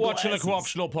Thank you wearing for watching the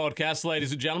glasses. Co-optional podcast,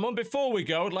 ladies and gentlemen. Before we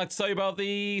go, I'd like to tell you about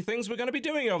the things we're going to be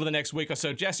doing over the next week or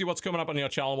so. Jesse, what's coming up on your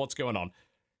channel? What's going on?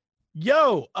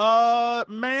 Yo,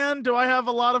 man, do I have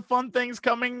a lot of fun things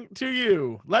coming to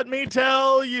you. Let me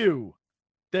tell you,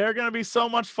 they're going to be so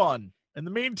much fun. In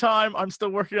the meantime, I'm still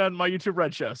working on my YouTube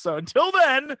Red Show. So until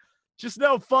then, just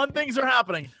know fun things are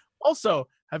happening. Also,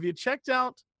 have you checked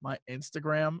out my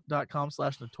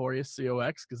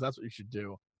Instagram.com/notoriouscox? Because that's what you should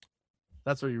do.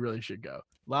 That's where you really should go.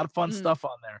 A lot of fun stuff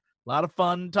on there. A lot of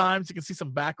fun times. You can see some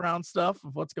background stuff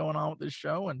of what's going on with this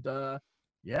show. And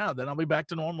yeah, then I'll be back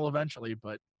to normal eventually.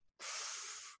 But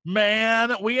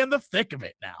man, we in the thick of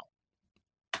it now.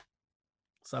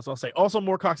 So that's what I'll say. Also,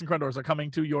 more Cox and Crendors are coming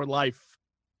to your life.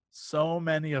 So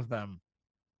many of them.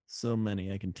 So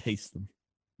many, I can taste them.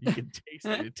 You can taste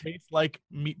it. It tastes like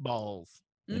meatballs.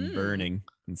 And burning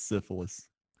and syphilis.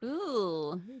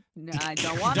 Ooh, no, I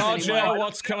don't want it Dodger, anymore.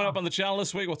 what's coming up on the channel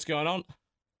this week? What's going on?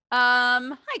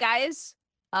 Hi guys.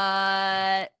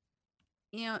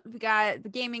 You know, we got the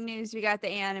gaming news, we got the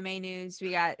anime news,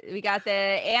 we got the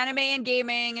anime and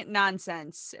gaming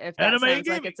nonsense. If that Anime and sounds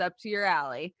like gaming. it's up to your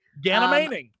alley.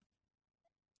 Ganamating.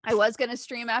 I was gonna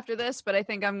stream after this, but I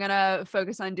think I'm gonna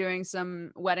focus on doing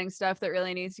some wedding stuff that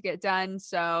really needs to get done.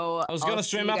 So I was I'll going to see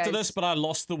stream you after guys- this, but I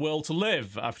lost the will to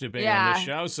live after being on this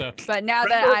show. So But now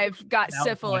that Crendor- I've got Now it's my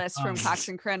syphilis from time. Cox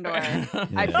and Crendor, I Yeah.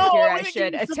 figure No, I we didn't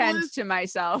should give you attend syphilis. to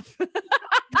myself.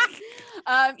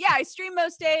 Yeah, I stream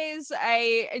most days.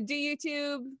 I do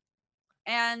YouTube,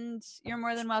 and you're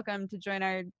more than welcome to join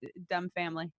our dumb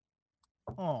family.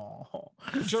 Oh,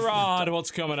 Jirard, what's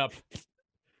coming up?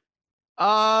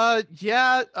 Right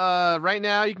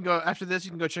now you can go after this.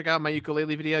 You can go check out my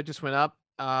ukulele video. It just went up.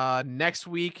 Next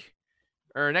week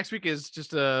is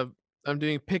just I'm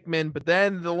doing Pikmin, but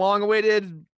then the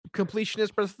long-awaited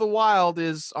completionist Breath of the Wild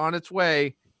is on its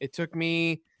way. It took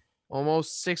me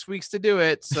almost 6 weeks to do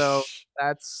it, so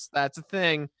that's a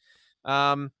thing.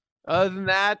 Other than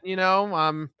that, you know,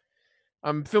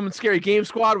 I'm filming Scary Game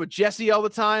Squad with Jesse all the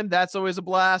time. That's always a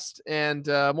blast. And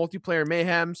multiplayer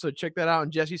mayhem. So check that out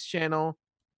on Jesse's channel.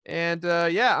 And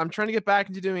yeah, I'm trying to get back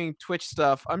into doing Twitch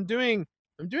stuff. I'm doing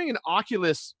an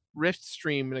Oculus Rift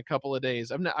stream in a couple of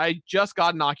days. I just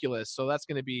got an Oculus, so that's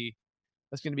gonna be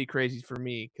crazy for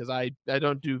me because I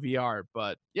don't do VR.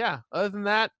 But yeah, other than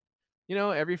that, you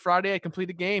know, every Friday I complete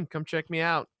a game. Come check me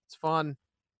out. It's fun.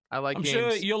 I like I'm games.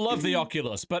 sure you'll love the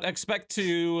Oculus, but expect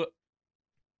to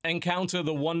encounter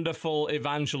the wonderful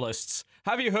evangelists.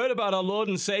 Have you heard about our Lord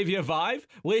and Savior Vive?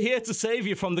 We're here to save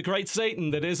you from the great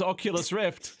Satan that is Oculus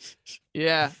Rift.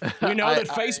 Yeah. We know that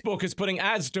Facebook is putting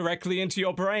ads directly into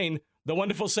your brain. The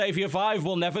wonderful Savior Vive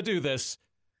will never do this.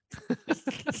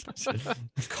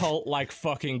 Cult-like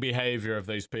fucking behavior of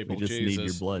these people. We just Jesus. need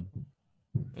your blood.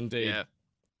 Indeed. Yeah.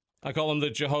 I call them the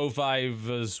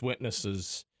Jehovah's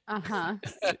Witnesses. Uh-huh.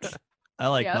 I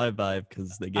like Yep. my Vive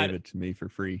because they gave I- it to me for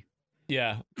free.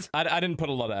 Yeah, I didn't put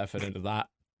a lot of effort into that.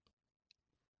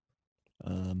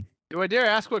 Do I dare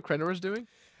ask what Crendor is doing?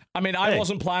 I mean, I Hey.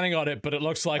 wasn't planning on it, but it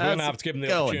looks like we're gonna How's have to give him the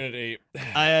going? opportunity.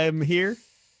 I am here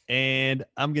and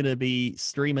I'm gonna be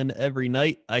streaming every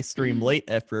night. I stream late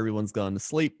after everyone's gone to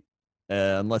sleep,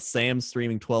 unless Sam's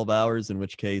streaming 12 hours, in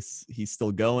which case he's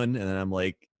still going, and then I'm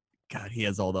like, God, he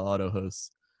has all the auto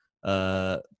hosts.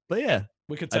 But yeah,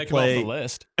 We could I take him off play- the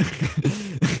list.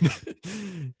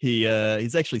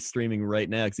 He's actually streaming right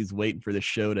now because he's waiting for the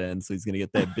show to end, so he's gonna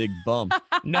get that big bump.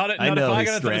 Not if I know I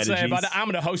his got anything to say about it. strategies. I'm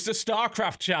going to host a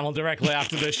StarCraft channel directly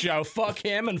after this show. Fuck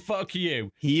him and fuck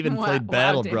you. He even Wow, played wow,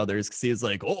 Battle dude. Brothers because he was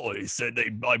like, "Oh, he said I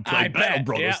I played Battle bet,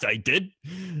 Brothers. yeah. I did."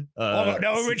 I got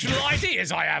no original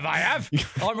ideas. I have.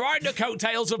 I'm riding the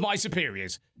coattails of my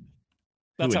superiors.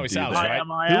 That's Who how would he do sounds, that?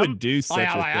 right? Who would do such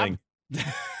I a am. thing?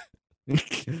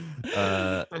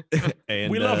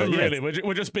 And We love him, yeah, really.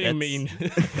 We're just being mean.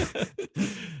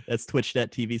 That's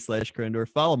twitch.tv/Crendor.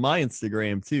 Follow my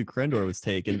Instagram too. Crendor was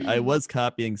taken. I was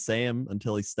copying Sam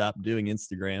until he stopped doing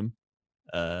Instagram.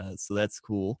 So that's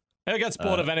cool. He gets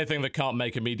bored of anything that can't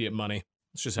make immediate money.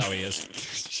 It's just how he is.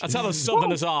 That's how the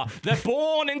Southerners are. They're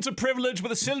born into privilege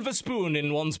with a silver spoon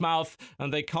in one's mouth,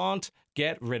 and they can't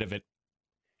get rid of it.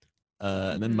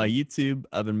 And then my YouTube,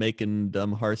 I've been making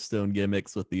dumb Hearthstone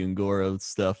gimmicks with the Ungoro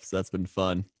stuff, so that's been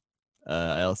fun.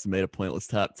 I also made a pointless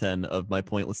top 10 of my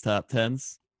pointless top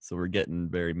 10s, so we're getting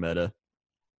very meta.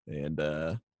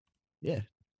 And yeah,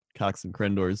 Cox and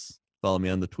Crendors, follow me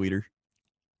on the Twitter.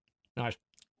 Nice.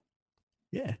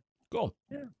 Yeah. Cool.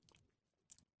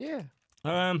 Yeah.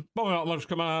 Probably not much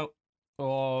coming out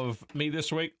of me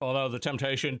this week, although the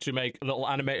temptation to make little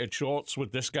animated shorts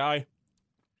with this guy,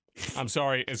 I'm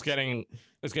sorry, it's getting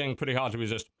pretty hard to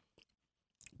resist.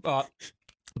 But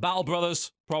Battle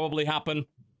Brothers probably happen,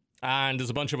 and there's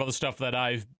a bunch of other stuff that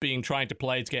I've been trying to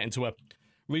play to get into a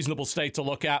reasonable state to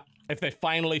look at. If they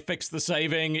finally fix the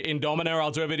saving in Domino, I'll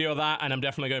do a video of that, and I'm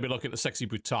definitely going to be looking at the Sexy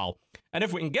Brutal. And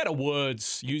if we can get a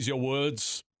use your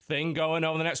words thing going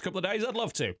over the next couple of days, I'd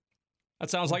love to. That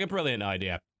sounds like a brilliant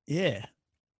idea. Yeah.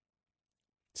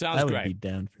 Sounds I would great. be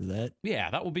down for that. Yeah,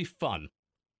 that would be fun.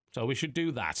 So we should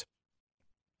do that.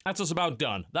 That's us about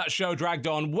done. That show dragged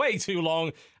on way too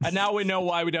long, and now we know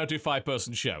why we don't do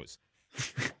 5-person shows.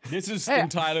 This is Hey,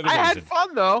 entirely the I reason. had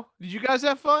fun though. Did you guys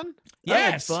have fun? I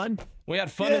had Yes, fun. we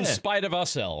had fun in Yeah. spite of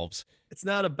ourselves. It's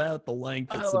not about the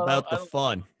length, I it's love- about I the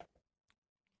fun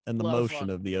and the love motion fun.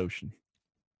 of the ocean.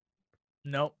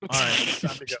 Nope. All right, it's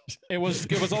time to go. It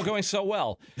was all going so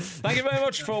well. Thank you very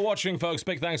much for watching, folks.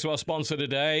 Big thanks to our sponsor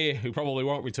today, who probably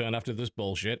won't return after this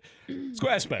bullshit.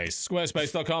 Squarespace.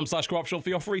 Squarespace.com/cooptional for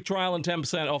your free trial and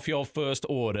 10% off your first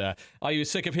order. Are you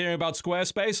sick of hearing about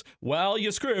Squarespace? Well,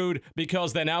 you're screwed,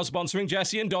 because they're now sponsoring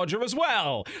Jesse and Dodger as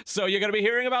well. So you're going to be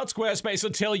hearing about Squarespace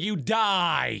until you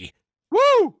die.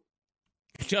 Woo!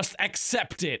 Just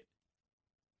accept it.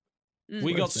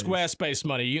 We got Squarespace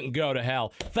money. You can go to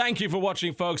hell. Thank you for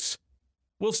watching, folks.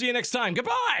 We'll see you next time.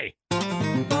 Goodbye.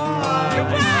 Goodbye.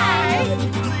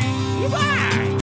 Goodbye.